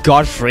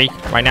god free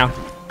right now.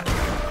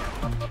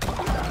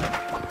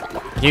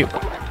 You.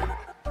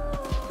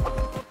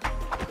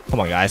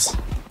 Come on, guys.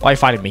 Why are you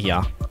fighting me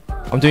here?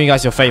 I'm doing you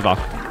guys your favor.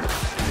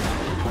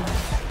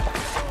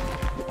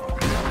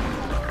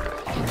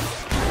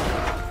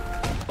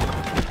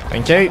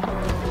 Thank you.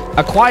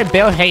 Acquire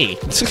Bale Hay.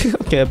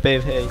 Okay,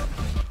 Bale Hay.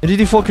 You need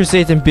to do 4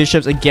 crusades and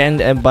bishops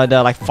again, but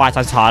like 5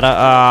 times harder.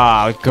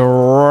 Ah,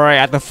 great.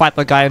 I have to fight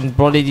the guy in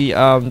bloody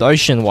the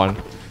ocean one.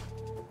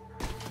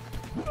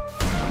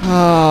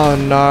 Oh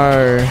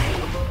no.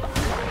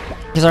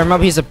 Because I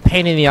remember he's a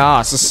pain in the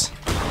ass.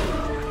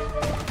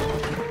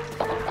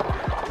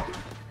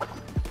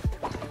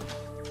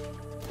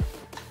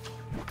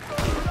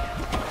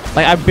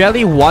 Like I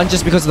barely won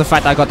just because of the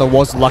fact that I got the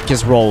world's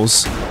luckiest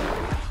rolls.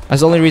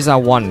 That's the only reason I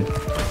won.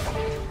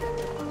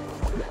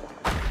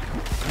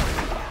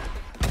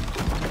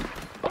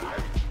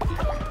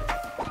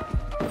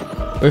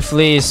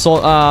 Whiffley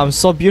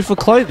saw beautiful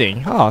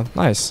clothing. Oh,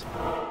 nice.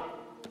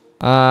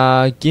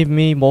 Give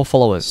me more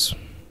followers.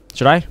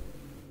 Should I?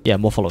 Yeah,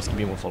 more followers. Give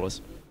me more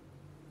followers.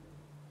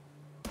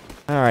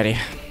 Alrighty.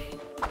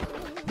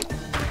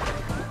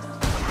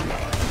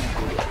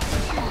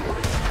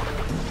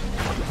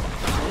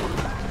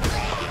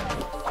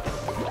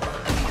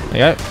 There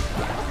you go.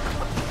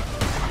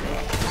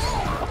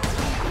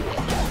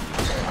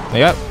 There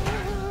you go.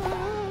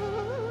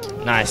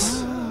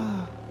 Nice.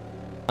 I'm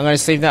gonna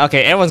sleep now.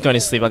 Okay, everyone's going to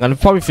sleep. I'm gonna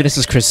probably finish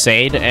this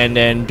crusade and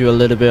then do a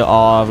little bit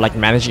of like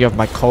managing of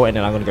my cult, and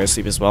then I'm gonna go to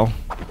sleep as well.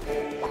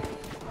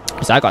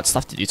 So I got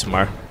stuff to do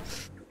tomorrow.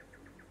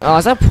 Oh,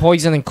 is that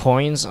poison and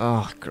coins?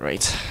 Oh,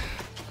 great.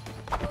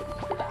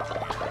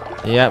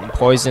 Yeah,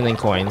 poison and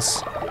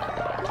coins.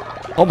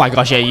 Oh my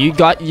gosh, yeah, you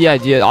got, yeah,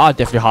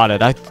 definitely harder.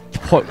 That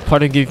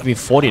probably gives me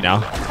 40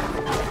 now.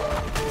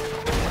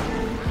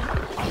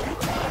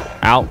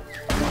 Ow.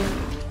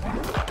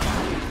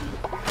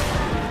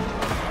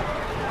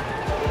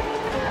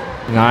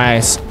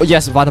 Nice. Oh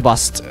yes,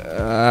 Vanderbust.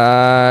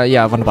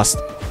 Yeah,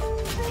 Vanderbust.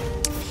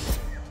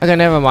 Okay,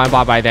 never mind.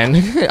 Bye bye then.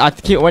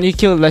 When you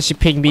kill, let's you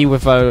ping me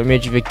with a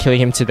image of you killing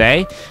him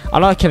today.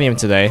 I'm not killing him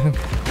today.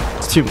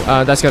 It's too.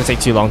 That's gonna take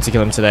too long to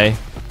kill him today.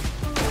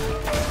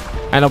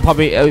 And I'll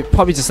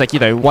probably just like, you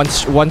know,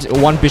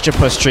 one bishop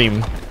per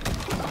stream.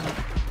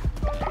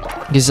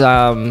 Because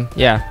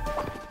yeah.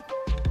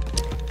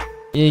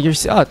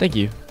 Oh, thank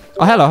you.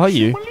 Oh, hello. How are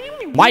you?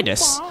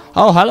 Midas.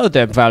 Oh, hello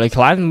there, Valley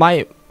Clan.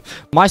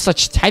 My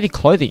such tidy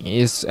clothing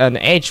is an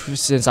age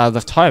since I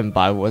left home, but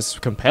I was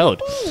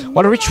compelled.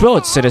 What a rich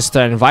world, sinister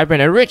and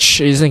vibrant and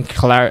rich. Isn't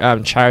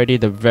charity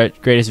the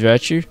greatest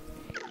virtue?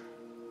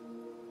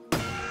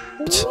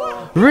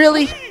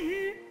 Really?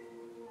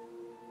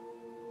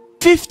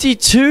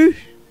 52?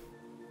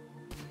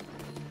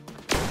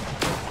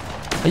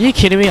 Are you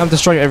kidding me? I'm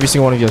destroying every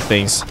single one of your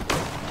things.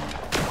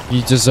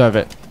 You deserve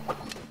it.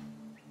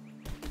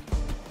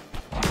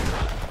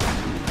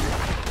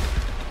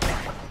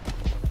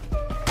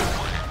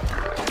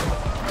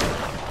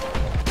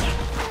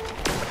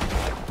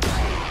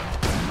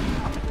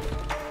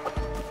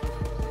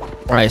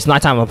 Alright, it's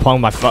nighttime. I'm pulling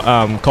my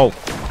colt.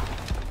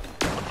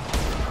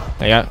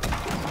 There you go.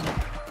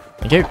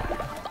 Thank you.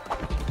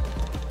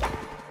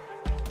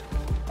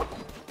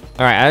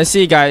 Alright, I'll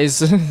see you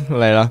guys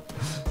later.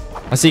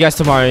 I'll see you guys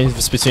tomorrow in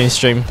between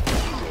stream.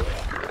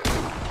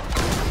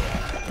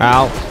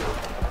 Ow.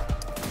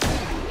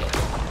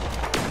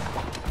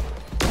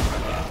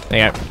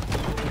 There you go.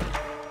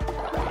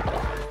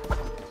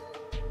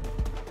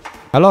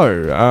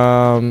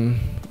 Hello.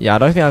 Yeah, I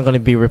don't think I'm gonna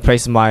be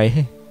replacing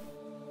my.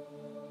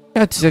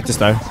 Yeah, take this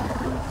though.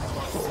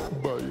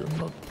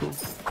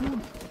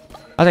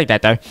 I'll take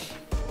that though.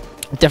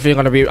 Definitely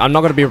gonna be. I'm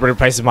not gonna be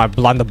replacing my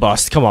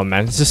blunderbuss. Come on,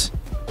 man. It's just.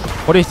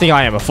 What do you think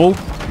I am, a fool?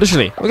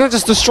 Literally, we're gonna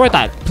just destroy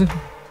that.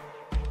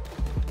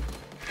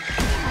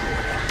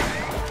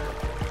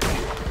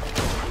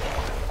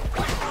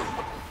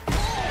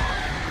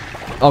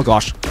 Oh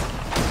gosh.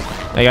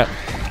 There you go.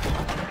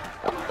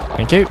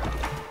 Thank you.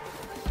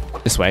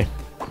 This way.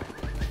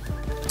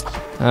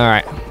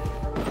 Alright.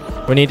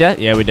 We need that?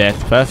 Yeah, we did.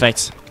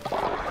 Perfect.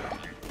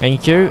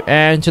 Thank you.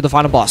 And to the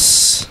final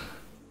boss.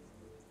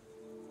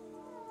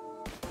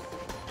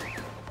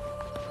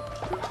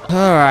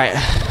 Alright.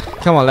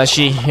 Come on,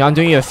 Leshy. I'm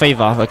doing you a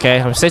favor,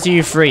 okay? I'm setting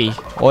you free.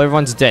 Or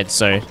everyone's dead,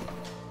 so.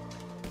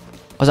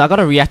 Also, I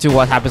gotta react to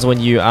what happens when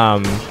you,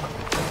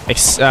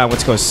 what's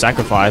it called?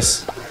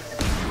 Sacrifice.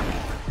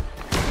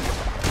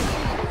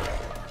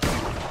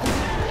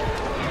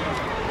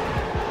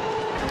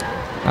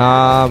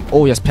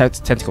 Oh yes,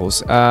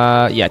 tentacles.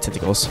 Yeah,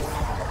 tentacles.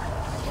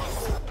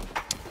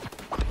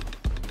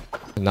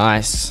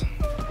 Nice.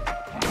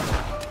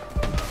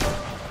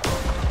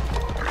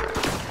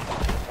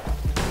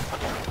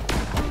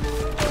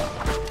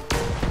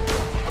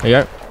 There you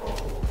go.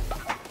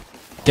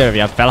 Get over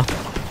here, fella.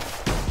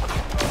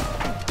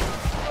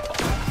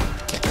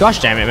 Gosh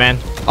damn it, man.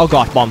 Oh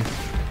god, bomb.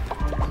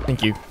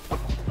 Thank you.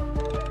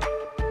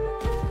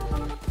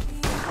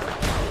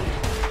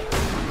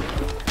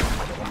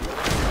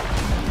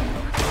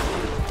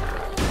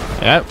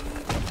 Yep.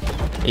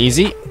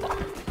 Easy.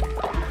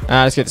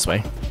 Let's go this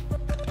way.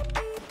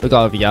 We'll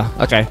go over here.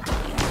 Okay.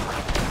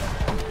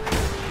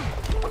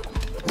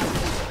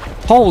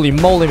 Holy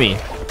moly me.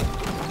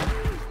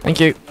 Thank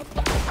you.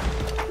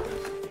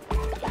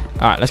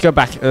 Alright, let's go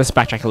back. Let's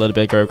backtrack a little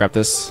bit. Go grab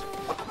this.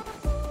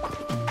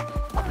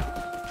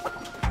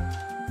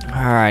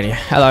 Alrighty.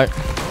 Hello.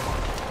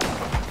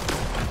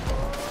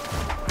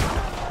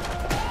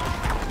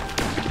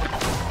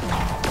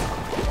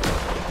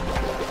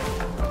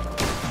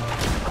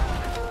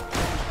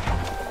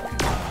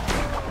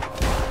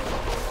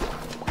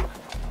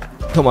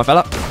 Come on,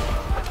 fella.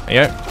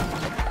 There you go.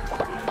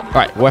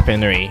 Right,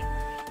 weaponry.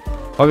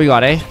 What we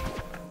got, eh?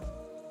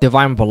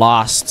 Divine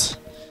Blast.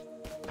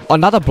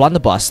 Another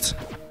blunderbuss.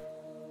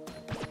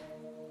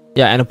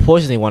 Yeah, and a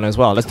poisoning one as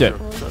well. Let's do it.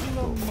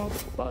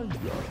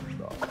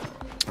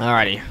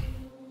 Alrighty.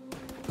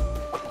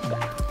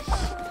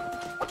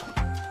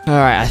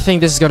 Alright, I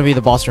think this is gonna be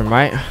the boss room,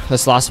 right?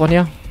 This last one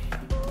here.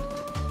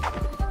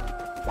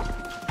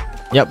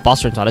 Yep,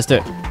 boss room time. Let's do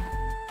it.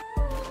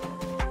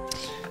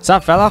 What's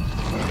up, fella?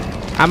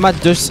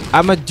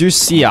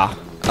 Amadusia.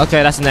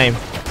 Okay, that's the name.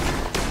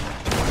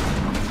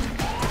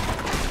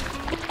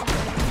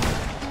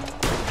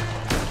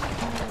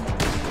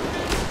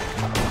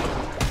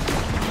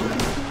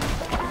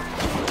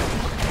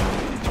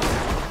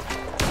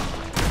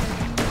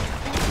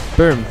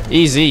 Boom.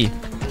 Easy.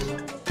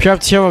 Pure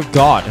tear of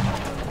God.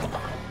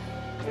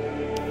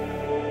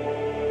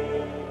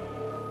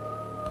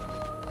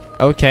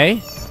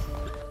 Okay.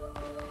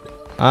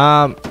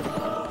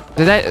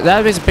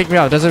 That means pick me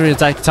up. Doesn't really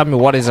tell me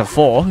what is it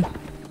for.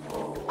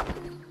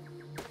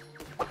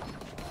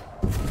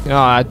 Oh,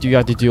 I do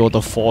have to do all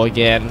the 4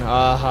 again.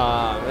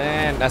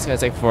 Man, that's gonna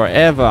take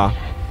forever.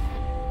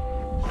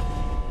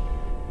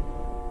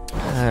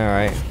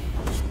 Alright.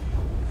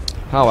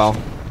 Oh well.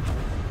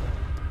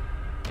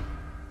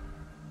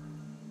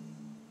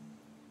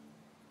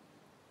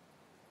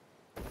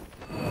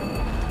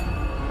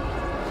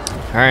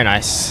 Very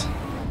nice.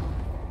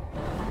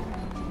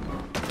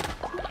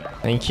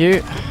 Thank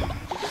you.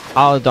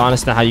 I don't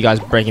understand how you guys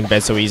break in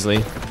bed so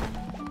easily.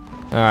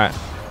 Alright.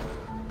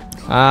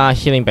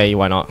 Healing bay,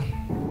 why not?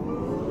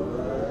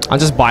 I'm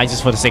just buying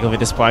just for the sake of it at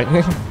this point.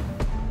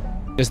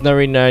 There's no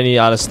really any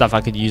other stuff I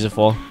could use it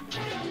for.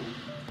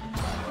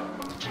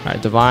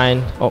 Alright,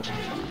 divine. Oh.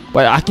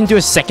 Wait, I can do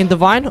a second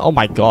divine? Oh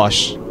my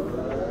gosh.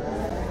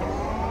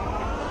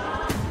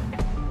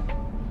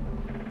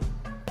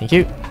 Thank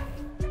you.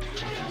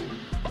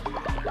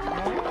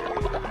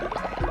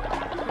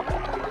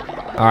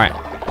 Alright.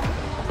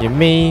 Give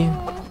me.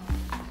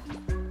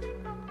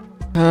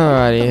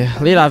 Alrighty.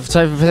 Lead, I've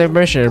time for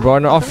celebration. Brought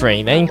an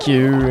offering. Thank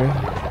you.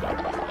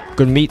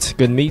 Good meat.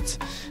 Good meat.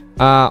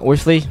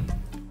 Whiffly.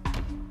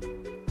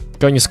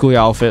 Go in your schoolgirl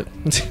outfit.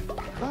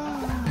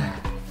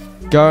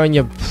 Go in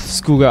your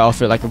schoolgirl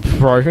outfit like a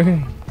pro.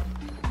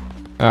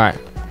 Alright.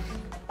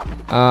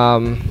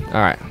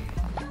 Alright.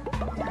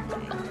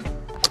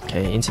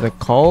 Okay, into the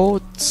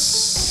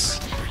colts.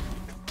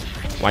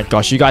 My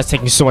gosh, you guys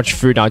taking so much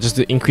food now just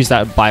to increase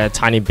that by a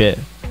tiny bit.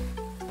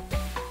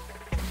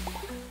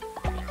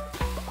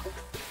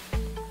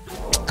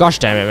 Gosh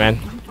damn it, man.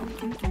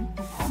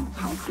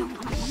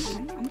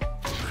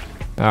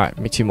 Alright,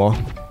 me 2 more.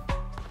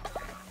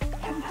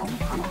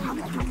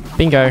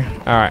 Bingo.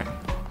 Alright.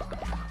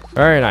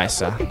 Very nice,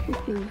 sir.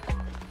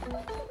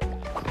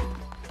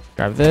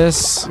 Grab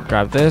this.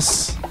 Grab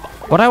this.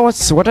 What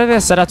did I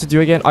set out to do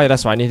again? Oh yeah,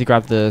 that's right. I need to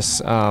grab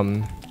this.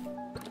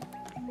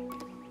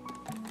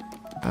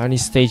 Only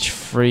stage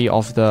 3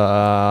 of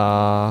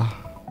the.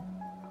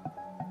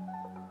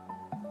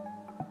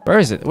 Where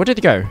is it? Where did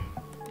it go?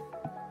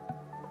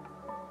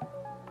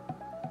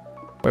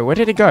 Wait, where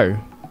did it go?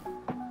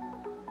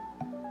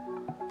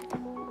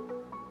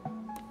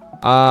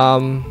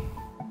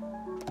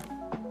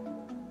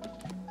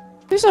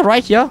 Is it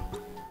right here?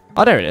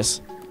 Oh, there it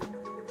is.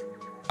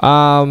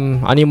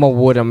 I need more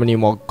wood. I need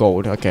more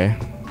gold. Okay.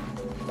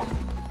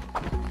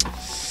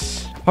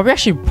 Probably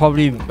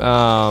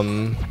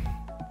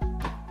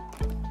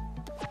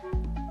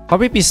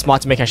be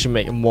smart to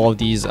make more of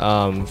these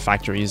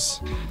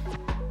factories,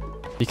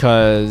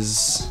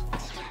 because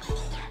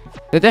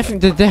they're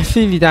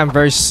definitely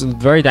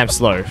very damn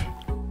slow.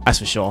 That's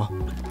for sure.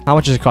 How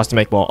much does it cost to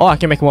make more? Oh, I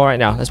can make more right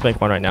now. Let's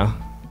make one right now.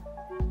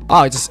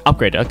 Oh, it's just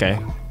upgraded. Okay.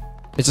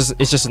 It's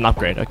just an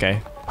upgrade.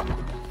 Okay.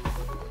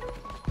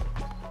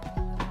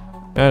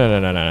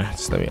 No.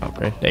 Just let me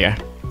upgrade. There you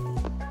go.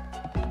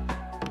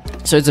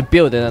 So it's a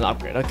build and an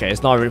upgrade. Okay,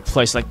 it's not a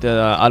replace like the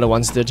other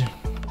ones did.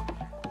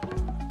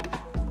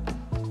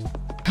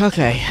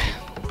 Okay.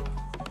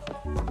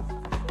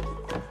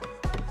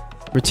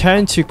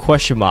 Return to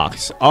question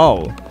marks.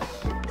 Oh.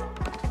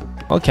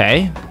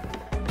 Okay.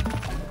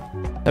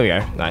 There we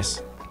go.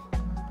 Nice.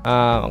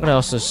 I'm gonna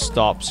also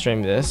stop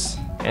streaming this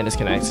and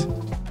disconnect.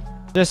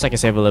 Just so I can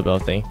save a little bit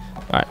of thing.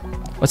 Alright.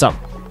 What's up?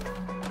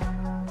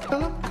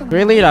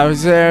 Really? I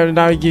was there.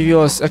 Now I give you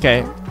a.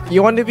 Okay.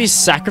 You want to be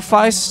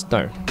sacrificed?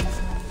 No.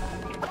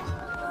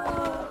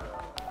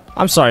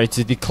 I'm sorry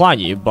to decline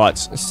you,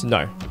 but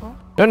no.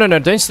 No.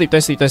 Don't sleep.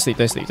 Just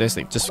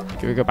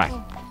go back.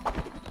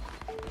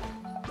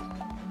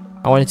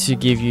 I wanted to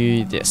give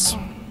you this.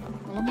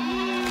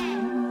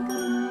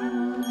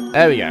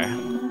 There we go.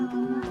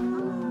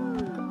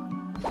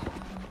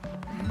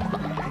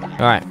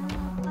 Alright.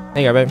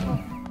 There you go, babe.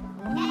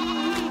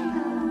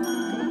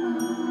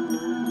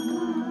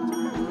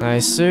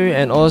 Nice,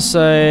 and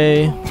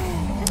also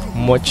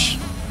much.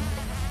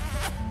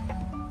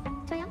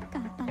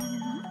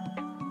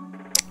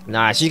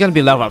 Nah, she's gonna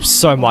be leveled up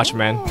so much,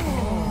 man.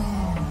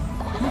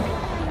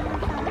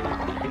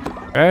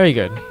 Very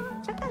good.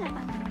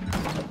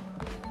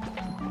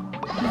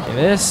 And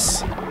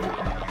this.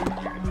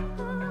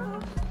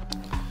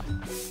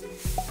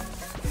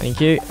 Thank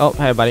you. Oh,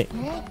 hey, buddy.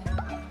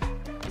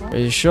 Are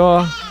you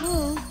sure?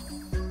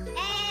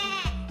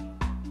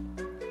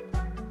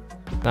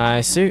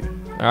 Nice suit.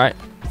 Alright.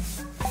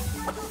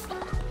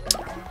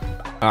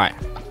 Alright.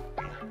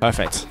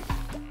 Perfect.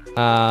 Put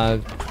a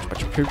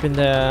bunch of poop in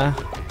there.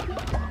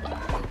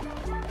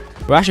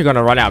 We're actually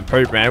gonna run out of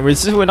poop, man.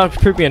 We're not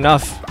pooping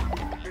enough.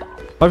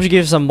 Probably should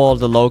give some more of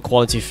the low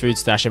quality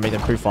foods to actually make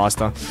them proof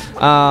faster.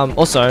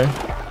 Also,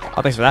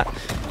 oh, thanks for that.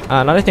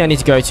 Another thing I need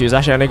to go to is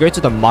actually I'm gonna go to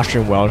the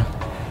mushroom world.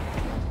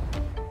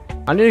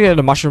 I need to go to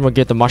the mushroom and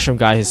get the mushroom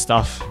guy his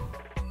stuff.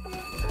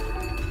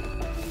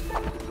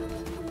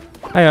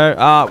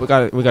 Heyo,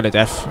 we got a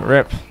death.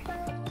 Rip.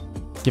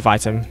 Give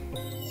item.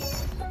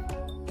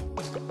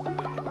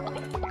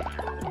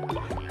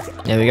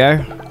 There we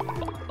go.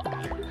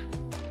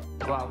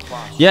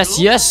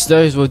 Yes,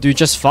 those will do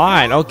just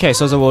fine. Okay,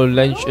 so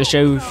will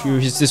show you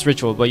this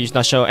ritual, but you should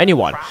not show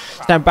anyone.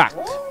 Stand back,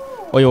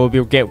 or you will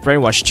get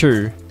brainwashed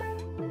too.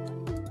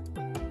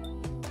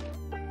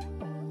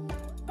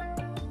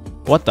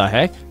 What the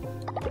heck?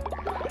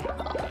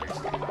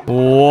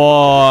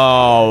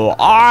 Whoa!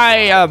 I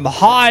am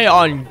high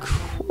on.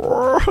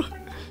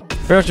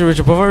 Ritual.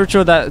 Before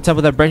ritual that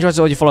temple that brainwashes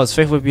all your followers,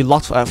 faith will be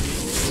locked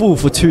full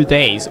for 2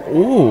 days.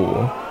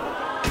 Ooh.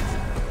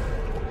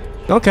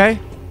 Okay.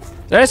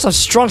 That is some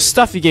strong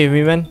stuff you gave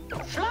me, man.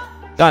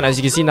 Done. As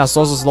you can see now,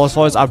 Souls' lost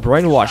followers are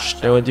brainwashed.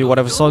 They will do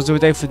whatever Souls do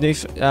for the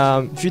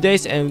few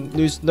days and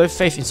lose no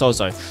faith in Souls.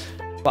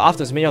 But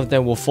after, many of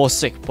them will fall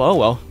sick. But oh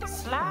well.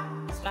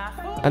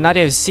 And now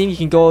they have seen, you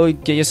can go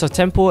get yourself a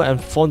temple and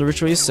perform the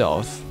ritual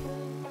yourself.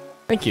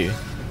 Thank you.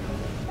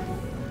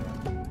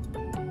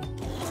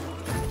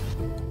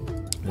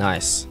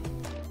 Nice.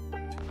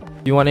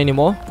 Do you want any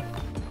more?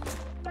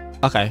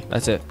 Okay,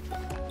 that's it.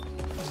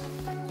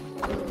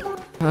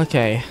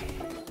 Okay.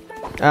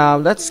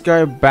 Let's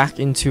go back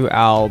into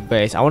our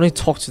base. I want to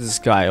talk to this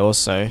guy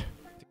also.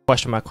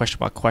 Question mark, question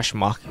mark, question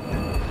mark.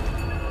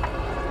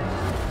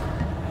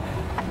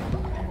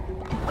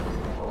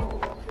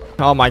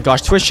 Oh my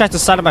gosh, Twitch chat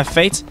decided my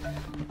fate.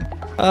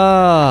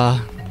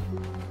 Come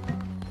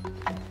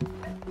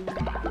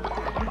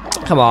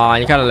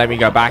on, you gotta let me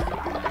go back.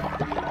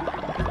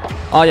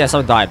 Oh yeah,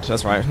 someone died,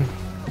 that's right.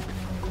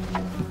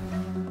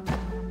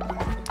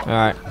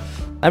 Alright.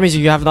 That means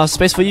you have enough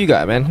space for you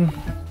guys, man.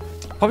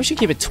 Probably should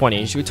keep it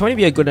 20. Should 20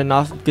 be a good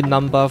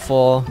number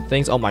for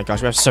things? Oh my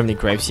gosh, we have so many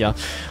graves here.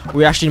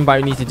 We actually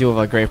might need to deal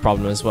with a grave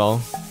problem as well.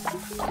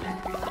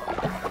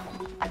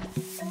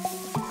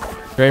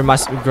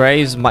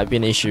 Graves might be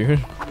an issue.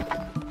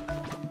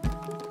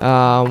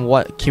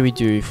 What can we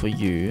do for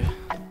you?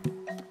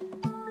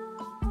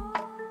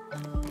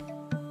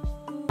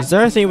 Is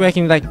there anything where I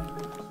can like...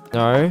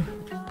 No?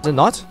 Is it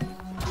not?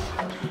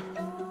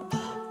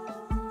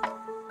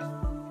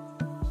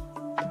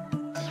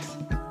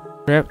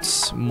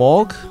 Crypt,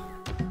 morgue.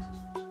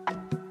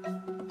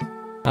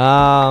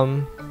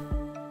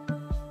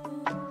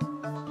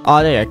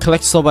 Oh, there you go.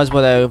 Collect soul buds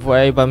where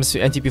a bums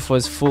empty before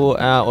it's full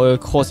or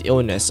cause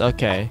illness.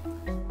 Okay.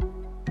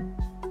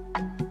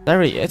 Is that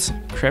really it?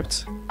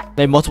 Crypt?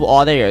 They multiple.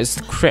 Oh, there you go. It's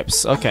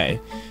crypts. Okay.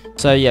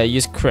 So yeah,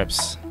 use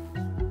crypts.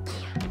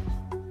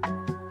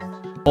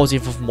 14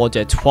 for more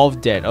dead. 12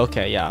 dead.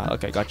 Okay, yeah.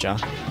 Okay, gotcha.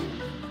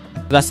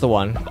 That's the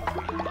one.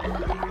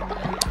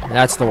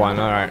 That's the one.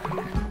 Alright.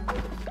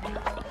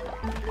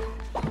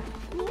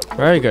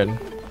 Very good.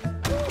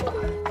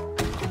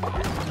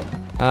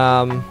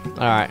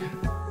 Alright.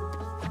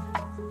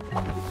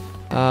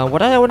 What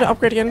did I want to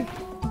upgrade again?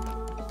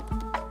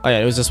 Oh yeah,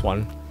 it was this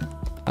one.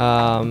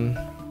 Yeah,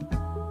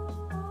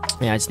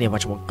 I just need a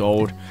bunch more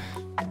gold.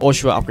 Or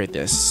should I upgrade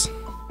this?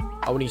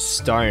 I would need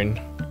stone.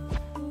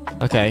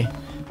 Okay.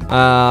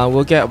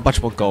 We'll get a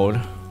bunch more gold.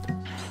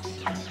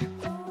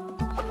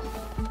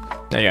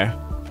 There you go.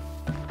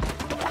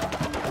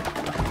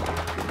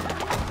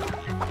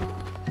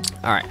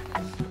 Alright.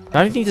 Do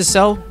I need to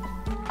sell?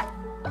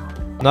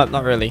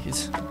 Not really.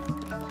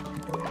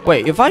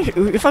 Wait, if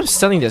I'm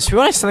selling this, who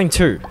am I selling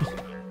to?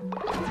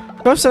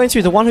 Who am I selling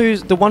to? The one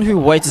who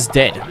waits is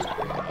dead.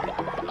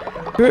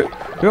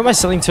 Who am I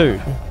selling to?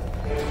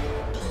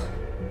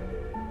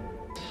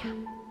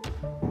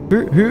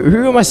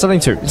 Who am I selling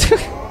to?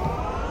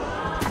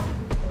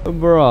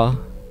 Bruh.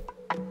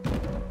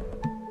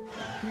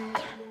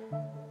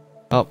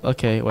 Oh,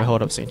 okay. Wait,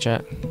 hold up, sync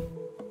chat.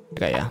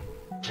 Okay, yeah.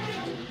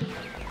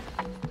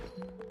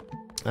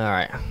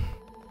 Alright.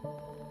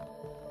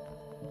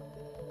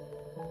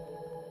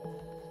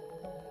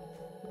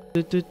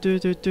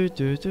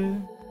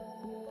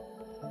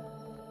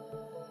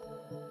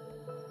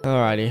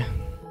 Alrighty.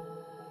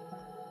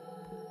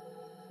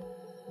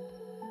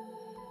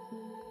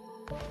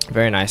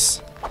 Very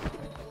nice.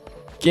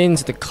 Get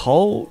into the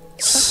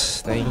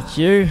Colts. Thank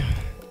you.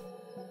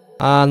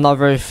 Not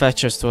very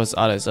fetchers towards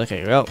others.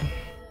 Okay, well.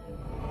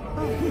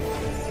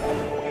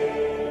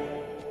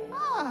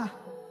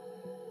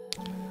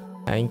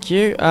 Thank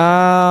you.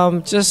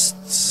 Just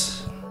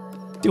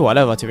do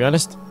whatever, to be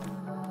honest.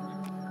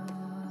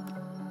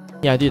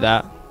 Yeah, do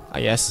that,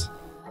 I guess.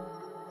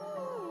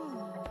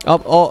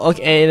 Oh,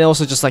 okay, and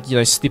also just like, you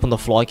know, sleep on the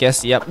floor, I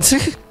guess. Yep.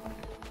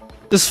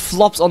 Just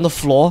flops on the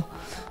floor.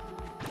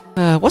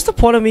 What's the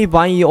point of me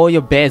buying you all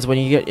your beds when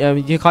you get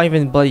you can't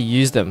even bloody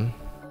use them?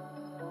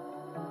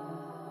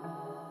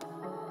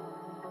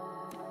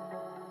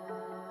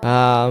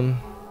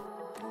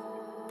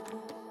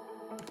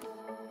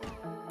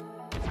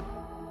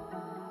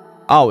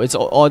 Oh, it's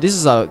this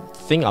is a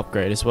thing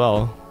upgrade as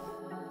well.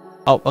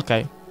 Oh,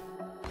 okay.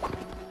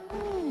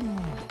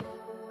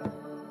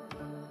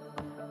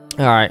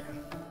 Alright.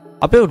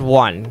 I'll build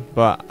one,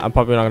 but I'm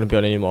probably not going to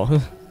build any more.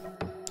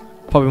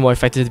 Probably more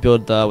effective to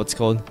build what's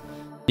called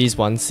these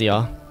ones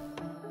here.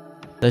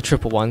 The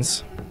triple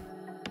ones.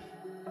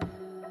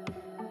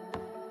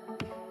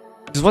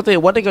 Because what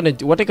they're gonna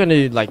do, what they're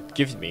gonna like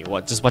give me,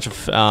 what, just a bunch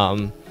of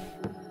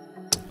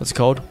what's it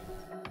called?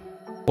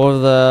 Or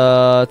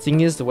the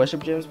thing is, the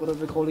worship gems, whatever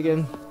they're called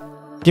again.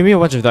 Give me a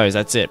bunch of those,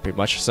 that's it pretty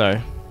much, so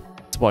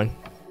it's fine.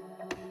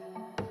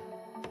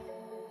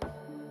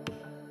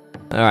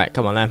 Alright,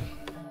 come on then.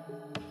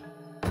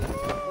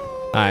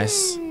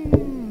 Nice.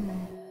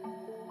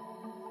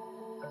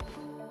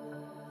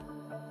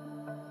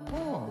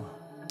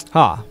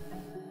 Ha.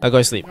 I'll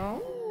go sleep.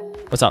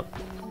 What's up?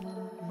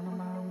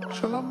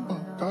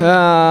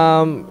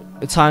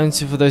 Time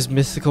for those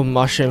mythical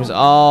mushrooms.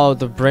 Oh,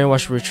 the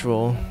brainwash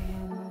ritual.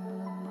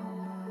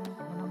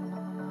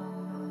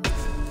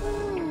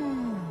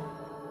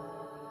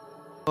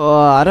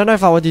 Oh, I don't know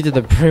if I want to do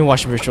the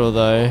brainwash ritual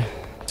though.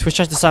 Twitch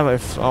has decided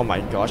if. Oh my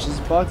gosh, this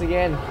is bugged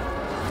again.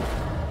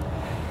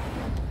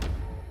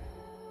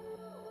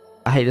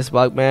 I hate this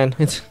bug, man.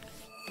 Give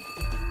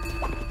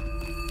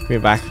me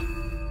back.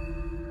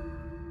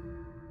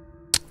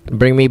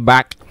 Bring me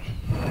back.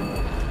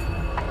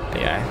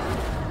 Yeah.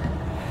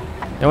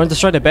 Anyone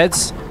destroy the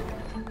beds?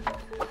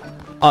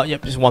 Oh,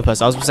 yep, just one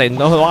person. I was gonna say,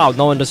 no, wow,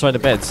 no one destroyed the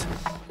beds.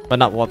 But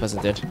not one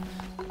person did.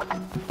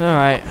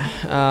 Alright,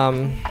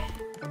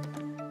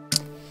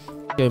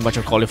 give me a bunch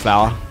of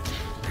cauliflower.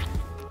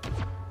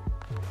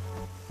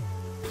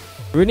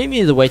 We really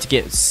need a way to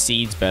get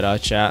seeds better,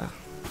 chat.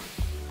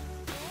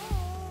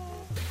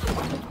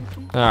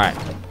 Alright,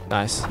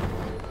 nice.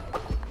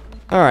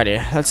 Alrighty,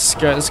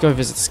 let's go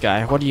visit this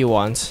guy. What do you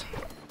want?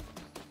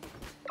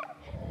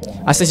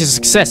 I sense your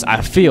success.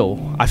 I feel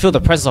the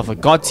presence of a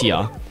god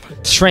tier.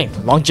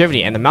 Strength,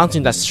 longevity, and the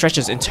mountain that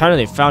stretches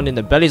eternally, found in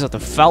the bellies of the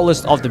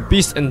foulest of the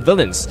beasts and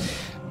villains,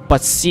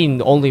 but seen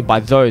only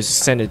by those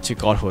ascended to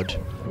godhood.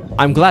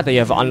 I'm glad that you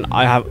have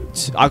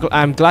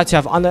I'm glad to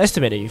have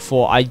underestimated you,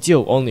 for I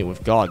deal only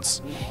with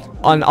gods.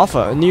 On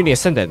offer, newly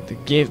ascended,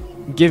 give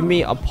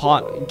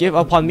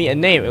upon me a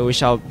name, and we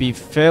shall be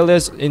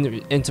fearless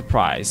in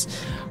enterprise.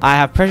 I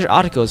have precious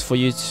articles for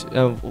you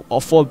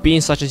for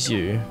beings such as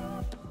you.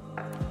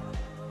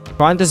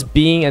 Grant this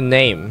being a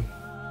name.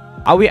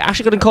 Are we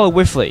actually gonna call it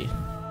Whiffly?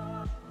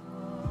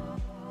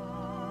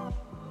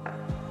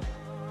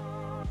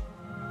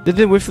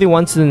 Didn't Whiffly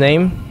want the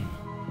name?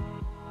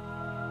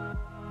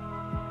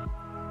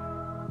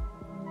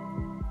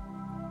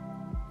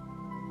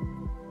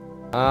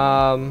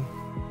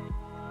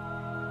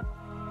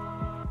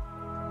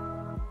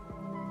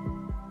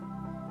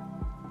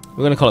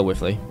 We're gonna call it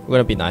Whiffly. We're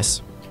gonna be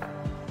nice.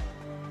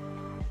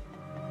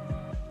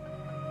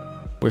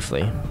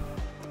 Whiffly.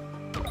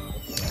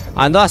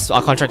 And thus,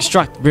 our contract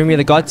struck. Bring me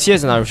the god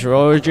tiers and I will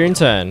reward you in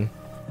turn.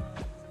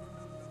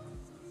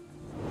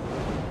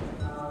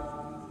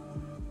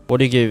 What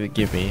do you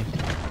give me?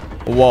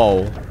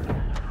 Whoa.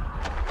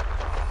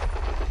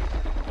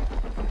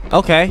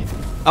 Okay.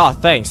 Oh,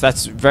 thanks.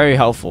 That's very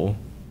helpful.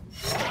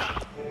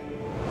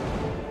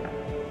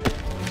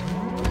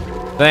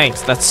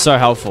 Thanks. That's so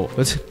helpful.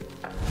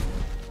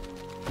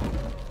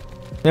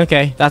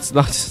 Okay, that's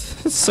not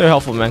so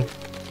helpful, man.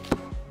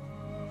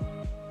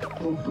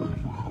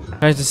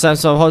 Okay.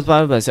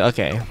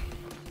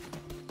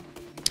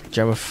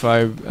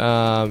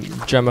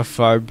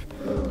 Germaphobe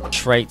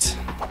trait.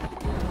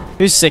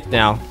 Who's sick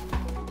now?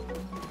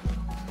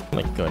 Oh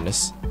my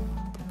goodness.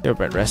 You're a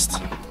bed rest.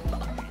 How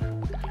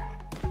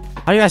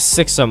are you guys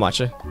sick so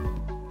much?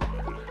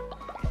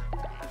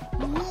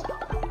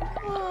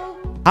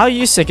 How are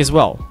you sick as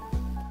well?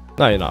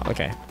 No, you're not.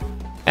 Okay.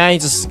 And you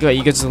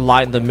just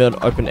lie in the middle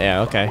of open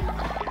air. Okay,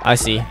 I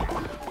see.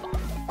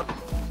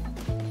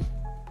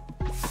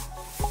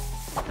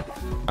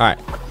 All right.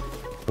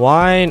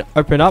 Wine,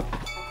 open up.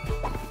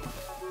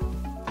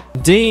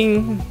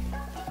 Ding.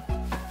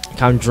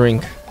 Come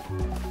drink.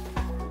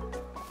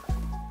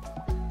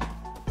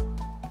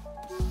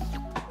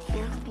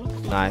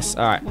 Nice.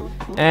 All right,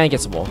 and get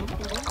some more.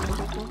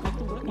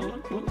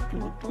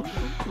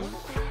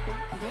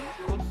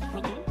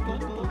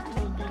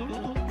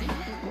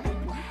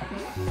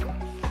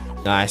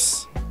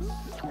 Nice.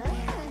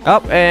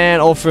 Up,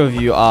 and all three of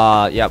you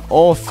are, yep,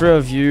 all three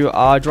of you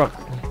are drunk.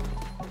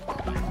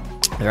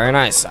 Very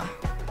nice.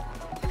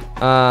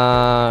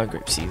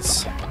 Grape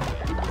seeds.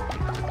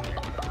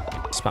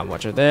 Spam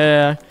watcher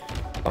there.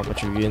 Spam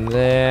watcher in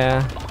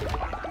there.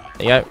 There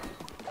you go.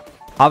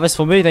 Harvest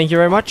for me, thank you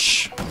very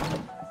much.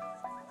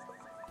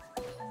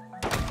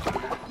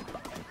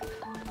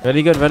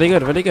 Very good, very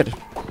good, very good.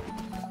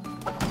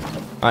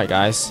 Alright,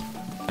 guys.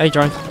 Hey,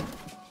 drunk.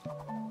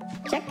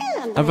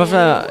 I'm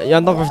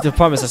not with the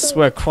promise, I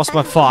swear, cross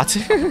my fart.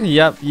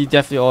 Yep, you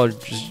definitely all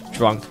just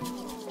drunk.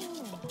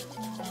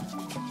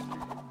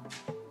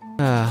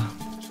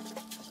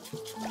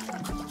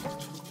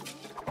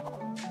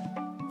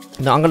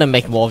 No, I'm gonna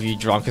make more of you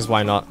drunk, cause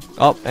why not?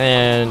 Oh,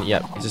 and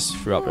yep, just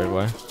threw up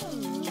everywhere.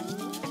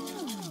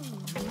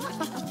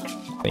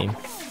 Clean.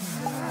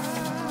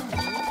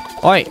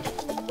 Oi!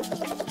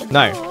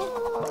 No.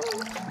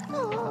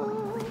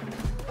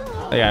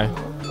 There you go.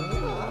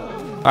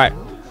 Alright,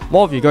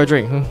 more of you, go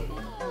drink.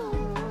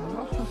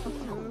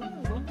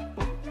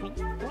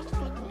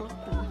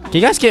 Can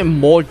you guys get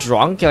more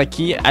drunk? Like,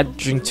 can you add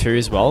drink 2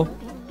 as well?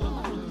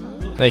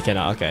 No, you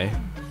cannot, okay.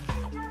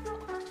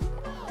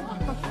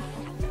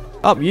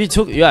 Oh, you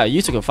took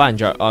a fine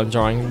drawing,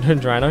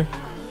 Drano.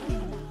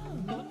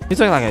 You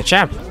took like a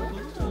champ.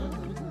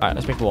 Alright,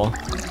 let's make the wall.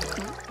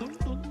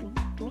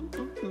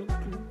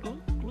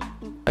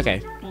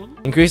 Okay.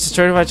 Increase the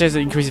 25 chance to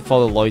increase it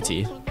for the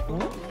loyalty.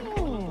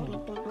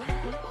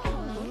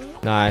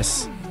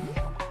 Nice.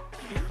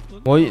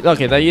 Well,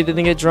 okay, that you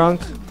didn't get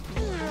drunk.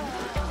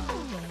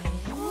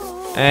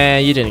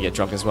 And you didn't get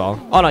drunk as well.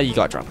 Oh no, you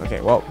got drunk.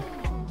 Okay, well.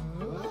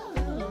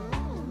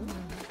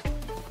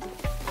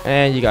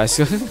 And you guys.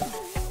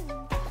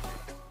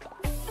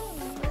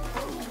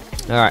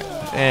 Alright,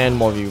 and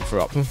more of you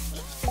threw up. I'm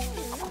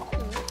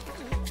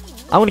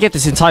gonna get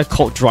this entire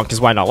cult drunk, cause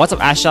why not? What's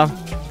up, Asher?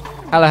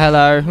 Hello,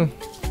 hello.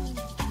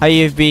 How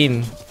you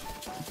been?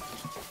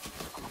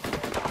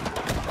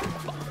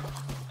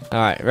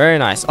 Alright, very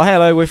nice. Oh,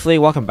 hello, Whiffley.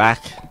 Welcome back.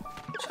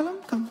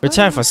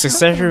 Return for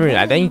successful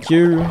reunion. Thank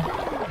you.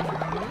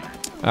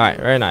 Alright,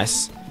 very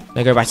nice.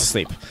 Now go back to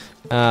sleep.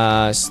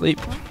 Sleep.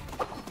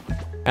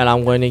 And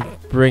I'm going to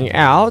bring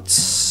out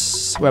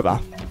Weber.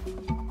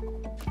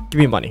 Give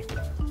me money.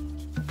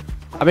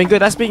 I mean,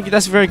 good. That's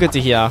very good to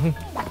hear.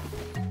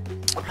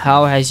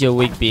 How has your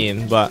week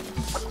been? But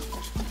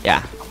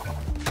yeah.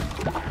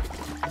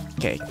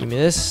 Okay, give me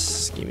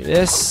this. Give me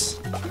this.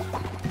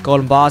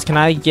 Golden bars. Can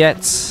I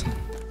get?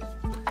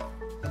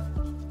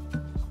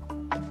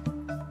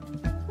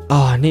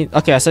 Oh, I need.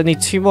 Okay, so I need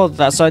 2 more of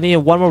that. So I need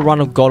 1 more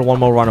run of gold, 1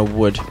 more run of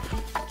wood.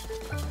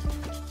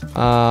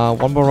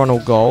 1 more run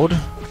of gold.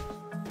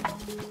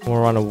 1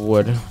 more run of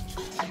wood.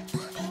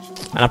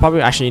 And I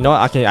probably actually, you know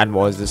what? I can add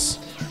more of this.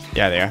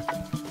 Yeah, there.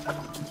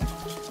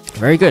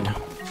 Very good.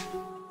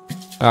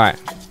 Alright.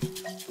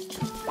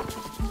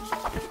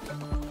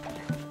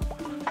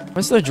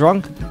 Where's the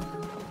drunk?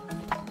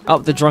 Oh,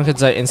 the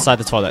drunkards are inside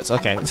the toilets.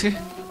 Okay.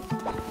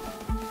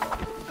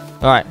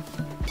 Alright.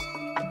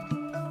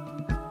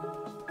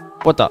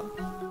 What the?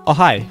 Oh,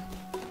 hi.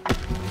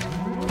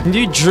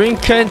 New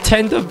drink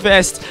contender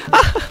best.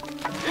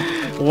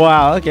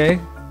 Wow, okay.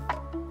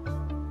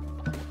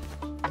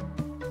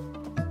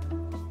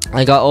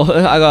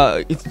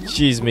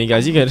 Jeez me,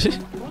 guys. You good?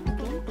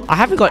 I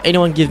haven't got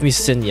anyone give me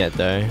sin yet,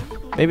 though.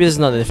 Maybe this is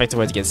not an effective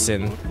way to get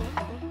sin.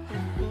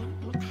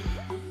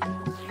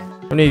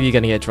 How many of you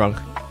gonna get drunk?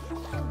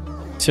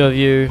 2 of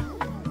you.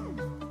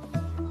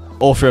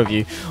 All 3 of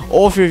you.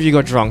 All 3 of you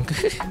got drunk.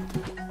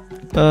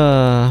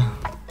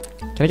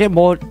 Can I get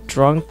more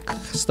drunk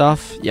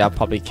stuff? Yeah, I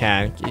probably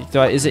can.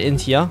 Is it in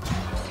here?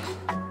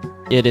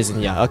 It is in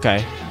here.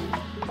 Okay.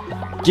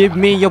 Give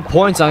me your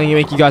points. I'm gonna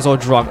make you guys all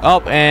drunk.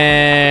 Up,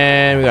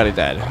 and we got it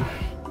dead.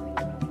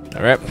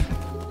 Alright.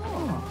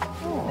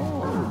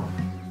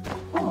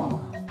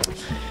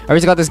 I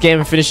already got this game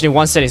and finished it in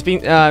 1 setting. It's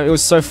been, it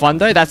was so fun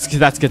though. That's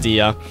good to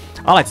hear.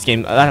 I like this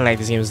game. I like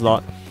this game a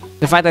lot.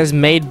 The fact that it's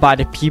made by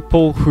the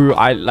people who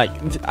I like.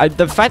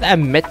 The fact that I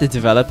met the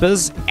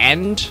developers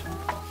and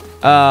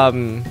yeah,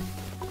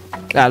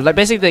 like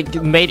basically they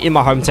made in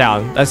my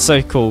hometown. That's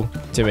so cool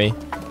to me.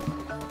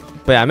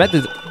 But yeah, I met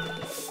the.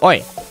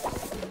 Oi,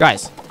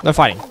 guys, no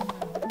fighting.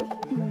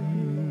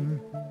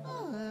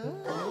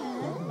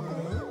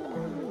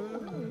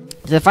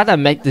 The fact that I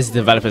met these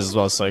developers as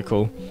well is so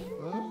cool.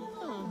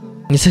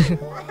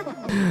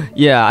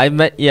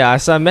 Yeah,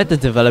 so I met the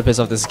developers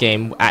of this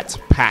game at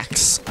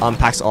PAX,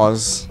 PAX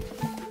Oz.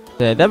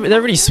 They're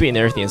really sweet and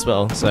everything as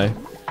well, so.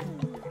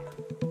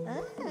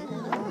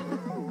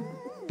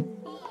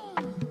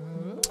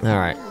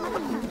 Alright.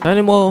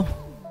 Any more?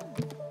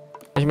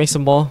 I can make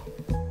some more.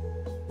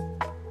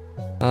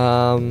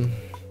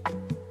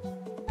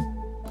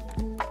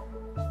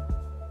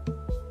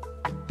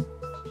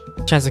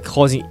 Chance of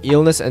causing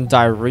illness and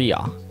diarrhea.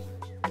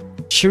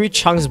 Chewy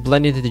chunks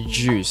blended into the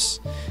juice.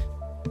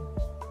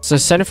 So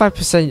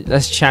 75%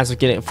 less chance of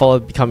getting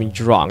followed becoming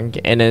drunk,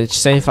 and then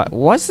 75.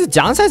 What's the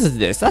downside of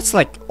this? That's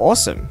like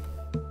awesome.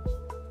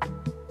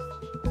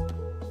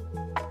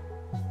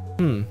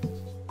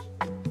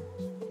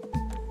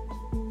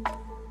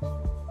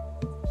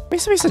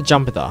 Makes a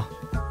jump there.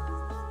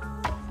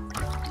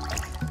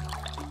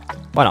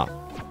 Why not?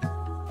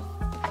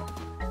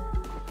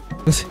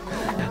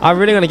 I'm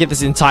really gonna get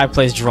this entire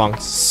place drunk.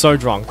 So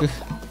drunk. It's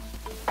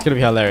gonna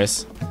be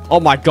hilarious. Oh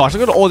my gosh,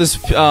 look at all this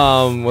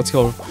what's it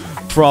called?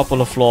 Throw up on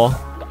the floor.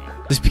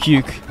 This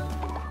puke.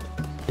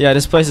 Yeah,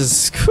 this place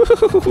is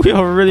we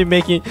are really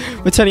making,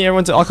 we're turning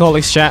everyone to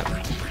alcoholics, chat.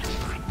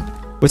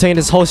 We're taking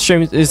this whole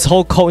stream, this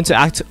whole cult into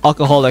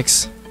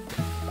alcoholics.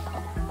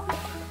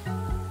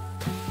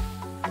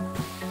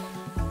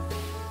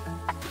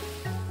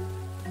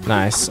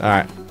 Nice,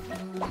 alright.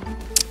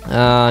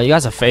 You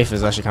guys' faith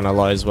is actually kind of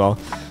low as well.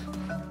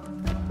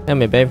 Tell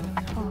me, babe.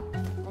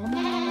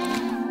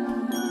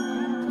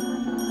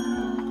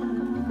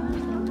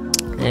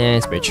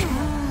 And speech.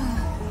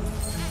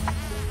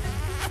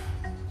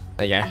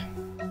 There you go.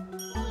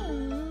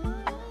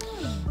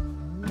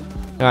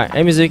 Alright,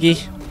 hey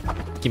Mizuki.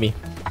 Gimme.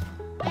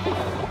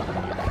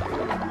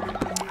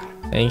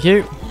 Thank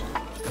you.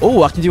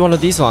 Oh, I can do one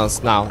of these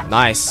ones now.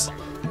 Nice.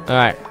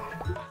 Alright.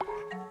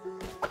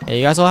 Hey,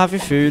 you guys all have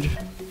your food.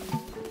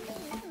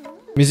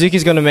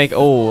 Mizuki's gonna make...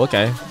 Oh,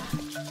 okay.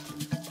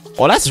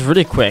 Oh, that's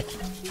really quick.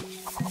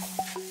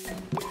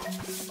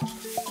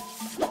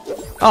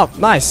 Oh,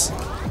 nice.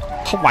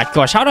 Oh my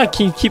gosh, how do I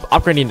keep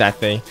upgrading that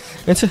thing?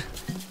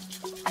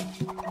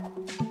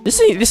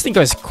 This thing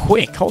goes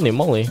quick. Holy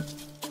moly.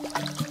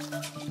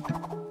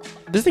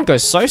 This thing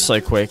goes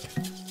so quick.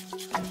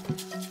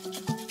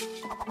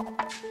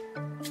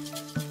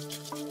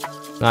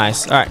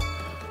 Nice. Alright.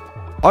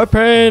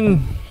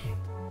 Open!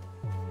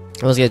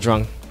 Let's get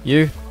drunk.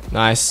 You?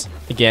 Nice.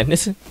 Again.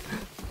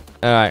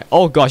 Alright.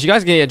 Oh gosh, you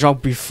guys get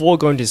drunk before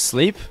going to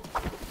sleep?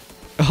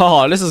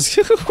 Oh, this is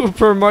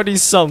promoting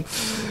some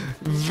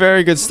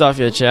very good stuff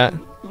here, chat.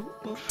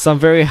 Some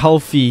very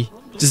healthy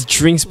just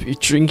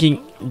drinking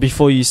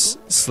before you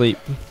sleep.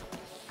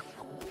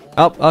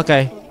 Oh,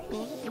 okay.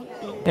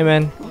 Hey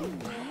man.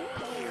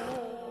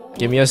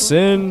 Give me a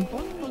sin.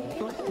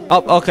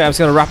 Oh, okay, I'm just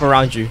gonna wrap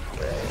around you.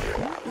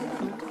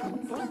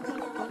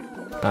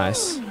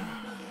 Nice.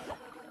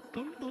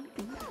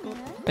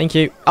 Thank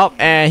you. Oh,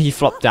 and he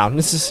flopped down.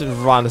 This is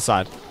right on the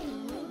side.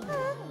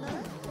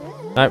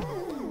 Nope.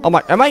 Oh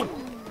my,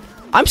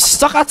 I'm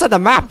stuck outside the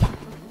map.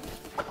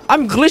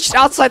 I'm glitched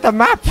outside the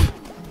map.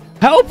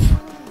 Help!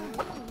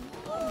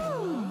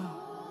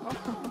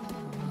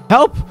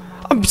 Help!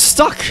 I'm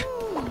stuck.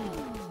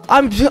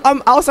 I'm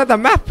outside the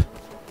map.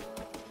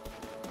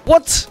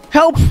 What?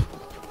 Help!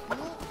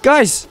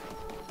 Guys.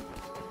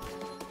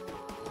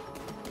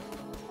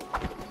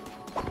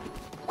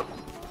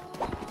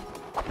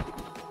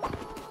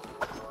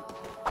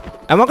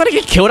 Am I gonna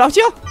get killed out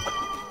here?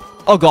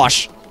 Oh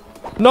gosh.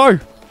 No.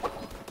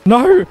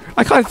 No.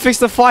 I can't fix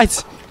the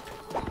fight.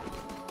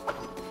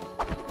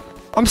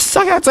 I'm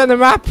stuck outside the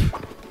map.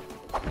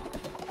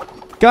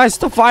 Guys,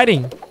 stop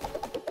fighting.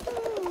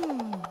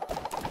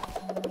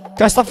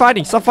 Guys, stop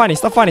fighting. Stop fighting.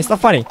 Stop fighting. Stop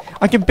fighting.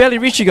 I can barely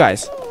reach you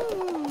guys.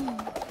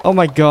 Oh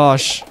my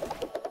gosh.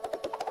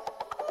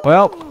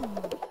 Well.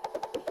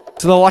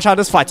 So watch how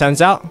this fight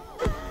turns out.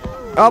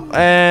 Up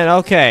and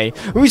okay.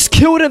 We was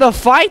killed in the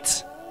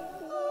fight?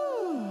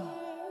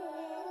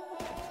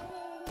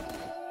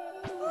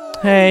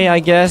 Hey, I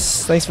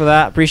guess. Thanks for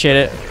that. Appreciate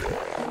it.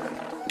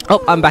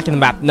 Oh, I'm back in the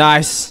map.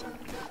 Nice.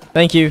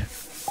 Thank you.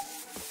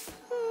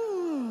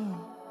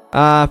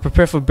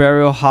 Prepare for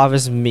burial,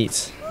 harvest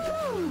meat.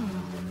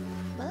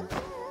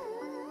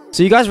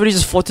 So you guys really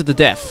just fought to the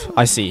death.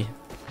 I see.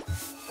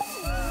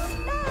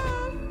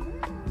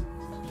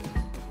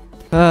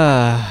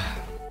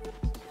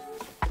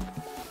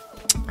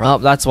 Well,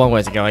 that's one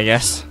way to go, I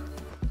guess.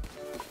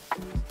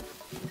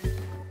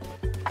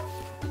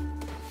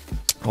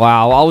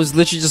 Wow, I was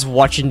literally just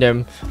watching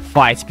them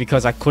fight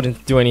because I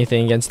couldn't do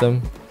anything against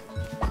them.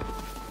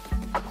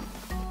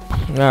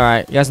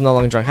 Alright, you guys are no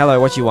longer drunk. Hello,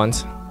 what you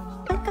want?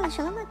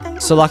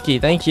 So lucky,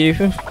 thank you.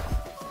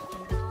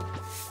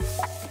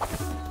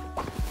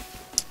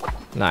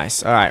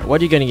 Nice, alright,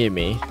 what are you gonna give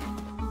me?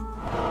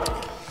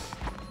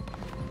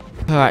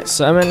 Alright,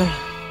 summon.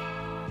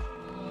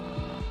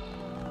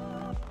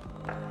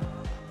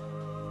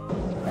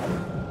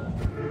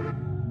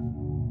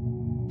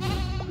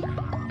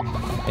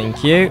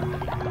 Thank you.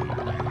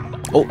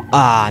 Oh,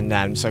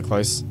 nah, I'm so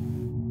close.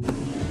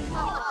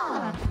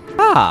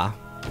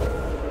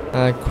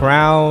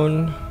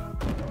 Crown.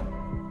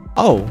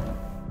 Oh.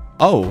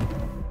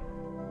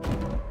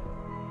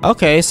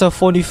 Okay, so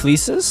 40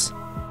 fleeces.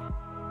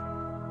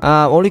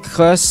 Only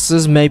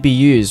curses may be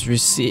used.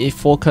 Receive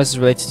 4 curses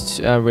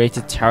related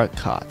to tarot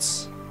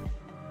cards.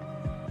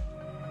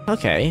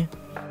 Okay.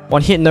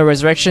 1 hit, no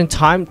resurrection.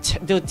 Time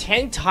deal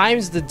 10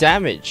 times the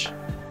damage.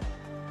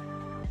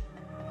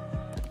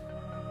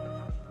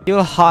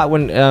 Heal heart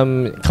when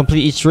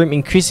complete each room.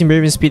 Increasing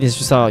movement speed is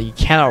just you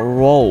cannot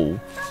roll.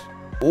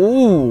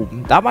 Ooh,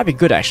 that might be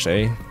good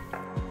actually.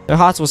 The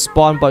hearts will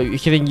spawn, but you're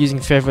hitting using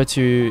favor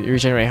to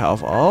regenerate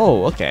health.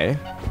 Oh, okay.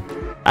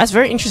 That's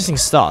very interesting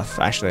stuff,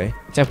 actually.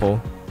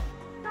 Temple.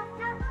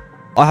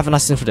 Oh, I have a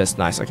nice sin for this.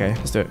 Nice, okay,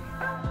 let's do it.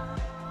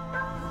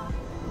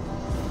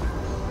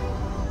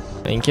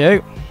 Thank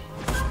you.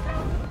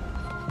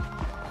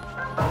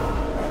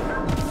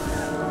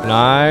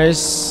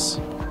 Nice.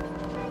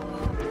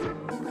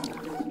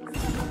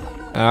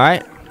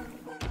 Alright.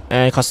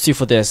 And it costs 2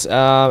 for this.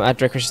 Add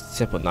decoration to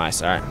temple.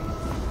 Nice, alright.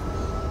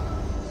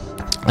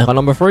 I got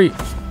number 3.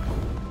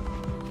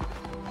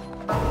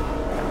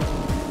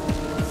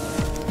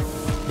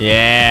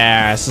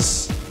 Yeah, this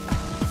is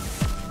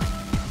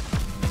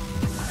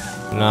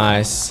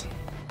nice.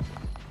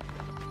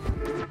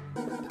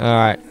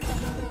 Alright.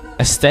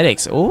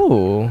 Aesthetics.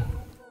 Ooh.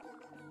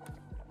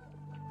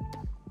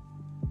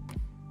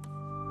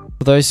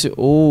 For those who...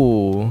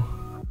 Ooh.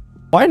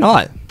 Why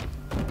not?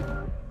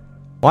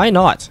 Why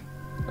not?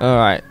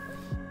 Alright.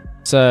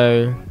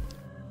 So...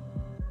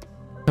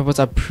 What's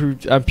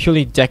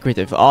purely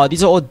decorative? Oh,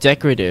 these are all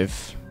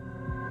decorative.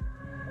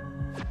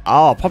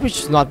 Oh, probably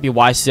should not be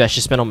wise to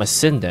actually spend on my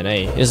sin then,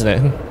 eh? Isn't it?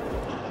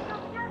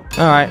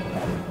 Alright.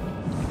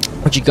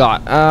 What you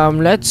got?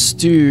 Let's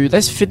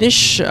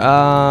finish, let's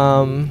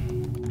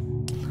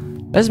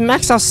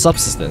max out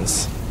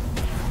subsistence.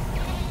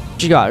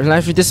 What you got?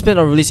 If you discipline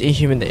or release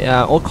inhuman,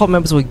 all core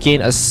members will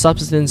gain a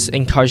subsistence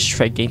encouraged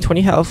trait. Gain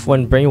 20 health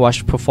when brainwash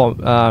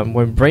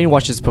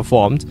is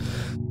performed.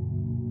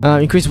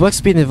 Increase work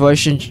speed and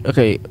devotion.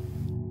 Okay.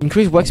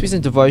 Increase work speed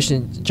and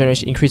devotion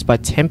generation increased by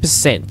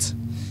 10%.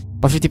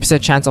 Or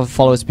 50% chance of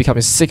followers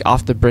becoming sick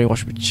after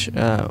brainwash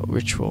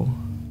ritual.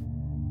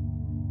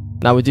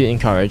 Now we do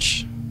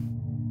encourage.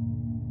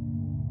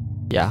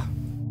 Yeah.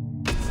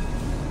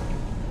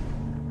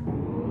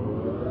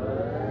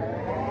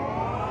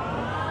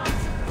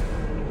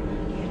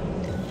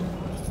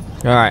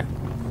 Alright.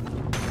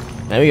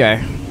 There we go.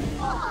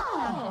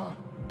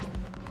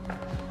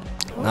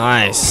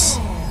 Nice.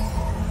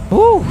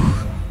 Woo!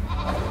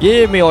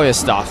 Give me all your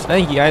stuff.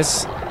 Thank you,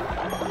 guys.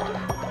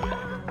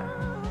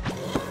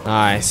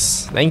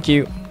 Nice. Thank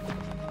you.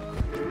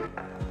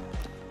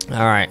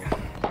 Alright.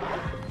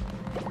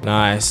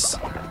 Nice.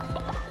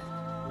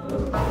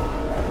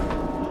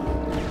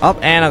 Up,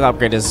 and I got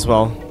upgraded as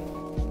well.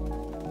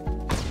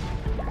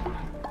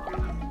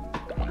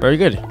 Very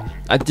good.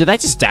 Did I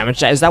just damage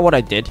that? Is that what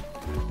I did?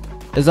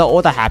 Is that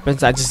all that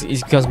happens?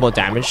 It becomes more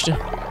damaged?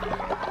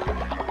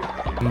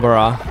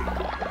 Bruh.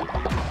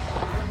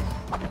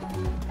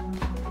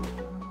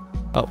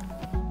 Oh.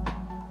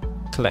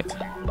 Collect.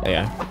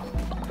 There you go.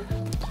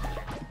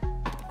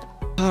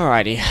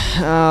 Alrighty.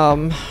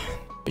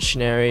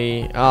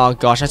 Missionary. Oh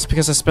gosh, that's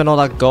because I spent all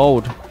that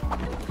gold.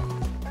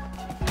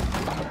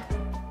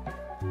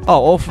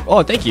 Oh,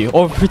 thank you.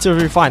 Oh,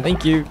 pretty fine.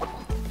 Thank you.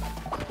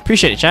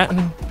 Appreciate it, chat.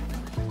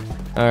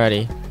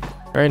 Alrighty.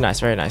 Very nice,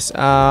 very nice.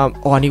 Oh,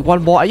 I need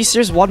one more. Are you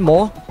serious? One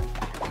more?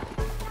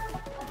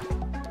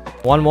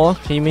 One more?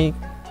 Can you mean?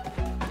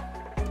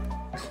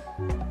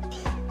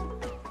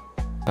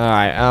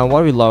 Alright, what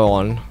are we low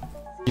on?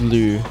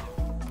 Blue.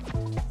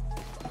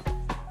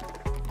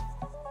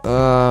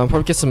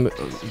 Probably get a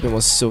bit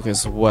more silk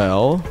as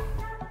well.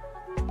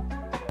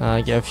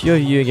 Get a few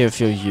of you, get a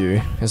few of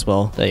you as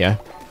well. There you go.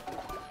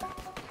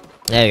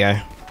 There you go.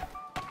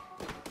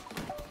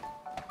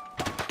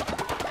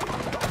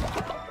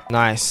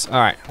 Nice.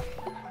 Alright.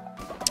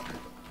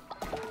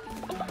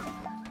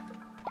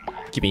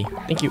 Give me.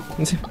 Thank you.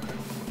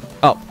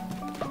 Oh.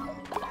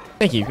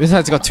 Thank you. This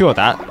has got 2 of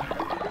that.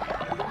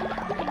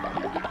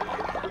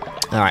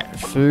 Alright.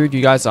 Food.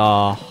 You guys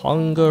are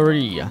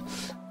hungry.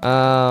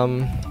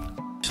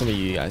 Some of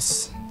you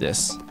guys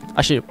this.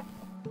 Actually,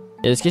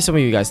 yeah, let's give some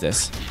of you guys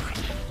this.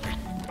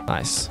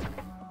 Nice.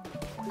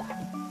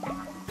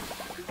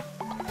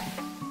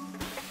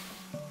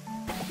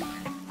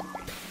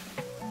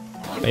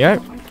 There you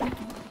go.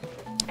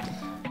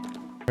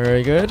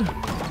 Very good.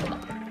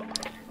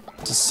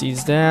 Just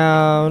seeds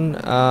down.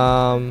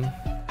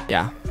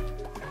 Yeah.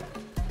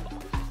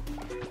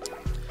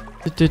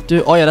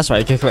 Oh yeah, that's right.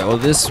 You can collect all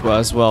this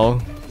as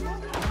well.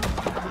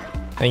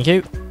 Thank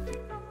you.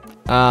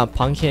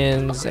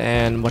 Pumpkins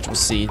and watchable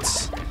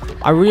seeds.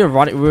 We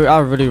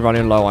are really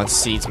running low on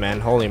seeds, man.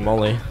 Holy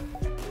moly.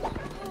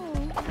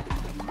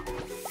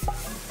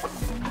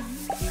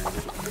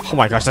 Oh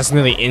my gosh, that's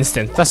nearly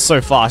instant. That's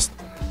so fast.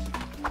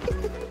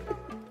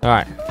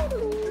 Alright.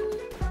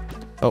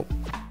 Oh.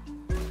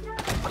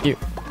 You.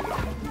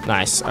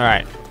 Nice.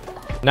 Alright.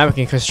 Now we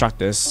can construct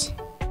this.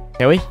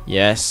 Can we?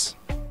 Yes.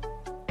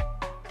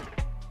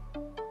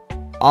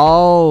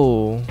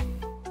 Oh.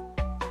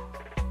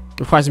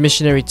 Requires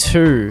missionary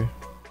 2.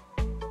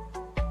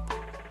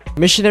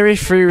 Missionary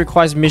 3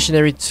 requires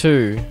missionary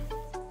 2.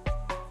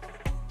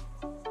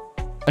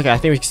 Okay, I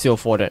think we can still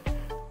afford it.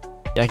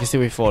 Yeah, I can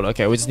still afford it.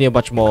 Okay, we just need a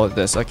bunch more of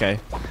this. Okay.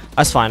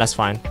 That's fine, that's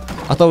fine.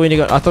 I thought we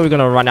were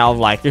gonna run out of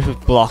like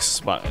blocks,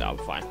 but no,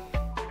 fine.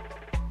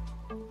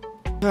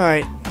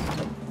 Alright.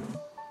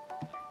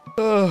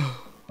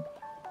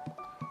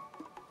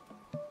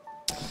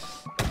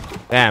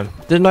 Damn.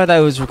 Didn't know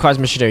that it requires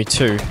missionary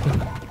 2.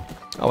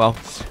 Oh well.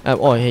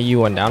 Oh, here you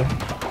one down.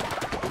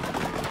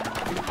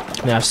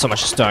 Man, I have so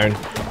much stone.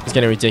 It's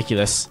getting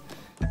ridiculous.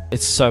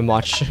 It's so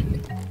much.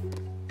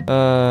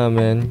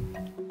 Man.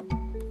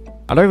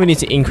 I don't even need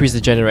to increase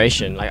the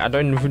generation. Like, I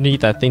don't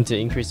need that thing to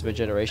increase the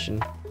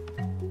generation.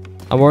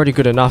 I'm already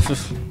good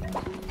enough.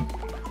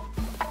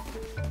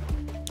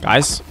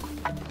 Guys?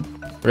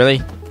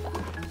 Really?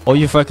 All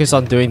you focus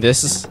on doing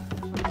this?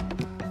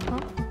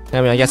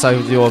 I mean, I guess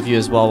I'll do all of you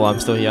as well while I'm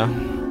still here.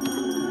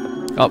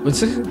 Oh,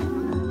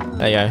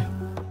 there you go.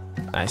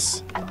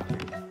 Nice.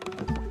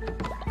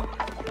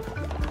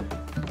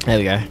 There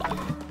we go.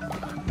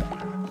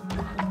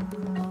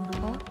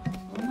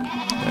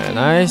 Very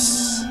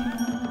nice.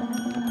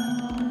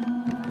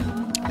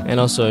 And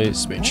also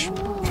smooch.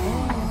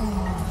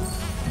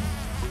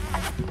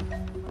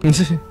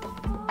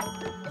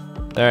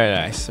 Very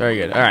nice. Very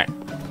good. Alright.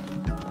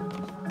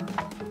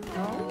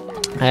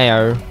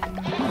 Heyo.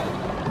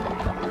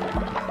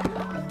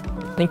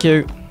 Thank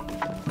you.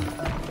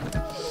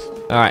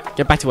 Alright,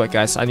 get back to work,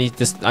 guys. I need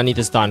this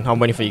done. I'm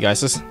waiting for you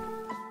guys.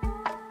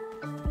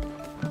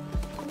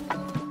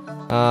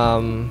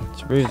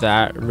 Remove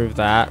that, remove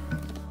that.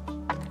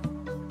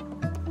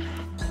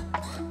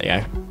 There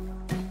you go.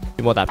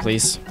 Need more of that,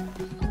 please.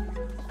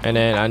 And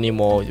then I need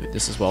more of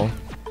this as well.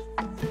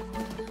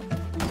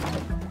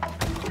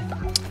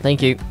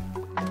 Thank you.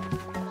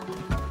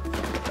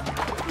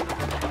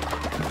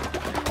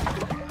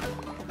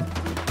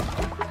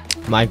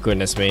 My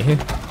goodness me.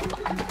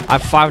 I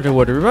have 500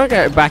 wood.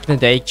 Remember back in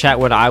the day, chat,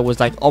 when I was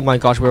like, oh my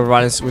gosh,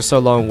 we're so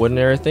low on wood and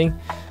everything?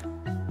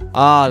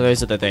 Ah,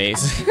 those are the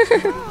days.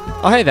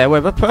 Oh, hey there,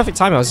 we're perfect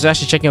time. I was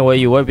actually checking out where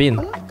you were been.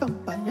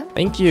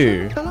 Thank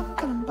you.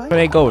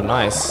 28 gold,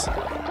 nice.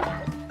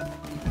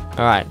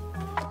 Alright.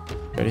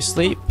 Go to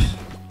sleep.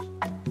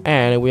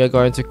 And we are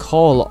going to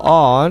call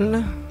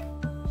on...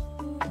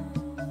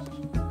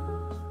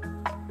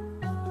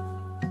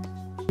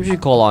 Who should we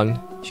call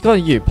on? We should call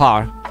on you,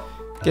 Par.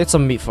 Get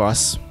some meat for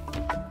us.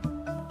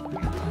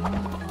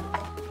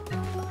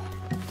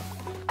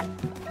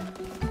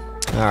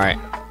 Alright.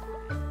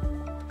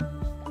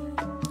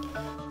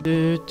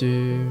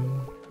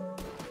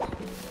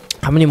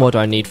 How many more do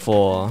I need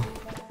for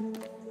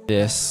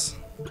this?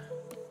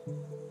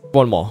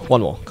 One more,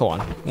 come on,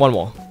 one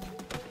more.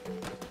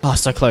 Oh,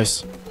 so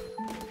close.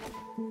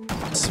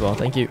 This as well,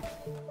 thank you.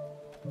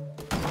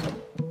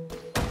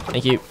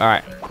 Thank you,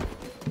 alright.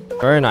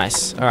 Very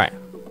nice, alright.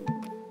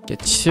 Get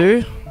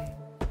 2.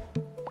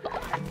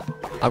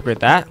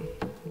 Upgrade that.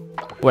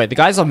 Wait, the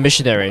guy's a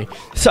missionary.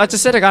 So I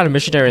just said I got a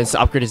missionary and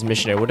upgrade his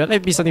missionary. Would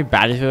that be something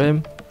bad for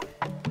him?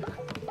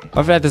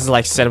 I feel like this is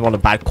like set him on a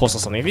bad course or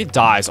something. If he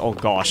dies, oh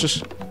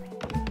gosh.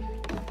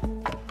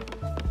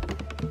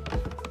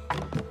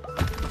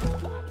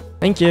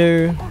 Thank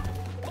you.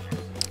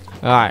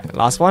 Alright,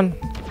 last one.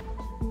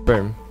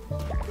 Boom.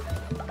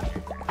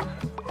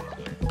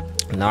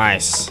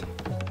 Nice.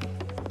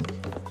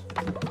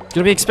 It's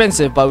gonna be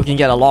expensive, but we can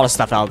get a lot of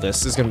stuff out of this.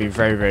 This is gonna be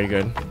very, very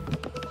good.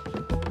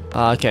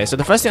 Okay, so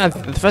the first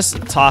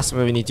task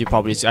we need to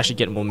probably is to actually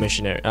get more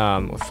missionary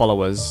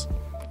followers.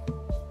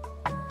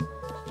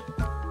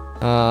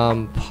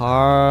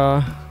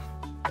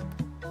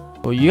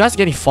 Well, you guys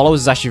getting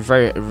followers is actually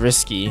very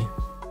risky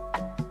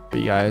for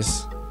you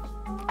guys.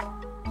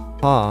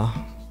 Huh.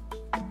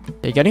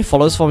 Yeah, getting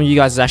followers from you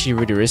guys is actually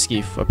really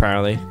risky,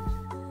 apparently.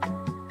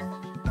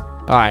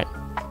 Alright.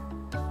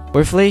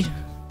 Briefly.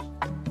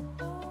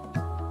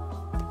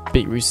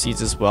 Beetroot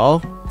seeds as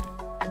well.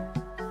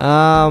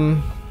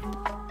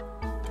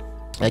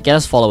 Yeah, get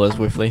us followers,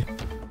 briefly.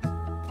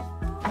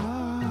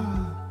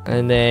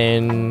 And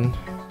then...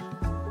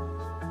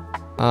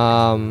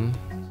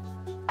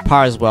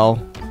 Par as well.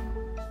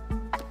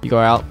 You go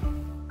out.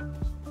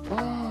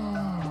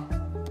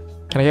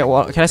 Can I get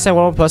one? Can I send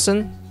one more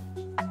person?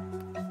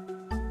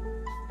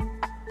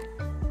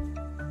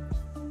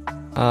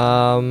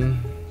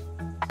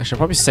 I should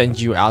probably send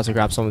you out to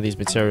grab some of these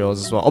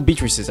materials as well. Oh,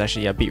 beetroot seeds,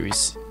 actually, yeah, beetroot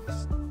seeds.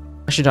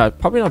 Actually, no,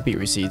 probably not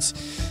beetroot seeds.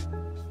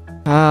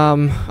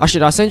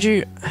 Actually, I'll send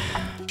you.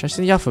 Should I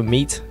send you out for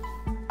meat?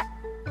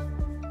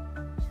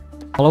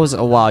 Followers,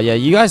 oh wow, yeah,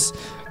 you guys.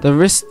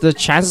 The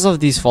chances of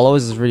these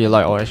followers is really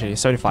low. Oh, actually,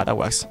 75. That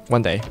works.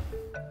 One day.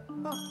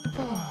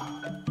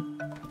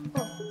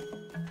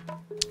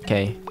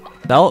 Okay.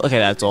 No. Okay,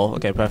 that's all.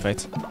 Okay,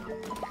 perfect.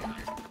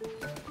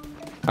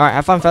 All right,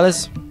 have fun,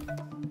 fellas.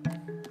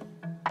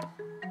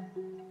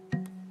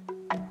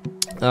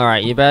 All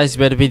right, you guys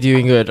better be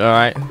doing good. All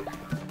right.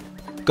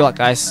 Good luck,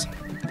 guys.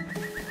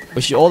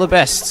 Wish you all the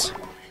best.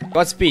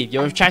 Godspeed.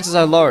 Your chances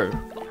are low.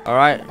 All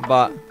right,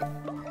 but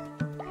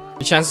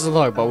your chances are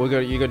low, but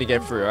you're gonna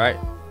get through. All right.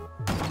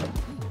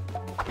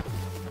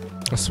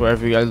 I swear,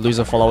 if you lose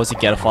a follower, you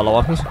get a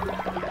follower.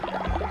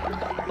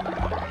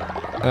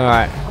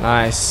 Alright,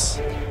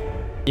 nice.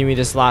 Give me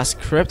this last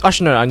crypt.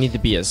 Actually, no, I need the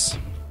beers.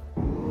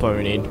 What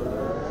we need.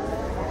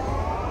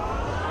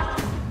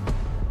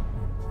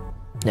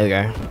 There we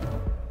go.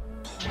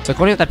 So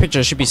according to that picture,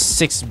 it should be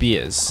 6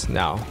 beers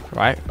now,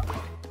 right?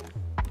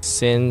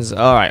 Sins.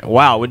 Alright,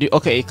 wow. We do.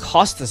 Okay, it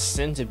costs a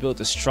sin to build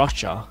the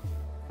structure.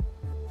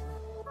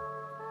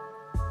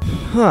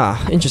 Huh,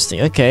 interesting.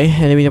 Okay,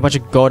 and then we need a bunch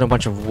of gold and a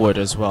bunch of wood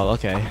as well.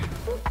 Okay.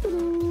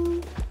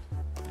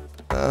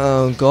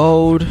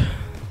 Gold.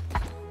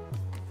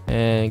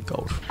 And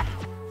gold.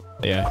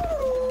 Yeah.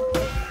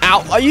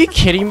 Ow, are you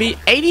kidding me?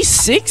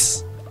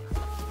 86?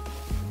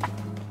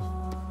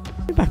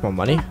 Give me back my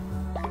money.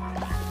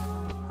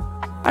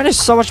 I have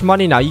so much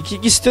money now.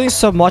 You're stealing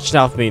so much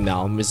now from me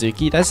now,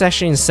 Mizuki. That's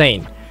actually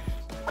insane.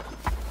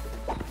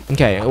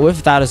 Okay,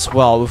 with that as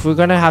well, if we're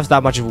gonna have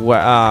that much of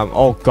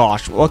oh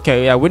gosh,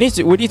 okay, yeah, we need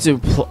to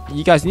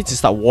you guys need to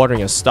start watering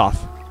your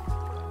stuff.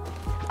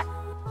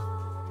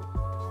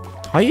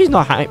 Are you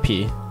not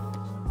happy?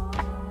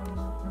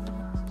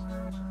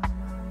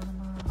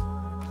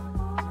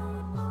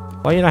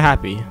 Why are you not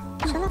happy?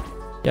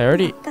 Yeah,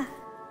 already.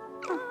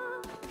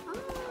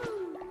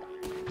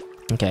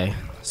 Okay,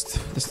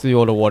 let's do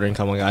all the watering.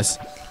 Come on, guys.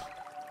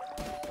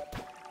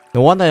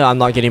 No wonder I'm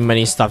not getting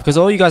many stuff because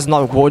all you guys are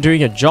not doing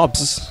your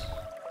jobs.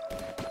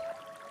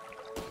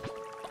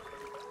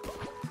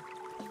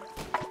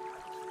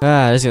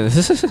 This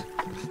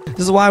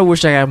is why I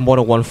wish I had more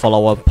than one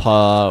follower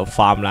per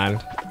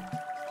farmland.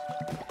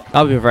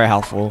 That would be very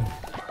helpful.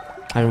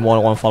 Having more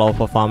than one follower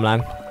per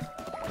farmland.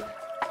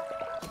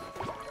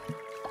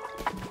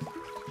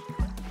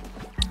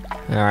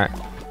 Alright.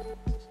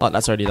 Oh,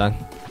 that's already done.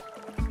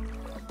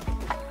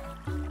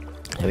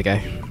 There we go.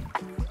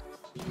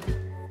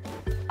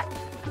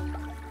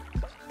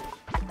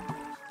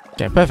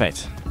 Okay,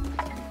 perfect.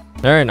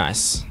 Very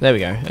nice. There we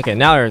go. Okay,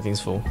 now everything's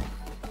full.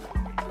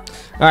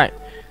 Alright.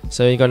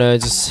 So you're gonna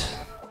just...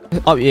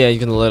 Oh yeah, you're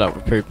gonna load up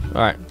with poop.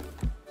 Alright.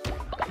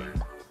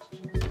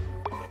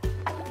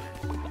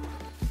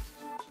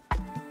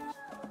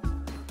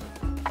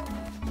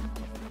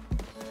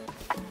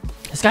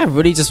 This guy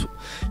really just...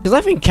 He's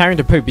not even carrying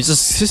the poop, he's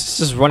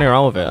just running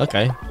around with it.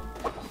 Okay.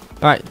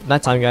 Alright,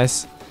 night time,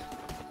 guys.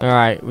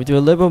 Alright, we do a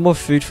little bit more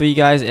food for you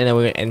guys and then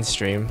we're gonna end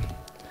stream.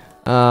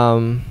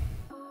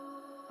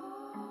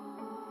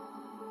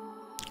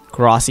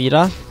 Grass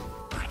eater.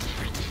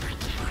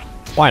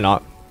 Why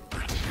not?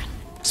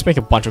 Let's make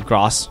a bunch of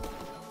grass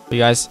for you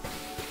guys.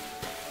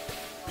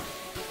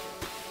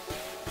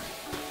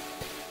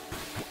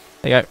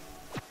 There you go.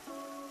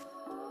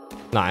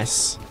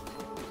 Nice.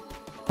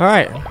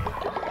 Alright.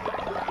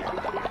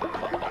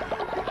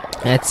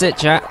 That's it,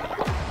 chat.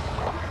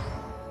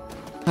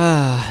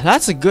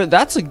 That's a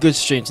good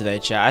stream today,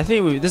 chat. I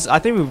think we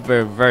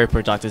were very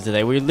productive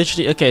today. We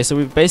literally so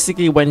we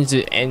basically went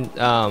into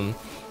endgame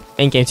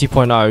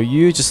 2.0.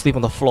 You just sleep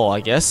on the floor, I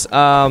guess.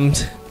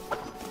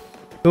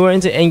 We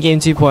went into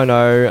endgame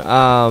 2.0.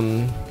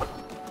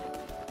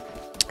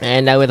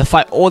 And now we have to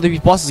fight all the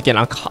bosses again.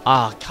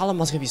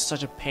 Calamar's gonna be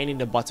such a pain in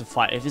the butt to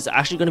fight. If he's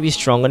actually gonna be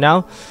stronger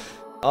now,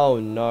 oh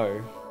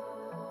no.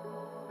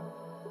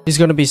 It's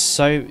gonna be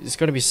so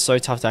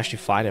tough to actually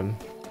fight him.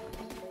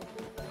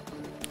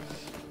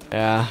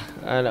 Yeah,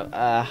 I don't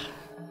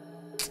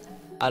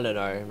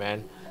know,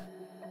 man.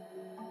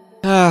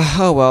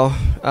 Oh well.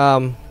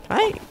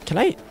 Can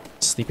I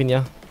sleep in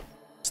here?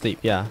 Sleep,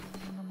 yeah.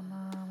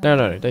 No,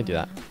 don't do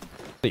that.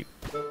 Sleep.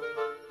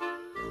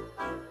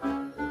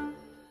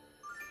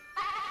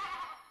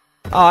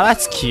 Oh,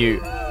 that's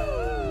cute.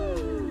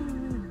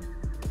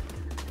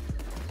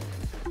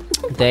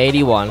 Day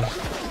 81.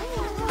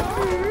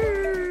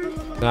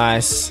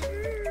 Nice.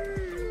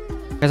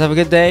 Guys, have a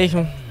good day.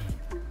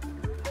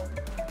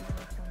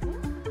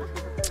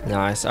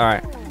 Nice. All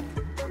right.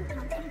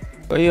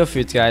 What are your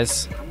foods,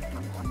 guys?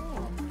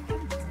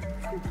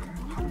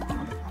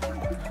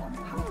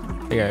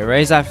 Okay,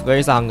 raise the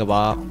hunger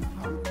bar.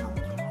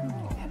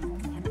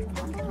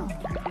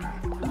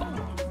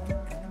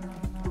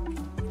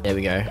 There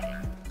we go.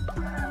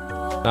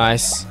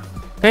 Nice.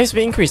 Pace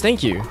be increased.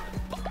 Thank you.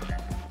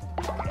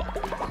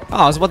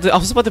 Oh, I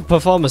was about to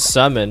perform a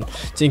sermon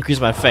to increase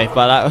my faith,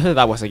 but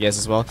that was, I guess,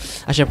 as well.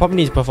 Actually, I probably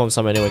need to perform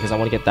some anyway because I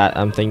want to get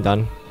that thing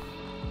done.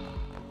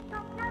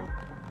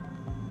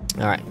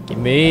 All right, give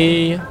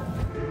me.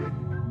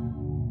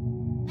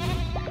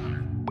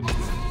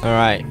 All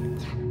right,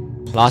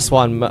 last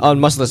one. Oh,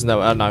 merciless.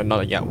 No, no,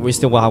 not yet. We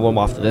still will have one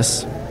more after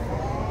this.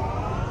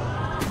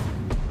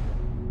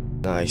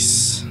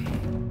 Nice.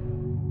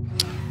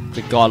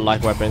 The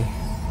godlike weapon.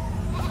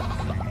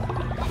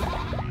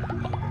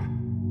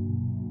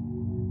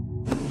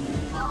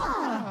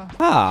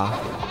 Ah.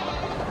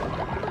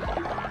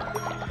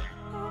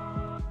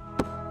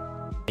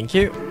 Thank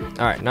you.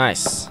 Alright,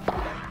 nice.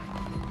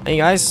 Hey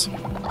guys.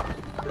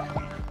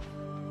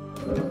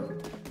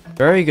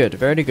 Very good,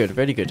 very good,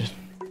 very good.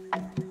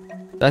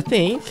 I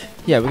think,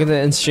 yeah, we're gonna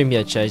end stream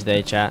here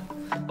today, chat.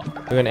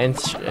 We're gonna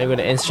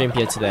end stream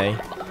here today.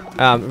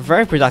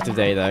 Very productive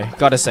day though.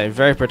 Gotta say,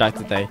 very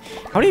productive day.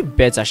 How many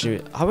beds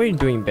actually? How are we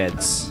doing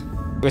beds?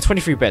 We got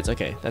 23 beds.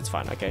 Okay, that's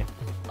fine. Okay.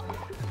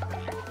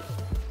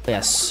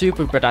 Yeah,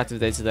 super productive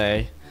day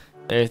today.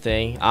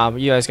 Everything.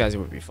 You guys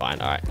will be fine.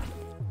 All right.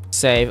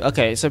 Save.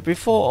 Okay, so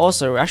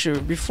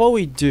before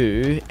we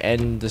do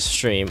end the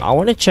stream, I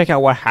want to check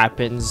out what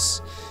happens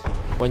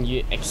when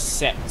you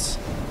accept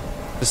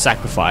the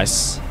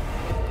sacrifice.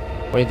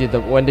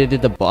 When they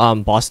did the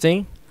boss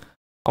thing.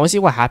 I want to see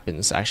what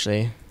happens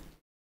actually.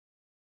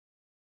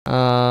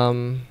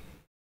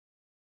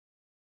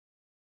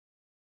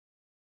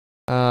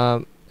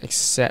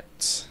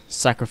 Accept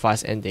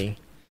sacrifice ending.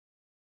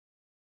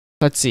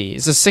 Let's see.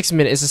 It's a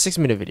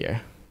 6-minute video.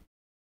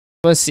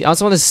 I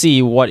just want to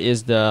see what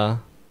is the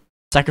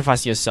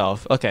sacrifice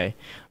yourself. Okay.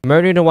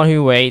 Murdering the one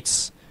who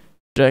waits.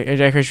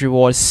 Decrease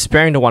reward.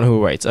 Sparing the one who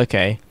waits.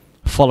 Okay.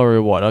 Follow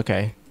reward.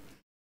 Okay.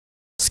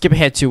 Skip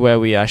ahead to where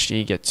we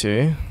actually get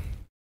to.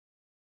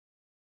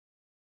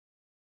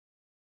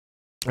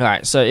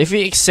 Alright, so if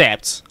we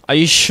accept, are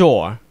you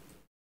sure?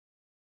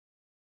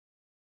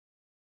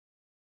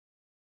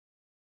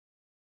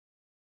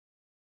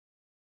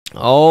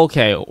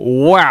 Okay,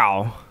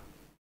 wow.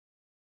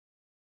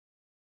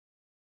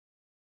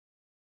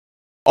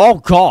 Oh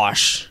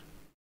gosh.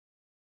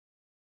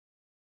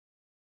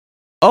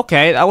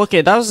 Okay,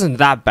 okay, that wasn't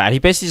that bad. He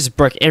basically just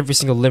broke every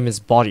single limb in his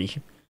body.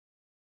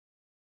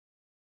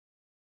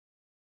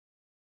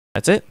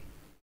 That's it?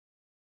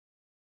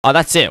 Oh,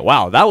 that's it.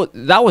 Wow,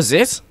 that was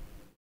it?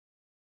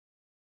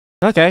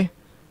 Okay.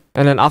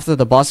 And then after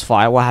the boss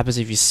fight, what happens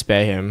if you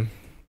spare him?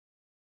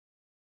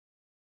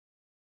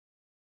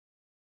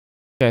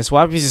 Okay, so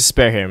what happens if you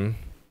spare him?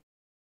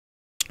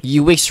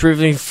 You weak,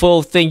 shriveling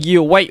full thing,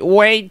 you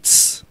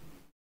wait!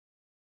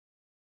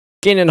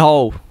 Get in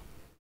hole.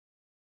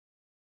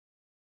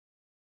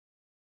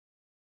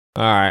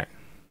 Alright.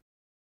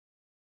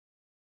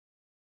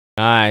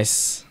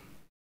 Nice.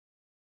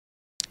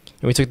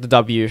 And we took the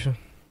W.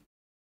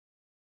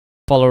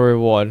 Follow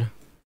reward.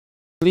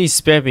 Please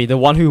spare me, the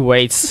one who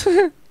waits.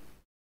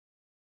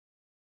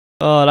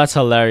 Oh, that's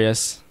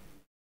hilarious.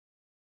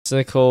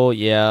 Cynical,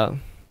 yeah.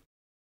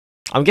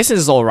 I'm guessing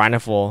this is all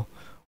Reiner for.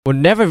 Will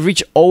never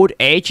reach old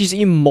age, he's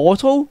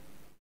immortal?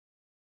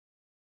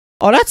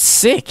 Oh, that's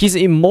sick, he's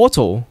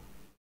immortal.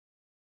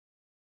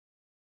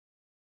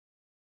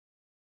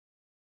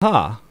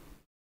 Huh.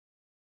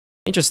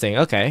 Interesting,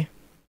 okay.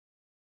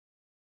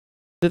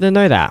 Didn't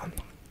know that.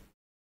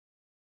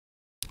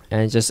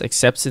 And just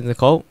accepts in the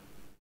cult.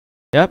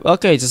 Yep,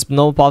 okay, just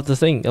no part of the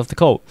thing, of the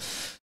cult.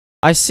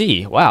 I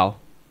see, wow.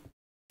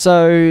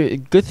 So,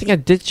 good thing I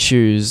did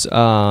choose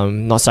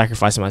not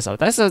sacrificing myself.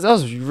 That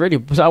was really,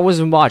 that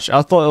wasn't much.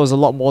 I thought it was a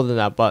lot more than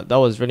that, but that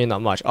was really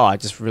not much. Oh, I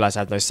just realized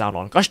I have no sound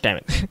on. Gosh damn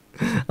it.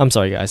 I'm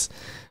sorry, guys.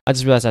 I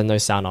just realized I have no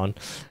sound on.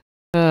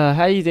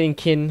 How you doing,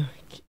 Kinry?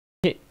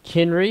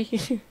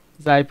 Is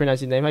that how you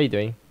pronounce your name? How you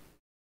doing?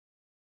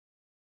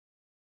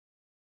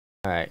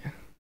 Alright.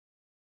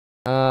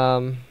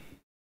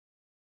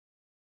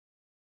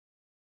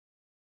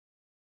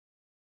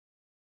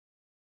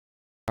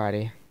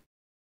 Alrighty.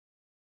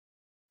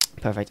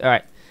 Perfect.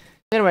 Alright.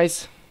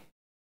 Anyways.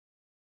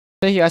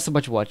 Thank you guys so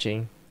much for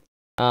watching.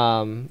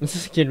 This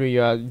is Kinry,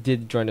 you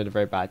did join at a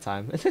very bad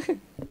time.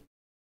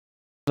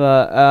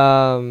 But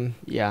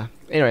yeah.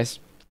 Anyways.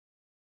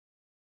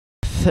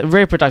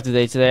 Very productive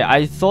day today.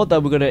 I thought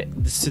that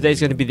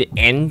today's gonna be the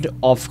end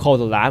of Call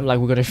of the Lamb, like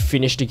we're gonna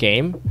finish the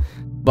game.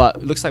 But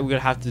it looks like we're gonna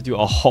have to do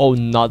a whole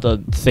nother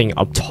thing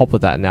on top of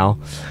that now.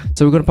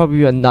 So we're gonna probably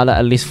do another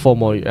at least 4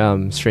 more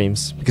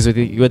streams because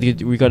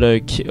we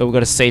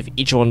gotta save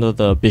each one of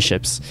the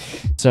bishops.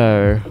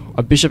 So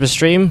a bishop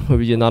stream will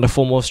be another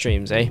 4 more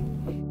streams, eh?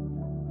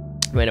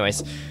 But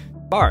anyways,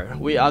 tomorrow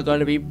we are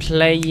gonna be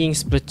playing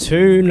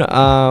Splatoon.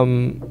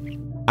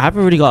 I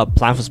haven't really got a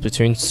plan for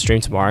Splatoon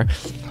stream tomorrow.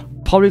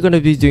 Probably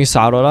gonna be doing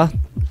side order.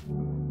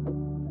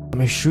 I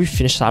mean, should we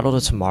finish side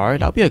order tomorrow?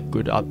 That'll be a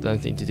good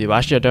thing to do. But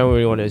actually, I don't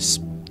really want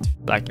to,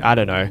 like, I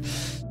don't know. I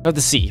have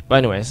to see. But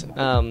anyways, but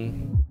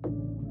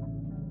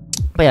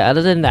yeah,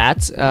 other than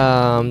that,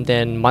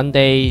 then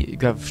Monday we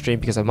have a stream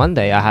because on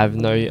Monday I have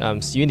no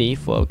uni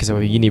because of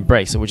a uni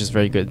break, so which is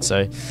very good.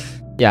 So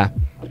yeah,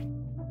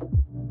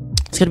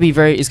 it's gonna be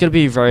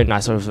very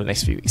nice over the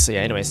next few weeks. So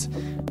yeah, anyways,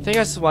 thank you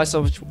guys so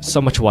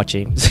much for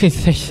watching. I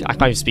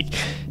can't even speak.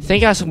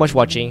 Thank you guys so much for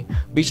watching.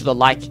 Be sure to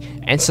like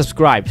and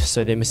subscribe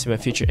so they miss my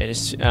future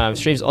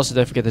streams. Also,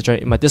 don't forget to join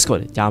in my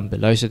Discord down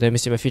below so they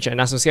miss my future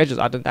announcement schedules.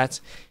 Other than that,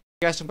 thank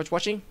you guys so much for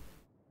watching.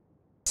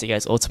 See you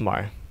guys all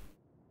tomorrow.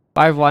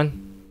 Bye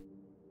everyone.